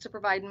Schools is to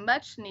provide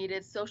much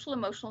needed social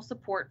emotional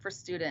support for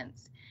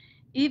students.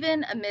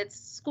 Even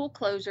amidst school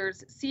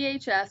closures,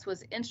 CHS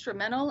was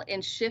instrumental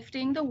in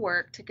shifting the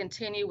work to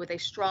continue with a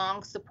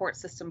strong support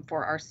system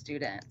for our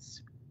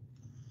students.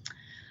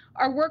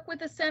 Our work with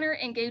the center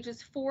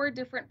engages 4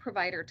 different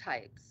provider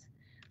types.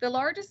 The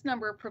largest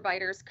number of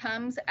providers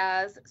comes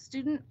as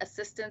Student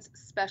Assistance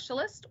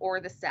Specialist, or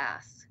the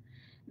SAS.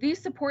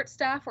 These support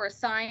staff are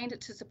assigned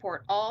to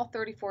support all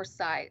 34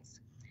 sites.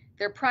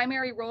 Their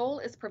primary role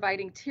is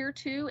providing Tier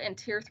 2 and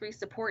Tier 3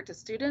 support to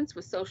students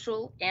with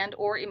social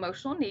and/or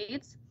emotional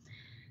needs.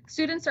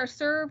 Students are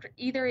served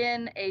either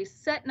in a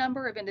set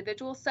number of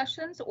individual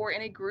sessions or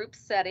in a group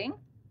setting.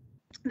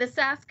 The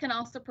SAS can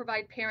also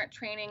provide parent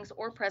trainings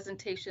or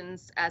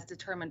presentations as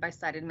determined by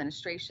site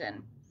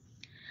administration.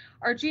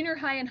 Our junior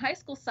high and high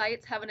school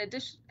sites have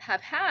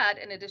had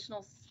an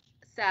additional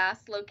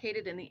SAS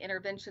located in the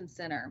Intervention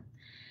Center.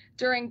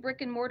 During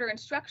brick and mortar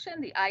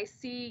instruction, the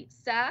IC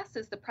SAS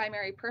is the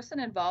primary person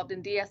involved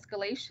in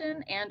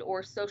de-escalation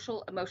and/or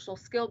social emotional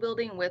skill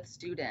building with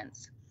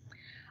students.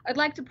 I'd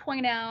like to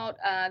point out,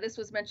 this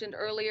was mentioned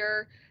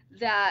earlier,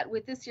 that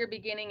with this year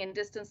beginning in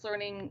distance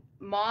learning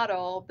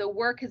model, the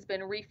work has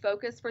been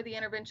refocused for the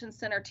Intervention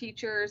Center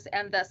teachers,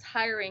 and thus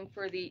hiring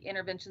for the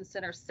Intervention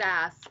Center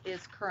SAS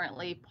is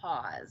currently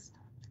paused.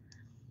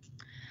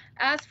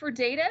 As for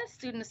data,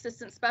 Student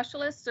Assistance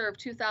Specialists served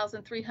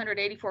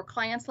 2,384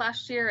 clients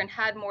last year and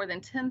had more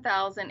than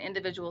 10,000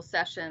 individual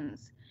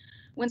sessions.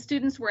 When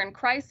students were in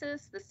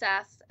crisis, the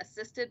SAS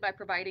assisted by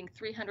providing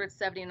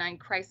 379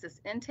 crisis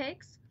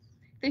intakes.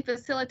 They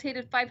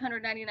facilitated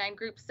 599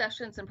 group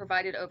sessions and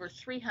provided over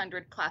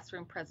 300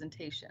 classroom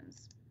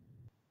presentations.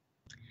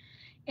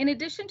 In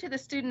addition to the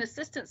Student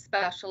Assistance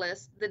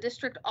Specialists, the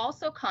district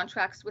also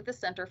contracts with the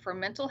Center for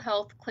Mental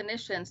Health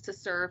clinicians to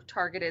serve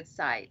targeted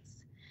sites.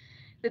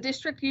 The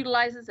district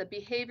utilizes a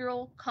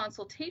behavioral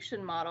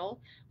consultation model,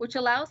 which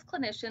allows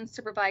clinicians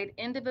to provide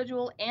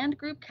individual and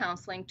group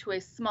counseling to a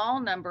small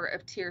number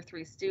of Tier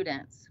 3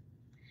 students.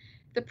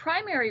 The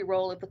primary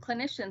role of the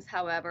clinicians,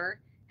 however,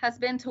 has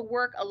been to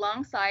work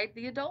alongside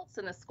the adults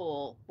in the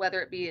school,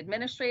 whether it be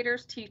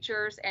administrators,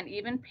 teachers, and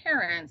even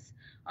parents,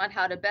 on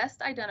how to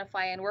best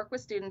identify and work with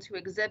students who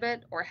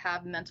exhibit or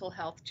have mental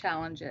health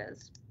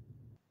challenges.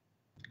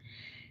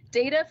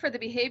 Data for the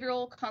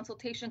behavioral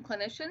consultation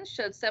clinicians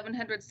showed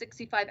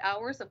 765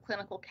 hours of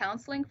clinical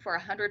counseling for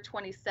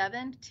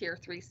 127 Tier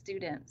 3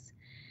 students.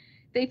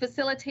 They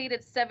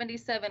facilitated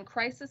 77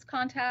 crisis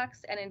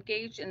contacts and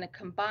engaged in a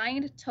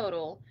combined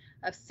total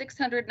of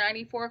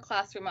 694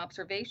 classroom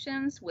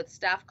observations with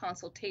staff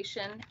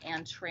consultation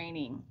and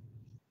training.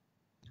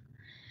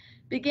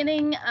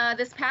 Beginning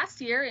this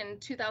past year in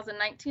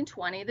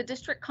 2019-20, the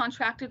district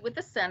contracted with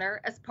the center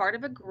as part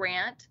of a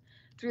grant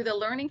through the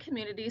Learning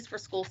Communities for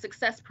School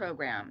Success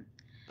program.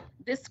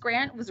 This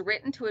grant was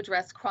written to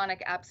address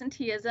chronic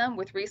absenteeism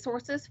with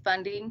resources,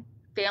 funding,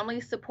 family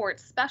support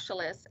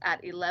specialists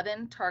at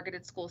 11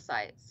 targeted school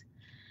sites.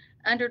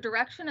 Under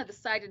direction of the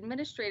site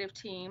administrative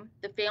team,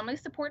 the family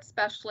support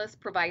specialists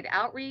provide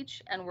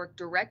outreach and work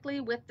directly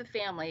with the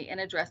family in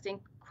addressing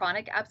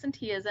chronic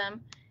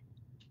absenteeism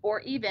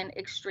or even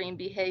extreme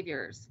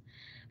behaviors.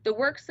 The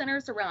work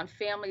centers around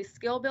family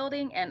skill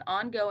building and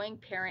ongoing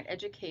parent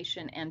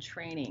education and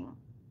training.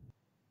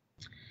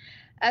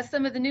 As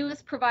some of the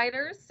newest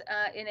providers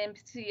in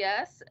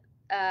MCS,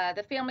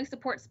 the family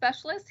support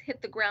specialists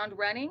hit the ground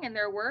running in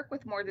their work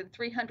with more than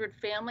 300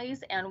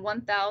 families and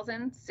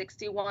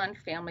 1,061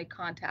 family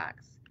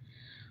contacts.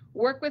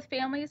 Work with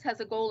families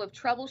has a goal of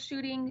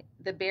troubleshooting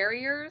the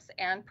barriers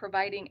and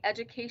providing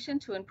education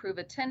to improve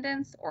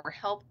attendance or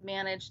help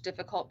manage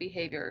difficult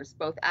behaviors,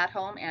 both at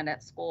home and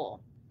at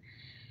school.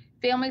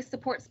 Family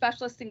support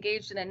specialists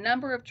engaged in a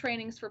number of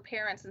trainings for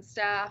parents and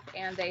staff,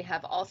 and they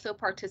have also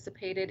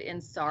participated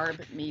in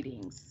SARB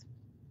meetings.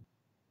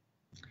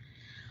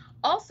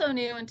 Also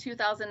new in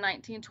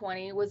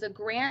 2019-20 was a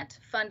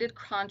grant-funded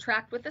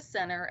contract with the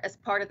center as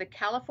part of the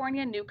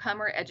California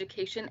Newcomer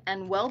Education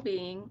and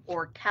Wellbeing,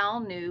 or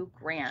CalNEW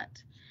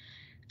grant.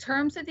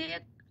 Terms of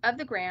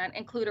the grant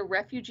include a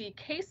refugee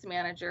case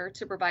manager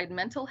to provide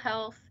mental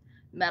health,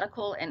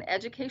 medical, and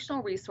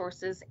educational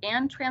resources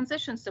and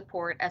transition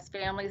support as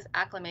families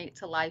acclimate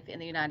to life in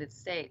the United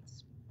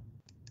States.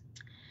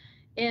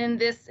 In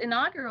this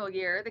inaugural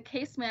year, the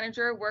case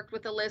manager worked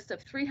with a list of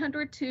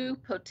 302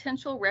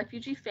 potential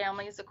refugee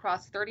families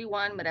across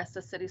 31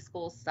 Modesto City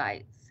Schools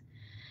sites.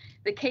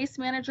 The case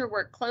manager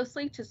worked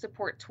closely to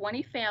support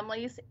 20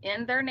 families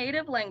in their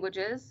native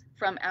languages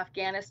from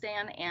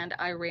Afghanistan and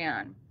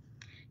Iran.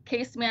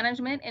 Case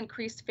management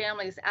increased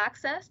families'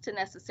 access to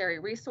necessary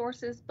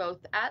resources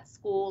both at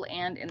school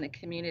and in the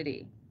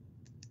community.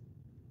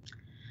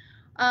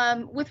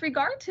 With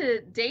regard to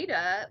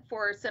data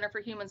for Center for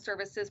Human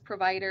Services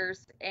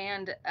providers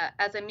and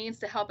as a means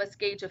to help us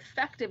gauge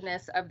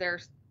effectiveness of their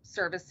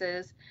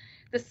services,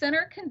 the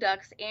center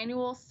conducts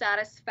annual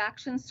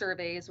satisfaction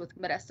surveys with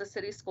Modesto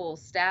City Schools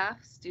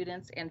staff,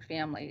 students, and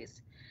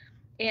families.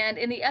 And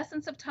in the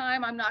essence of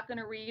time, I'm not going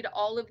to read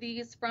all of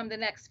these from the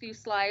next few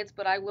slides,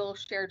 but I will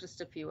share just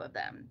a few of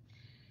them.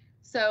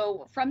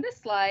 So from this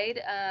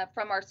slide,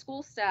 from our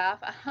school staff,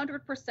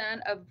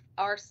 100% of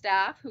our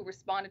staff who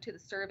responded to the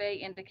survey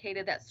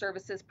indicated that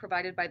services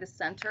provided by the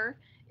center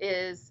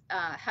is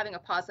having a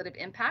positive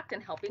impact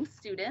in helping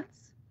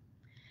students.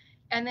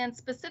 And then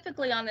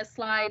specifically on this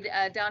slide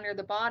down near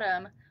the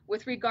bottom,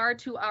 with regard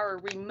to our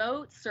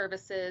remote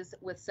services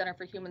with Center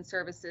for Human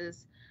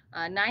Services,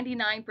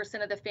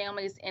 99% of the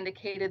families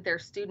indicated their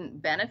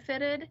student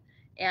benefited,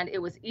 and it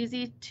was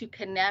easy to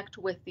connect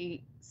with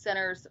the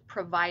center's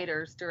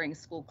providers during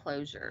school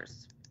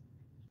closures.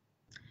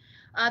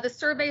 The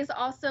surveys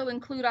also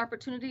include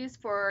opportunities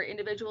for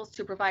individuals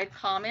to provide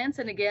comments,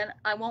 and again,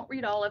 I won't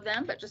read all of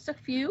them, but just a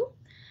few.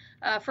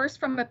 First,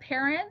 from a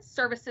parent,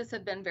 services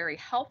have been very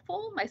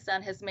helpful. My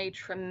son has made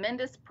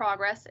tremendous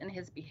progress in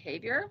his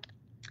behavior.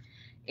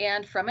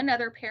 And from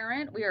another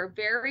parent, we are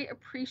very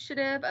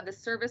appreciative of the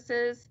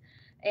services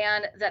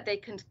and that they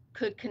could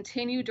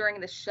continue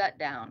during the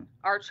shutdown.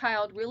 Our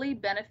child really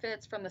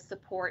benefits from the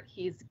support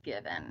he's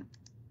given.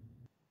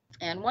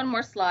 And one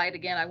more slide,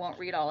 again, I won't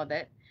read all of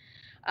it.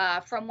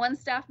 From one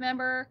staff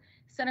member,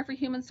 Center for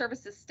Human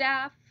Services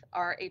staff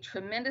are a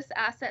tremendous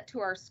asset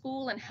to our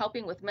school in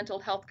helping with mental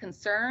health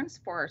concerns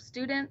for our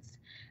students,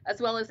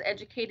 as well as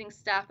educating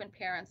staff and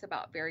parents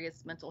about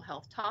various mental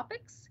health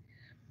topics.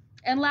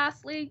 And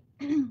lastly,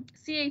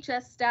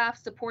 CHS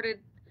staff supported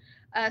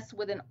us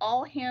with an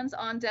all hands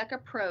on deck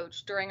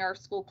approach during our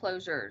school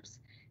closures.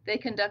 They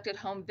conducted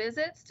home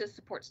visits to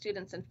support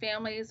students and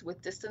families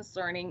with distance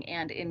learning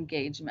and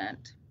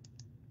engagement.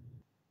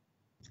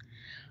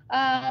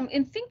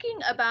 In thinking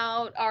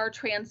about our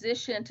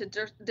transition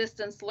to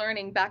distance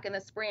learning back in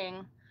the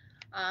spring,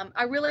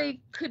 I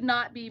really could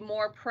not be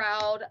more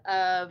proud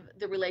of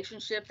the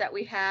relationship that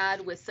we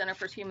had with Center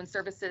for Human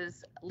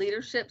Services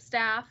leadership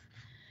staff.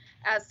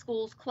 As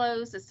schools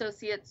closed,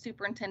 Associate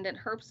Superintendent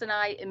Herbst and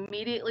I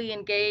immediately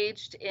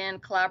engaged in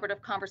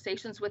collaborative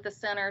conversations with the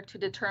center to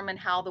determine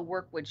how the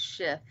work would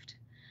shift.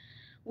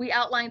 We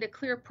outlined a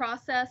clear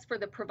process for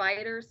the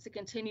providers to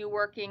continue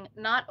working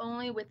not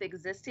only with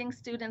existing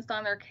students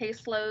on their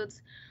caseloads,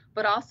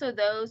 but also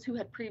those who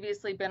had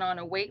previously been on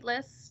a wait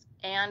list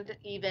and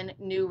even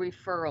new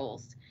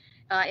referrals.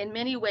 In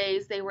many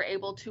ways, they were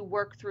able to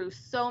work through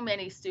so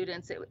many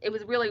students. It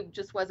was really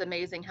just was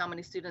amazing how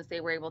many students they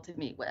were able to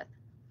meet with.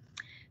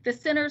 The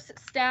center's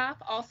staff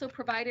also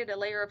provided a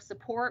layer of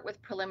support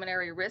with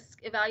preliminary risk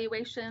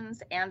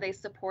evaluations, and they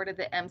supported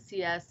the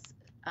MCS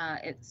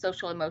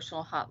social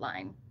emotional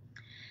hotline.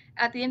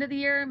 At the end of the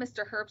year,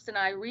 Mr. Herbst and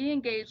I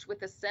re-engaged with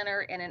the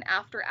center in an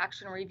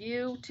after-action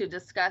review to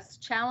discuss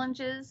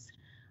challenges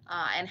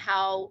and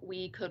how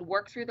we could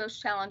work through those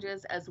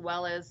challenges as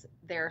well as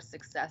their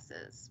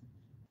successes.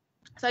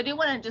 So I do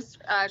want to just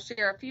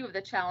share a few of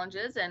the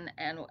challenges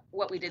and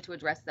what we did to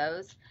address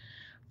those.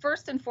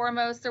 First and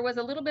foremost, there was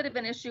a little bit of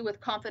an issue with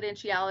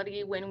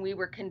confidentiality when we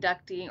were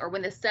conducting, or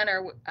when the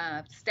center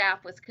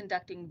staff was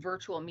conducting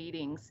virtual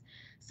meetings.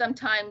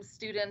 Sometimes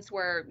students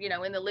were,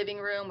 in the living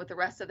room with the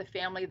rest of the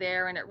family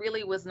there, and it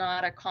really was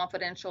not a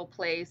confidential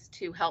place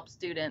to help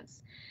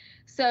students.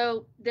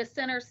 So the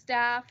center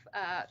staff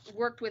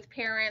worked with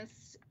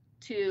parents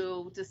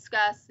to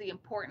discuss the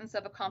importance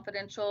of a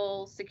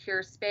confidential,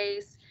 secure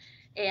space,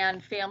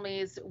 and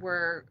families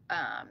were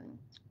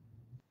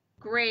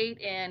great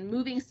in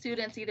moving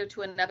students either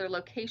to another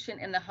location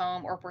in the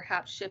home or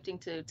perhaps shifting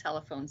to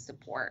telephone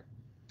support.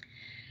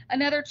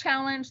 Another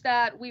challenge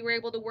that we were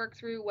able to work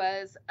through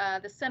was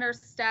the center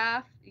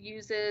staff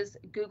uses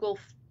Google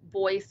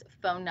Voice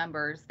phone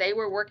numbers. They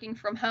were working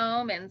from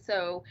home, and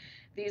so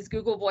these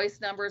Google Voice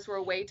numbers were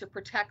a way to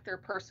protect their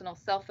personal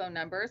cell phone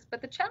numbers,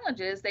 but the challenge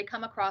is they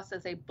come across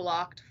as a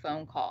blocked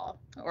phone call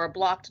or a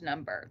blocked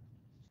number.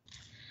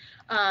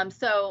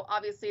 So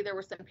obviously there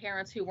were some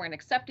parents who weren't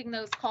accepting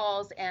those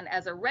calls, and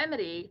as a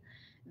remedy,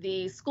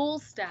 the school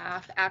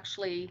staff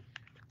actually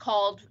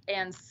called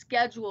and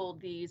scheduled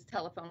these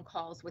telephone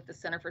calls with the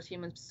Center for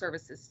Human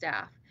Services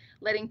staff,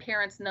 letting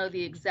parents know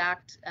the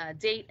exact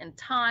date and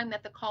time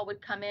that the call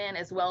would come in,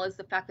 as well as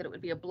the fact that it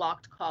would be a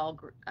blocked call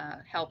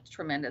helped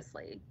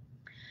tremendously.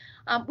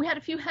 We had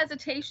a few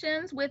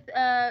hesitations with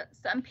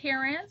some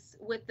parents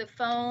with the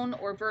phone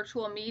or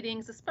virtual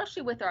meetings,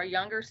 especially with our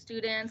younger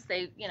students.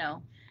 They,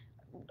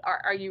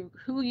 are you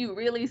who you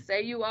really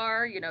say you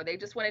are? They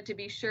just wanted to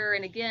be sure.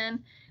 And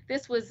again,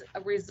 this was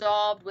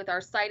resolved with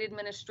our site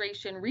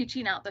administration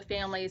reaching out to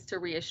families to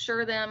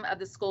reassure them of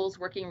the school's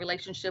working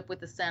relationship with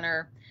the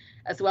center,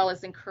 as well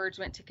as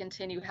encouragement to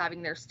continue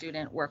having their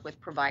student work with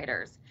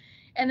providers.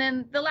 And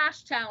then the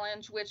last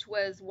challenge, which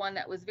was one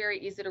that was very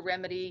easy to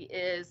remedy,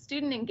 is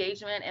student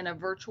engagement in a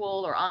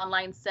virtual or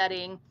online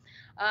setting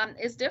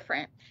is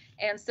different.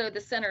 And so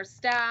the center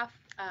staff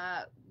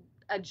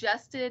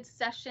adjusted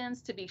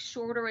sessions to be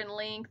shorter in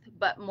length,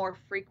 but more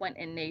frequent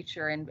in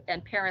nature,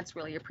 and parents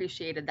really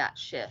appreciated that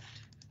shift.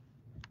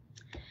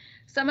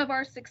 Some of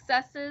our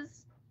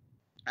successes,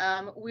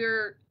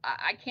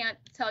 I can't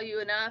tell you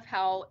enough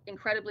how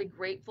incredibly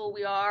grateful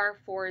we are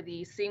for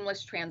the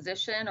seamless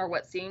transition, or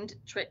what seemed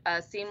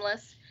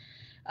seamless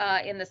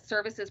in the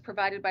services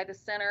provided by the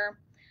center.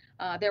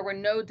 There were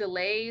no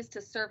delays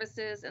to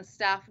services, and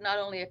staff not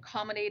only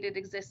accommodated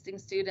existing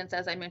students,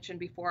 as I mentioned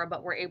before,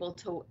 but were able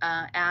to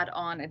add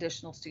on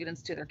additional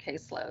students to their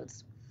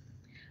caseloads.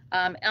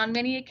 On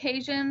many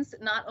occasions,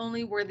 not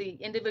only were the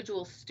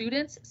individual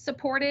students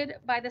supported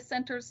by the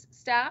center's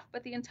staff,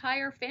 but the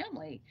entire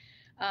family.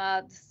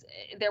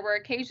 There were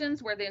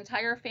occasions where the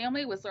entire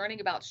family was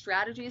learning about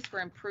strategies for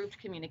improved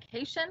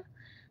communication,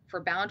 for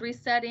boundary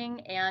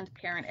setting, and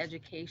parent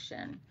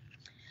education.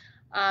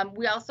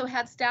 We also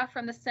had staff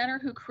from the center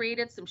who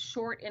created some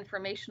short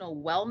informational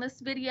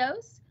wellness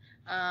videos,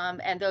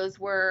 and those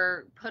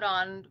were put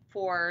on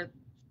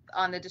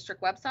the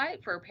district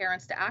website for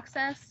parents to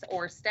access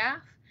or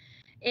staff.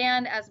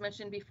 And as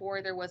mentioned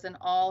before, there was an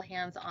all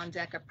hands on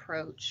deck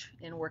approach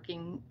in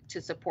working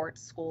to support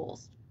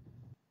schools.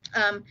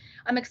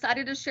 I'm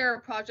excited to share a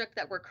project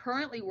that we're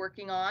currently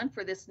working on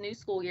for this new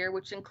school year,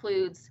 which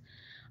includes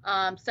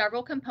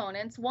several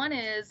components. One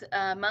is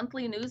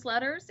monthly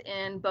newsletters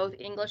in both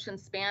English and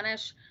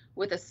Spanish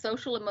with a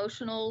social,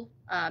 emotional,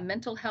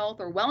 mental health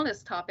or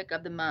wellness topic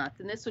of the month.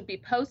 And this would be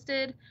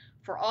posted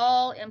for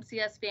all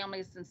MCS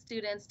families and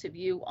students to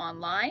view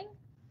online.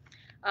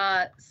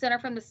 Center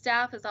from the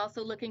staff is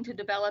also looking to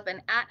develop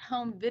an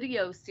at-home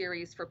video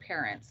series for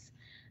parents.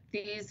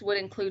 These would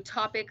include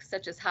topics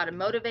such as how to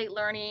motivate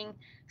learning,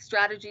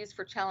 strategies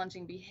for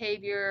challenging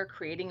behavior,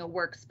 creating a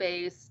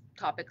workspace,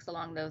 topics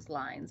along those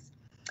lines.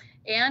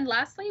 And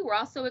lastly, we're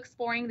also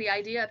exploring the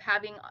idea of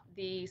having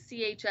the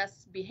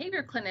CHS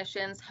behavior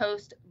clinicians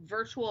host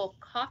virtual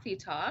coffee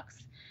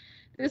talks.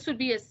 This would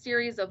be a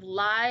series of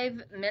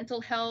live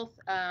mental health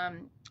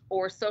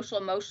or social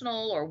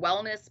emotional or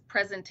wellness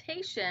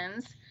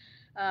presentations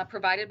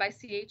provided by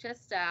CHS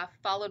staff,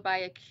 followed by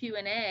a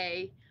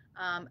Q&A,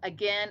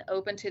 again,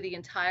 open to the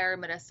entire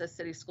Modesto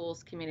City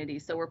Schools community.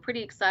 So we're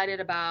pretty excited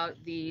about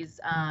these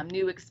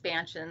new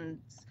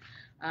expansions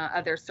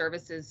of their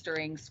services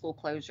during school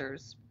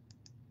closures.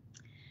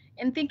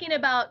 In thinking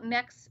about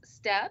next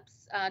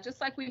steps, just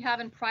like we have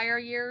in prior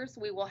years,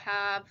 we will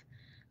have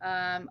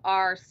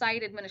our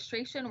site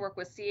administration work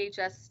with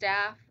CHS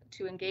staff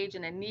to engage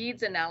in a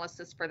needs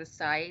analysis for the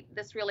site.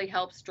 This really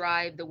helps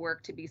drive the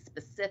work to be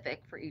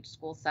specific for each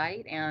school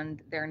site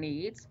and their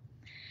needs.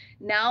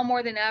 Now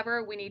more than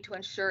ever, we need to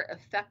ensure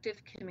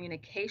effective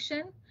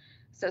communication.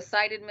 So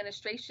site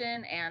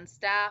administration and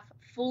staff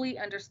fully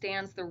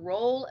understands the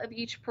role of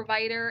each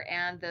provider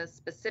and the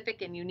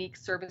specific and unique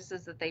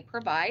services that they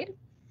provide.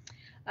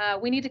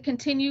 We need to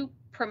continue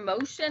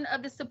promotion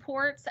of the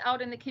supports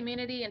out in the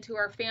community and to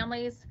our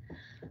families.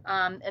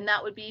 And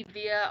that would be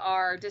via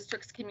our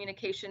district's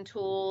communication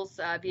tools,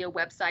 via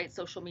website,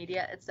 social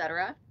media,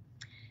 etc.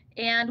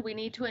 And we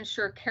need to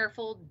ensure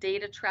careful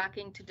data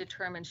tracking to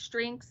determine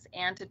strengths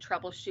and to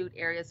troubleshoot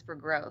areas for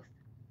growth.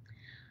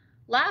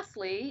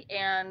 Lastly,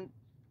 and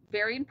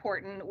very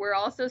important, we're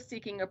also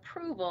seeking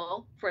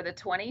approval for the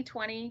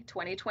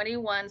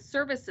 2020-2021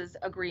 services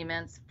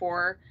agreements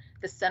for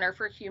the Center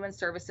for Human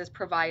Services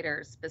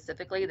providers,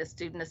 specifically the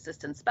student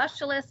assistance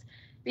specialists,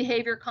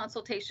 behavior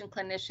consultation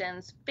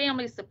clinicians,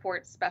 family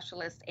support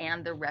specialists,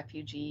 and the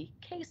refugee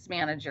case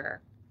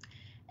manager.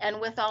 And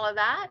with all of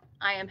that,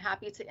 I am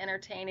happy to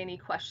entertain any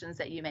questions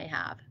that you may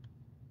have.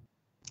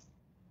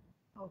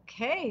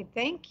 Okay,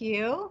 thank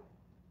you.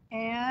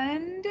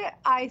 And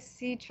I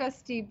see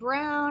Trustee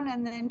Brown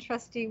and then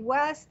Trustee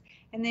West.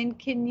 And then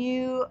can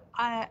you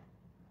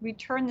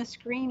return the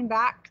screen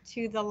back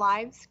to the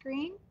live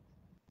screen?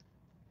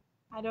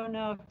 I don't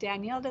know if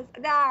Danielle does.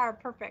 There,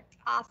 perfect,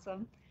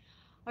 awesome.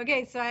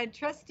 Okay, so I had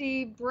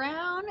Trustee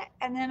Brown,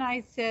 and then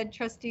I said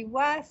Trustee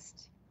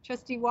West,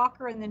 Trustee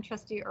Walker, and then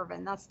Trustee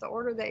Irvin. That's the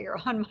order that you're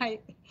on my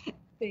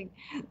thing.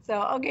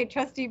 So, okay,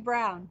 Trustee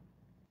Brown.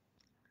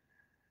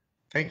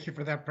 Thank you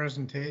for that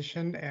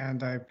presentation,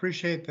 and I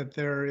appreciate that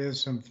there is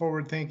some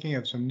forward thinking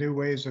of some new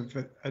ways of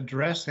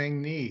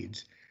addressing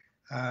needs.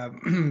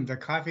 The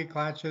coffee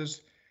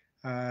clutches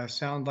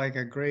sound like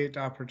a great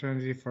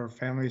opportunity for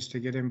families to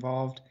get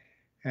involved,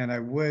 and I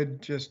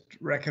would just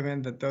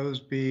recommend that those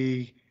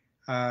be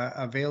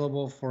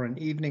available for an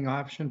evening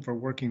option for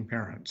working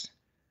parents.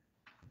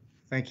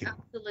 Thank you.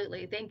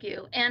 Absolutely, thank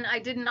you. And I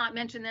did not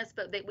mention this,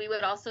 but that we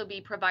would also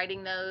be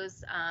providing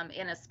those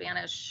in a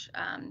Spanish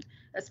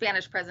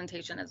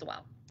presentation as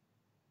well.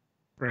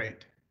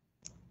 Great.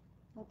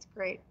 That's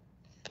great.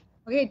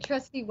 Okay,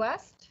 Trustee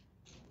West.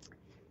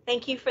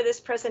 Thank you for this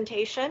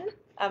presentation.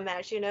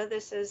 As you know,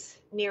 this is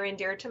near and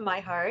dear to my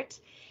heart.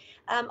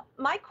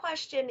 My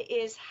question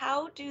is,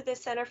 how do the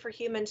Center for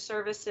Human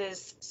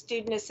Services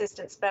student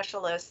assistant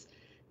specialists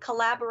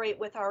collaborate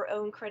with our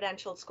own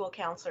credentialed school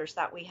counselors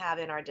that we have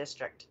in our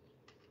district?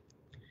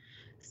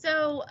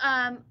 So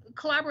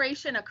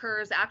collaboration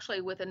occurs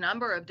actually with a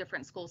number of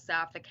different school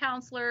staff, the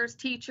counselors,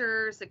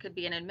 teachers, it could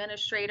be an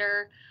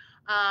administrator,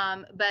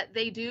 but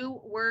they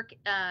do work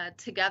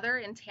together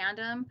in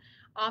tandem.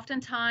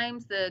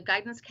 Oftentimes the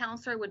guidance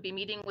counselor would be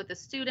meeting with the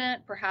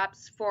student,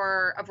 perhaps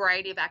for a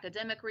variety of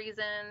academic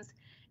reasons,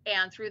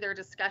 and through their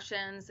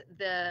discussions,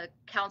 the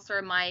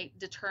counselor might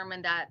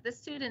determine that the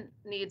student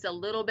needs a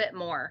little bit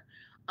more.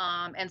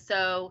 And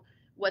so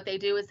what they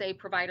do is they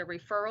provide a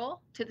referral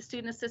to the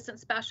student assistant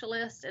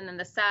specialist, and then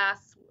the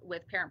SAS,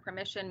 with parent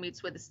permission,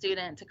 meets with the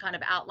student to kind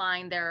of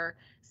outline their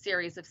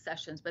series of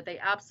sessions, but they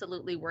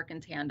absolutely work in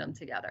tandem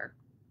together.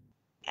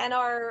 And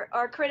our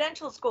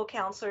credentialed school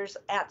counselors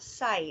at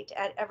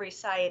every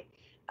site,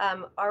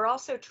 are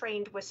also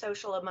trained with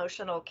social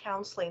emotional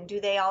counseling. Do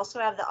they also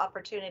have the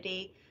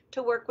opportunity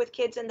to work with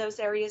kids in those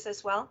areas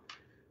as well?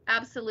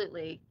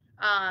 Absolutely.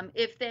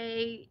 If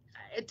they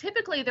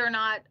typically they're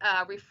not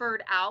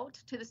referred out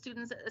to the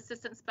student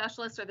assistant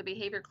specialist or the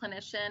behavior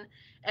clinician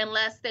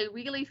unless they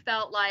really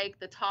felt like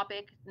the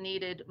topic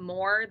needed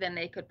more than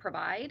they could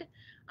provide.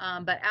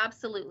 But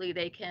absolutely,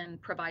 they can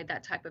provide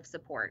that type of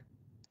support.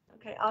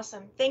 Okay,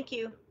 awesome. Thank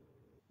you.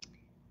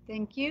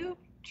 Thank you.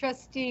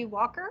 Trustee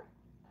Walker.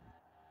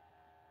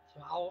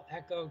 So I'll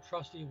echo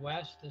Trustee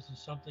West. This is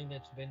something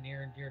that's been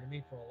near and dear to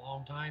me for a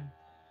long time.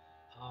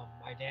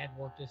 My dad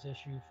worked this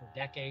issue for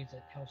decades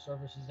at Health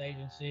Services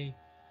Agency.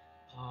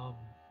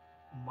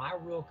 My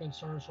real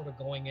concern sort of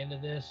going into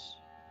this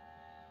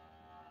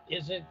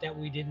isn't that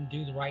we didn't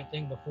do the right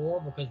thing before,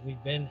 because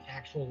we've been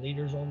actual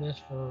leaders on this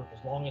for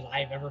as long as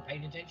I've ever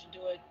paid attention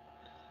to it.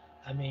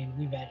 I mean,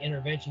 we've had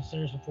intervention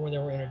centers before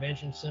there were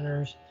intervention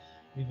centers.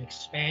 We've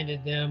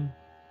expanded them.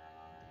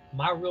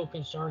 My real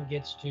concern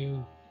gets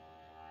to,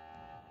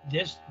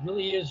 this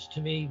really is,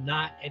 to me,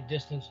 not a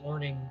distance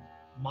learning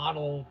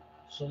model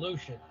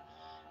solution.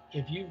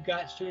 If you've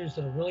got students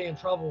that are really in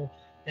trouble,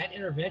 that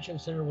intervention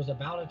center was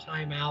about a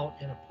timeout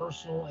and a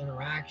personal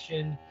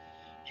interaction.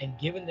 And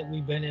given that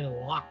we've been in a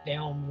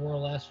lockdown more or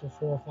less for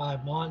 4 or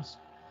 5 months,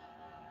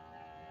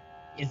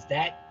 is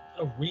that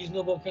a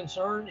reasonable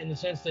concern in the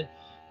sense that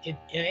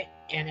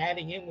and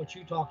adding in what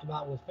you talked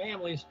about with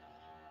families,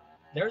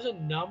 there's a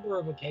number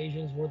of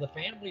occasions where the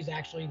family's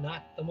actually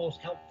not the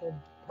most helpful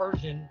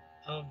version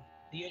of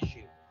the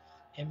issue,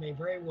 and may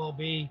very well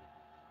be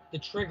the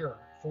trigger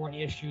for an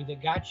issue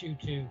that got you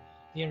to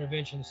the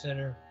intervention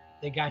center,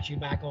 that got you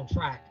back on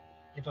track,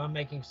 if I'm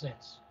making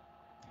sense.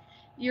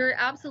 You're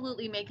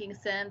absolutely making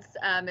sense,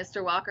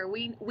 Mr. Walker.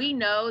 We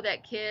know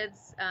that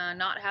kids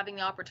not having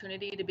the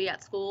opportunity to be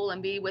at school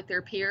and be with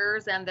their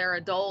peers and their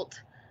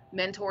adult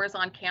mentors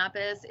on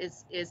campus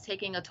is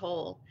taking a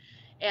toll.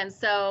 And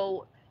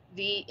so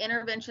the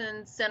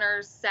intervention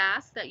centers,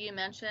 SAS, that you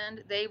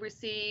mentioned, they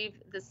receive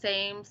the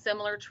same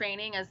similar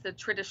training as the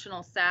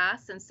traditional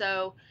SAS. And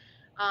so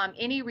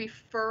Any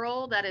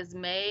referral that is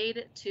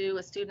made to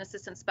a student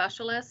assistant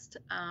specialist,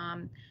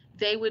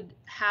 they would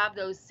have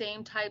those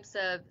same types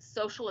of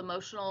social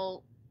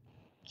emotional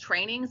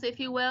trainings, if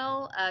you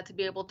will, to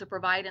be able to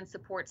provide and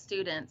support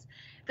students.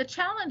 The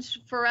challenge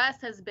for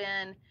us has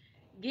been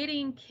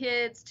getting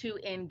kids to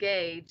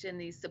engage in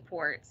these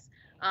supports.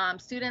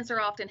 Students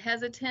are often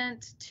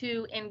hesitant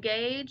to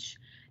engage,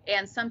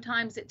 and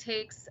sometimes it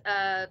takes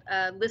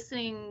a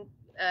listening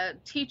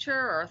teacher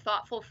or a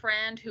thoughtful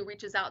friend who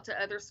reaches out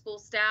to other school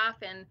staff.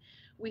 And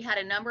we had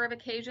a number of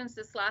occasions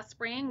this last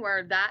spring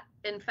where that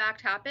in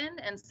fact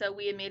happened. And so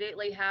we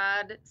immediately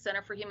had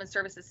Center for Human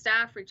Services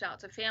staff reach out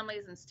to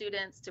families and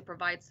students to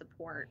provide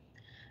support.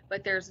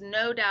 But there's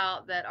no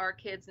doubt that our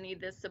kids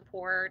need this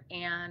support.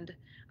 And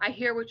I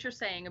hear what you're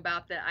saying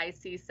about the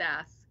IC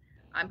SAS.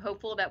 I'm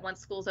hopeful that once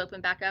schools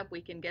open back up,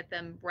 we can get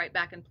them right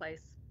back in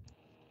place.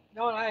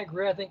 No, and I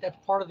agree. I think that's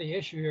part of the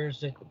issue here is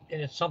that, and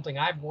it's something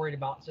I've worried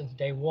about since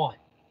day one,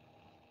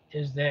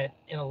 is that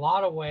in a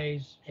lot of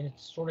ways, and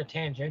it's sort of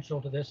tangential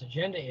to this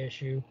agenda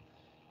issue,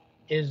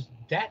 is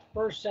that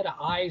first set of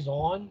eyes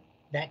on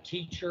that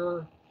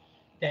teacher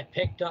that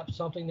picked up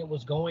something that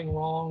was going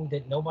wrong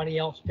that nobody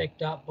else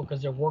picked up because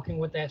they're working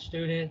with that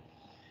student,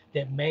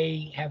 that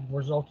may have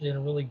resulted in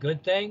a really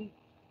good thing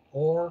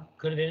or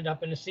could have ended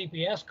up in a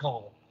CPS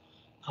call.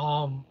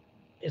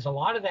 Is a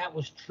lot of that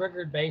was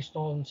triggered based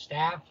on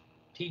staff,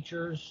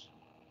 teachers,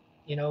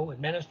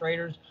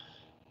 administrators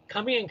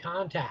coming in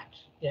contact,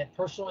 that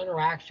personal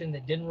interaction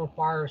that didn't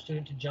require a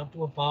student to jump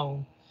to a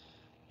phone.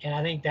 And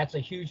I think that's a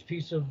huge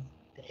piece of,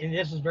 and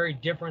this is very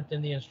different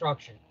than the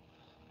instruction.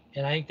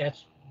 And I think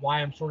that's why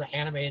I'm sort of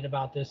animated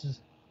about this is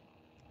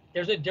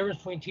there's a difference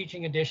between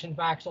teaching addition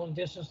facts on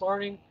distance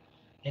learning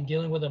and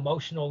dealing with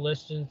emotional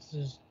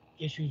distances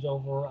issues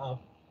over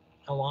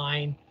a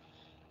line.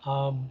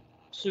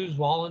 Suze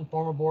Wallen,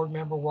 former board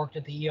member, worked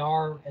at the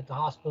ER at the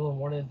hospital, and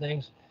one of the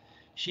things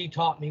she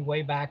taught me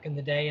way back in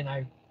the day, and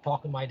I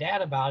talked to my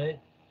dad about it,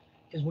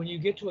 is when you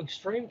get to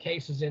extreme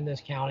cases in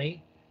this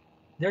county,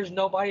 there's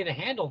nobody to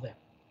handle them.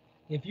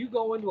 If you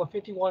go into a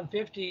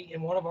 5150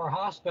 in one of our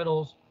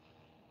hospitals,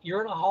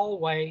 you're in a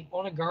hallway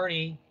on a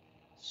gurney,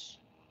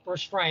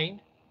 restrained,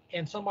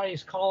 and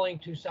somebody's calling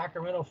to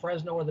Sacramento,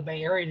 Fresno, or the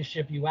Bay Area to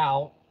ship you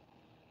out.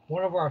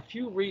 One of our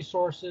few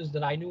resources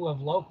that I knew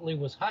of locally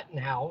was Hutton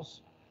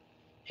House,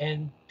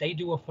 and they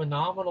do a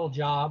phenomenal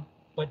job.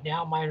 But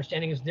now my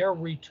understanding is they're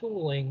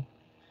retooling,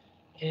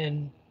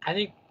 and I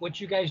think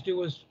what you guys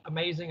do is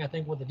amazing. I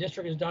think what the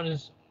district has done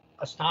is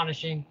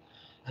astonishing.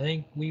 I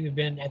think we've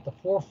been at the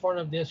forefront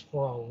of this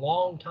for a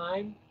long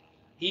time,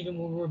 even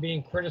when we were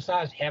being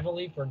criticized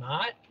heavily for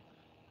not.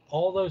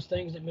 All those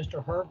things that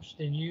Mr. Herbst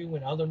and you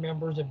and other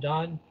members have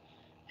done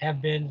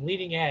have been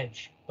leading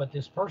edge. But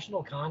this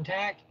personal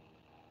contact,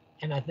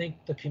 and I think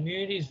the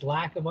community's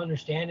lack of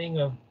understanding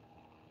of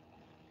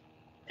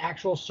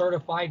actual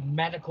certified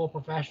medical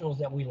professionals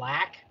that we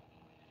lack,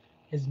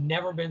 has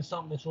never been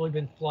something that's really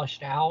been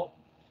flushed out.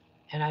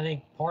 And I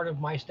think part of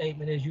my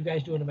statement is you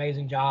guys do an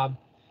amazing job.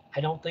 I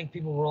don't think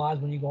people realize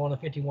when you go on a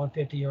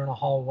 5150, you're in a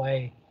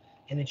hallway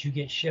and that you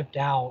get shipped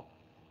out,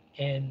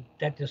 and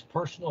that this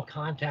personal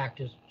contact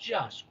is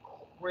just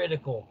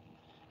critical.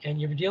 And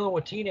you're dealing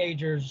with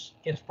teenagers,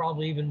 it's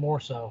probably even more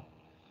so.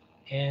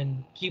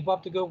 And keep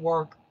up the good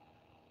work.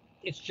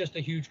 It's just a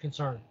huge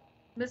concern.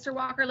 Mr.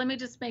 Walker, let me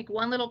just make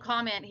one little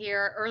comment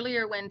here.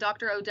 Earlier, when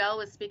Dr. Odell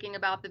was speaking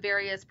about the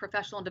various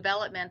professional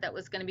development that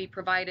was going to be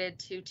provided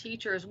to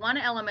teachers, one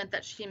element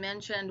that she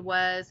mentioned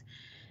was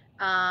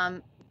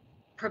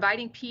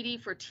providing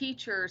PD for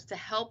teachers to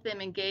help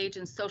them engage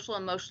in social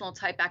emotional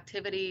type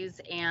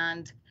activities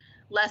and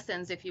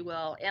lessons, if you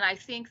will. And I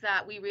think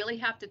that we really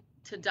have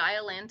to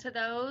dial into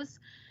those.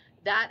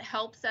 That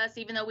helps us,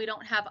 even though we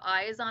don't have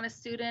eyes on a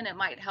student, it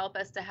might help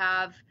us to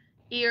have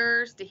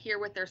ears to hear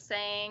what they're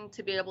saying,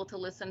 to be able to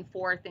listen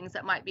for things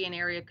that might be an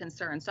area of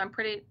concern. So I'm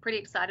pretty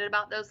excited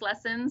about those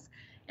lessons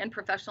and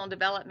professional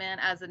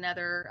development as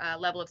another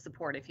level of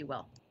support, if you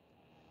will.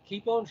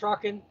 Keep on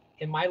trucking.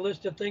 In my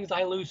list of things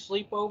I lose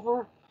sleep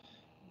over,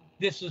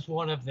 this is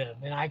one of them.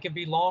 And I could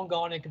be long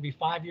gone. It could be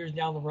 5 years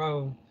down the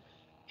road.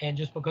 And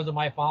just because of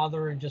my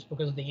father and just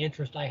because of the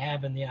interest I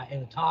have in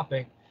the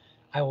topic,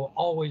 I will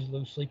always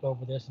lose sleep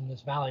over this in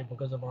this valley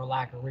because of our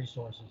lack of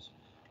resources.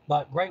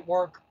 But great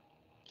work.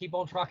 Keep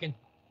on trucking.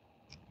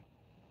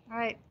 All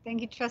right.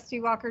 Thank you, Trustee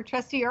Walker.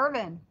 Trustee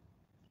Irvin.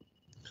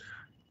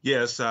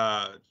 Yes,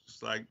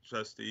 just like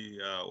Trustee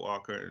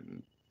Walker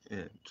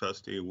and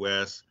Trustee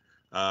West,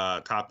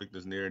 topic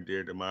is near and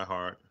dear to my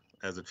heart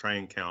as a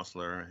trained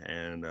counselor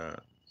and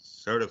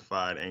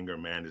certified anger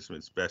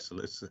management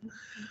specialist.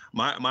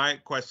 My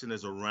question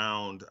is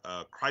around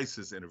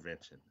crisis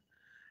intervention,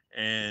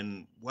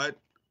 and what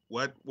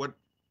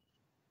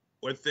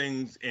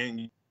things,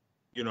 and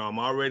I'm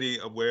already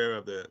aware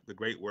of the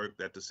great work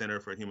that the Center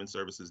for Human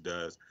Services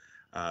does,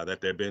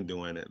 that they've been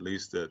doing at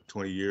least the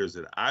 20 years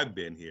that I've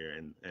been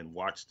here, and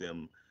watched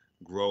them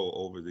grow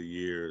over the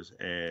years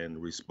and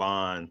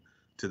respond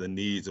to the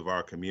needs of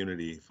our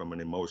community from an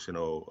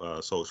emotional,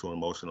 social,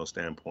 emotional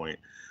standpoint.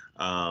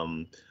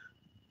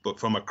 but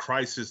from a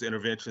crisis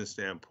intervention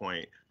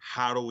standpoint,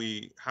 how do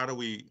we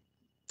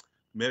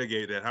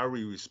mitigate that? How do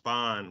we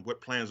respond?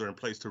 What plans are in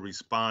place to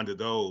respond to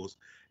those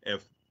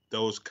if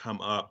those come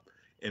up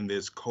in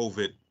this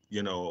COVID,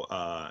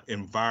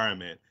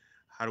 environment?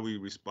 How do we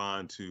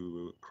respond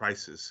to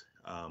crisis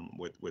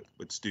with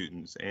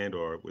students and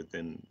or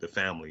within the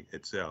family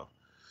itself?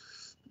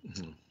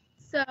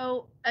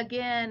 So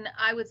again,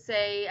 I would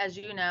say, as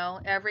you know,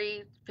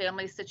 every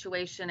family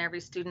situation, every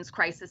student's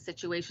crisis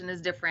situation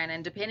is different,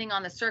 and depending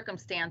on the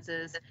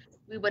circumstances,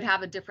 we would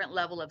have a different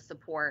level of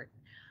support.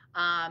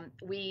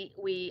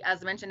 We,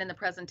 as mentioned in the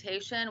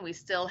presentation, we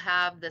still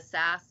have the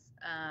SAS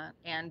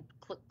and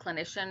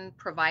clinician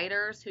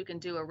providers who can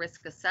do a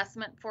risk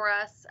assessment for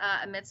us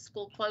amidst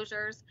school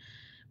closures.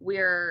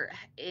 We're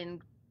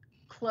in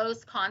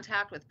close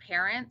contact with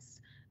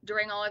parents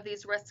during all of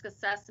these risk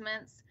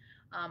assessments.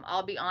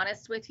 I'll be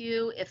honest with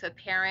you, if a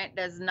parent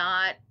does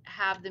not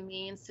have the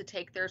means to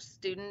take their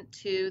student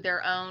to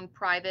their own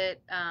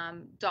private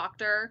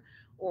doctor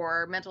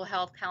or mental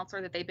health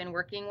counselor that they've been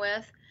working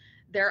with,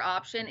 their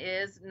option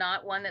is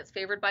not one that's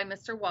favored by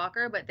Mr.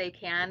 Walker, but they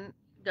can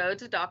go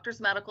to Doctor's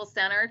Medical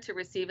Center to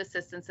receive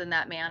assistance in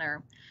that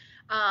manner.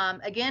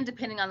 Again,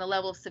 depending on the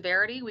level of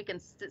severity, we can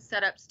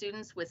set up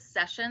students with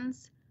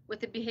sessions with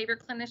the behavior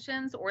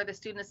clinicians or the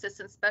student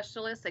assistance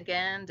specialists,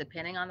 again,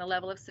 depending on the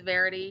level of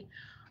severity.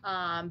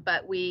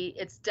 But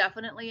it's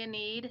definitely a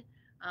need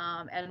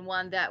and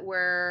one that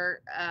we're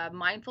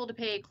mindful to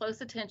pay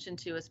close attention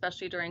to,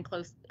 especially during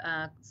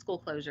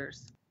school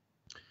closures.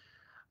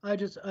 I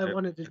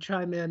wanted to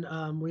chime in.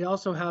 We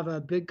also have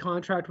a big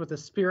contract with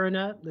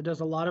Aspiranet that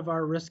does a lot of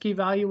our risk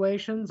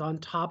evaluations on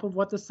top of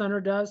what the center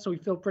does. So we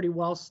feel pretty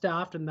well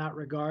staffed in that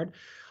regard.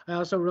 I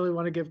also really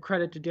want to give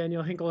credit to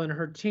Danielle Hinkle and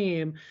her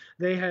team.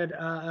 They had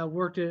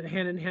worked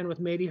hand in hand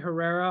with Mady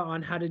Herrera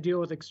on how to deal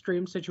with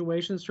extreme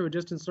situations through a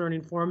distance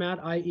learning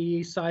format,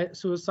 i.e.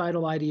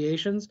 suicidal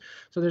ideations.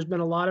 So there's been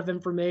a lot of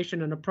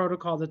information and a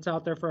protocol that's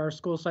out there for our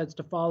school sites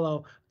to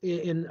follow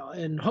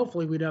and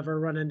hopefully we'd never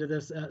run into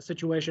this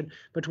situation,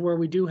 but to where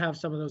we do have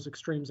some of those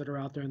extremes that are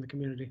out there in the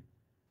community.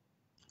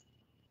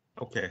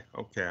 Okay.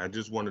 I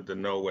just wanted to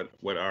know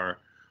what our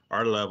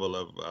level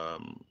of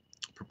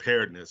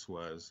preparedness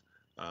was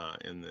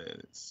in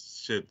the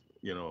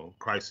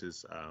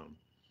crisis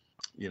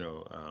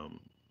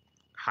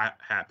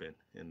happen,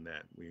 in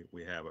that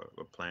we have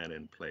a plan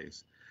in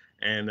place.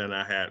 And then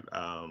I had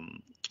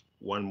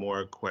one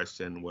more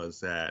question,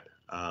 was that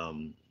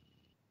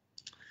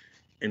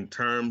in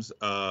terms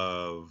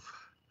of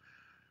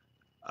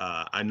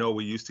I know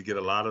we used to get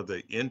a lot of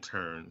the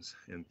interns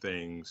and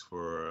things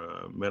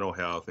for mental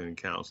health and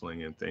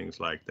counseling and things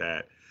like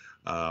that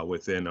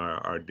within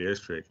our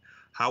district.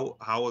 How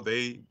will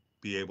they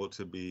be able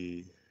to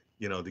be,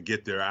 to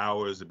get their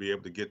hours, to be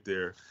able to get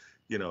their,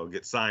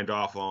 get signed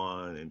off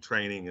on and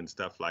training and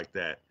stuff like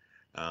that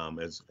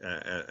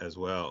as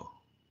well?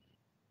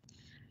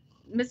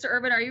 Mr.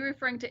 Urban, are you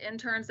referring to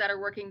interns that are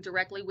working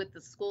directly with the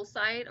school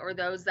site or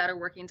those that are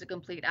working to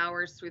complete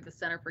hours through the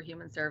Center for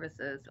Human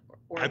Services?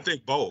 I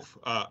think both.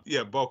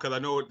 Yeah, both, because I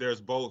know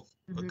there's both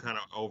kind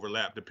of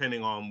overlap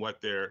depending on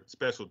what their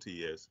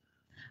specialty is.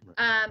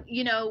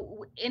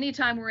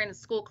 Anytime we're in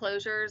school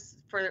closures,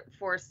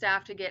 for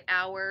staff to get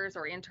hours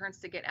or interns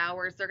to get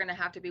hours, they're going to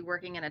have to be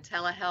working in a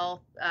telehealth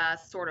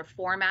sort of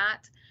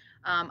format.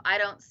 I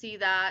don't see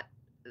that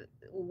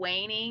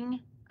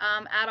waning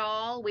at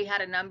all. We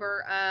had a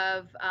number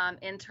of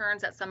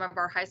interns at some of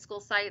our high school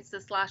sites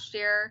this last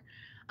year.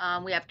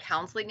 We have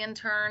counseling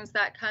interns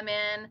that come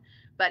in,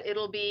 but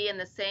it'll be in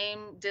the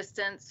same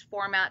distance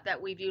format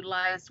that we've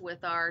utilized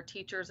with our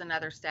teachers and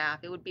other staff.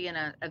 It would be in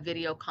a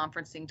video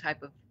conferencing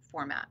type of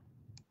format.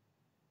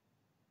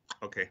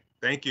 Okay,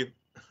 thank you.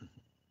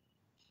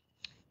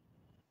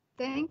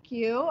 Thank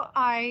you.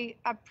 I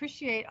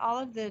appreciate all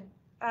of the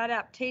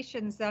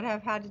adaptations that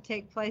have had to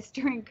take place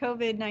during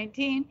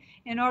COVID-19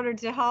 in order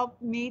to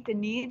help meet the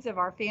needs of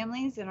our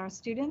families and our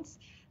students.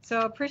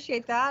 So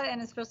appreciate that,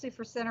 and especially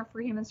for Center for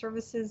Human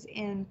Services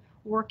in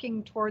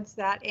working towards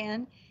that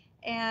end.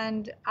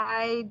 And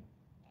I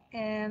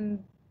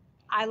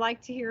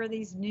like to hear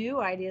these new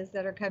ideas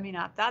that are coming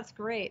up. That's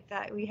great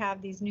that we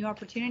have these new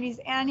opportunities,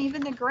 and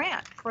even the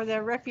grant for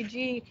the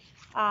refugee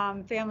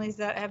families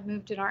that have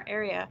moved in our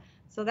area.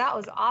 So that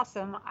was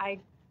awesome. I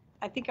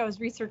think I was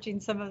researching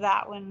some of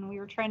that when we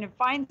were trying to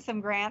find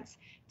some grants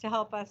to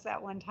help us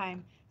at one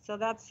time. So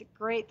that's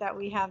great that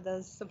we have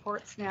those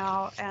supports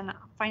now and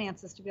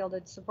finances to be able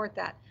to support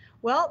that.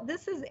 Well,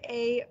 this is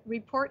a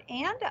report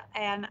and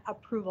an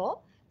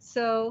approval.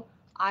 So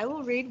I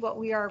will read what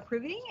we are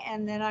approving,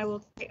 and then I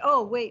will say,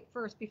 oh, wait,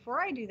 first,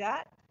 before I do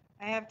that,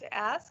 I have to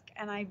ask,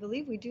 and I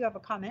believe we do have a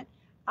comment.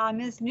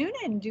 Ms.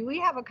 Noonan, do we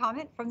have a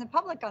comment from the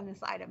public on this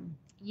item?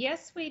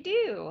 Yes, we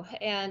do.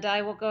 And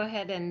I will go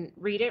ahead and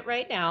read it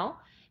right now.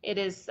 It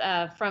is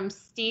from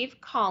Steve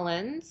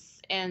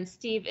Collins, and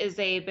Steve is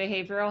a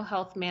behavioral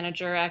health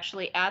manager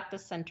actually at the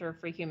Center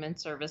for Human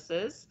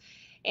Services.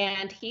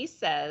 And he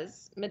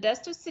says,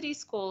 Modesto City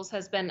Schools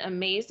has been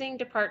amazing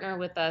to partner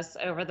with us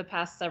over the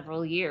past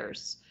several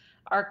years.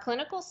 Our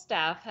clinical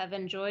staff have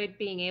enjoyed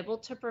being able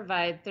to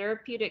provide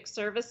therapeutic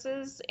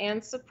services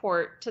and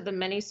support to the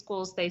many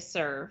schools they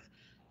serve.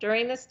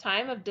 During this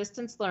time of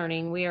distance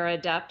learning, we are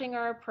adapting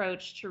our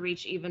approach to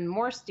reach even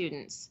more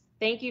students.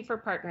 Thank you for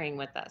partnering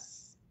with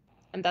us.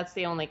 And that's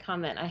the only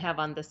comment I have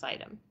on this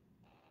item.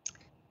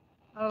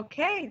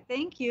 Okay,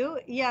 thank you.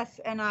 Yes,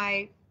 and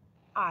I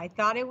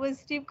thought it was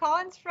Steve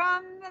Collins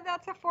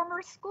that's a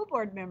former school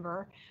board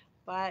member,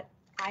 but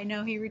I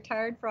know he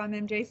retired from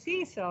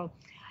MJC, so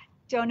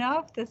don't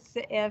know if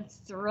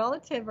it's a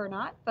relative or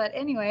not, but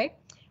anyway,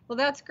 well,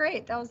 that's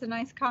great. That was a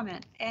nice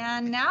comment.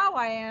 And now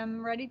I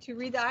am ready to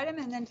read the item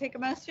and then take a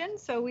motion.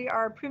 So we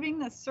are approving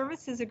the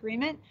services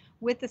agreement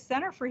with the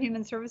Center for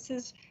Human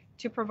Services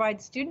to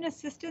provide student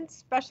assistance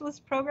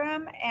specialist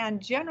program and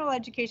general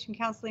education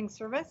counseling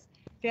service,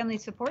 family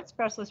support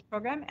specialist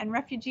program, and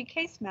refugee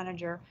case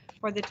manager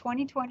for the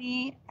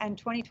 2020 and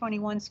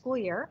 2021 school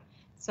year.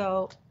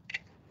 So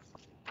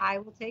I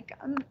will take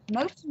a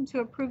motion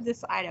to approve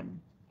this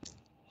item.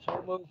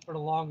 So moved for the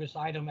longest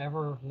item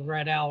ever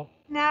read out.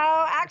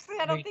 No, actually,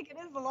 I don't think it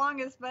is the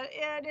longest, but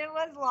it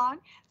was long.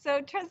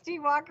 So Trustee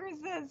Walker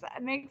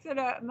makes it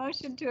a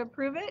motion to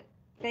approve it.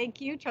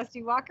 Thank you,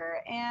 Trustee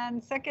Walker,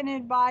 and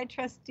seconded by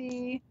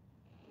Trustee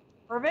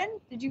Irvin.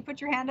 Did you put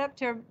your hand up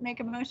to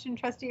make a motion,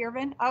 Trustee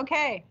Irvin?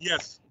 Okay.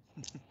 Yes.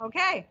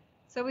 Okay.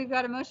 So we've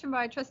got a motion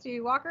by Trustee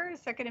Walker,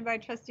 seconded by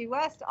Trustee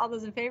West. All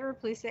those in favor,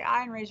 please say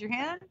aye and raise your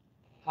hand.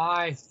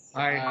 Aye.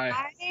 Aye.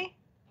 Aye.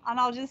 And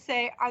I'll just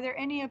say, are there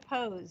any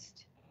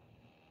opposed?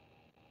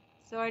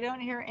 So I don't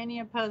hear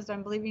any opposed.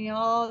 I'm believing you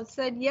all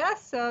said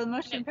yes, so the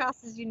motion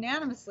passes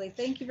unanimously.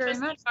 Thank you very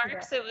much.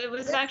 Marks, it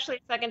was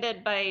actually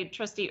seconded by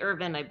Trustee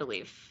Irvin, I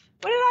believe.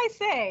 What did I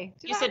say?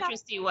 You said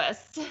Trustee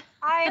West.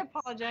 I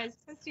apologize,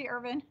 Trustee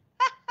Irvin.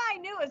 I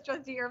knew it was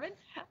Trustee Irvin.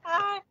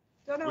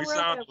 Don't know We where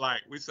sound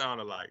alike. We sound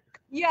alike.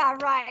 Yeah,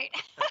 right.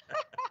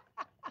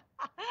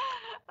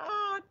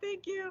 Oh,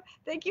 thank you.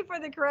 Thank you for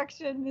the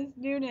correction, Ms.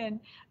 Noonan.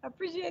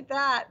 Appreciate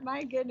that.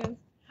 My goodness.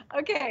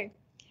 Okay.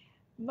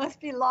 Must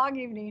be a long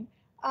evening.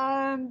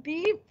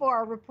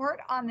 B4,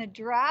 report on the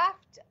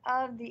draft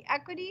of the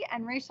equity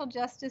and racial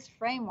justice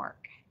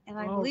framework. And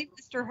I believe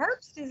Mr.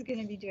 Herbst is going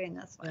to be doing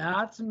this one.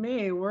 That's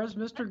me. Where's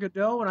Mr.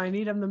 Godot when I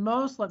need him the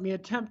most? Let me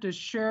attempt to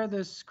share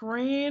this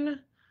screen.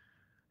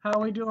 How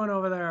are we doing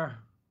over there?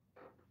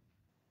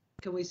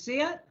 Can we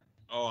see it?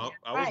 Oh,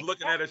 I was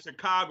looking at a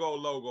Chicago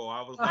logo.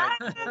 I was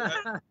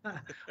like,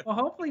 well,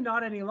 hopefully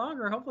not any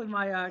longer. Hopefully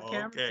my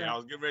camera. Okay, I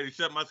was getting ready to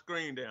shut my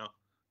screen down.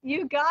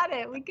 You got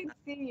it. We can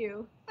see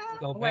you.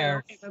 Go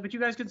Bears. But you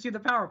guys can see the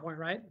PowerPoint,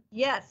 right?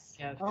 Yes.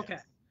 Okay.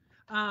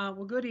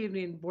 Well, good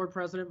evening, Board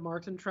President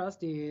Marks and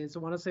trustees. I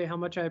want to say how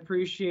much I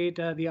appreciate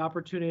the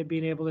opportunity of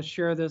being able to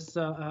share this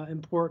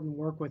important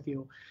work with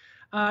you.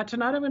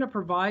 Tonight, I'm going to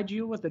provide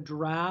you with a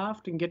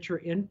draft and get your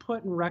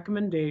input and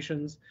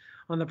recommendations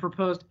on the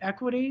proposed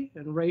equity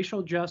and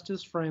racial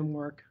justice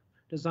framework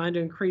designed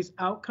to increase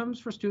outcomes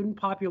for student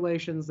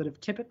populations that have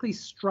typically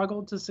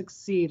struggled to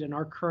succeed in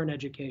our current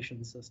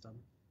education system.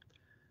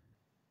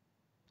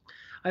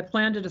 I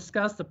plan to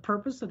discuss the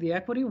purpose of the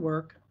equity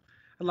work.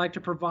 I'd like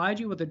to provide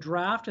you with a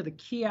draft of the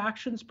key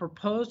actions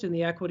proposed in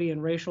the equity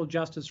and racial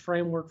justice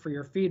framework for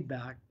your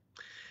feedback.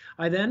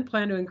 I then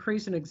plan to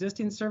increase an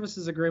existing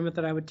services agreement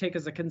that I would take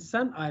as a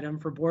consent item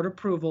for board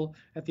approval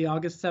at the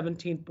August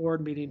 17th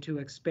board meeting to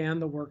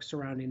expand the work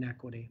surrounding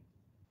equity.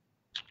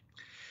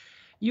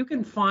 You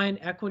can find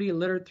equity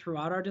littered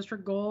throughout our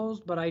district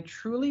goals, but I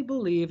truly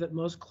believe it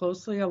most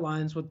closely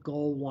aligns with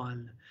Goal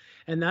 1.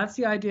 And that's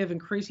the idea of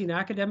increasing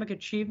academic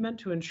achievement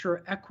to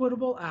ensure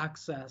equitable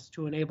access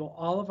to enable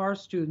all of our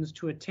students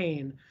to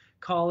attain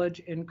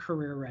college and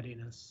career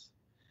readiness.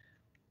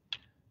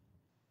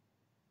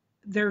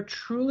 There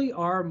truly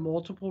are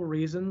multiple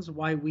reasons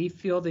why we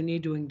feel the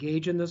need to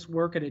engage in this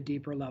work at a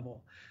deeper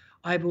level.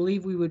 I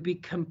believe we would be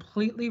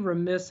completely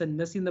remiss in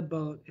missing the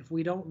boat if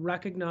we don't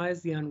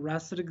recognize the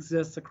unrest that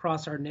exists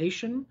across our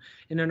nation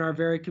and in our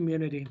very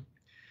community.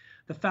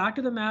 The fact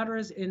of the matter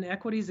is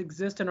inequities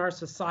exist in our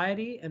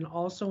society and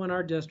also in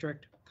our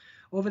district.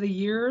 Over the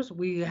years,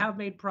 we have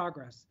made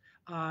progress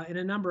in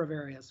a number of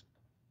areas.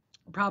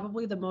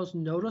 Probably the most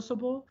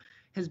noticeable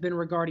has been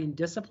regarding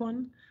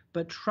discipline,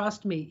 but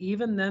trust me,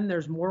 even then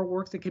there's more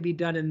work that could be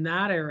done in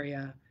that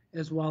area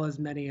as well as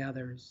many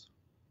others.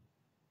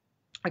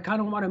 I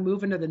kind of want to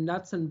move into the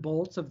nuts and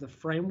bolts of the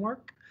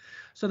framework.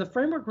 So the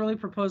framework really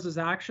proposes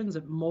actions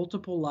at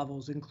multiple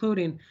levels,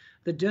 including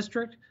the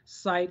district,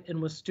 site,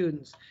 and with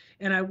students.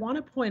 And I want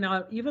to point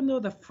out, even though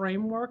the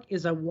framework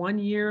is a 1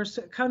 year,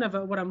 kind of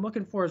what I'm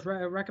looking for is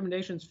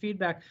recommendations,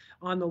 feedback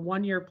on the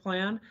 1 year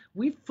plan,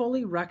 we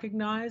fully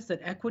recognize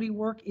that equity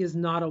work is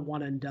not a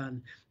one and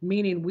done,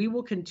 meaning we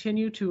will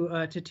continue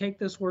to take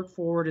this work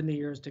forward in the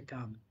years to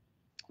come.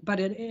 But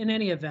in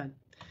any event,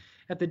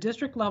 at the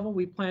district level,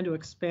 we plan to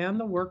expand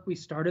the work we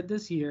started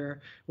this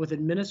year with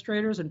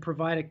administrators and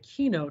provide a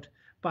keynote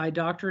by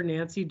Dr.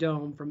 Nancy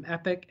Dome from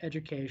Epic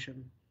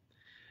Education.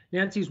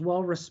 Nancy's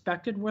well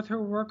respected with her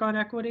work on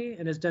equity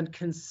and has done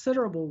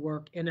considerable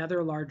work in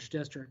other large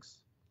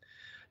districts.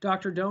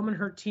 Dr. Dome and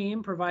her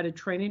team provided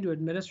training to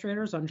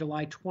administrators on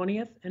July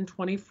 20th and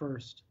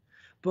 21st.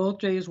 Both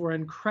days were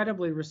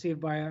incredibly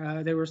received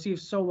by, they were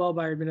received so well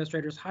by our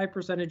administrators, high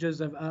percentages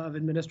of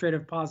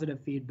administrative positive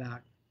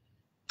feedback.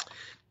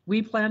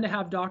 We plan to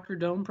have Dr.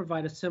 Dome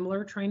provide a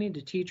similar training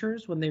to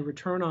teachers when they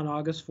return on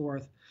August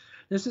 4th.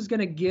 This is going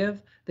to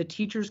give the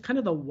teachers kind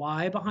of the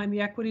why behind the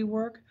equity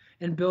work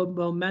and build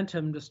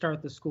momentum to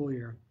start the school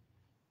year.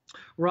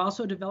 We're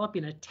also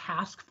developing a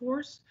task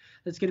force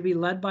that's going to be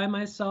led by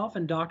myself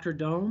and Dr.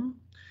 Dome.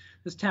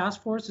 This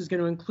task force is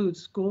going to include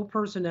school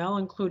personnel,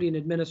 including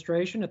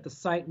administration at the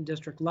site and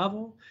district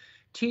level,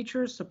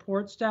 teachers,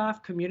 support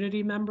staff,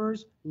 community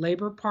members,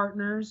 labor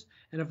partners,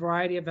 and a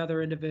variety of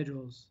other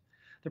individuals.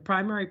 The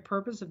primary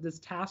purpose of this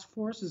task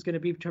force is going to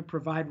be to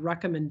provide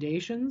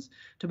recommendations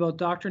to both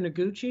Dr.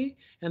 Noguchi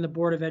and the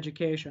Board of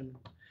Education.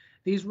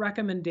 These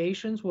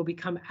recommendations will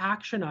become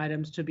action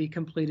items to be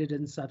completed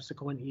in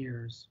subsequent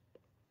years.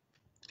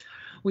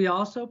 We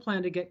also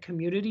plan to get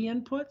community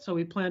input, so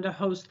we plan to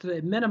host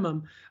a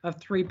minimum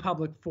of 3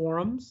 public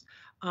forums.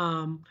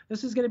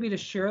 This is going to be to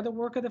share the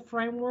work of the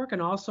framework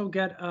and also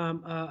get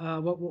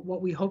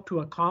what we hope to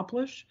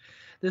accomplish.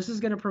 This is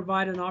going to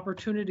provide an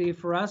opportunity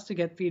for us to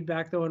get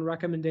feedback, though, and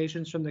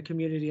recommendations from the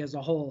community as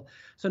a whole.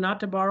 So not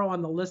to borrow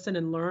on the listen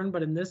and learn,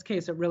 but in this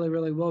case, it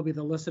really will be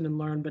the listen and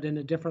learn, but in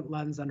a different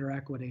lens under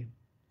equity.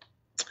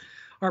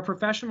 Our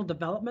professional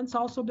development's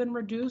also been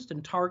reduced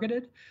and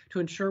targeted to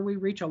ensure we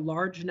reach a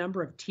large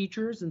number of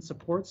teachers and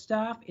support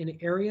staff in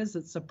areas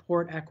that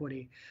support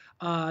equity.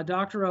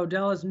 Dr.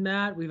 Odell has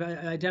met, we've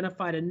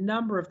identified a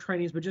number of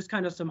trainings, but just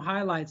kind of some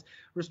highlights: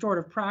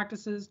 restorative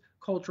practices,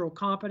 cultural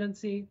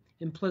competency,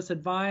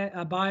 implicit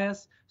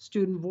bias,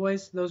 student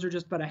voice. Those are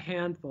just but a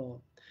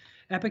handful.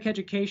 Epic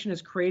Education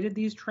has created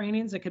these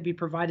trainings that could be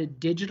provided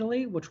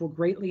digitally, which will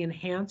greatly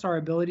enhance our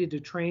ability to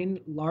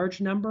train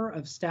large number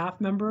of staff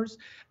members,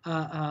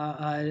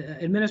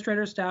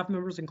 administrators, staff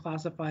members, and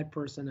classified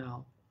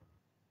personnel.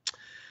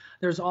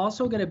 There's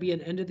also going to be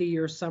an end of the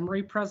year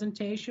summary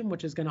presentation,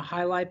 which is going to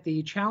highlight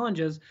the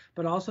challenges,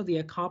 but also the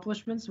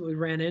accomplishments that we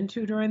ran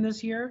into during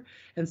this year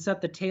and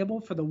set the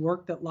table for the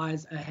work that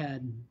lies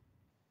ahead.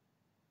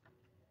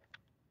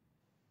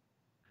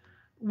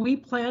 We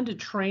plan to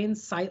train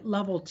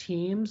site-level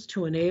teams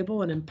to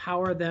enable and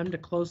empower them to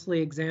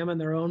closely examine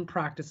their own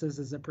practices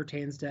as it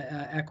pertains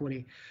to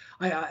equity.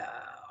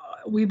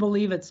 We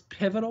believe it's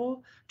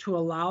pivotal to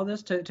allow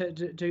this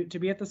to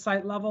be at the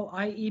site level,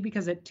 i.e.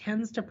 because it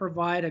tends to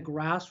provide a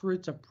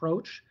grassroots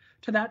approach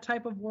to that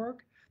type of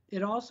work.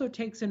 It also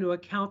takes into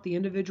account the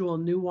individual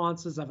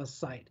nuances of a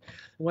site.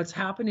 What's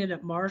happening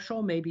at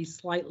Marshall may be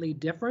slightly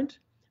different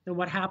than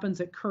what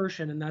happens at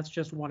Kirshen, and that's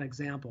just one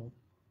example.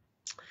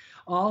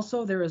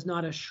 Also, there is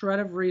not a shred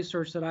of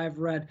research that I've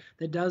read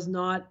that does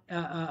not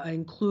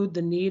include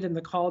the need and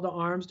the call to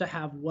arms to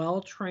have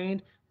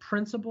well-trained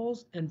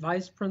principals and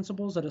vice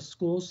principals at a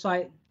school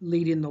site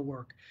leading the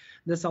work.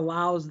 This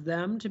allows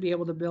them to be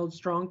able to build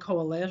strong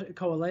coalitions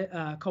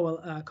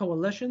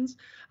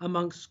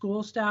amongst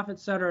school staff, et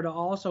cetera, to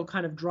also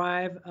kind of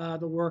drive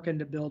the work and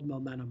to build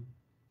momentum.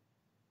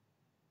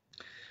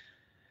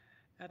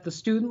 At the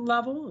student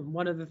level, and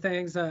one of the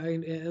things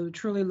I'm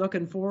truly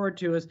looking forward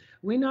to is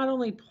we not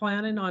only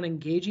planning on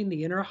engaging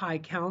the Inter-High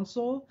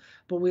Council,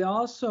 but we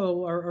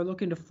also are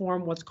looking to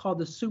form what's called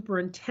the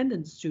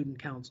Superintendent Student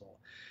Council.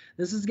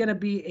 This is going to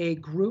be a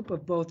group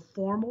of both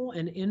formal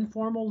and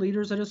informal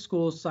leaders at a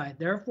school site.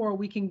 Therefore,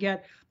 we can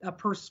get a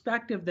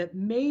perspective that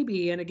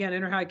maybe, and again,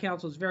 Inter-High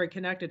Council is very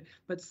connected,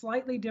 but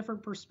slightly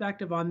different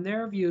perspective on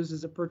their views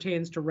as it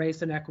pertains to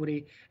race and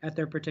equity at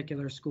their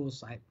particular school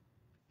site.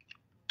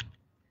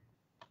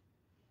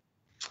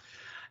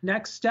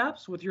 Next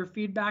steps, with your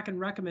feedback and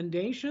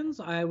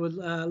recommendations, I would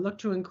look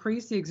to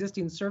increase the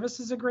existing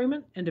services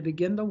agreement and to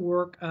begin the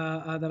work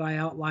that I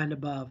outlined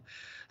above.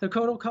 The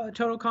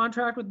total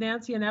contract with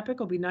Nancy and Epic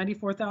will be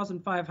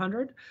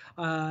 $94,500.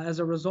 As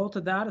a result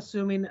of that,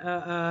 assuming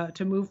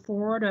to move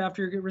forward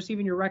after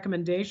receiving your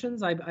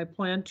recommendations, I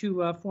plan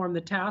to form the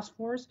task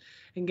force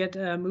and get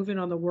moving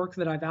on the work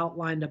that I've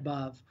outlined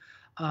above.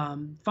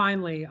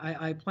 Finally,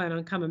 I plan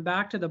on coming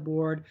back to the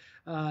board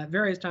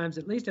various times,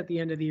 at least at the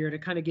end of the year, to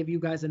kind of give you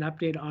guys an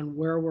update on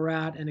where we're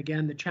at, and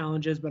again, the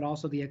challenges, but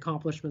also the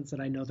accomplishments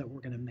that I know that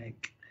we're going to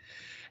make.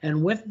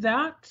 And with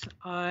that,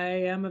 I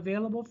am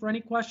available for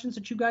any questions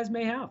that you guys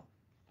may have.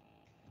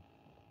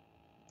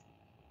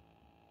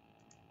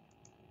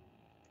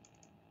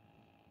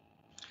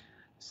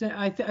 So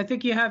I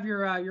think you have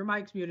your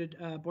mics muted,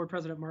 Board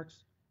President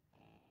Marks.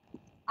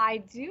 I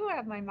do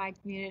have my mic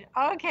muted.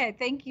 Okay,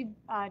 thank you,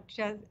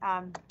 Mr.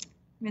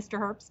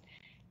 Herbst.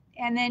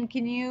 And then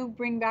can you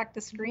bring back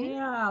the screen?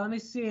 Yeah, let me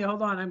see.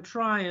 Hold on, I'm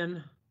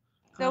trying.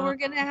 So we're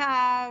going to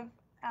have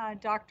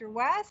Dr.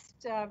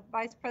 West,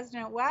 Vice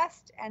President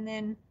West, and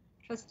then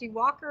Trustee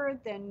Walker,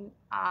 then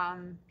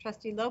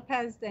Trustee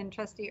Lopez, then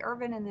Trustee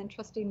Irvin, and then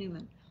Trustee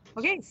Newman.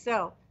 Okay,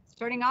 so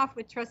starting off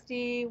with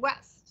Trustee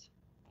West.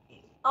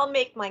 I'll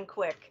make mine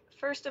quick.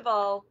 First of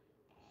all,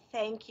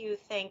 thank you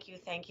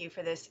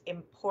for this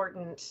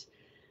important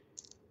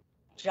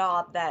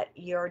job that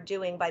you're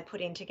doing by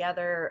putting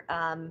together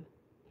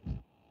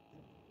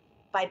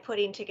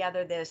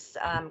this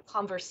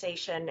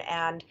conversation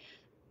and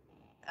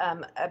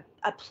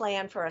a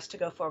plan for us to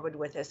go forward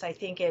with this. I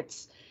think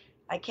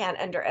I can't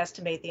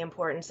underestimate the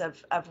importance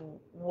of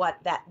what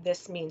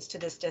this means to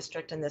this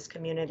district and this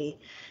community.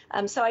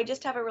 So I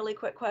just have a really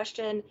quick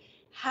question.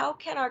 How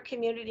can our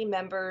community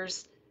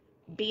members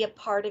be a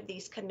part of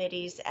these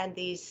committees and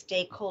these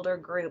stakeholder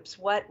groups?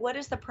 What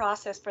is the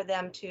process for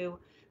them to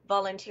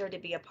volunteer to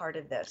be a part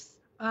of this?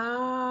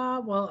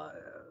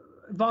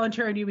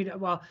 Volunteering, you mean,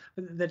 well,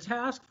 the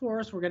task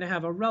force, we're going to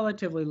have a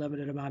relatively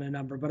limited amount of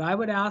number, but I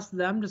would ask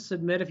them to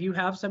submit. If you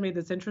have somebody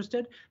that's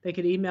interested, they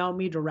could email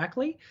me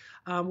directly.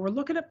 We're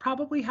looking at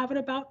probably having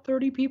about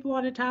 30 people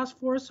on a task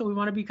force, so we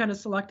want to be kind of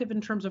selective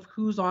in terms of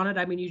who's on it.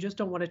 I mean, you just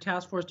don't want a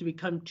task force to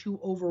become too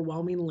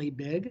overwhelmingly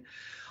big.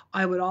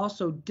 I would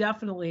also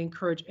definitely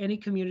encourage any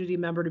community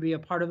member to be a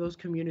part of those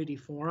community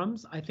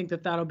forums. I think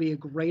that that'll be a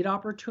great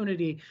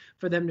opportunity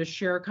for them to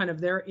share kind of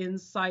their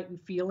insight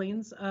and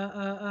feelings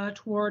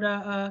toward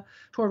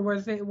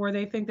where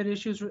they think that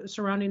issues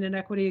surrounding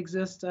inequity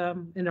exist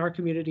in our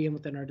community and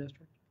within our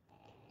district.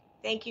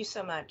 Thank you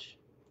so much.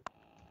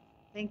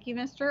 Thank you,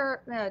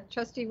 Mr.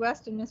 Trustee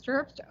West and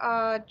Mr.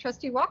 Herbst.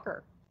 Trustee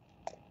Walker.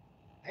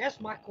 I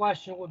guess my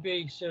question would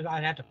be, so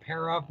I'd have to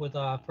pair up with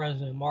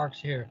President Marks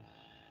here.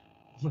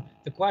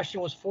 The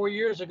question was 4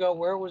 years ago,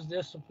 where was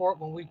this support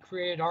when we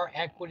created our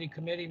equity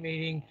committee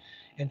meeting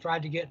and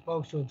tried to get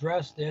folks to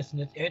address this? And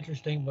it's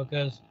interesting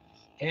because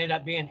it ended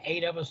up being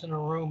 8 of us in a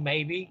room,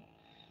 maybe,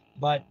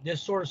 but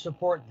this sort of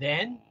support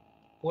then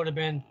would have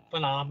been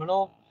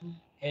phenomenal.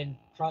 And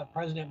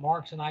President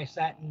Marks and I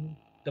sat in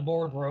the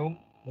boardroom,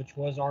 which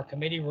was our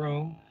committee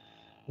room,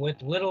 with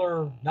little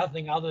or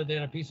nothing other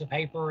than a piece of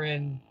paper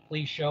and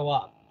please show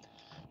up.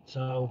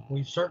 So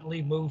we've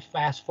certainly moved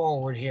fast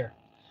forward here.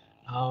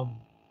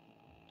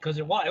 Because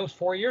it was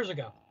 4 years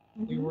ago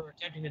we were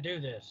attempting to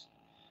do this,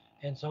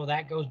 and so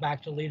that goes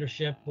back to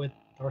leadership with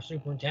our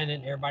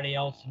superintendent and everybody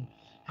else and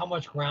how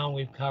much ground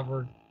we've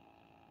covered.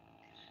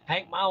 I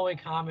think my only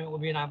comment would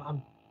be, and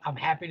I'm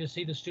happy to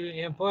see the student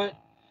input,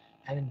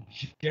 and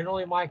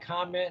generally my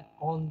comment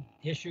on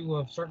the issue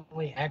of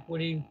certainly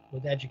equity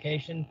with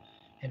education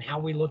and how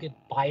we look at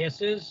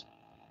biases.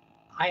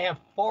 I have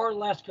far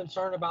less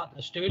concern about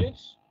the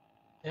students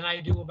than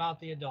I do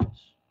about the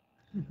adults.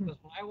 Because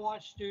when I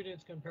watch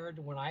students compared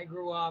to when I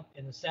grew up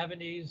in the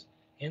 70s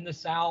in the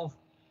South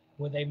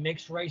with a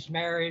mixed race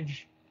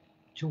marriage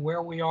to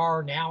where we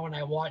are now, and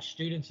I watch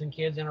students and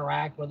kids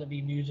interact, whether it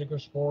be music or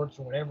sports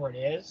or whatever it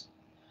is,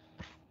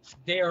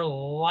 they are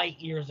light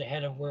years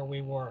ahead of where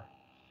we were.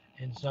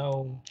 And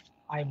so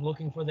I'm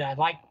looking for that. I'd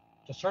like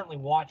to certainly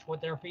watch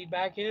what their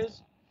feedback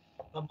is,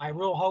 but my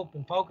real hope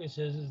and focus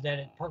is that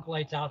it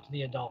percolates out to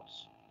the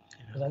adults.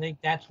 Because I think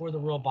that's where the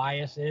real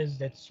bias is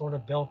that's sort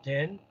of built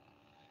in.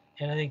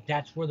 And I think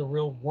that's where the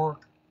real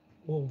work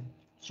will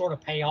sort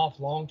of pay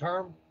off long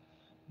term.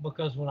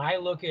 Because when I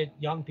look at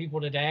young people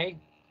today,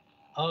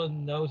 other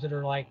than those that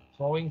are like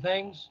throwing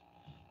things,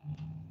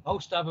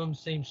 most of them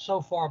seem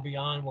so far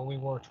beyond where we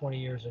were 20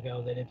 years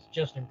ago that it's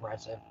just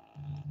impressive.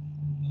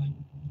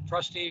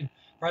 Trustee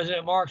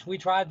President Marks, we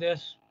tried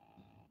this.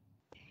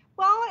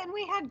 Well, and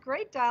we had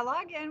great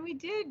dialogue and we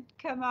did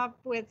come up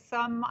with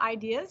some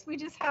ideas. We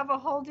just have a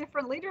whole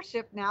different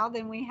leadership now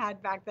than we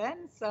had back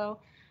then. So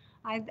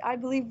I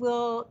believe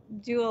we'll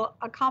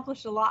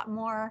accomplish a lot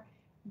more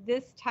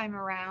this time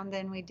around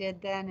than we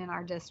did then in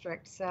our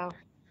district. So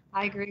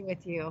I agree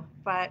with you,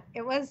 but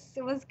it was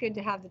good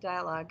to have the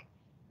dialogue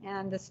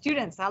and the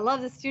students. I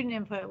love the student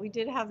input. We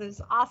did have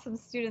those awesome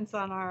students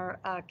on our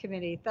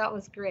committee. That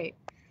was great.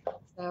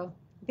 So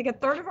I think a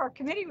third of our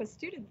committee was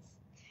students.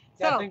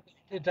 Yeah, so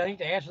I think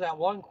to answer that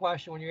one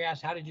question, when you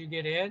asked, how did you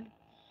get in?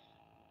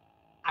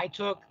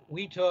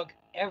 We took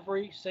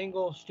every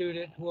single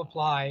student who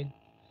applied.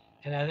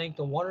 And I think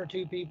the 1 or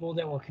 2 people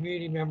that were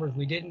community members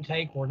we didn't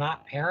take were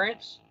not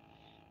parents.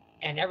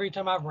 And every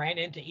time I've ran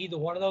into either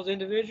one of those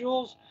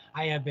individuals,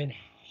 I have been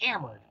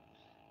hammered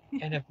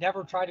and have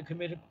never tried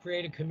to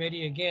create a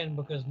committee again,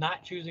 because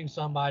not choosing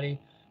somebody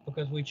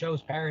because we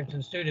chose parents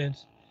and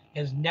students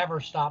has never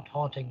stopped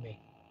haunting me.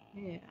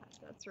 Yeah,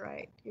 that's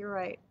right. You're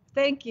right.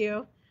 Thank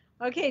you.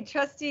 Okay,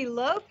 Trustee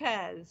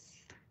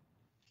Lopez.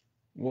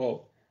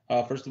 Well,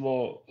 first of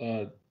all,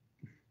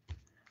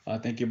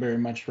 thank you very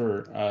much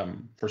for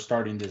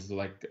starting this.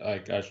 Like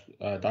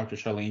Dr.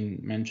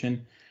 Charlene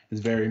mentioned,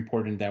 it's very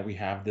important that we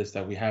have this,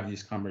 that we have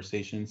these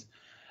conversations.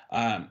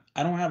 I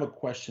don't have a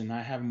question.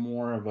 I have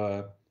more of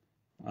a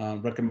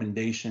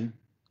recommendation.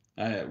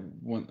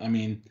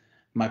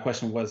 My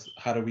question was,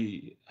 how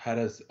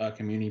does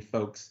community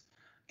folks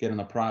get in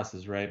the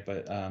process, right?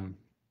 But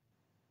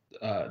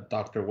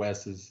Dr.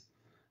 West is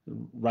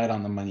right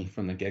on the money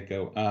from the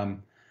get-go.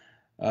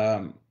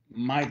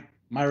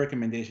 My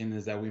recommendation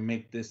is that we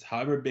make this,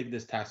 however big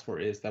this task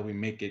force is, that we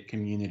make it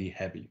community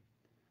heavy,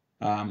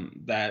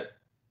 that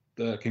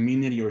the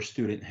community or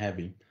student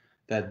heavy,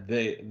 that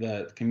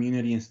the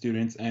community and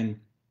students, and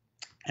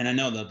And I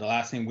know that the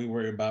last thing we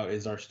worry about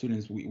is our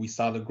students. We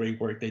saw the great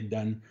work they've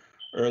done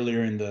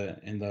earlier in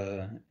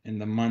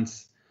the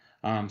months,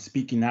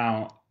 speaking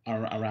out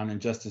around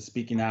injustice,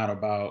 speaking out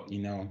about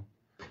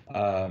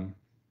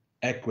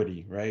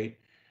equity, right?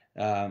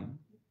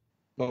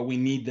 But we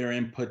need their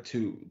input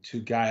to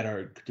guide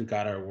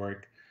our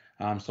work.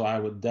 So I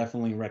would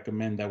definitely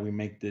recommend that we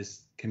make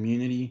this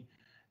community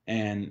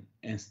and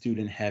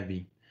student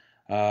heavy.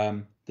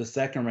 The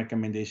second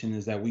recommendation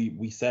is that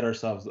we set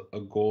ourselves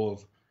a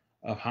goal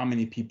of how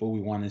many people we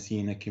want to see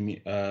in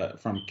the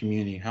from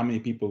community, how many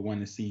people we want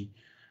to see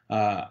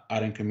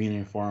out in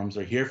community forums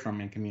or hear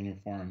from in community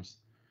forums,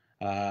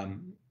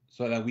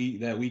 so that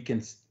we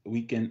can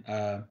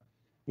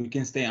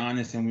stay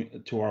honest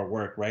and to our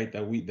work, right?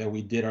 That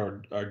we did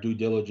our due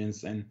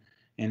diligence and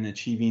in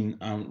achieving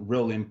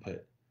real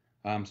input.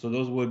 So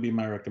those would be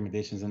my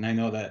recommendations, and I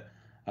know that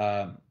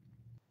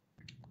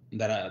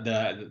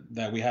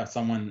that we have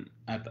someone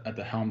at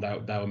the helm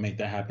that would make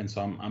that happen.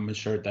 So I'm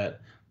assured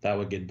that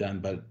would get done.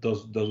 But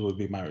those would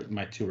be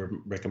my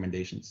two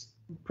recommendations.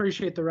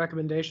 Appreciate the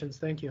recommendations.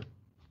 Thank you.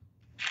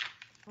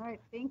 All right,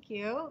 thank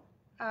you.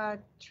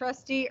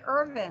 Trustee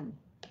Irvin.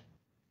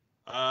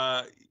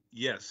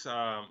 Yes.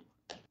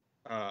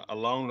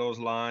 Along those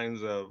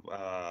lines of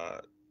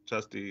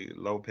Trustee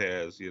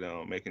Lopez,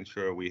 making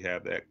sure we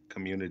have that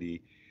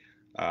community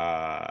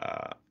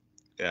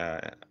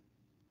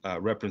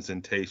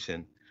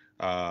representation,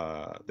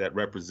 that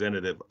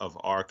representative of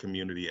our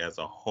community as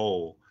a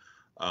whole.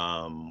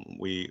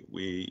 We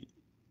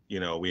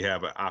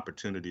have an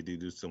opportunity to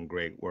do some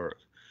great work.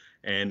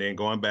 And then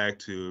going back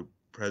to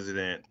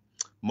President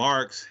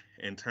Marks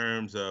in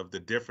terms of the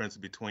difference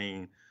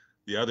between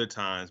the other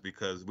times,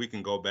 because we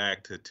can go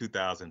back to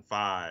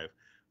 2005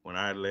 when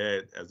I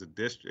led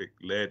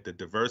the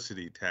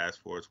diversity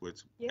task force,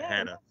 which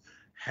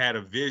had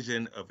a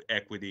vision of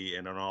equity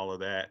and on all of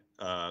that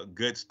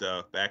good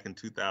stuff back in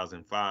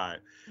 2005.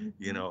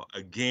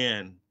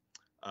 Again,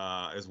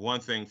 it's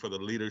one thing for the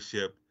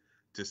leadership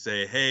to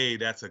say, hey,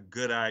 that's a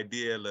good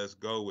idea, let's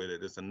go with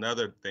it. It's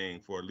another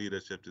thing for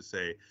leadership to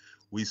say,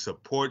 we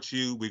support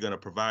you, we're going to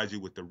provide you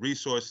with the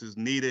resources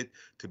needed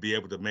to be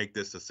able to make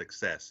this a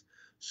success.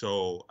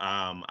 So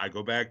I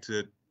go back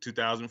to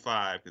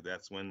 2005, because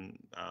that's when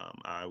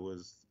I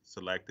was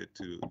selected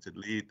to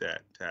lead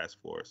that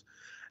task force.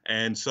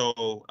 And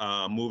so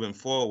moving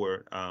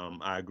forward,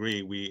 I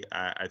agree.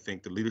 I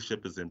think the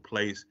leadership is in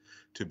place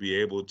to be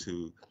able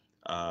to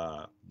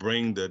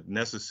bring the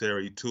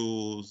necessary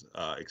tools,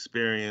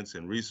 experience,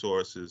 and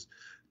resources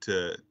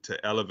to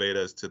elevate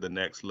us to the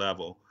next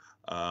level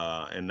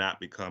and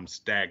not become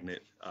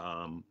stagnant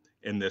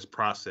in this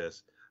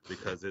process,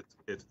 because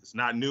it's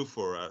not new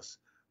for us.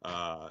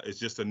 It's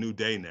just a new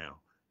day now.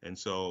 And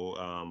so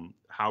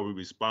how we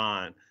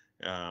respond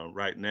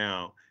right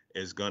now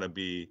is going to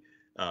be,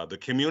 the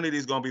community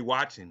is going to be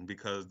watching,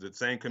 because the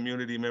same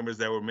community members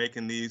that were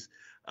making these,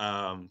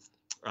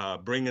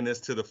 bringing this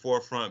to the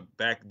forefront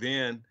back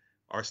then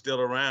are still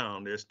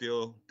around. They're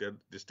still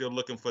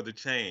looking for the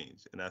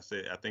change. And I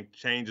think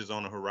change is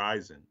on the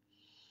horizon.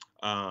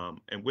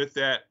 And with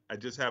that, I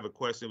just have a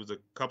question. It was a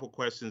couple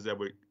questions that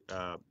were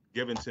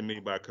given to me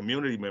by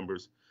community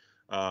members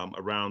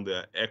around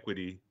the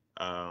equity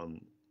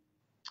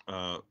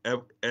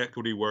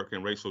work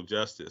and racial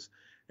justice.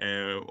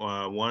 And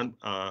one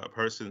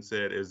person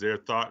said, is there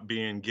thought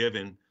being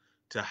given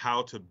to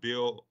how to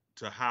build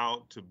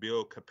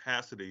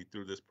capacity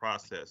through this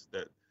process,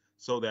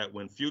 so that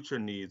when future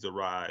needs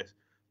arise,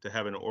 to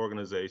have an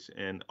organization,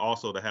 and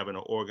also to have an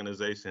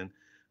organization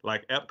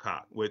like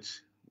Epcot,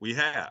 which we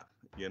have,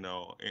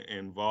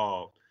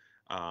 involved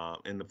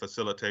in the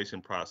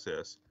facilitation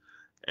process.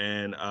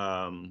 And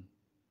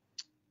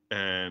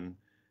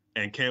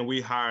can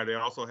we hire? They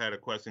also had a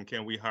question: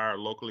 can we hire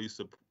locally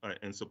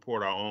and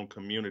support our own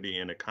community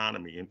and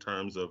economy in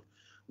terms of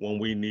when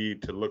we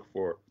need to look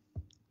for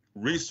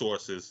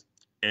resources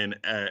in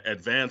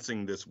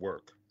advancing this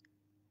work?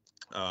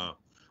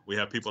 We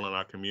have people in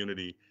our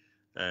community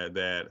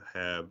that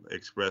have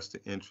expressed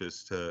the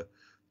interest to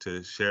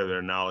share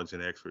their knowledge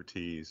and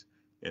expertise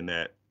in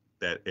that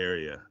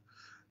area,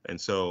 and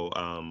so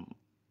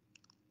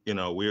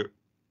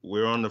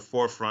we're on the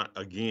forefront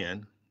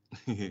again.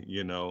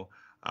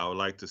 I would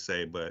like to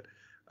say, but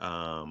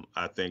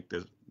I think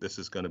this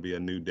is going to be a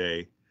new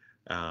day.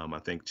 I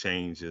think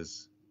change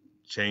is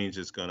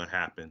going to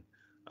happen.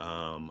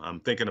 I'm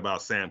thinking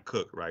about Sam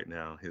Cooke right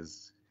now.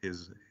 His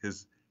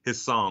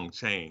song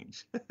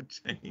 "Change,"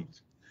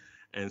 change,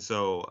 and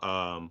so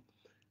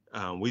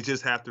we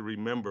just have to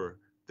remember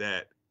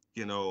that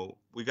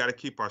we got to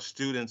keep our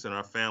students and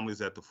our families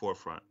at the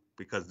forefront,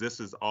 because this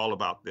is all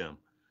about them.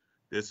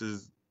 This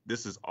is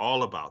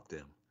all about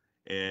them,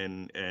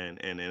 and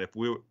if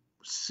we're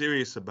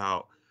serious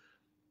about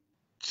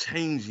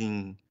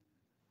changing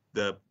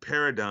the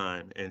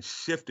paradigm and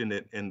shifting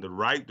it in the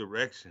right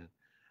direction,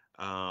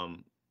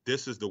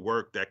 this is the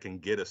work that can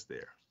get us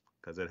there,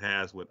 because it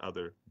has with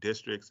other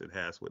districts, it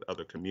has with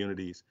other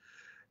communities.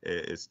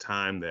 It's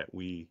time that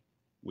we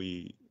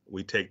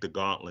take the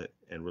gauntlet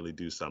and really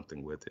do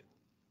something with it.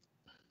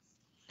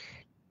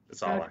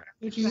 That's all I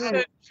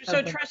have.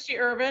 So Trustee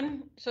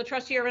Irvin,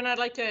 I'd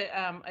like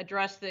to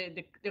address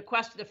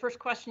the first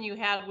question you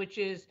had, which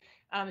is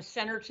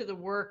centered to the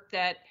work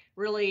that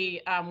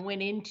really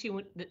went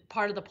into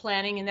part of the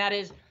planning, and that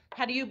is,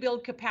 how do you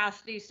build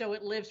capacity so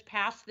it lives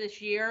past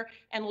this year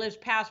and lives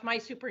past my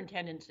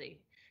superintendency?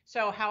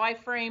 So how I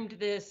framed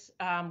this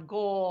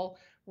goal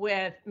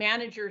with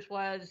managers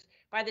was,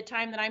 by the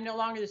time that I'm no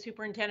longer the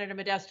superintendent of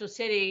Modesto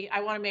City, I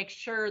want to make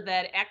sure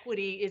that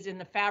equity is in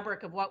the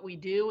fabric of what we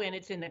do and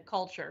it's in the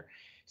culture.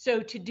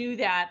 So to do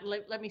that,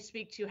 let me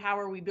speak to how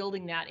are we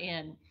building that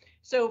in.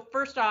 So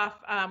first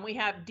off, we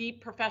have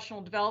deep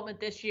professional development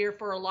this year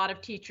for a lot of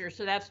teachers.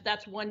 So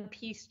that's one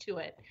piece to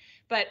it.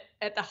 But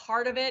at the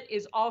heart of it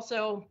is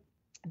also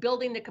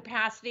building the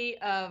capacity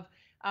of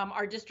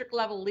our district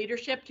level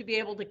leadership to be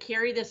able to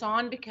carry this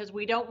on, because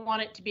we don't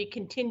want it to be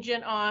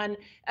contingent on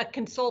a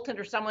consultant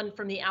or someone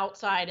from the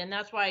outside. And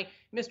that's why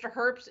Mr.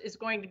 Herbst is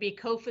going to be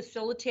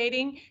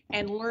co-facilitating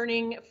and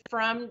learning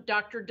from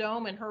Dr.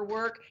 Dome and her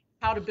work,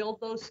 how to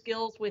build those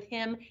skills with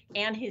him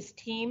and his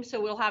team. So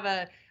we'll have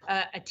a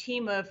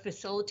team of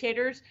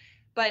facilitators.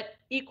 But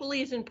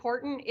equally as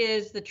important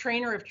is the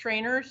trainer of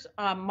trainers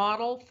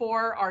model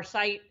for our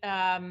site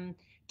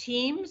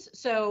teams.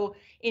 So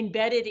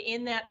embedded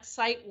in that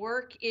site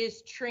work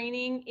is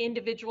training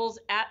individuals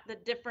at the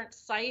different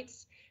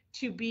sites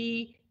to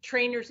be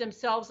trainers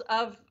themselves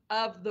of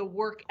the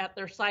work at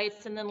their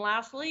sites. And then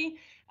lastly,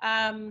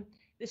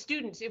 the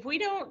students. If we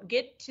don't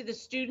get to the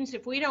students,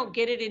 if we don't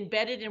get it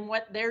embedded in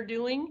what they're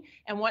doing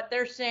and what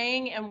they're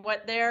saying and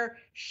what they're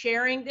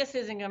sharing, this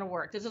isn't going to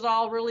work. This is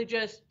all really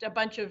just a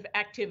bunch of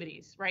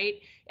activities, right?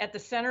 At the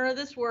center of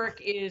this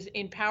work is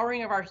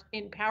empowering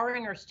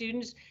our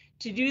students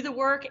to do the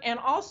work, and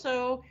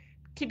also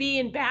to be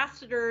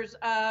ambassadors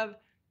of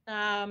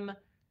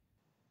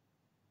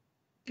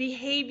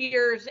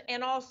behaviors,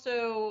 and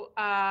also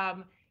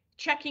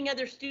checking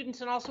other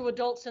students and also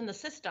adults in the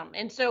system.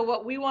 And so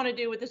what we want to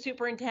do with the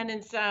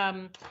superintendent's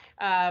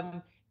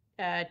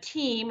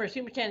team, or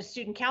superintendent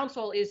student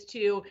council, is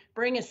to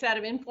bring a set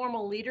of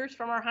informal leaders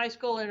from our high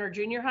school and our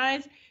junior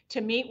highs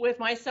to meet with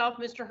myself,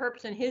 Mr.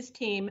 Herbst, and his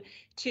team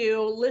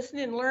to listen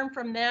and learn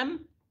from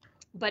them,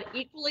 but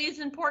equally as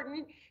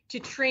important, to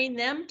train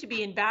them to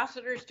be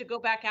ambassadors to go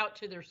back out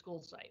to their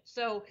school sites.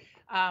 So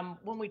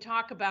when we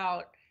talk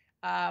about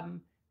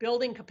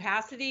building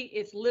capacity,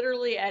 it's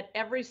literally at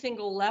every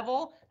single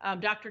level.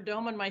 Dr.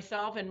 Dome and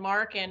myself and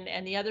Mark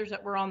and the others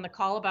that were on the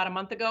call about a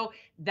month ago,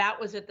 that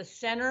was at the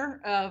center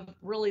of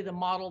really the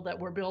model that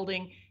we're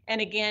building. And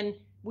again,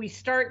 we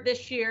start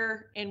this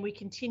year and we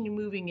continue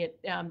moving it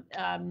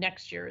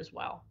next year as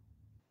well.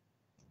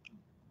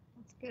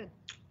 That's good.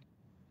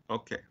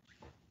 Okay.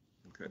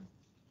 Good.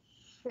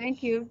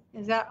 Thank you.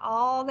 Is that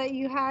all that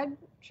you had,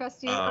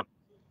 Trustee?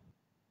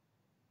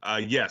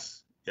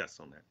 Yes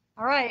on that.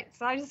 All right,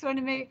 so I just want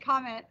to make a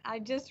comment. I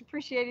just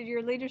appreciated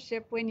your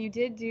leadership when you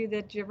did do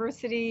the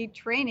diversity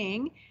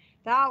training.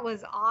 That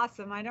was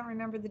awesome. I don't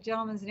remember the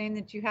gentleman's name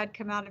that you had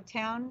come out of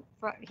town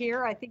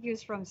here. I think he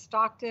was from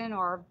Stockton,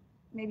 or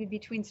maybe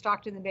between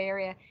Stockton and the Bay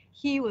Area.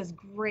 He was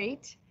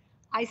great.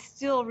 I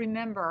still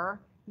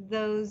remember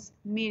those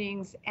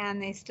meetings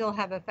and they still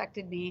have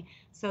affected me.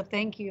 So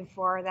thank you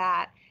for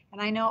that.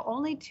 And I know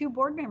only 2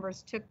 board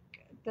members took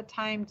the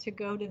time to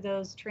go to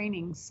those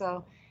trainings.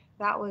 So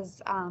that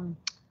was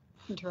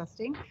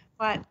interesting.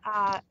 But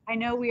I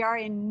know we are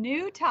in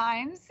new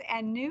times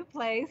and new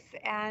place,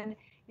 and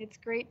it's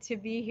great to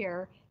be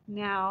here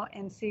now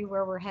and see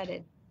where we're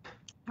headed.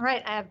 All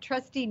right, I have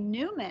Trustee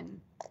Newman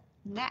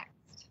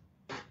next.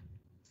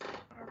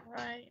 All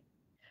right.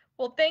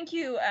 Well, thank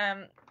you,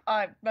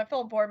 my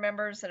fellow board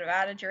members that have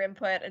added your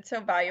input. It's so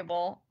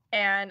valuable.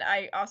 And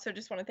I also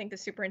just want to thank the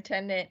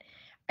superintendent.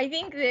 I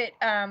think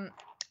that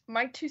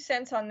my 2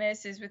 cents on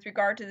this is with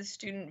regard to the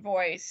student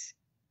voice.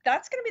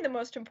 That's going to be the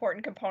most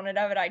important component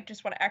of it. I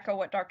just want to echo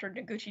what Dr.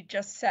 Noguchi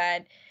just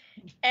said.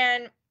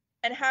 And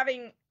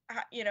having,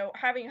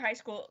 having a high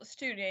school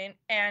student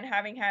and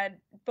having had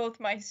both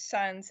my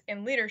sons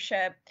in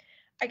leadership,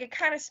 I could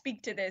kind of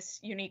speak to this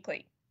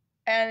uniquely.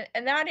 And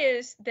that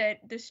is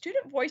that the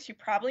student voice you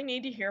probably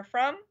need to hear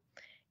from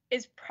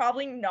is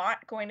probably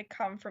not going to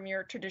come from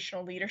your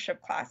traditional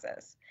leadership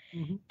classes.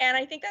 Mm-hmm. And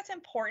I think that's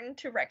important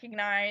to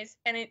recognize.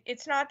 And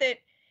it's not that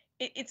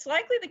it's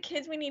likely the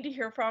kids we need to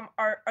hear from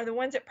are the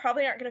ones that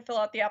probably aren't going to fill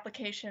out the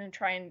application and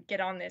try and get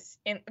on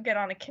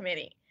a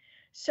committee.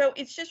 So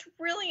it's just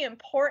really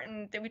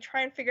important that we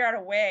try and figure out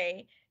a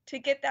way to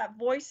get that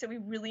voice that we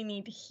really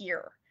need to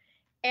hear.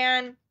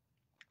 And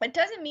it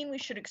doesn't mean we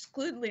should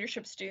exclude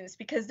leadership students,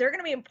 because they're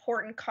going to be an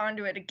important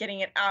conduit of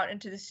getting it out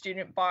into the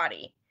student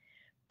body.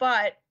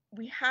 But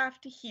we have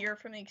to hear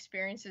from the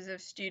experiences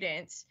of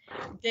students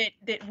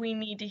that we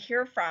need to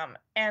hear from,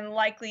 and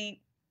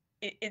likely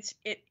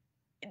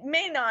they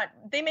may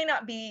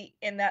not be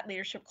in that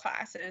leadership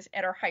classes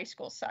at our high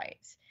school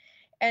sites.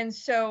 And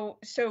so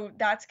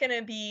that's going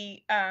to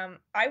be,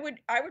 I would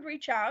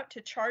reach out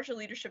to charge the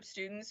leadership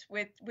students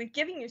with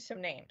giving you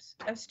some names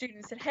of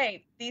students that,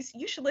 hey,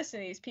 you should listen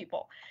to these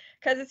people,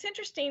 because it's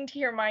interesting to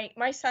hear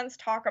my sons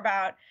talk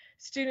about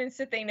students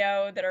that they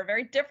know that are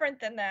very different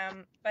than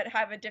them, but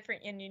have a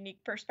different and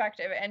unique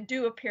perspective and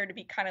do appear to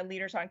be kind of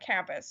leaders on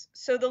campus.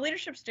 So the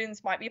leadership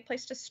students might be a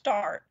place to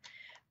start,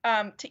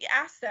 to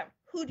ask them,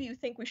 who do you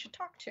think we should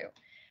talk to?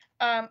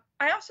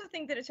 I also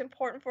think that it's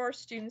important for our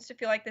students to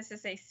feel like this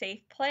is a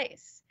safe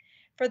place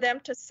for them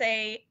to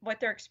say what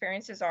their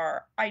experiences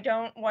are. I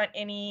don't want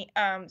any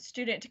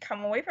student to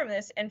come away from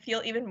this and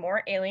feel even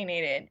more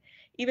alienated,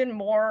 even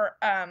more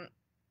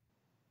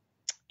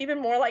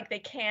like they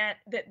can't,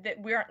 that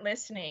we aren't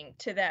listening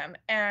to them.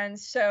 And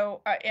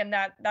so, and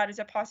that is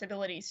a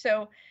possibility.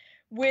 So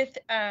with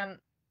balancing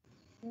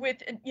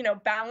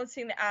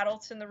the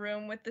adults in the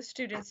room with the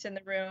students in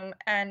the room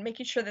and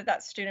making sure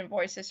that student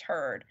voice is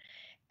heard.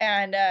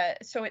 And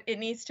so it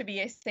needs to be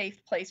a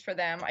safe place for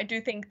them. I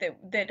do think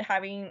that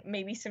having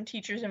maybe some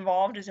teachers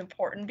involved is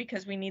important,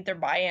 because we need their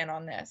buy-in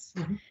on this.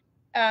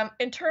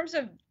 In terms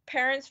of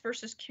parents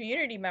versus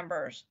community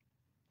members,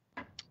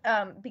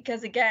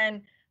 because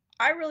again,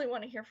 I really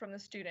want to hear from the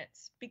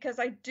students, because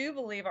I do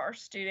believe our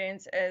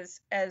students,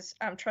 as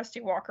Trustee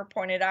Walker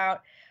pointed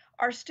out,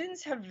 our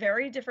students have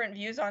very different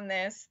views on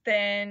this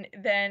than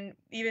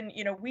even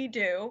we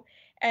do.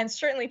 And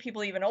certainly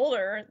people even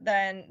older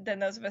than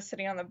those of us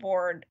sitting on the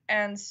board.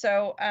 And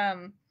so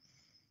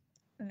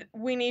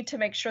we need to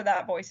make sure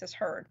that voice is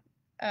heard.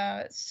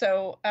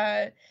 So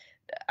I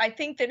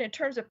think that in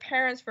terms of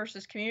parents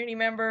versus community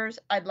members,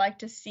 I'd like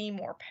to see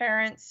more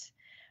parents,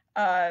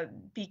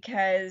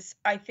 because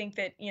I think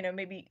that,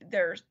 maybe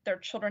their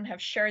children have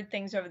shared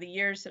things over the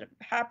years that have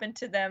happened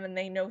to them, and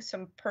they know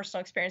some personal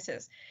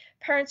experiences.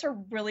 Parents are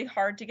really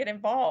hard to get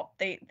involved.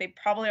 They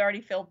probably already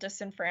feel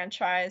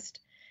disenfranchised.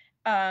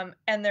 And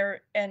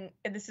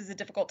this is a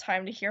difficult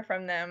time to hear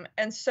from them.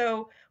 And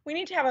so we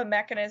need to have a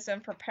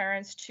mechanism for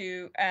parents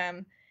to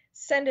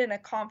send in a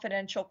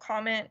confidential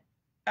comment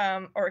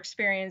or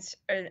experience,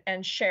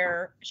 and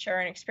share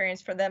an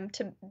experience for them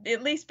to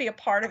at least be a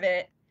part of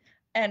it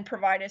and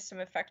provide us some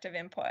effective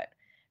input.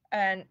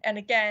 And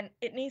again,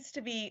 it needs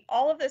to be,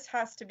 all of this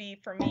has to be,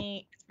 for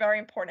me, it's very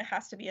important, it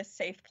has to be a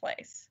safe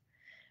place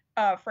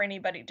for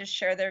anybody to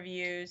share their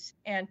views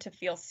and to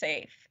feel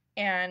safe.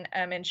 And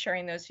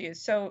sharing those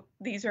views. So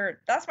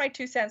that's my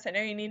 2 cents. I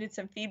know you needed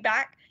some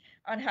feedback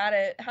on how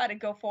to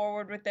go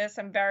forward with this.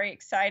 I'm very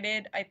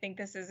excited. I think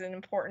this is an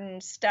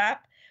important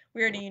step.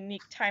 We're at a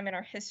unique time in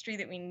our history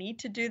that we need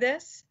to do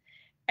this,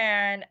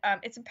 and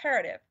it's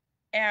imperative.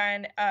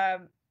 And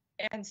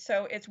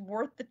so it's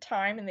worth the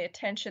time and the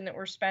attention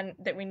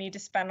that we need to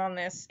spend on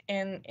this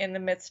in the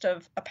midst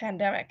of a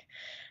pandemic.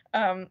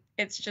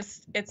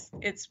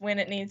 It's when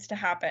it needs to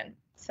happen.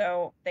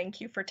 So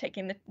thank you for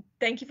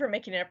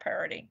making it a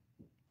priority.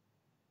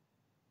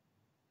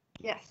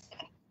 Yes,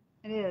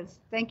 it is.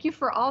 Thank you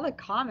for all the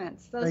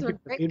comments. Those were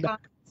great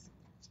comments.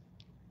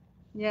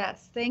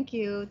 Yes, thank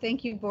you.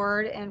 Thank you,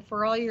 board, and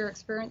for all your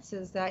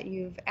experiences that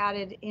you've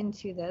added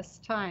into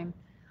this time.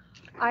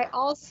 I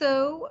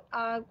also,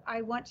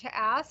 I want to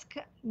ask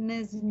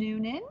Ms.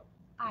 Noonan,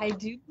 I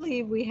do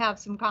believe we have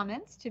some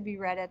comments to be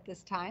read at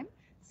this time.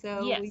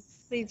 So yes. Will you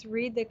please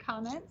read the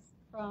comments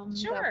from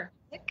Sure.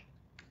 the public?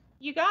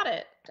 You got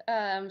it.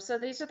 So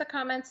these are the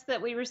comments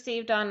that we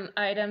received on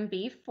item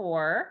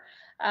B4.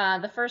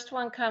 The first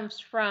one comes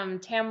from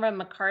Tamara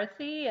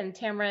McCarthy, and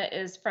Tamara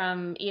is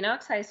from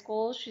Enox High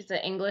School. She's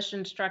an English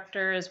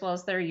instructor as well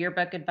as their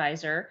yearbook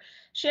advisor.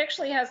 She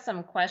actually has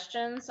some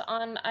questions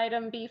on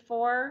item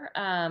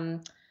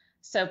B4.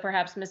 So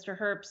perhaps Mr.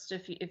 Herbst,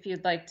 if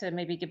you'd like to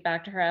maybe get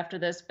back to her after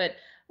this, but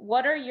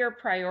what are your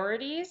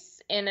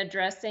priorities in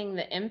addressing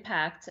the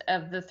impact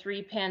of the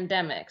 3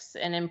 pandemics,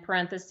 and in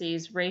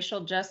parentheses,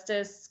 racial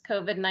justice,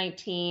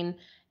 COVID-19,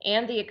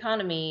 and the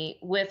economy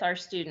with our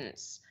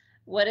students?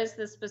 What is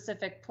the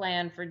specific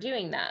plan for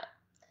doing that?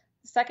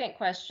 The second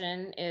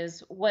question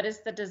is, what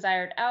is the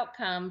desired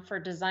outcome for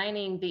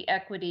designing the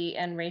equity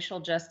and racial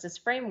justice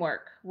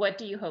framework? What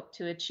do you hope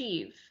to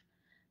achieve?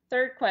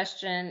 Third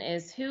question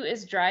is, who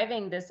is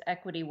driving this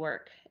equity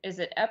work? Is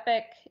it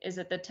EPIC? Is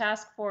it the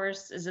task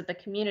force? Is it the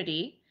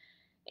community?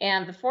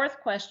 And the fourth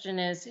question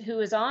is, who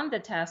is on the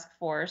task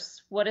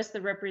force? What is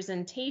the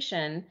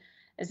representation?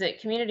 Is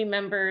it community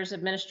members,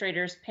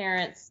 administrators,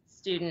 parents,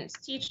 students,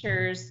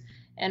 teachers?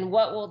 And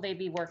what will they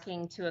be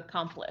working to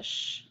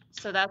accomplish?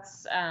 So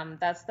that's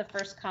the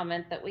first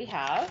comment that we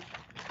have.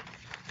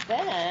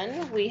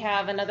 Then we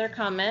have another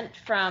comment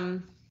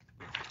from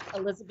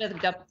Elizabeth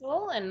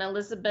Guptill, and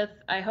Elizabeth,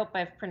 I hope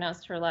I've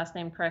pronounced her last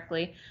name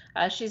correctly.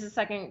 She's a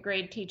 2nd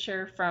grade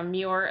teacher from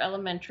Muir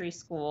Elementary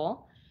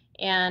School,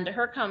 and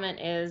her comment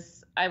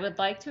is, I would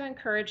like to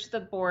encourage the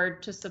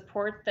board to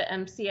support the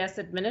MCS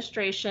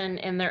administration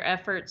in their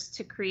efforts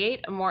to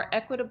create a more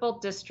equitable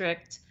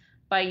district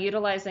by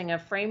utilizing a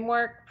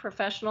framework,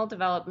 professional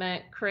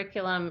development,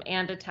 curriculum,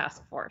 and a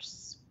task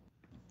force.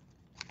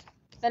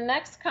 The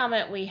next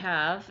comment we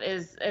have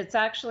is, it's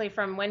actually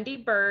from Wendy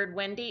Bird.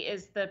 Wendy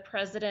is the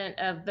president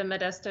of the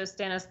Modesto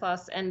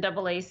Stanislaus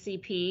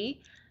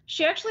NAACP.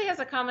 She actually has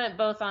a comment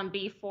both on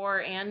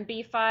B4 and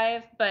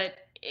B5, but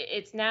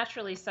it's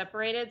naturally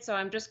separated. So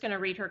I'm just going to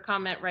read her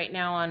comment right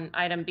now on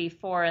item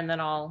B4, and then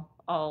I'll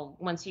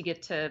once you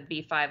get to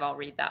B5, I'll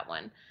read that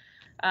one.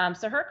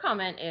 So her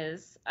comment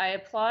is, I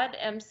applaud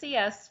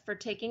MCS for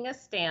taking a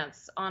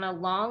stance on a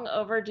long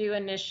overdue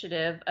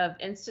initiative of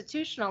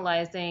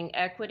institutionalizing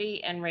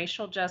equity and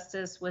racial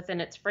justice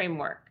within its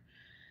framework.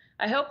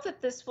 I hope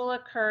that this will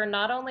occur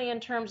not only in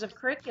terms of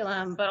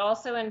curriculum, but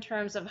also in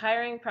terms of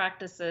hiring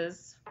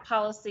practices,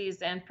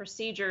 policies, and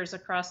procedures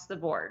across the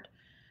board.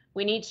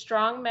 We need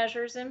strong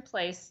measures in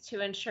place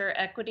to ensure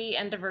equity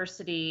and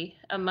diversity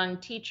among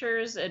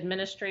teachers,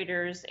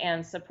 administrators,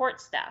 and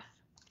support staff.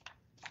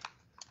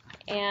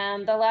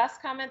 And the last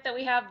comment that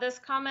we have, this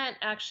comment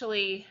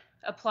actually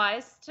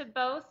applies to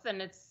both,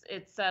 and it's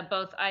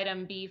both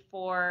item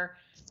B4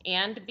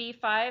 and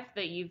B5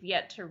 that you've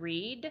yet to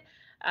read,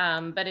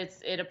 but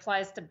it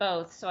applies to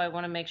both, so I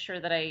want to make sure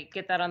that I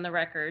get that on the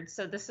record.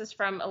 So this is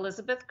from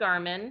Elizabeth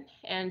Garman,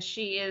 and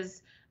she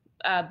is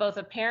both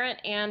a parent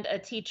and a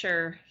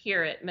teacher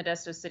here at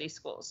Modesto City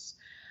Schools.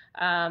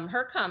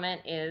 Her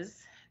comment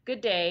is, good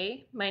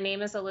day, my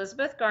name is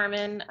Elizabeth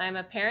Garman. I'm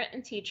a parent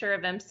and teacher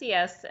of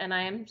MCS, and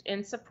I am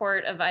in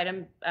support of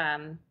item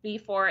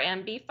B4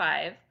 and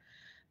B5.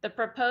 The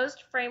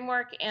proposed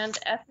framework and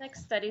ethnic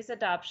studies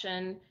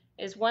adoption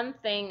is one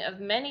thing of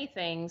many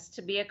things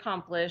to be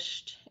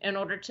accomplished in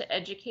order to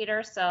educate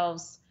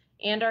ourselves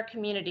and our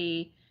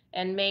community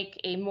and make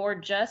a more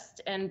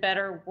just and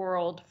better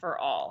world for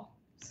all.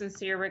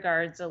 Sincere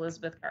regards,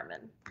 Elizabeth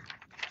Garman.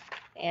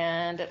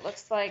 And it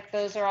looks like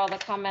those are all the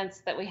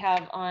comments that we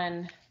have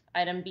on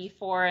item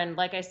B4. And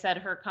like I said,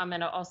 her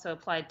comment also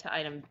applied to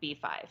item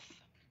B5.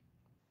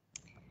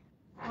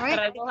 All right.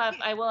 But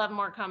I will have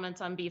more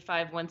comments on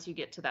B5 once you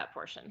get to that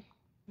portion.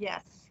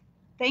 Yes.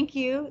 Thank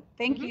you.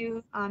 Thank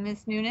you,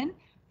 Ms. Noonan,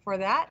 for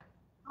that.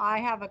 I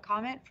have a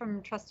comment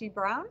from Trustee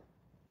Brown.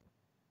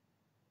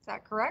 Is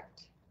that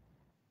correct?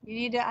 You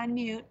need to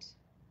unmute.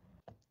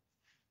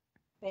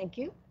 Thank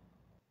you.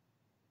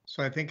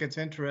 So I think it's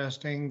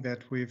interesting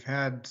that we've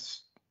had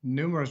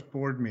numerous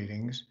board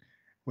meetings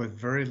with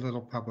very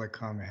little public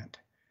comment.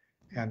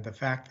 And the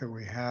fact that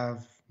we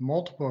have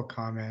multiple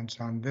comments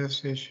on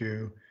this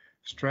issue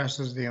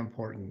stresses the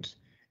importance.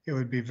 It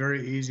would be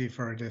very easy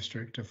for our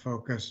district to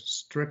focus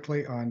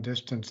strictly on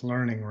distance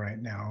learning right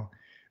now,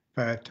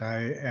 but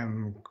I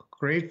am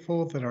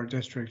grateful that our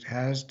district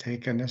has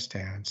taken a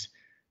stance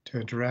to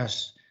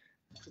address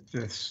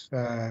this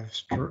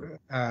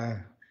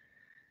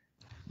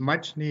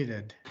much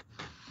needed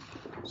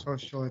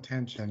social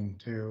attention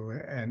to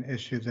an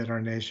issue that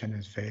our nation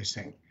is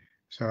facing.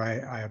 So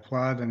I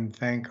applaud and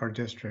thank our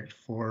district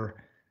for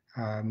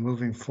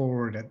moving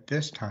forward at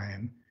this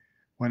time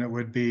when it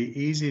would be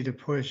easy to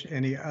push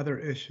any other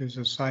issues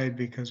aside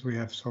because we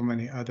have so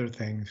many other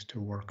things to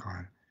work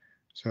on.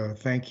 So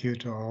thank you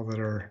to all that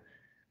are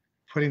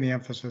putting the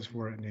emphasis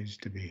where it needs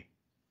to be.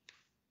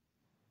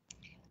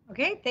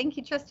 Okay, thank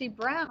you, Trustee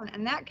Brown.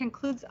 And that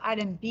concludes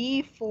item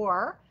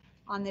B4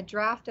 on the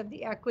draft of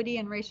the Equity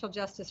and Racial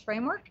Justice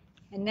Framework.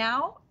 And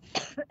now,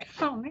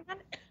 oh man,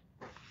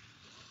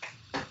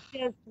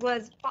 this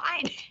was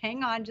fine.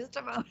 Hang on just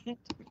a moment.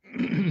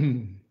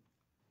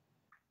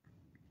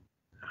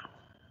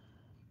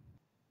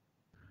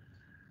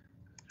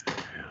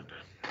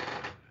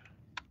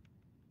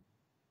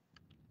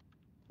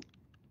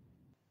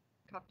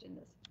 Coughed in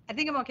this. I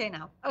think I'm okay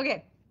now.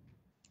 Okay.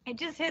 It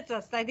just hits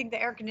us. I think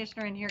the air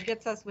conditioner in here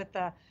gets us with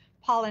the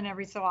pollen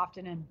every so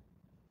often, and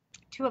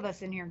two of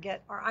us in here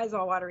get our eyes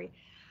all watery.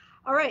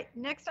 All right,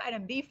 next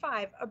item,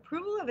 B5,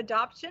 approval of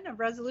adoption of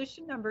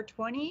resolution number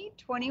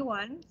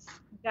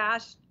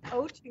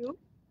 2021-02,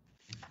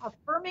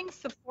 affirming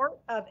support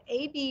of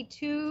AB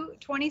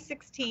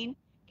 2016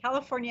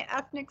 California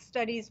Ethnic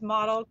Studies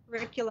Model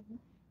Curriculum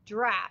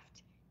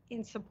Draft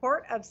in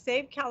support of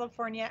Save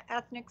California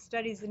Ethnic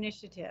Studies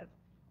Initiative.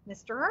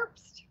 Mr.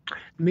 Herbst.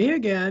 Me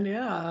again,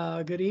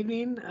 yeah. Good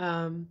evening.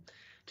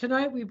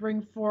 Tonight we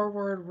bring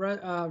forward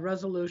a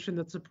resolution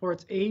that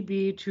supports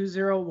AB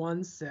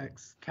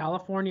 2016,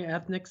 California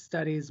Ethnic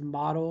Studies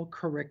Model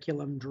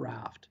Curriculum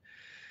Draft.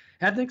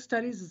 Ethnic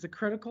studies is a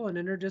critical and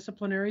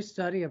interdisciplinary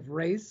study of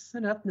race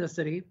and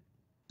ethnicity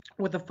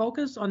with a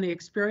focus on the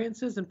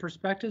experiences and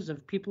perspectives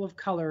of people of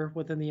color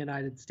within the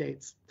United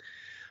States.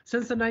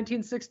 Since the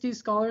 1960s,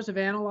 scholars have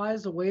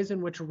analyzed the ways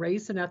in which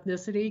race and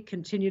ethnicity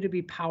continue to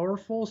be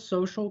powerful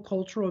social,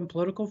 cultural, and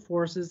political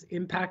forces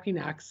impacting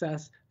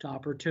access to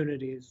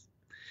opportunities.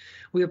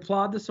 We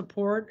applaud the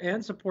support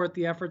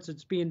the efforts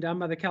that's being done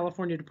by the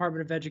California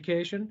Department of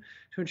Education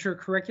to ensure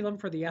curriculum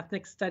for the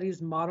Ethnic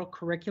Studies Model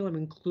Curriculum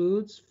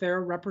includes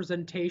fair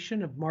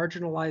representation of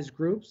marginalized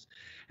groups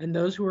and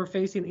those who are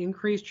facing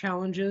increased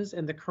challenges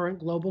in the current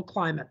global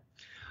climate,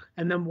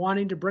 and them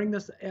wanting to bring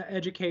this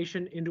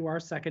education into our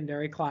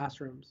secondary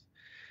classrooms.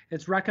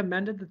 It's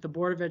recommended that the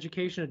Board of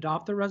Education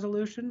adopt the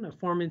resolution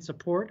affirming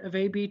support of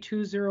AB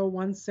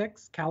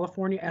 2016,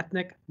 California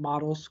Ethnic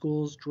Model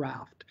Schools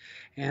draft.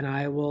 And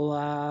I will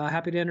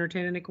happy to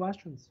entertain any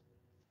questions.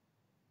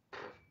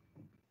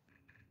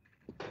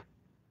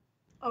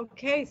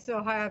 Okay,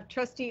 so I have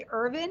Trustee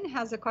Irvin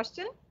has a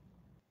question.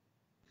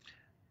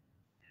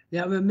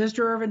 Yeah, but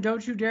Mr. Irvin,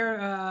 don't you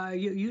dare, I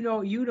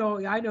know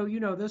you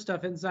know this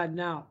stuff inside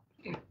and out.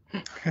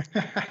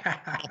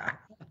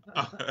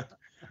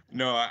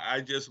 No,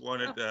 I just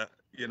wanted to,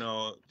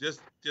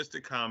 just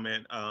to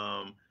comment.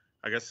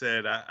 Like I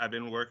said, I've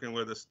been working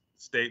with a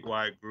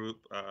statewide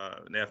group,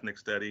 an ethnic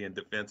study and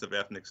defense of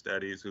ethnic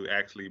studies, who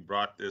actually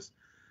brought this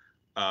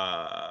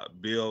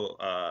bill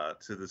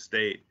to the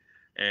state.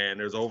 And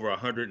there's over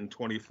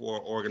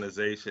 124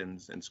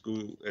 organizations and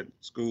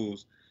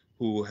schools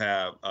who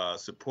have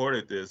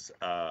supported this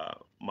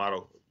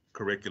model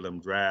curriculum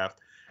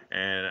draft.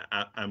 And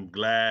I'm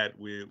glad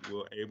we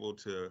were able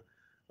to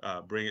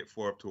bring it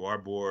forth to our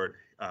board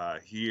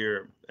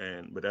here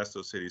in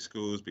Modesto City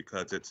Schools,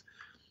 because it's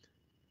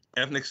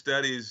ethnic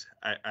studies,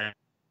 I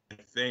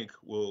think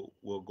will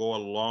go a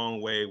long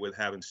way with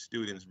having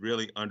students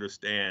really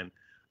understand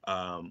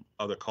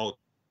other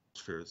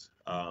cultures,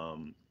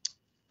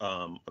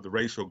 the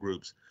racial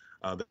groups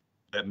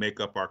that make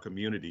up our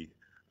community.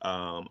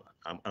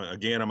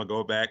 Again, I'm gonna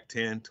go back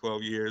 10,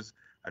 12 years.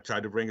 I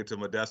tried to bring it to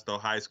Modesto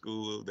High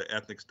School, the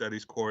ethnic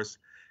studies course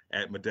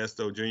at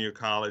Modesto Junior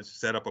College,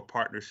 set up a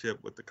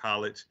partnership with the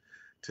college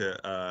to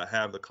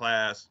have the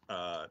class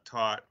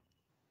taught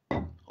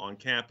on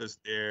campus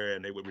there,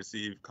 and they would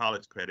receive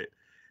college credit.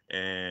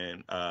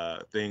 And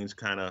things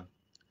kind of,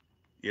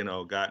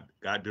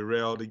 got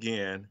derailed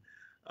again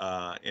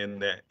in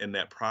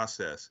that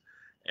process.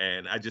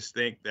 And I just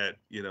think that,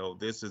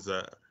 this is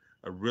a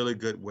really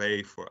good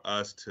way for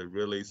us to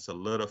really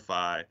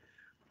solidify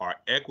our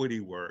equity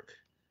work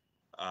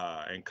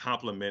and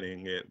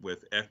complementing it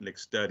with ethnic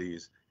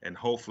studies. And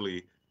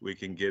hopefully we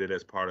can get it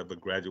as part of a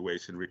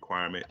graduation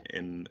requirement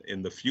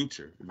in the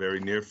future, very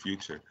near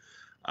future.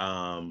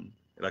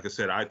 Like I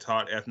said, I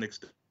taught ethnic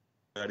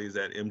studies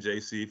at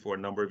MJC for a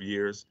number of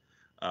years.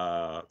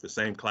 The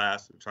same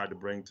class I tried to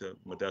bring to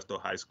Modesto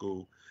High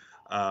School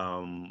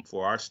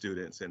for our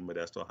students in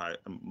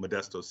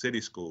Modesto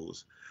City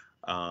Schools.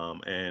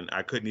 And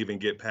I couldn't even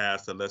get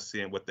past let's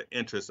see what the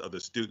interest of the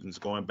students,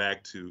 going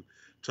back to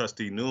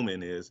Trustee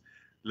Newman, is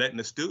letting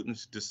the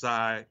students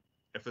decide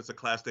if it's a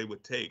class they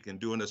would take, and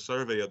doing a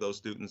survey of those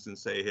students and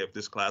say, hey, if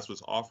this class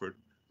was offered,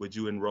 would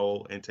you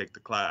enroll and take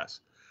the class?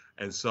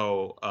 And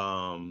so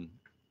I'm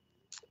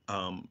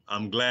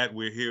glad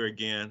we're here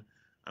again.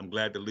 I'm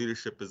glad the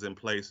leadership is in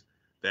place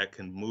that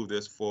can move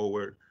this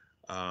forward.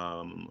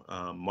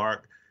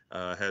 Mark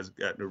has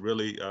gotten a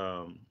really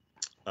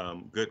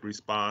good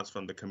response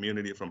from the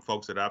community, from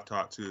folks that I've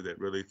talked to, that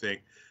really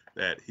think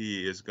that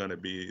he is going to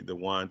be the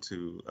one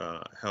to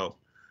help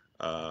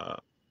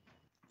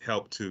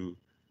to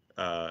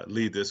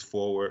lead this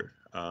forward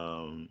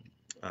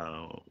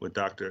with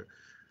Dr.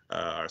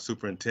 Our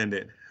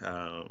superintendent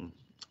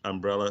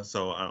umbrella.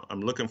 So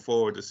I'm looking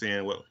forward to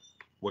seeing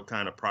what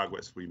kind of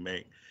progress we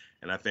make,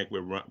 and I think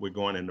we're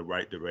going in the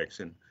right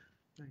direction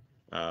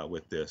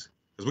with this,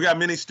 because we got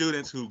many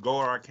students who go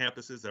to our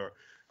campuses, or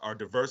our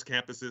diverse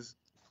campuses,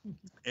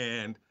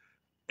 and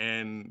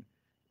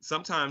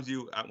sometimes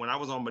when I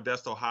was on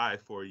Modesto High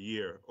for a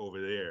year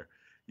over there,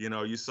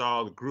 you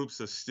saw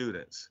groups of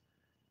students.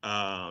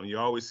 You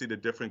always see the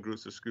different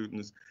groups of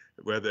students,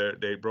 whether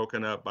they're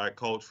broken up by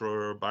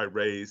culture or by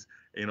race,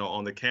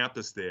 on the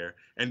campus there.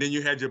 And then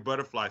you had your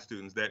butterfly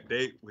students that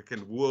they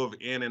can move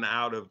in and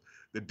out of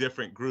the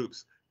different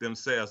groups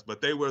themselves,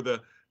 but they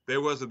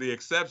was the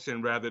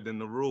exception rather than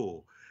the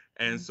rule.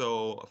 And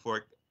so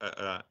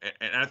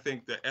and I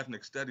think the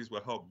ethnic studies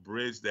will help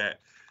bridge that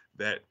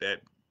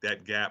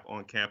gap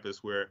on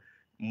campus, where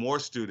more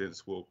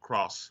students will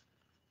cross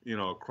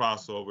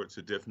over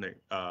to different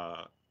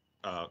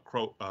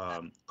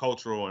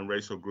cultural and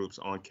racial groups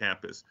on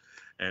campus,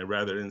 and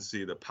rather than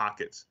see the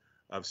pockets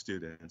of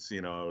students.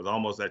 It was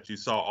almost that you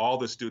saw all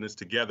the students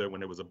together when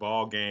there was a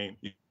ball game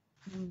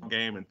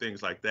and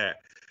things like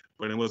that.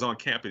 When it was on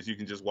campus, you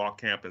can just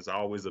walk campus. I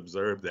always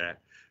observed that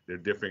there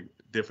are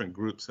different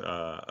groups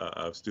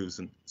of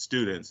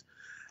students,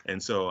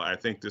 and so I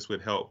think this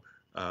would help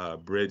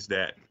bridge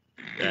that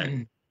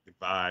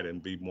divide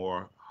and be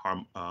more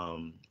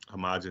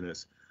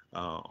homogeneous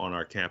on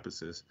our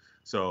campuses.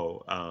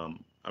 So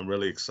I'm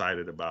really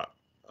excited about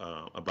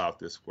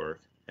this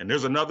work. And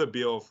there's another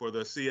bill for the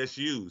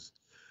CSUs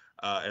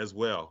as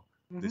well.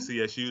 The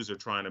CSUs are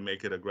trying to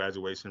make it a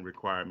graduation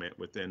requirement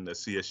within the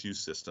CSU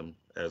system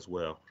as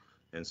well.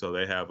 And so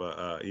they have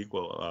a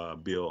equal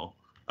bill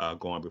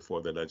going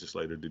before the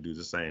legislature to do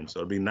the same. So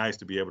it'd be nice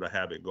to be able to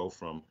have it go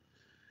from,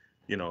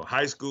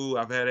 high school,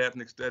 I've had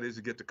ethnic studies,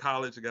 to get to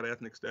college, I got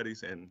ethnic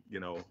studies, and,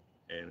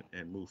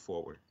 and move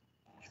forward.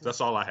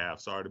 That's all I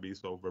have. Sorry to be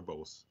so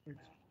verbose.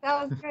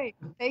 That was great.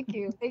 Thank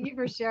you. Thank you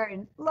for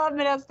sharing. Love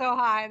Modesto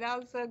High. That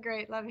was so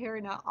great. Love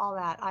hearing all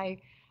that. I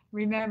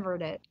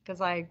remembered it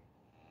because I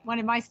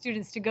wanted my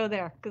students to go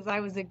there because I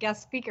was a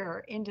guest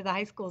speaker into the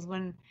high schools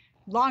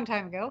long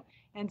time ago.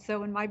 And so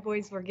when my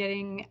boys were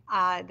getting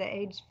the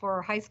age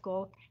for high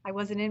school, I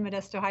wasn't in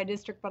Modesto High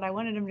District, but I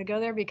wanted them to go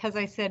there because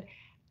I said,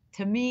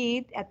 to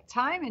me at the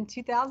time in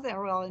 2000,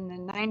 well, in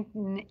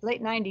the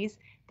late 90s,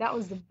 that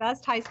was the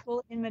best high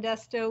school in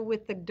Modesto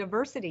with the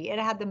diversity. It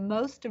had the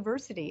most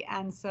diversity.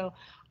 And so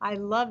I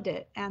loved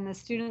it. And the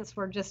students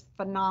were just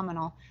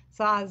phenomenal.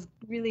 So I was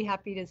really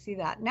happy to see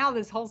that. Now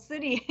this whole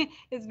city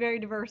is very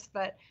diverse,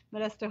 but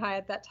Modesto High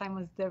at that time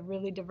was the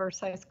really diverse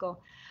high school.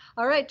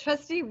 All right,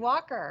 Trustee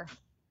Walker.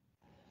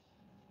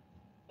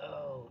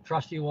 Oh,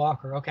 Trustee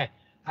Walker. Okay.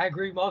 I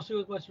agree mostly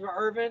with Mr.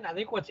 Irvin. I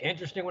think what's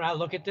interesting when I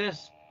look at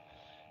this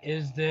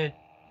is that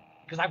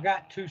because I've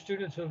got two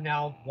students who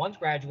now one's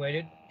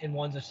graduated and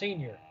one's a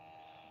senior.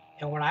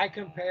 And when I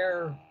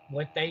compare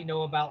what they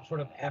know about sort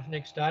of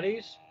ethnic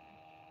studies,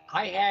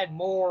 I had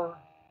more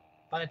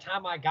by the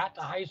time I got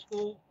to high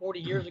school 40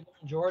 years ago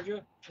in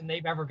Georgia than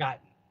they've ever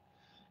gotten.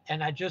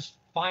 And I just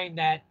find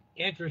that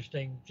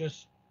interesting,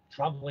 just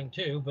troubling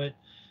too. But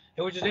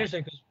it was just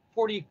interesting because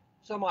 40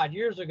 some odd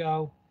years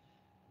ago,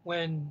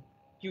 when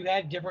you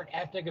had different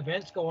ethnic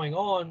events going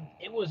on,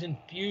 it was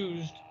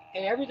infused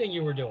in everything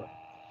you were doing.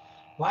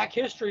 Black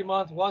History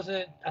Month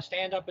wasn't a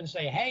stand up and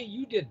say, hey,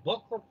 you did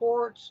book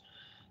reports,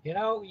 you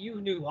know, you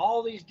knew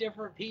all these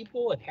different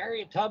people, and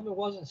Harriet Tubman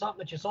wasn't something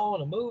that you saw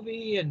in a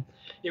movie. And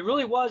it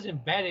really was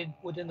embedded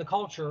within the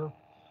culture,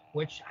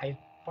 which I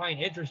find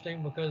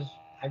interesting because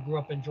I grew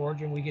up in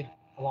Georgia and we get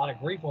a lot of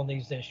grief on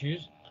these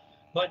issues.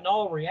 But in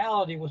all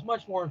reality, it was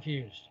much more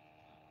infused.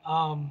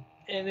 And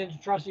then to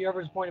Trustee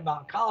Irvin's point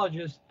about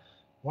colleges,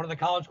 one of the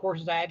college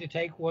courses I had to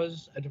take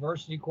was a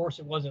diversity course.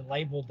 It wasn't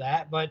labeled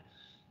that, but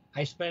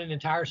I spent an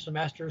entire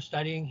semester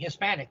studying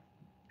Hispanic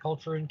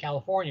culture in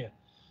California.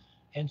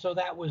 And so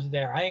that was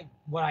there. I think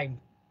what I'm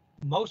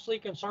mostly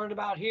concerned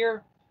about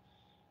here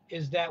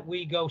is that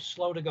we go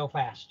slow to go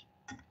fast.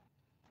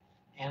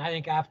 And I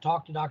think I've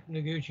talked to Dr.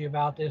 Noguchi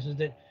about this, is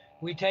that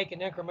we take an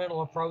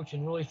incremental approach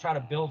and really try to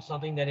build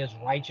something that is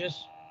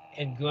righteous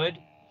and good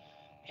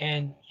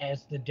and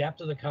has the depth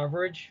of the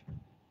coverage.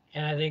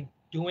 And I think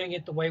doing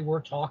it the way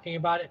we're talking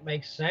about it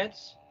makes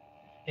sense.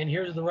 And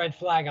here's the red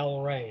flag I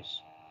will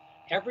raise.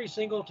 Every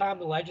single time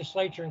the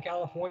legislature in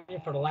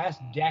California for the last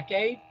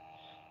decade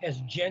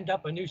has ginned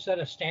up a new set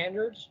of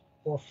standards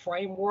or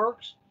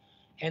frameworks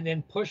and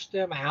then pushed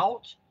them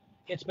out,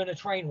 it's been a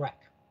train wreck.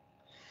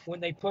 When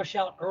they push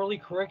out early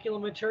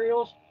curriculum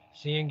materials,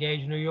 see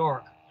Engage New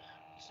York.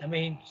 I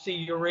mean, see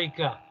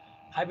Eureka.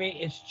 I mean,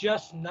 it's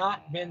just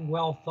not been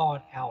well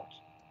thought out.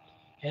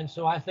 And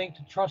so I think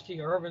to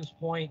Trustee Irvin's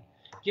point,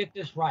 get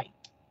this right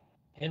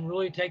and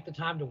really take the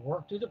time to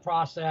work through the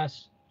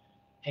process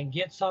and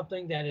get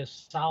something that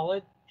is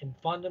solid and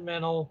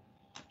fundamental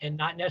and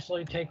not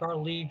necessarily take our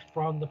lead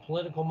from the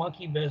political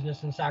monkey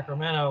business in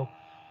Sacramento,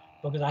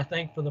 because I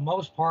think for the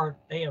most part,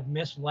 they have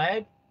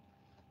misled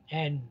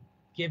and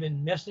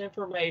given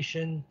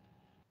misinformation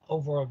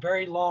over a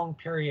very long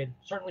period,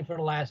 certainly for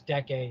the last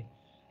decade.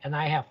 And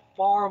I have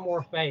far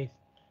more faith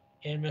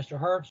in Mr.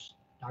 Herbst,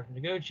 Dr.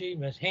 Noguchi,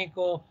 Ms.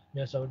 Hinkle,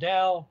 Ms.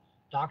 Odell,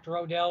 Dr.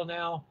 Odell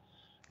now,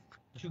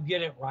 to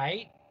get it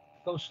right.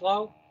 Go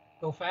slow,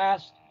 go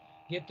fast,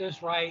 get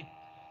this right.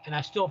 And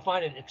I still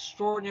find it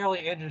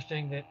extraordinarily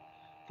interesting that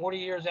 40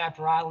 years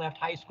after I left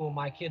high school,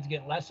 my kids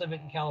get less of it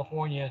in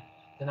California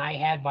than I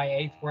had by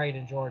 8th grade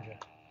in Georgia.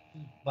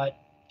 But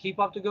keep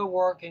up the good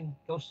work and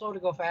go slow to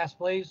go fast,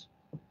 please.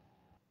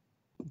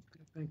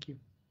 Thank you.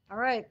 All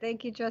right.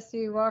 Thank you,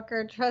 Trustee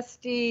Walker.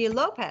 Trustee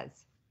Lopez.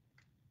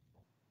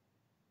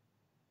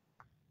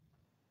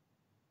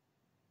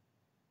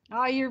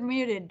 Oh, you're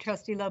muted,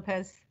 Trustee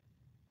Lopez.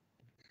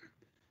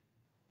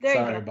 There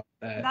Sorry you go. about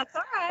that. That's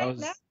all right.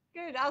 That's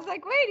good. I was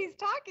like, wait, he's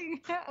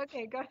talking.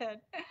 Okay, go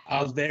ahead.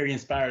 I was very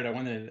inspired.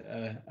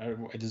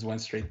 I just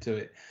went straight to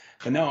it.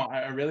 But no,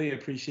 I really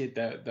appreciate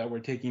that we're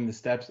taking the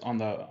steps on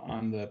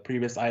the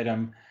previous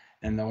item,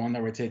 and the one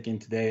that we're taking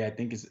today, I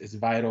think is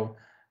vital.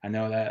 I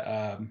know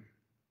that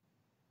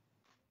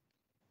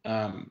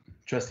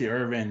Trustee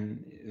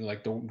Irvin,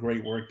 like the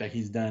great work that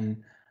he's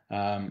done.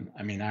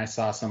 I mean, I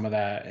saw some of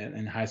that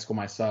in high school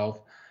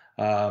myself.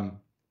 And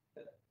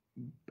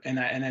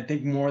I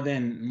think more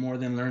than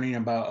learning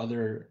about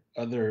other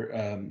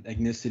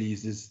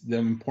ethnicities is the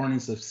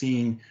importance of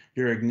seeing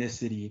your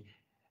ethnicity.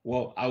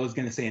 Well, I was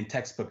going to say in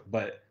textbook,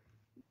 but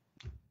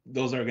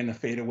those are going to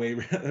fade away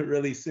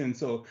really soon.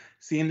 So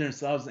seeing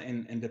themselves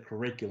in the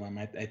curriculum,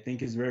 I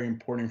think is very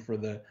important for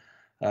the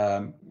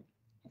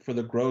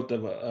growth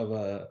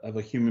of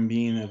a human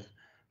being, of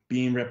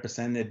being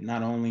represented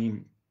not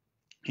only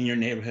in your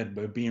neighborhood,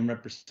 but being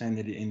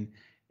represented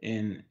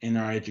in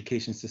our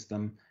education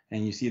system.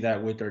 And you see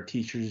that with our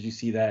teachers, you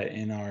see that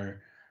in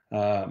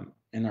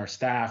our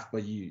staff,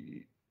 but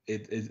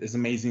it's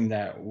amazing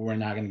that we're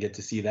not going to get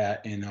to see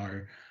that in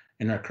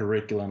our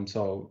curriculum.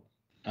 So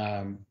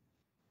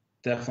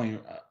definitely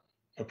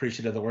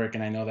appreciative of the work,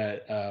 and I know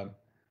that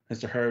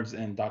Mr. Herbst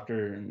and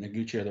Dr.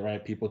 Noguchi are the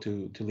right people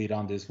to lead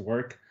on this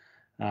work.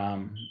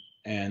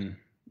 And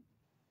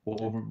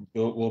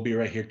we'll be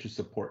right here to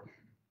support.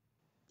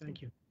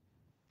 Thank you.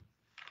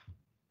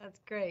 That's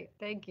great.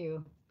 Thank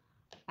you.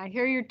 I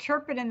hear you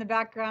chirping in the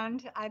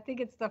background. I think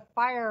it's the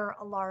fire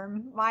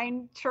alarm.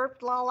 Mine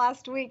chirped all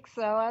last week,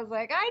 so I was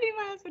like, I need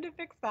my husband to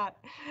fix that.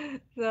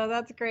 So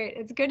that's great.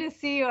 It's good to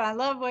see you. I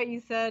love what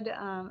you said,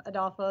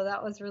 Adolfo.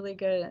 That was really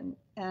good,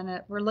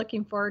 and we're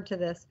looking forward to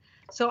this.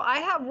 So I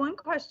have one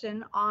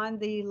question on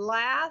the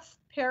last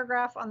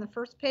paragraph on the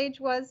first page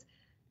was,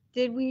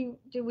 did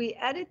we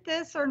edit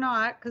this or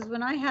not? Because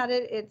when I had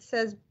it, it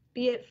says,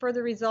 be it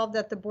further resolved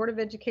that the Board of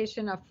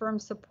Education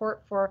affirms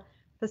support for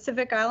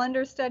Pacific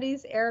Islander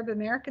Studies, Arab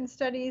American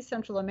Studies,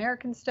 Central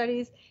American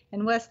Studies,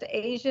 and West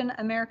Asian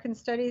American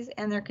Studies,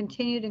 and their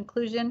continued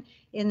inclusion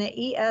in the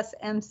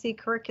ESMC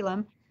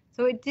curriculum.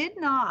 So it did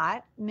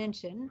not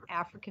mention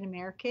African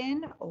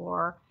American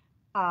or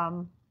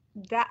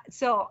that.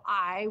 So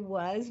I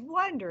was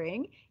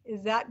wondering,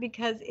 is that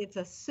because it's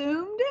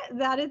assumed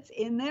that it's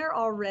in there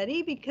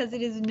already? Because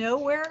it is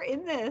nowhere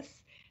in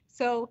this.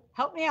 So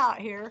help me out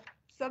here.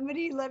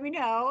 Somebody let me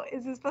know.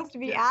 Is it supposed to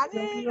be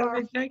added? You want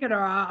me to take it, or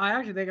I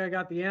actually think I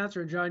got the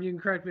answer. John, you can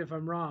correct me if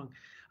I'm wrong.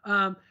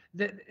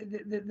 The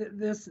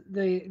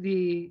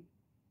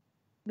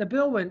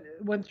bill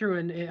went through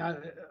in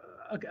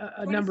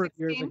a number of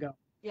years ago.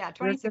 Yeah,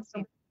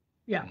 2016.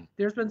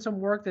 There's been some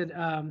work that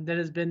that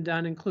has been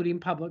done, including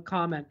public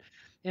comment.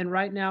 And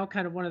right now,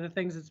 kind of one of the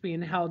things that's being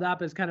held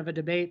up is kind of a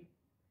debate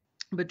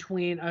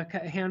between a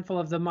handful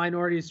of the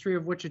minorities, 3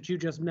 of which that you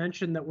just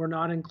mentioned that were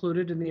not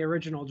included in the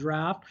original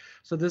draft.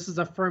 So this is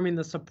affirming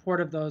the support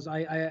of those.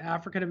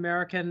 African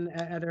American,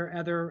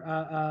 other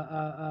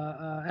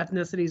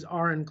ethnicities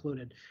are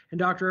included. And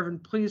Dr. Irvin,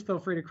 please feel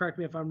free to correct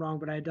me if I'm wrong,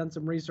 but I had done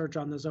some research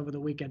on this over the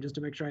weekend just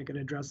to make sure I could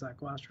address that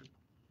question.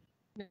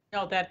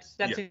 No, that's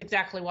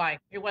exactly why.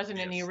 It wasn't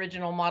in the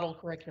original model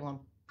curriculum.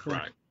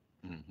 Correct.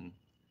 Mm-hmm.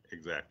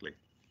 Exactly.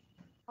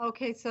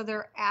 Okay, so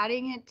they're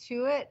adding it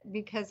to it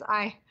because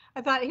I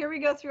thought, here we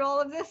go through all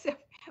of this.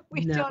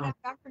 We don't have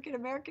African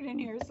American in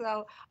here.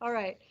 So, all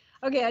right.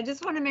 Okay, I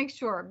just want to make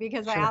sure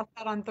because I asked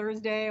that on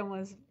Thursday and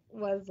was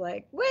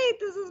like, wait,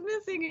 this is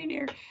missing in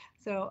here.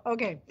 So,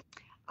 okay.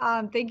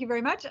 Thank you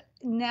very much.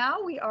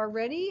 Now we are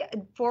ready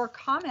for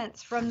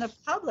comments from the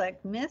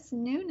public. Miss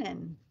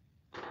Noonan.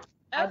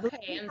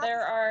 Okay, and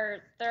there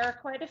are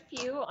quite a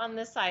few on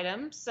this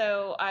item,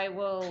 so I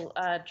will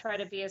try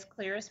to be as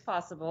clear as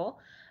possible.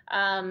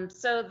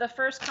 So the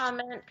first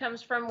comment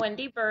comes from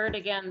Wendy Bird,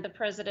 again, the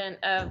president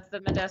of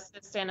the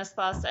Modesto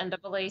Stanislaus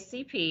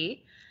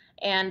NAACP.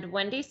 And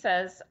Wendy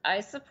says,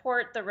 I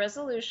support the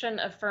resolution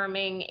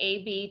affirming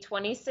AB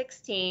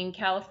 2016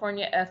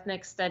 California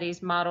Ethnic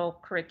Studies Model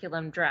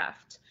Curriculum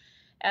Draft.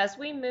 As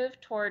we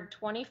move toward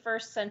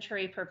 21st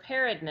century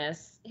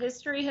preparedness,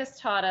 history has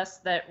taught us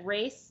that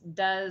race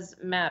does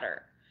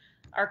matter.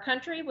 Our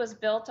country was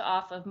built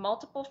off of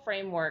multiple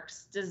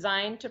frameworks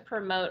designed to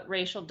promote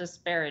racial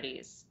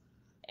disparities.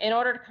 In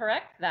order to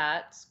correct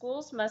that,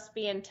 schools must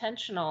be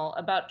intentional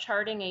about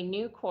charting a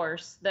new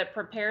course that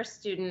prepares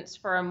students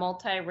for a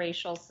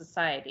multiracial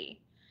society.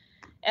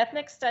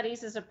 Ethnic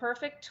studies is a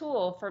perfect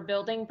tool for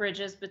building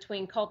bridges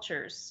between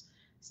cultures.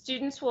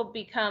 Students will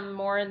become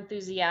more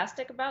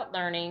enthusiastic about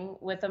learning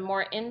with a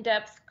more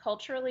in-depth,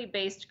 culturally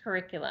based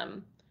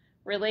curriculum.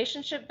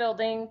 Relationship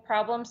building,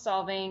 problem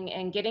solving,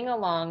 and getting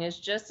along is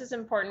just as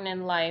important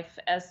in life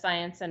as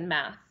science and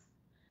math.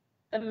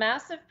 The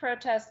massive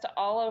protest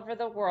all over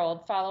the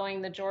world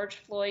following the George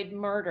Floyd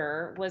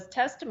murder was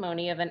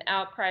testimony of an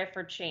outcry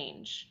for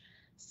change.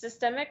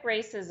 Systemic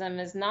racism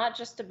is not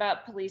just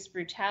about police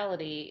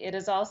brutality, it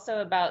is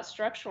also about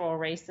structural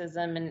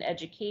racism in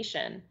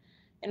education.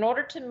 In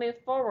order to move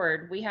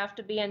forward, we have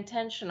to be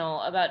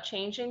intentional about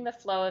changing the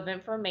flow of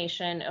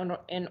information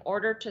in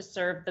order to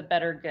serve the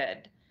better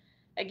good.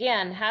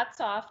 Again,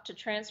 hats off to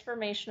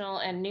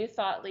transformational and new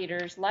thought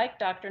leaders like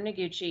Dr.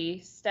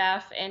 Noguchi,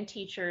 staff, and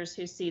teachers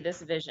who see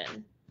this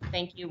vision.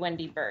 Thank you,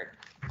 Wendy Bird.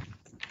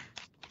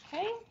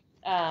 Okay.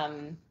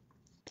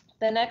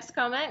 The next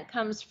comment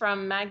comes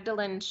from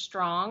Magdalene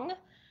Strong.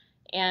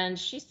 And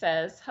she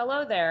says,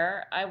 hello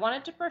there. I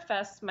wanted to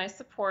profess my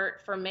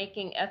support for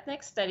making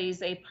ethnic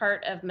studies a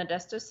part of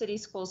Modesto City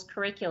Schools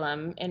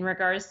curriculum in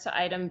regards to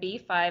item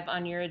B5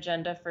 on your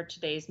agenda for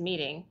today's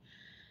meeting.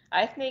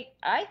 I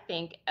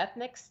think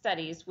ethnic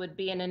studies would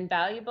be an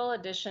invaluable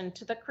addition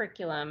to the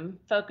curriculum,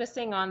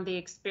 focusing on the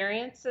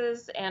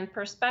experiences and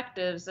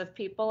perspectives of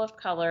people of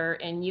color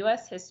in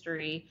U.S.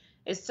 history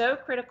is so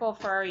critical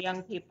for our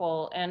young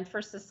people and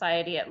for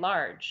society at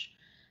large.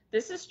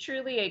 This is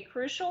truly a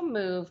crucial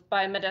move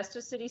by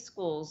Modesto City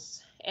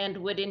Schools and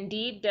would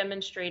indeed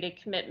demonstrate a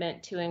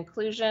commitment to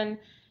inclusion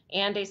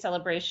and a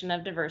celebration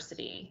of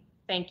diversity.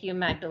 Thank you,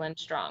 Magdalene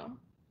Strong.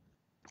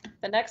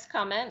 The next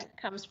comment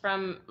comes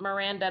from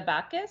Miranda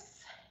Bacchus,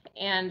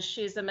 and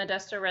she's a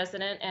Modesto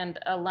resident and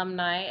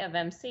alumni of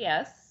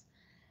MCS.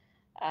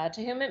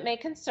 To whom it may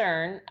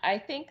concern, I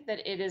think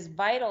that it is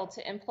vital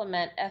to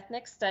implement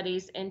ethnic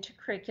studies into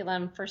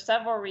curriculum for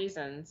several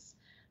reasons.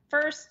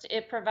 First,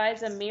 it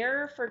provides a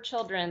mirror for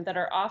children that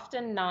are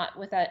often not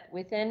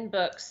within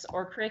books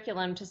or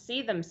curriculum to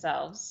see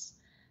themselves.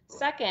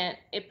 Second,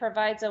 it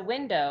provides a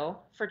window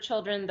for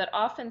children that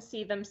often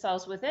see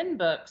themselves within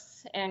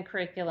books and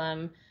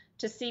curriculum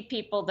to see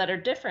people that are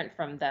different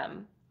from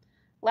them.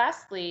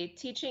 Lastly,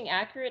 teaching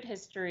accurate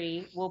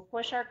history will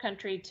push our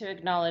country to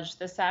acknowledge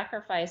the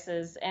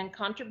sacrifices and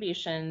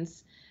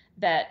contributions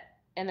that,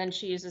 and then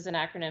she uses an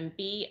acronym,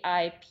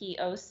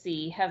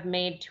 BIPOC, have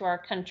made to our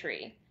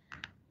country.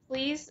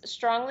 Please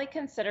strongly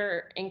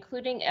consider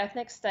including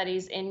ethnic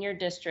studies in your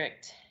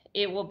district.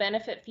 It will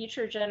benefit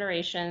future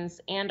generations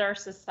and our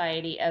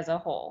society as a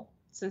whole.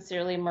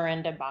 Sincerely,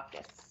 Miranda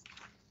Bacchus.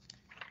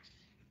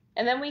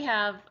 And then we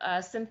have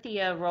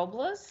Cynthia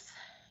Robles.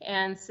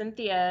 And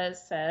Cynthia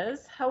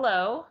says,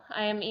 hello,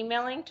 I am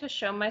emailing to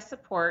show my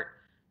support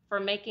for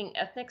making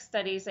ethnic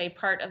studies a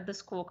part of the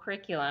school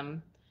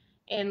curriculum.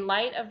 In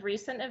light of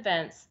recent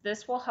events,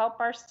 this will help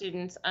our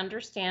students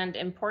understand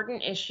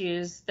important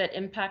issues that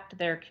impact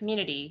their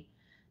community.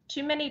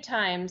 Too many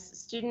times,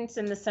 students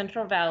in the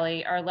Central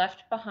Valley are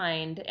left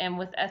behind, and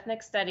with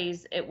ethnic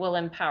studies, it will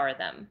empower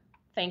them.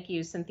 Thank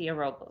you, Cynthia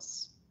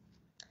Robles.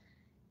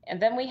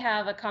 And then we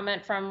have a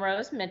comment from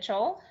Rose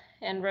Mitchell,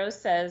 and Rose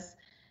says,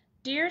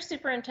 Dear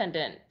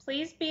Superintendent,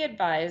 please be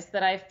advised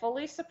that I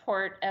fully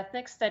support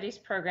ethnic studies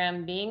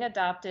program being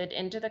adopted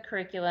into the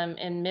curriculum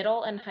in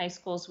middle and high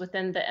schools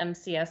within the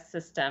MCS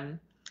system.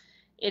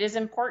 It is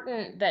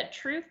important that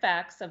true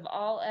facts of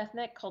all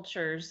ethnic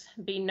cultures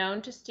be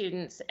known to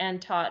students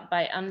and taught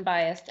by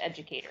unbiased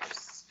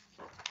educators.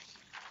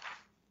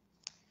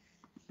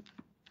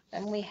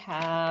 Then we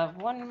have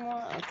one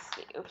more, let's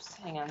see, oops,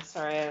 hang on,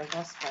 sorry, I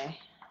lost my,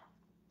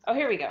 oh,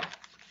 here we go.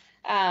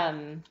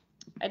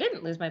 I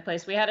didn't lose my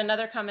place. We had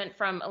another comment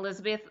from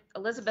Elizabeth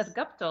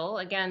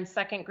Guptill, again,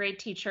 second grade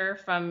teacher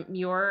from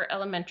Muir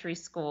Elementary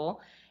School.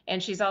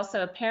 And she's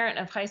also a parent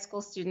of high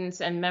school students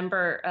and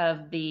member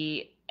of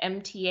the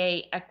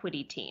MTA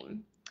equity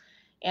team.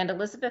 And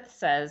Elizabeth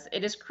says,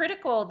 it is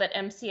critical that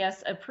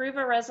MCS approve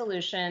a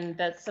resolution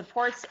that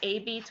supports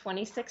AB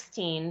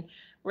 2016,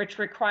 which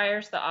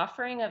requires the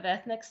offering of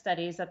ethnic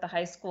studies at the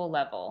high school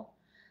level.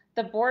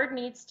 The board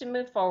needs to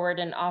move forward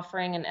in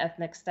offering an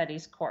ethnic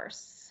studies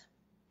course.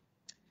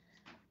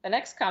 The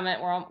next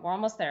comment, we're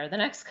almost there. The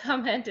next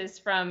comment is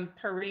from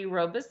Pari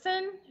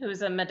Robeson,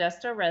 who's a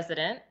Modesto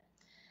resident.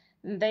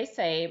 They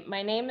say,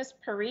 my name is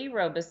Pari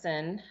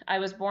Robeson. I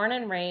was born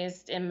and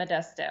raised in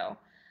Modesto.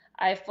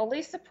 I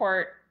fully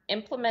support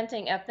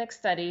implementing ethnic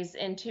studies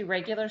into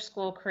regular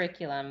school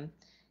curriculum.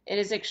 It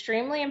is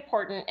extremely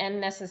important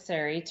and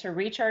necessary to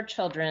reach our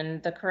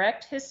children the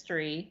correct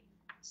history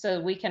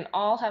so we can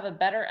all have a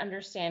better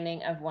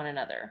understanding of one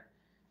another.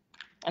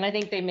 And I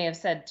think they may have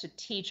said to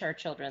teach our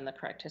children the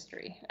correct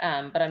history,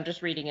 but I'm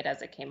just reading it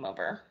as it came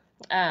over.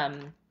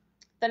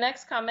 The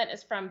next comment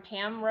is from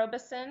Pam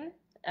Robeson,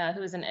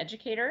 who is an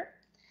educator.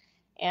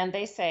 And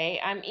they say,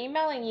 I'm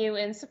emailing you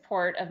in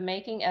support of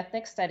making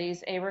ethnic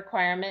studies a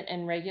requirement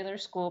in regular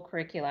school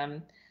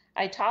curriculum.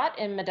 I taught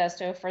in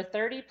Modesto for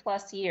 30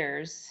 plus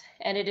years,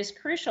 and it is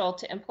crucial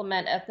to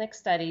implement ethnic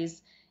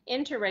studies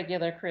into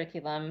regular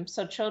curriculum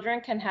so children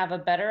can have a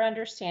better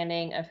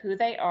understanding of who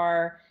they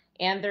are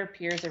and their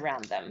peers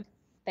around them.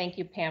 Thank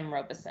you, Pam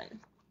Robeson.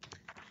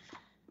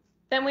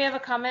 Then we have a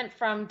comment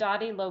from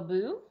Dottie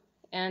Lobu,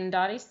 and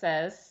Dottie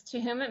says, to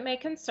whom it may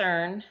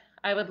concern,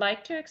 I would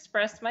like to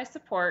express my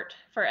support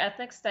for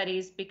ethnic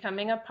studies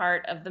becoming a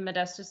part of the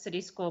Modesto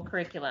City School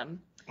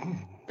curriculum.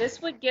 This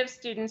would give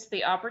students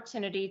the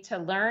opportunity to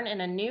learn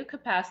in a new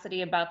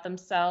capacity about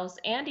themselves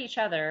and each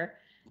other,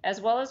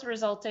 as well as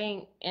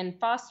resulting in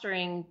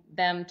fostering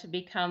them to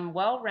become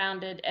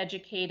well-rounded,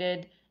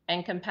 educated,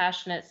 and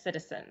compassionate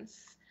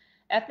citizens.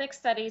 Ethnic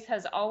studies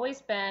has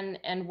always been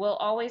and will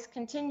always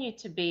continue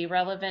to be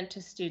relevant to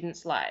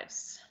students'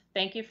 lives.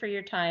 Thank you for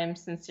your time.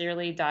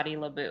 Sincerely, Dottie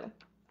Labu.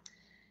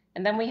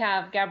 And then we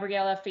have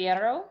Gabriela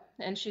Fierro,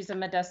 and she's a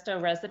Modesto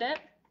resident.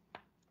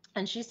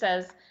 And she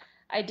says,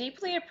 I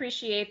deeply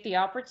appreciate the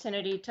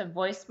opportunity to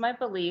voice my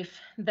belief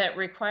that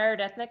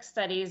required ethnic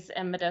studies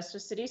in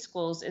Modesto City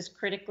Schools is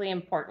critically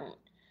important.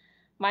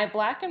 My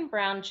Black and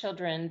Brown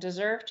children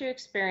deserve to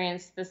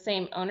experience the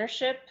same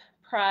ownership,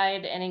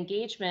 pride, and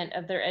engagement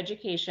of their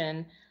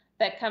education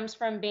that comes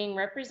from being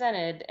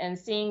represented and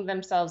seeing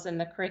themselves in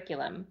the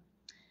curriculum.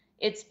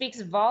 It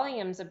speaks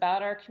volumes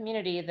about our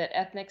community that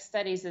ethnic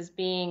studies is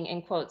being,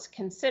 in quotes,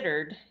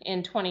 considered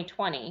in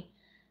 2020.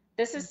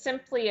 This is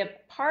simply a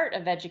part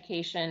of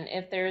education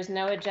if there is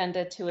no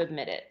agenda to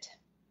admit it.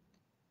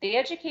 The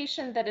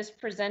education that is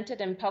presented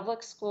in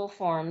public school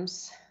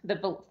forms the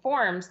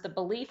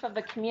belief of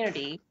a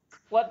community.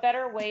 What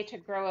better way to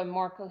grow a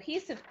more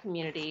cohesive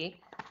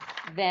community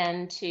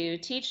than to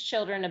teach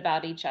children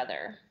about each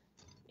other?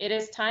 It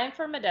is time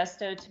for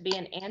Modesto to be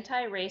an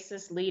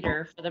anti-racist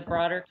leader for the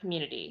broader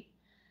community.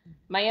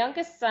 My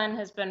youngest son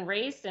has been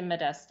raised in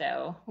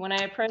Modesto. When I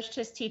approached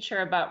his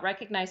teacher about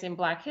recognizing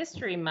Black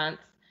History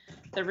Month,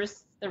 the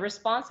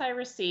response I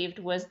received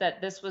was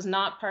that this was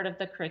not part of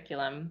the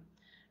curriculum.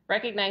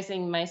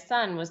 recognizing my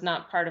son was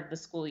not part of the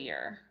school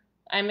year.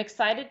 I'm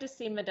excited to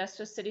see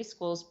Modesto City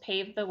Schools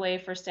pave the way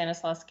for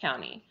Stanislaus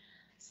County.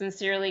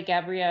 Sincerely,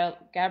 Gabriela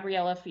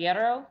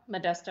Fierro,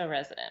 Modesto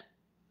resident.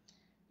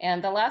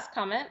 And the last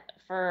comment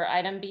for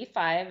item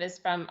B5 is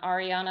from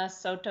Ariana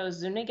Soto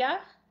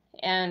Zuniga.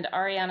 And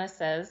Ariana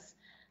says,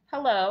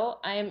 hello,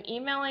 I am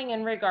emailing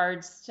in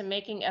regards to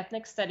making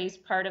ethnic studies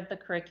part of the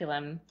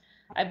curriculum.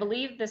 I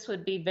believe this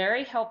would be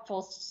very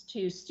helpful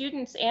to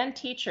students and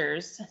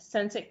teachers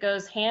since it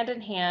goes hand in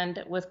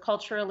hand with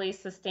culturally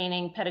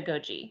sustaining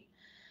pedagogy.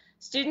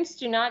 Students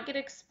do not get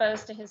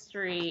exposed to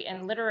history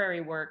and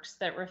literary works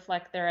that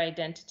reflect their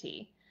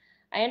identity.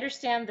 I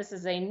understand this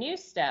is a new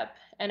step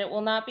and it will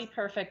not be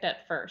perfect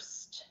at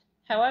first.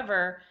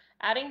 However,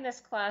 adding this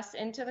class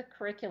into the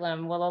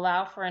curriculum will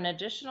allow for an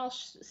additional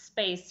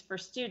space for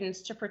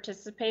students to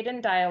participate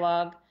in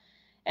dialogue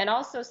and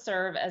also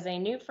serve as a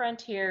new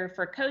frontier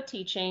for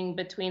co-teaching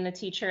between the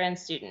teacher and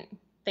student.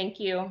 Thank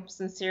you.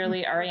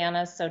 Sincerely,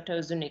 Ariana Soto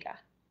Zuniga.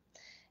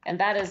 And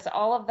that is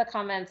all of the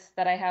comments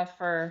that I have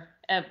for,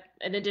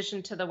 in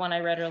addition to the one I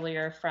read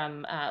earlier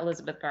from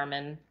Elizabeth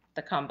Garman,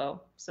 the combo.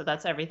 So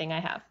that's everything I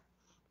have.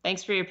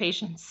 Thanks for your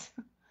patience.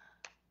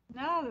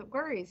 No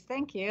worries.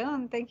 Thank you.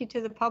 And thank you to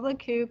the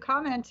public who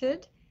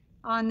commented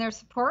on their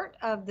support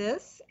of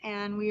this,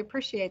 and we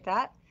appreciate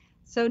that.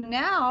 So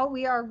now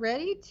we are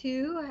ready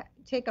to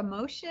take a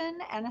motion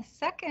and a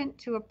second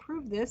to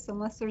approve this,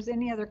 unless there's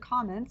any other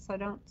comments. I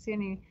don't see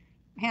any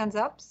hands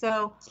up.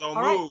 So all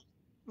right.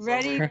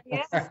 Ready?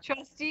 Yes,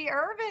 Trustee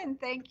Irvin.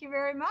 Thank you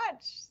very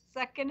much.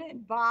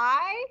 Seconded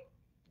by?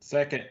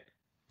 Second.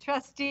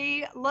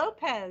 Trustee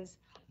Lopez.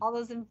 All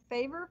those in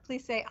favor,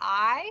 please say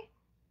aye.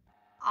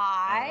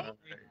 Aye.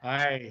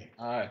 Aye.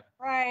 Aye.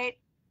 Right.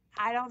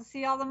 I don't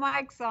see all the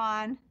mics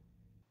on.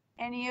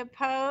 Any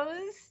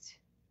opposed?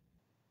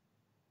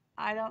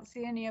 I don't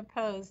see any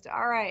opposed.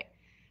 All right.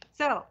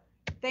 So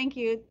thank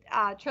you,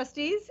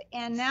 trustees.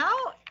 And now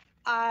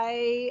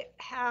I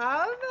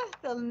have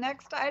the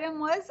next item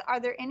was,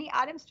 are there any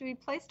items to be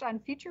placed on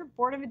future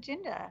Board of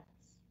Agenda?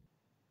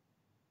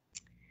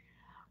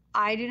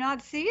 I do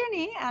not see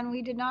any, and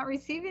we did not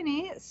receive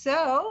any.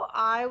 So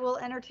I will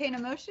entertain a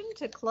motion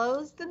to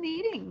close the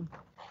meeting.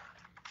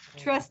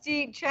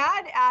 Trustee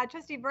Chad,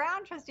 Trustee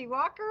Brown, Trustee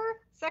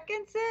Walker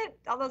seconds it.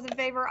 All those in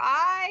favor,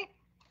 aye.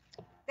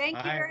 Thank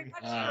you very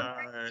much for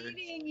a great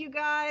meeting, you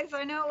guys.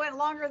 I know it went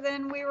longer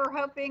than we were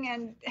hoping,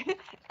 and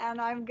and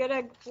I'm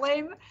gonna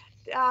blame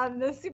the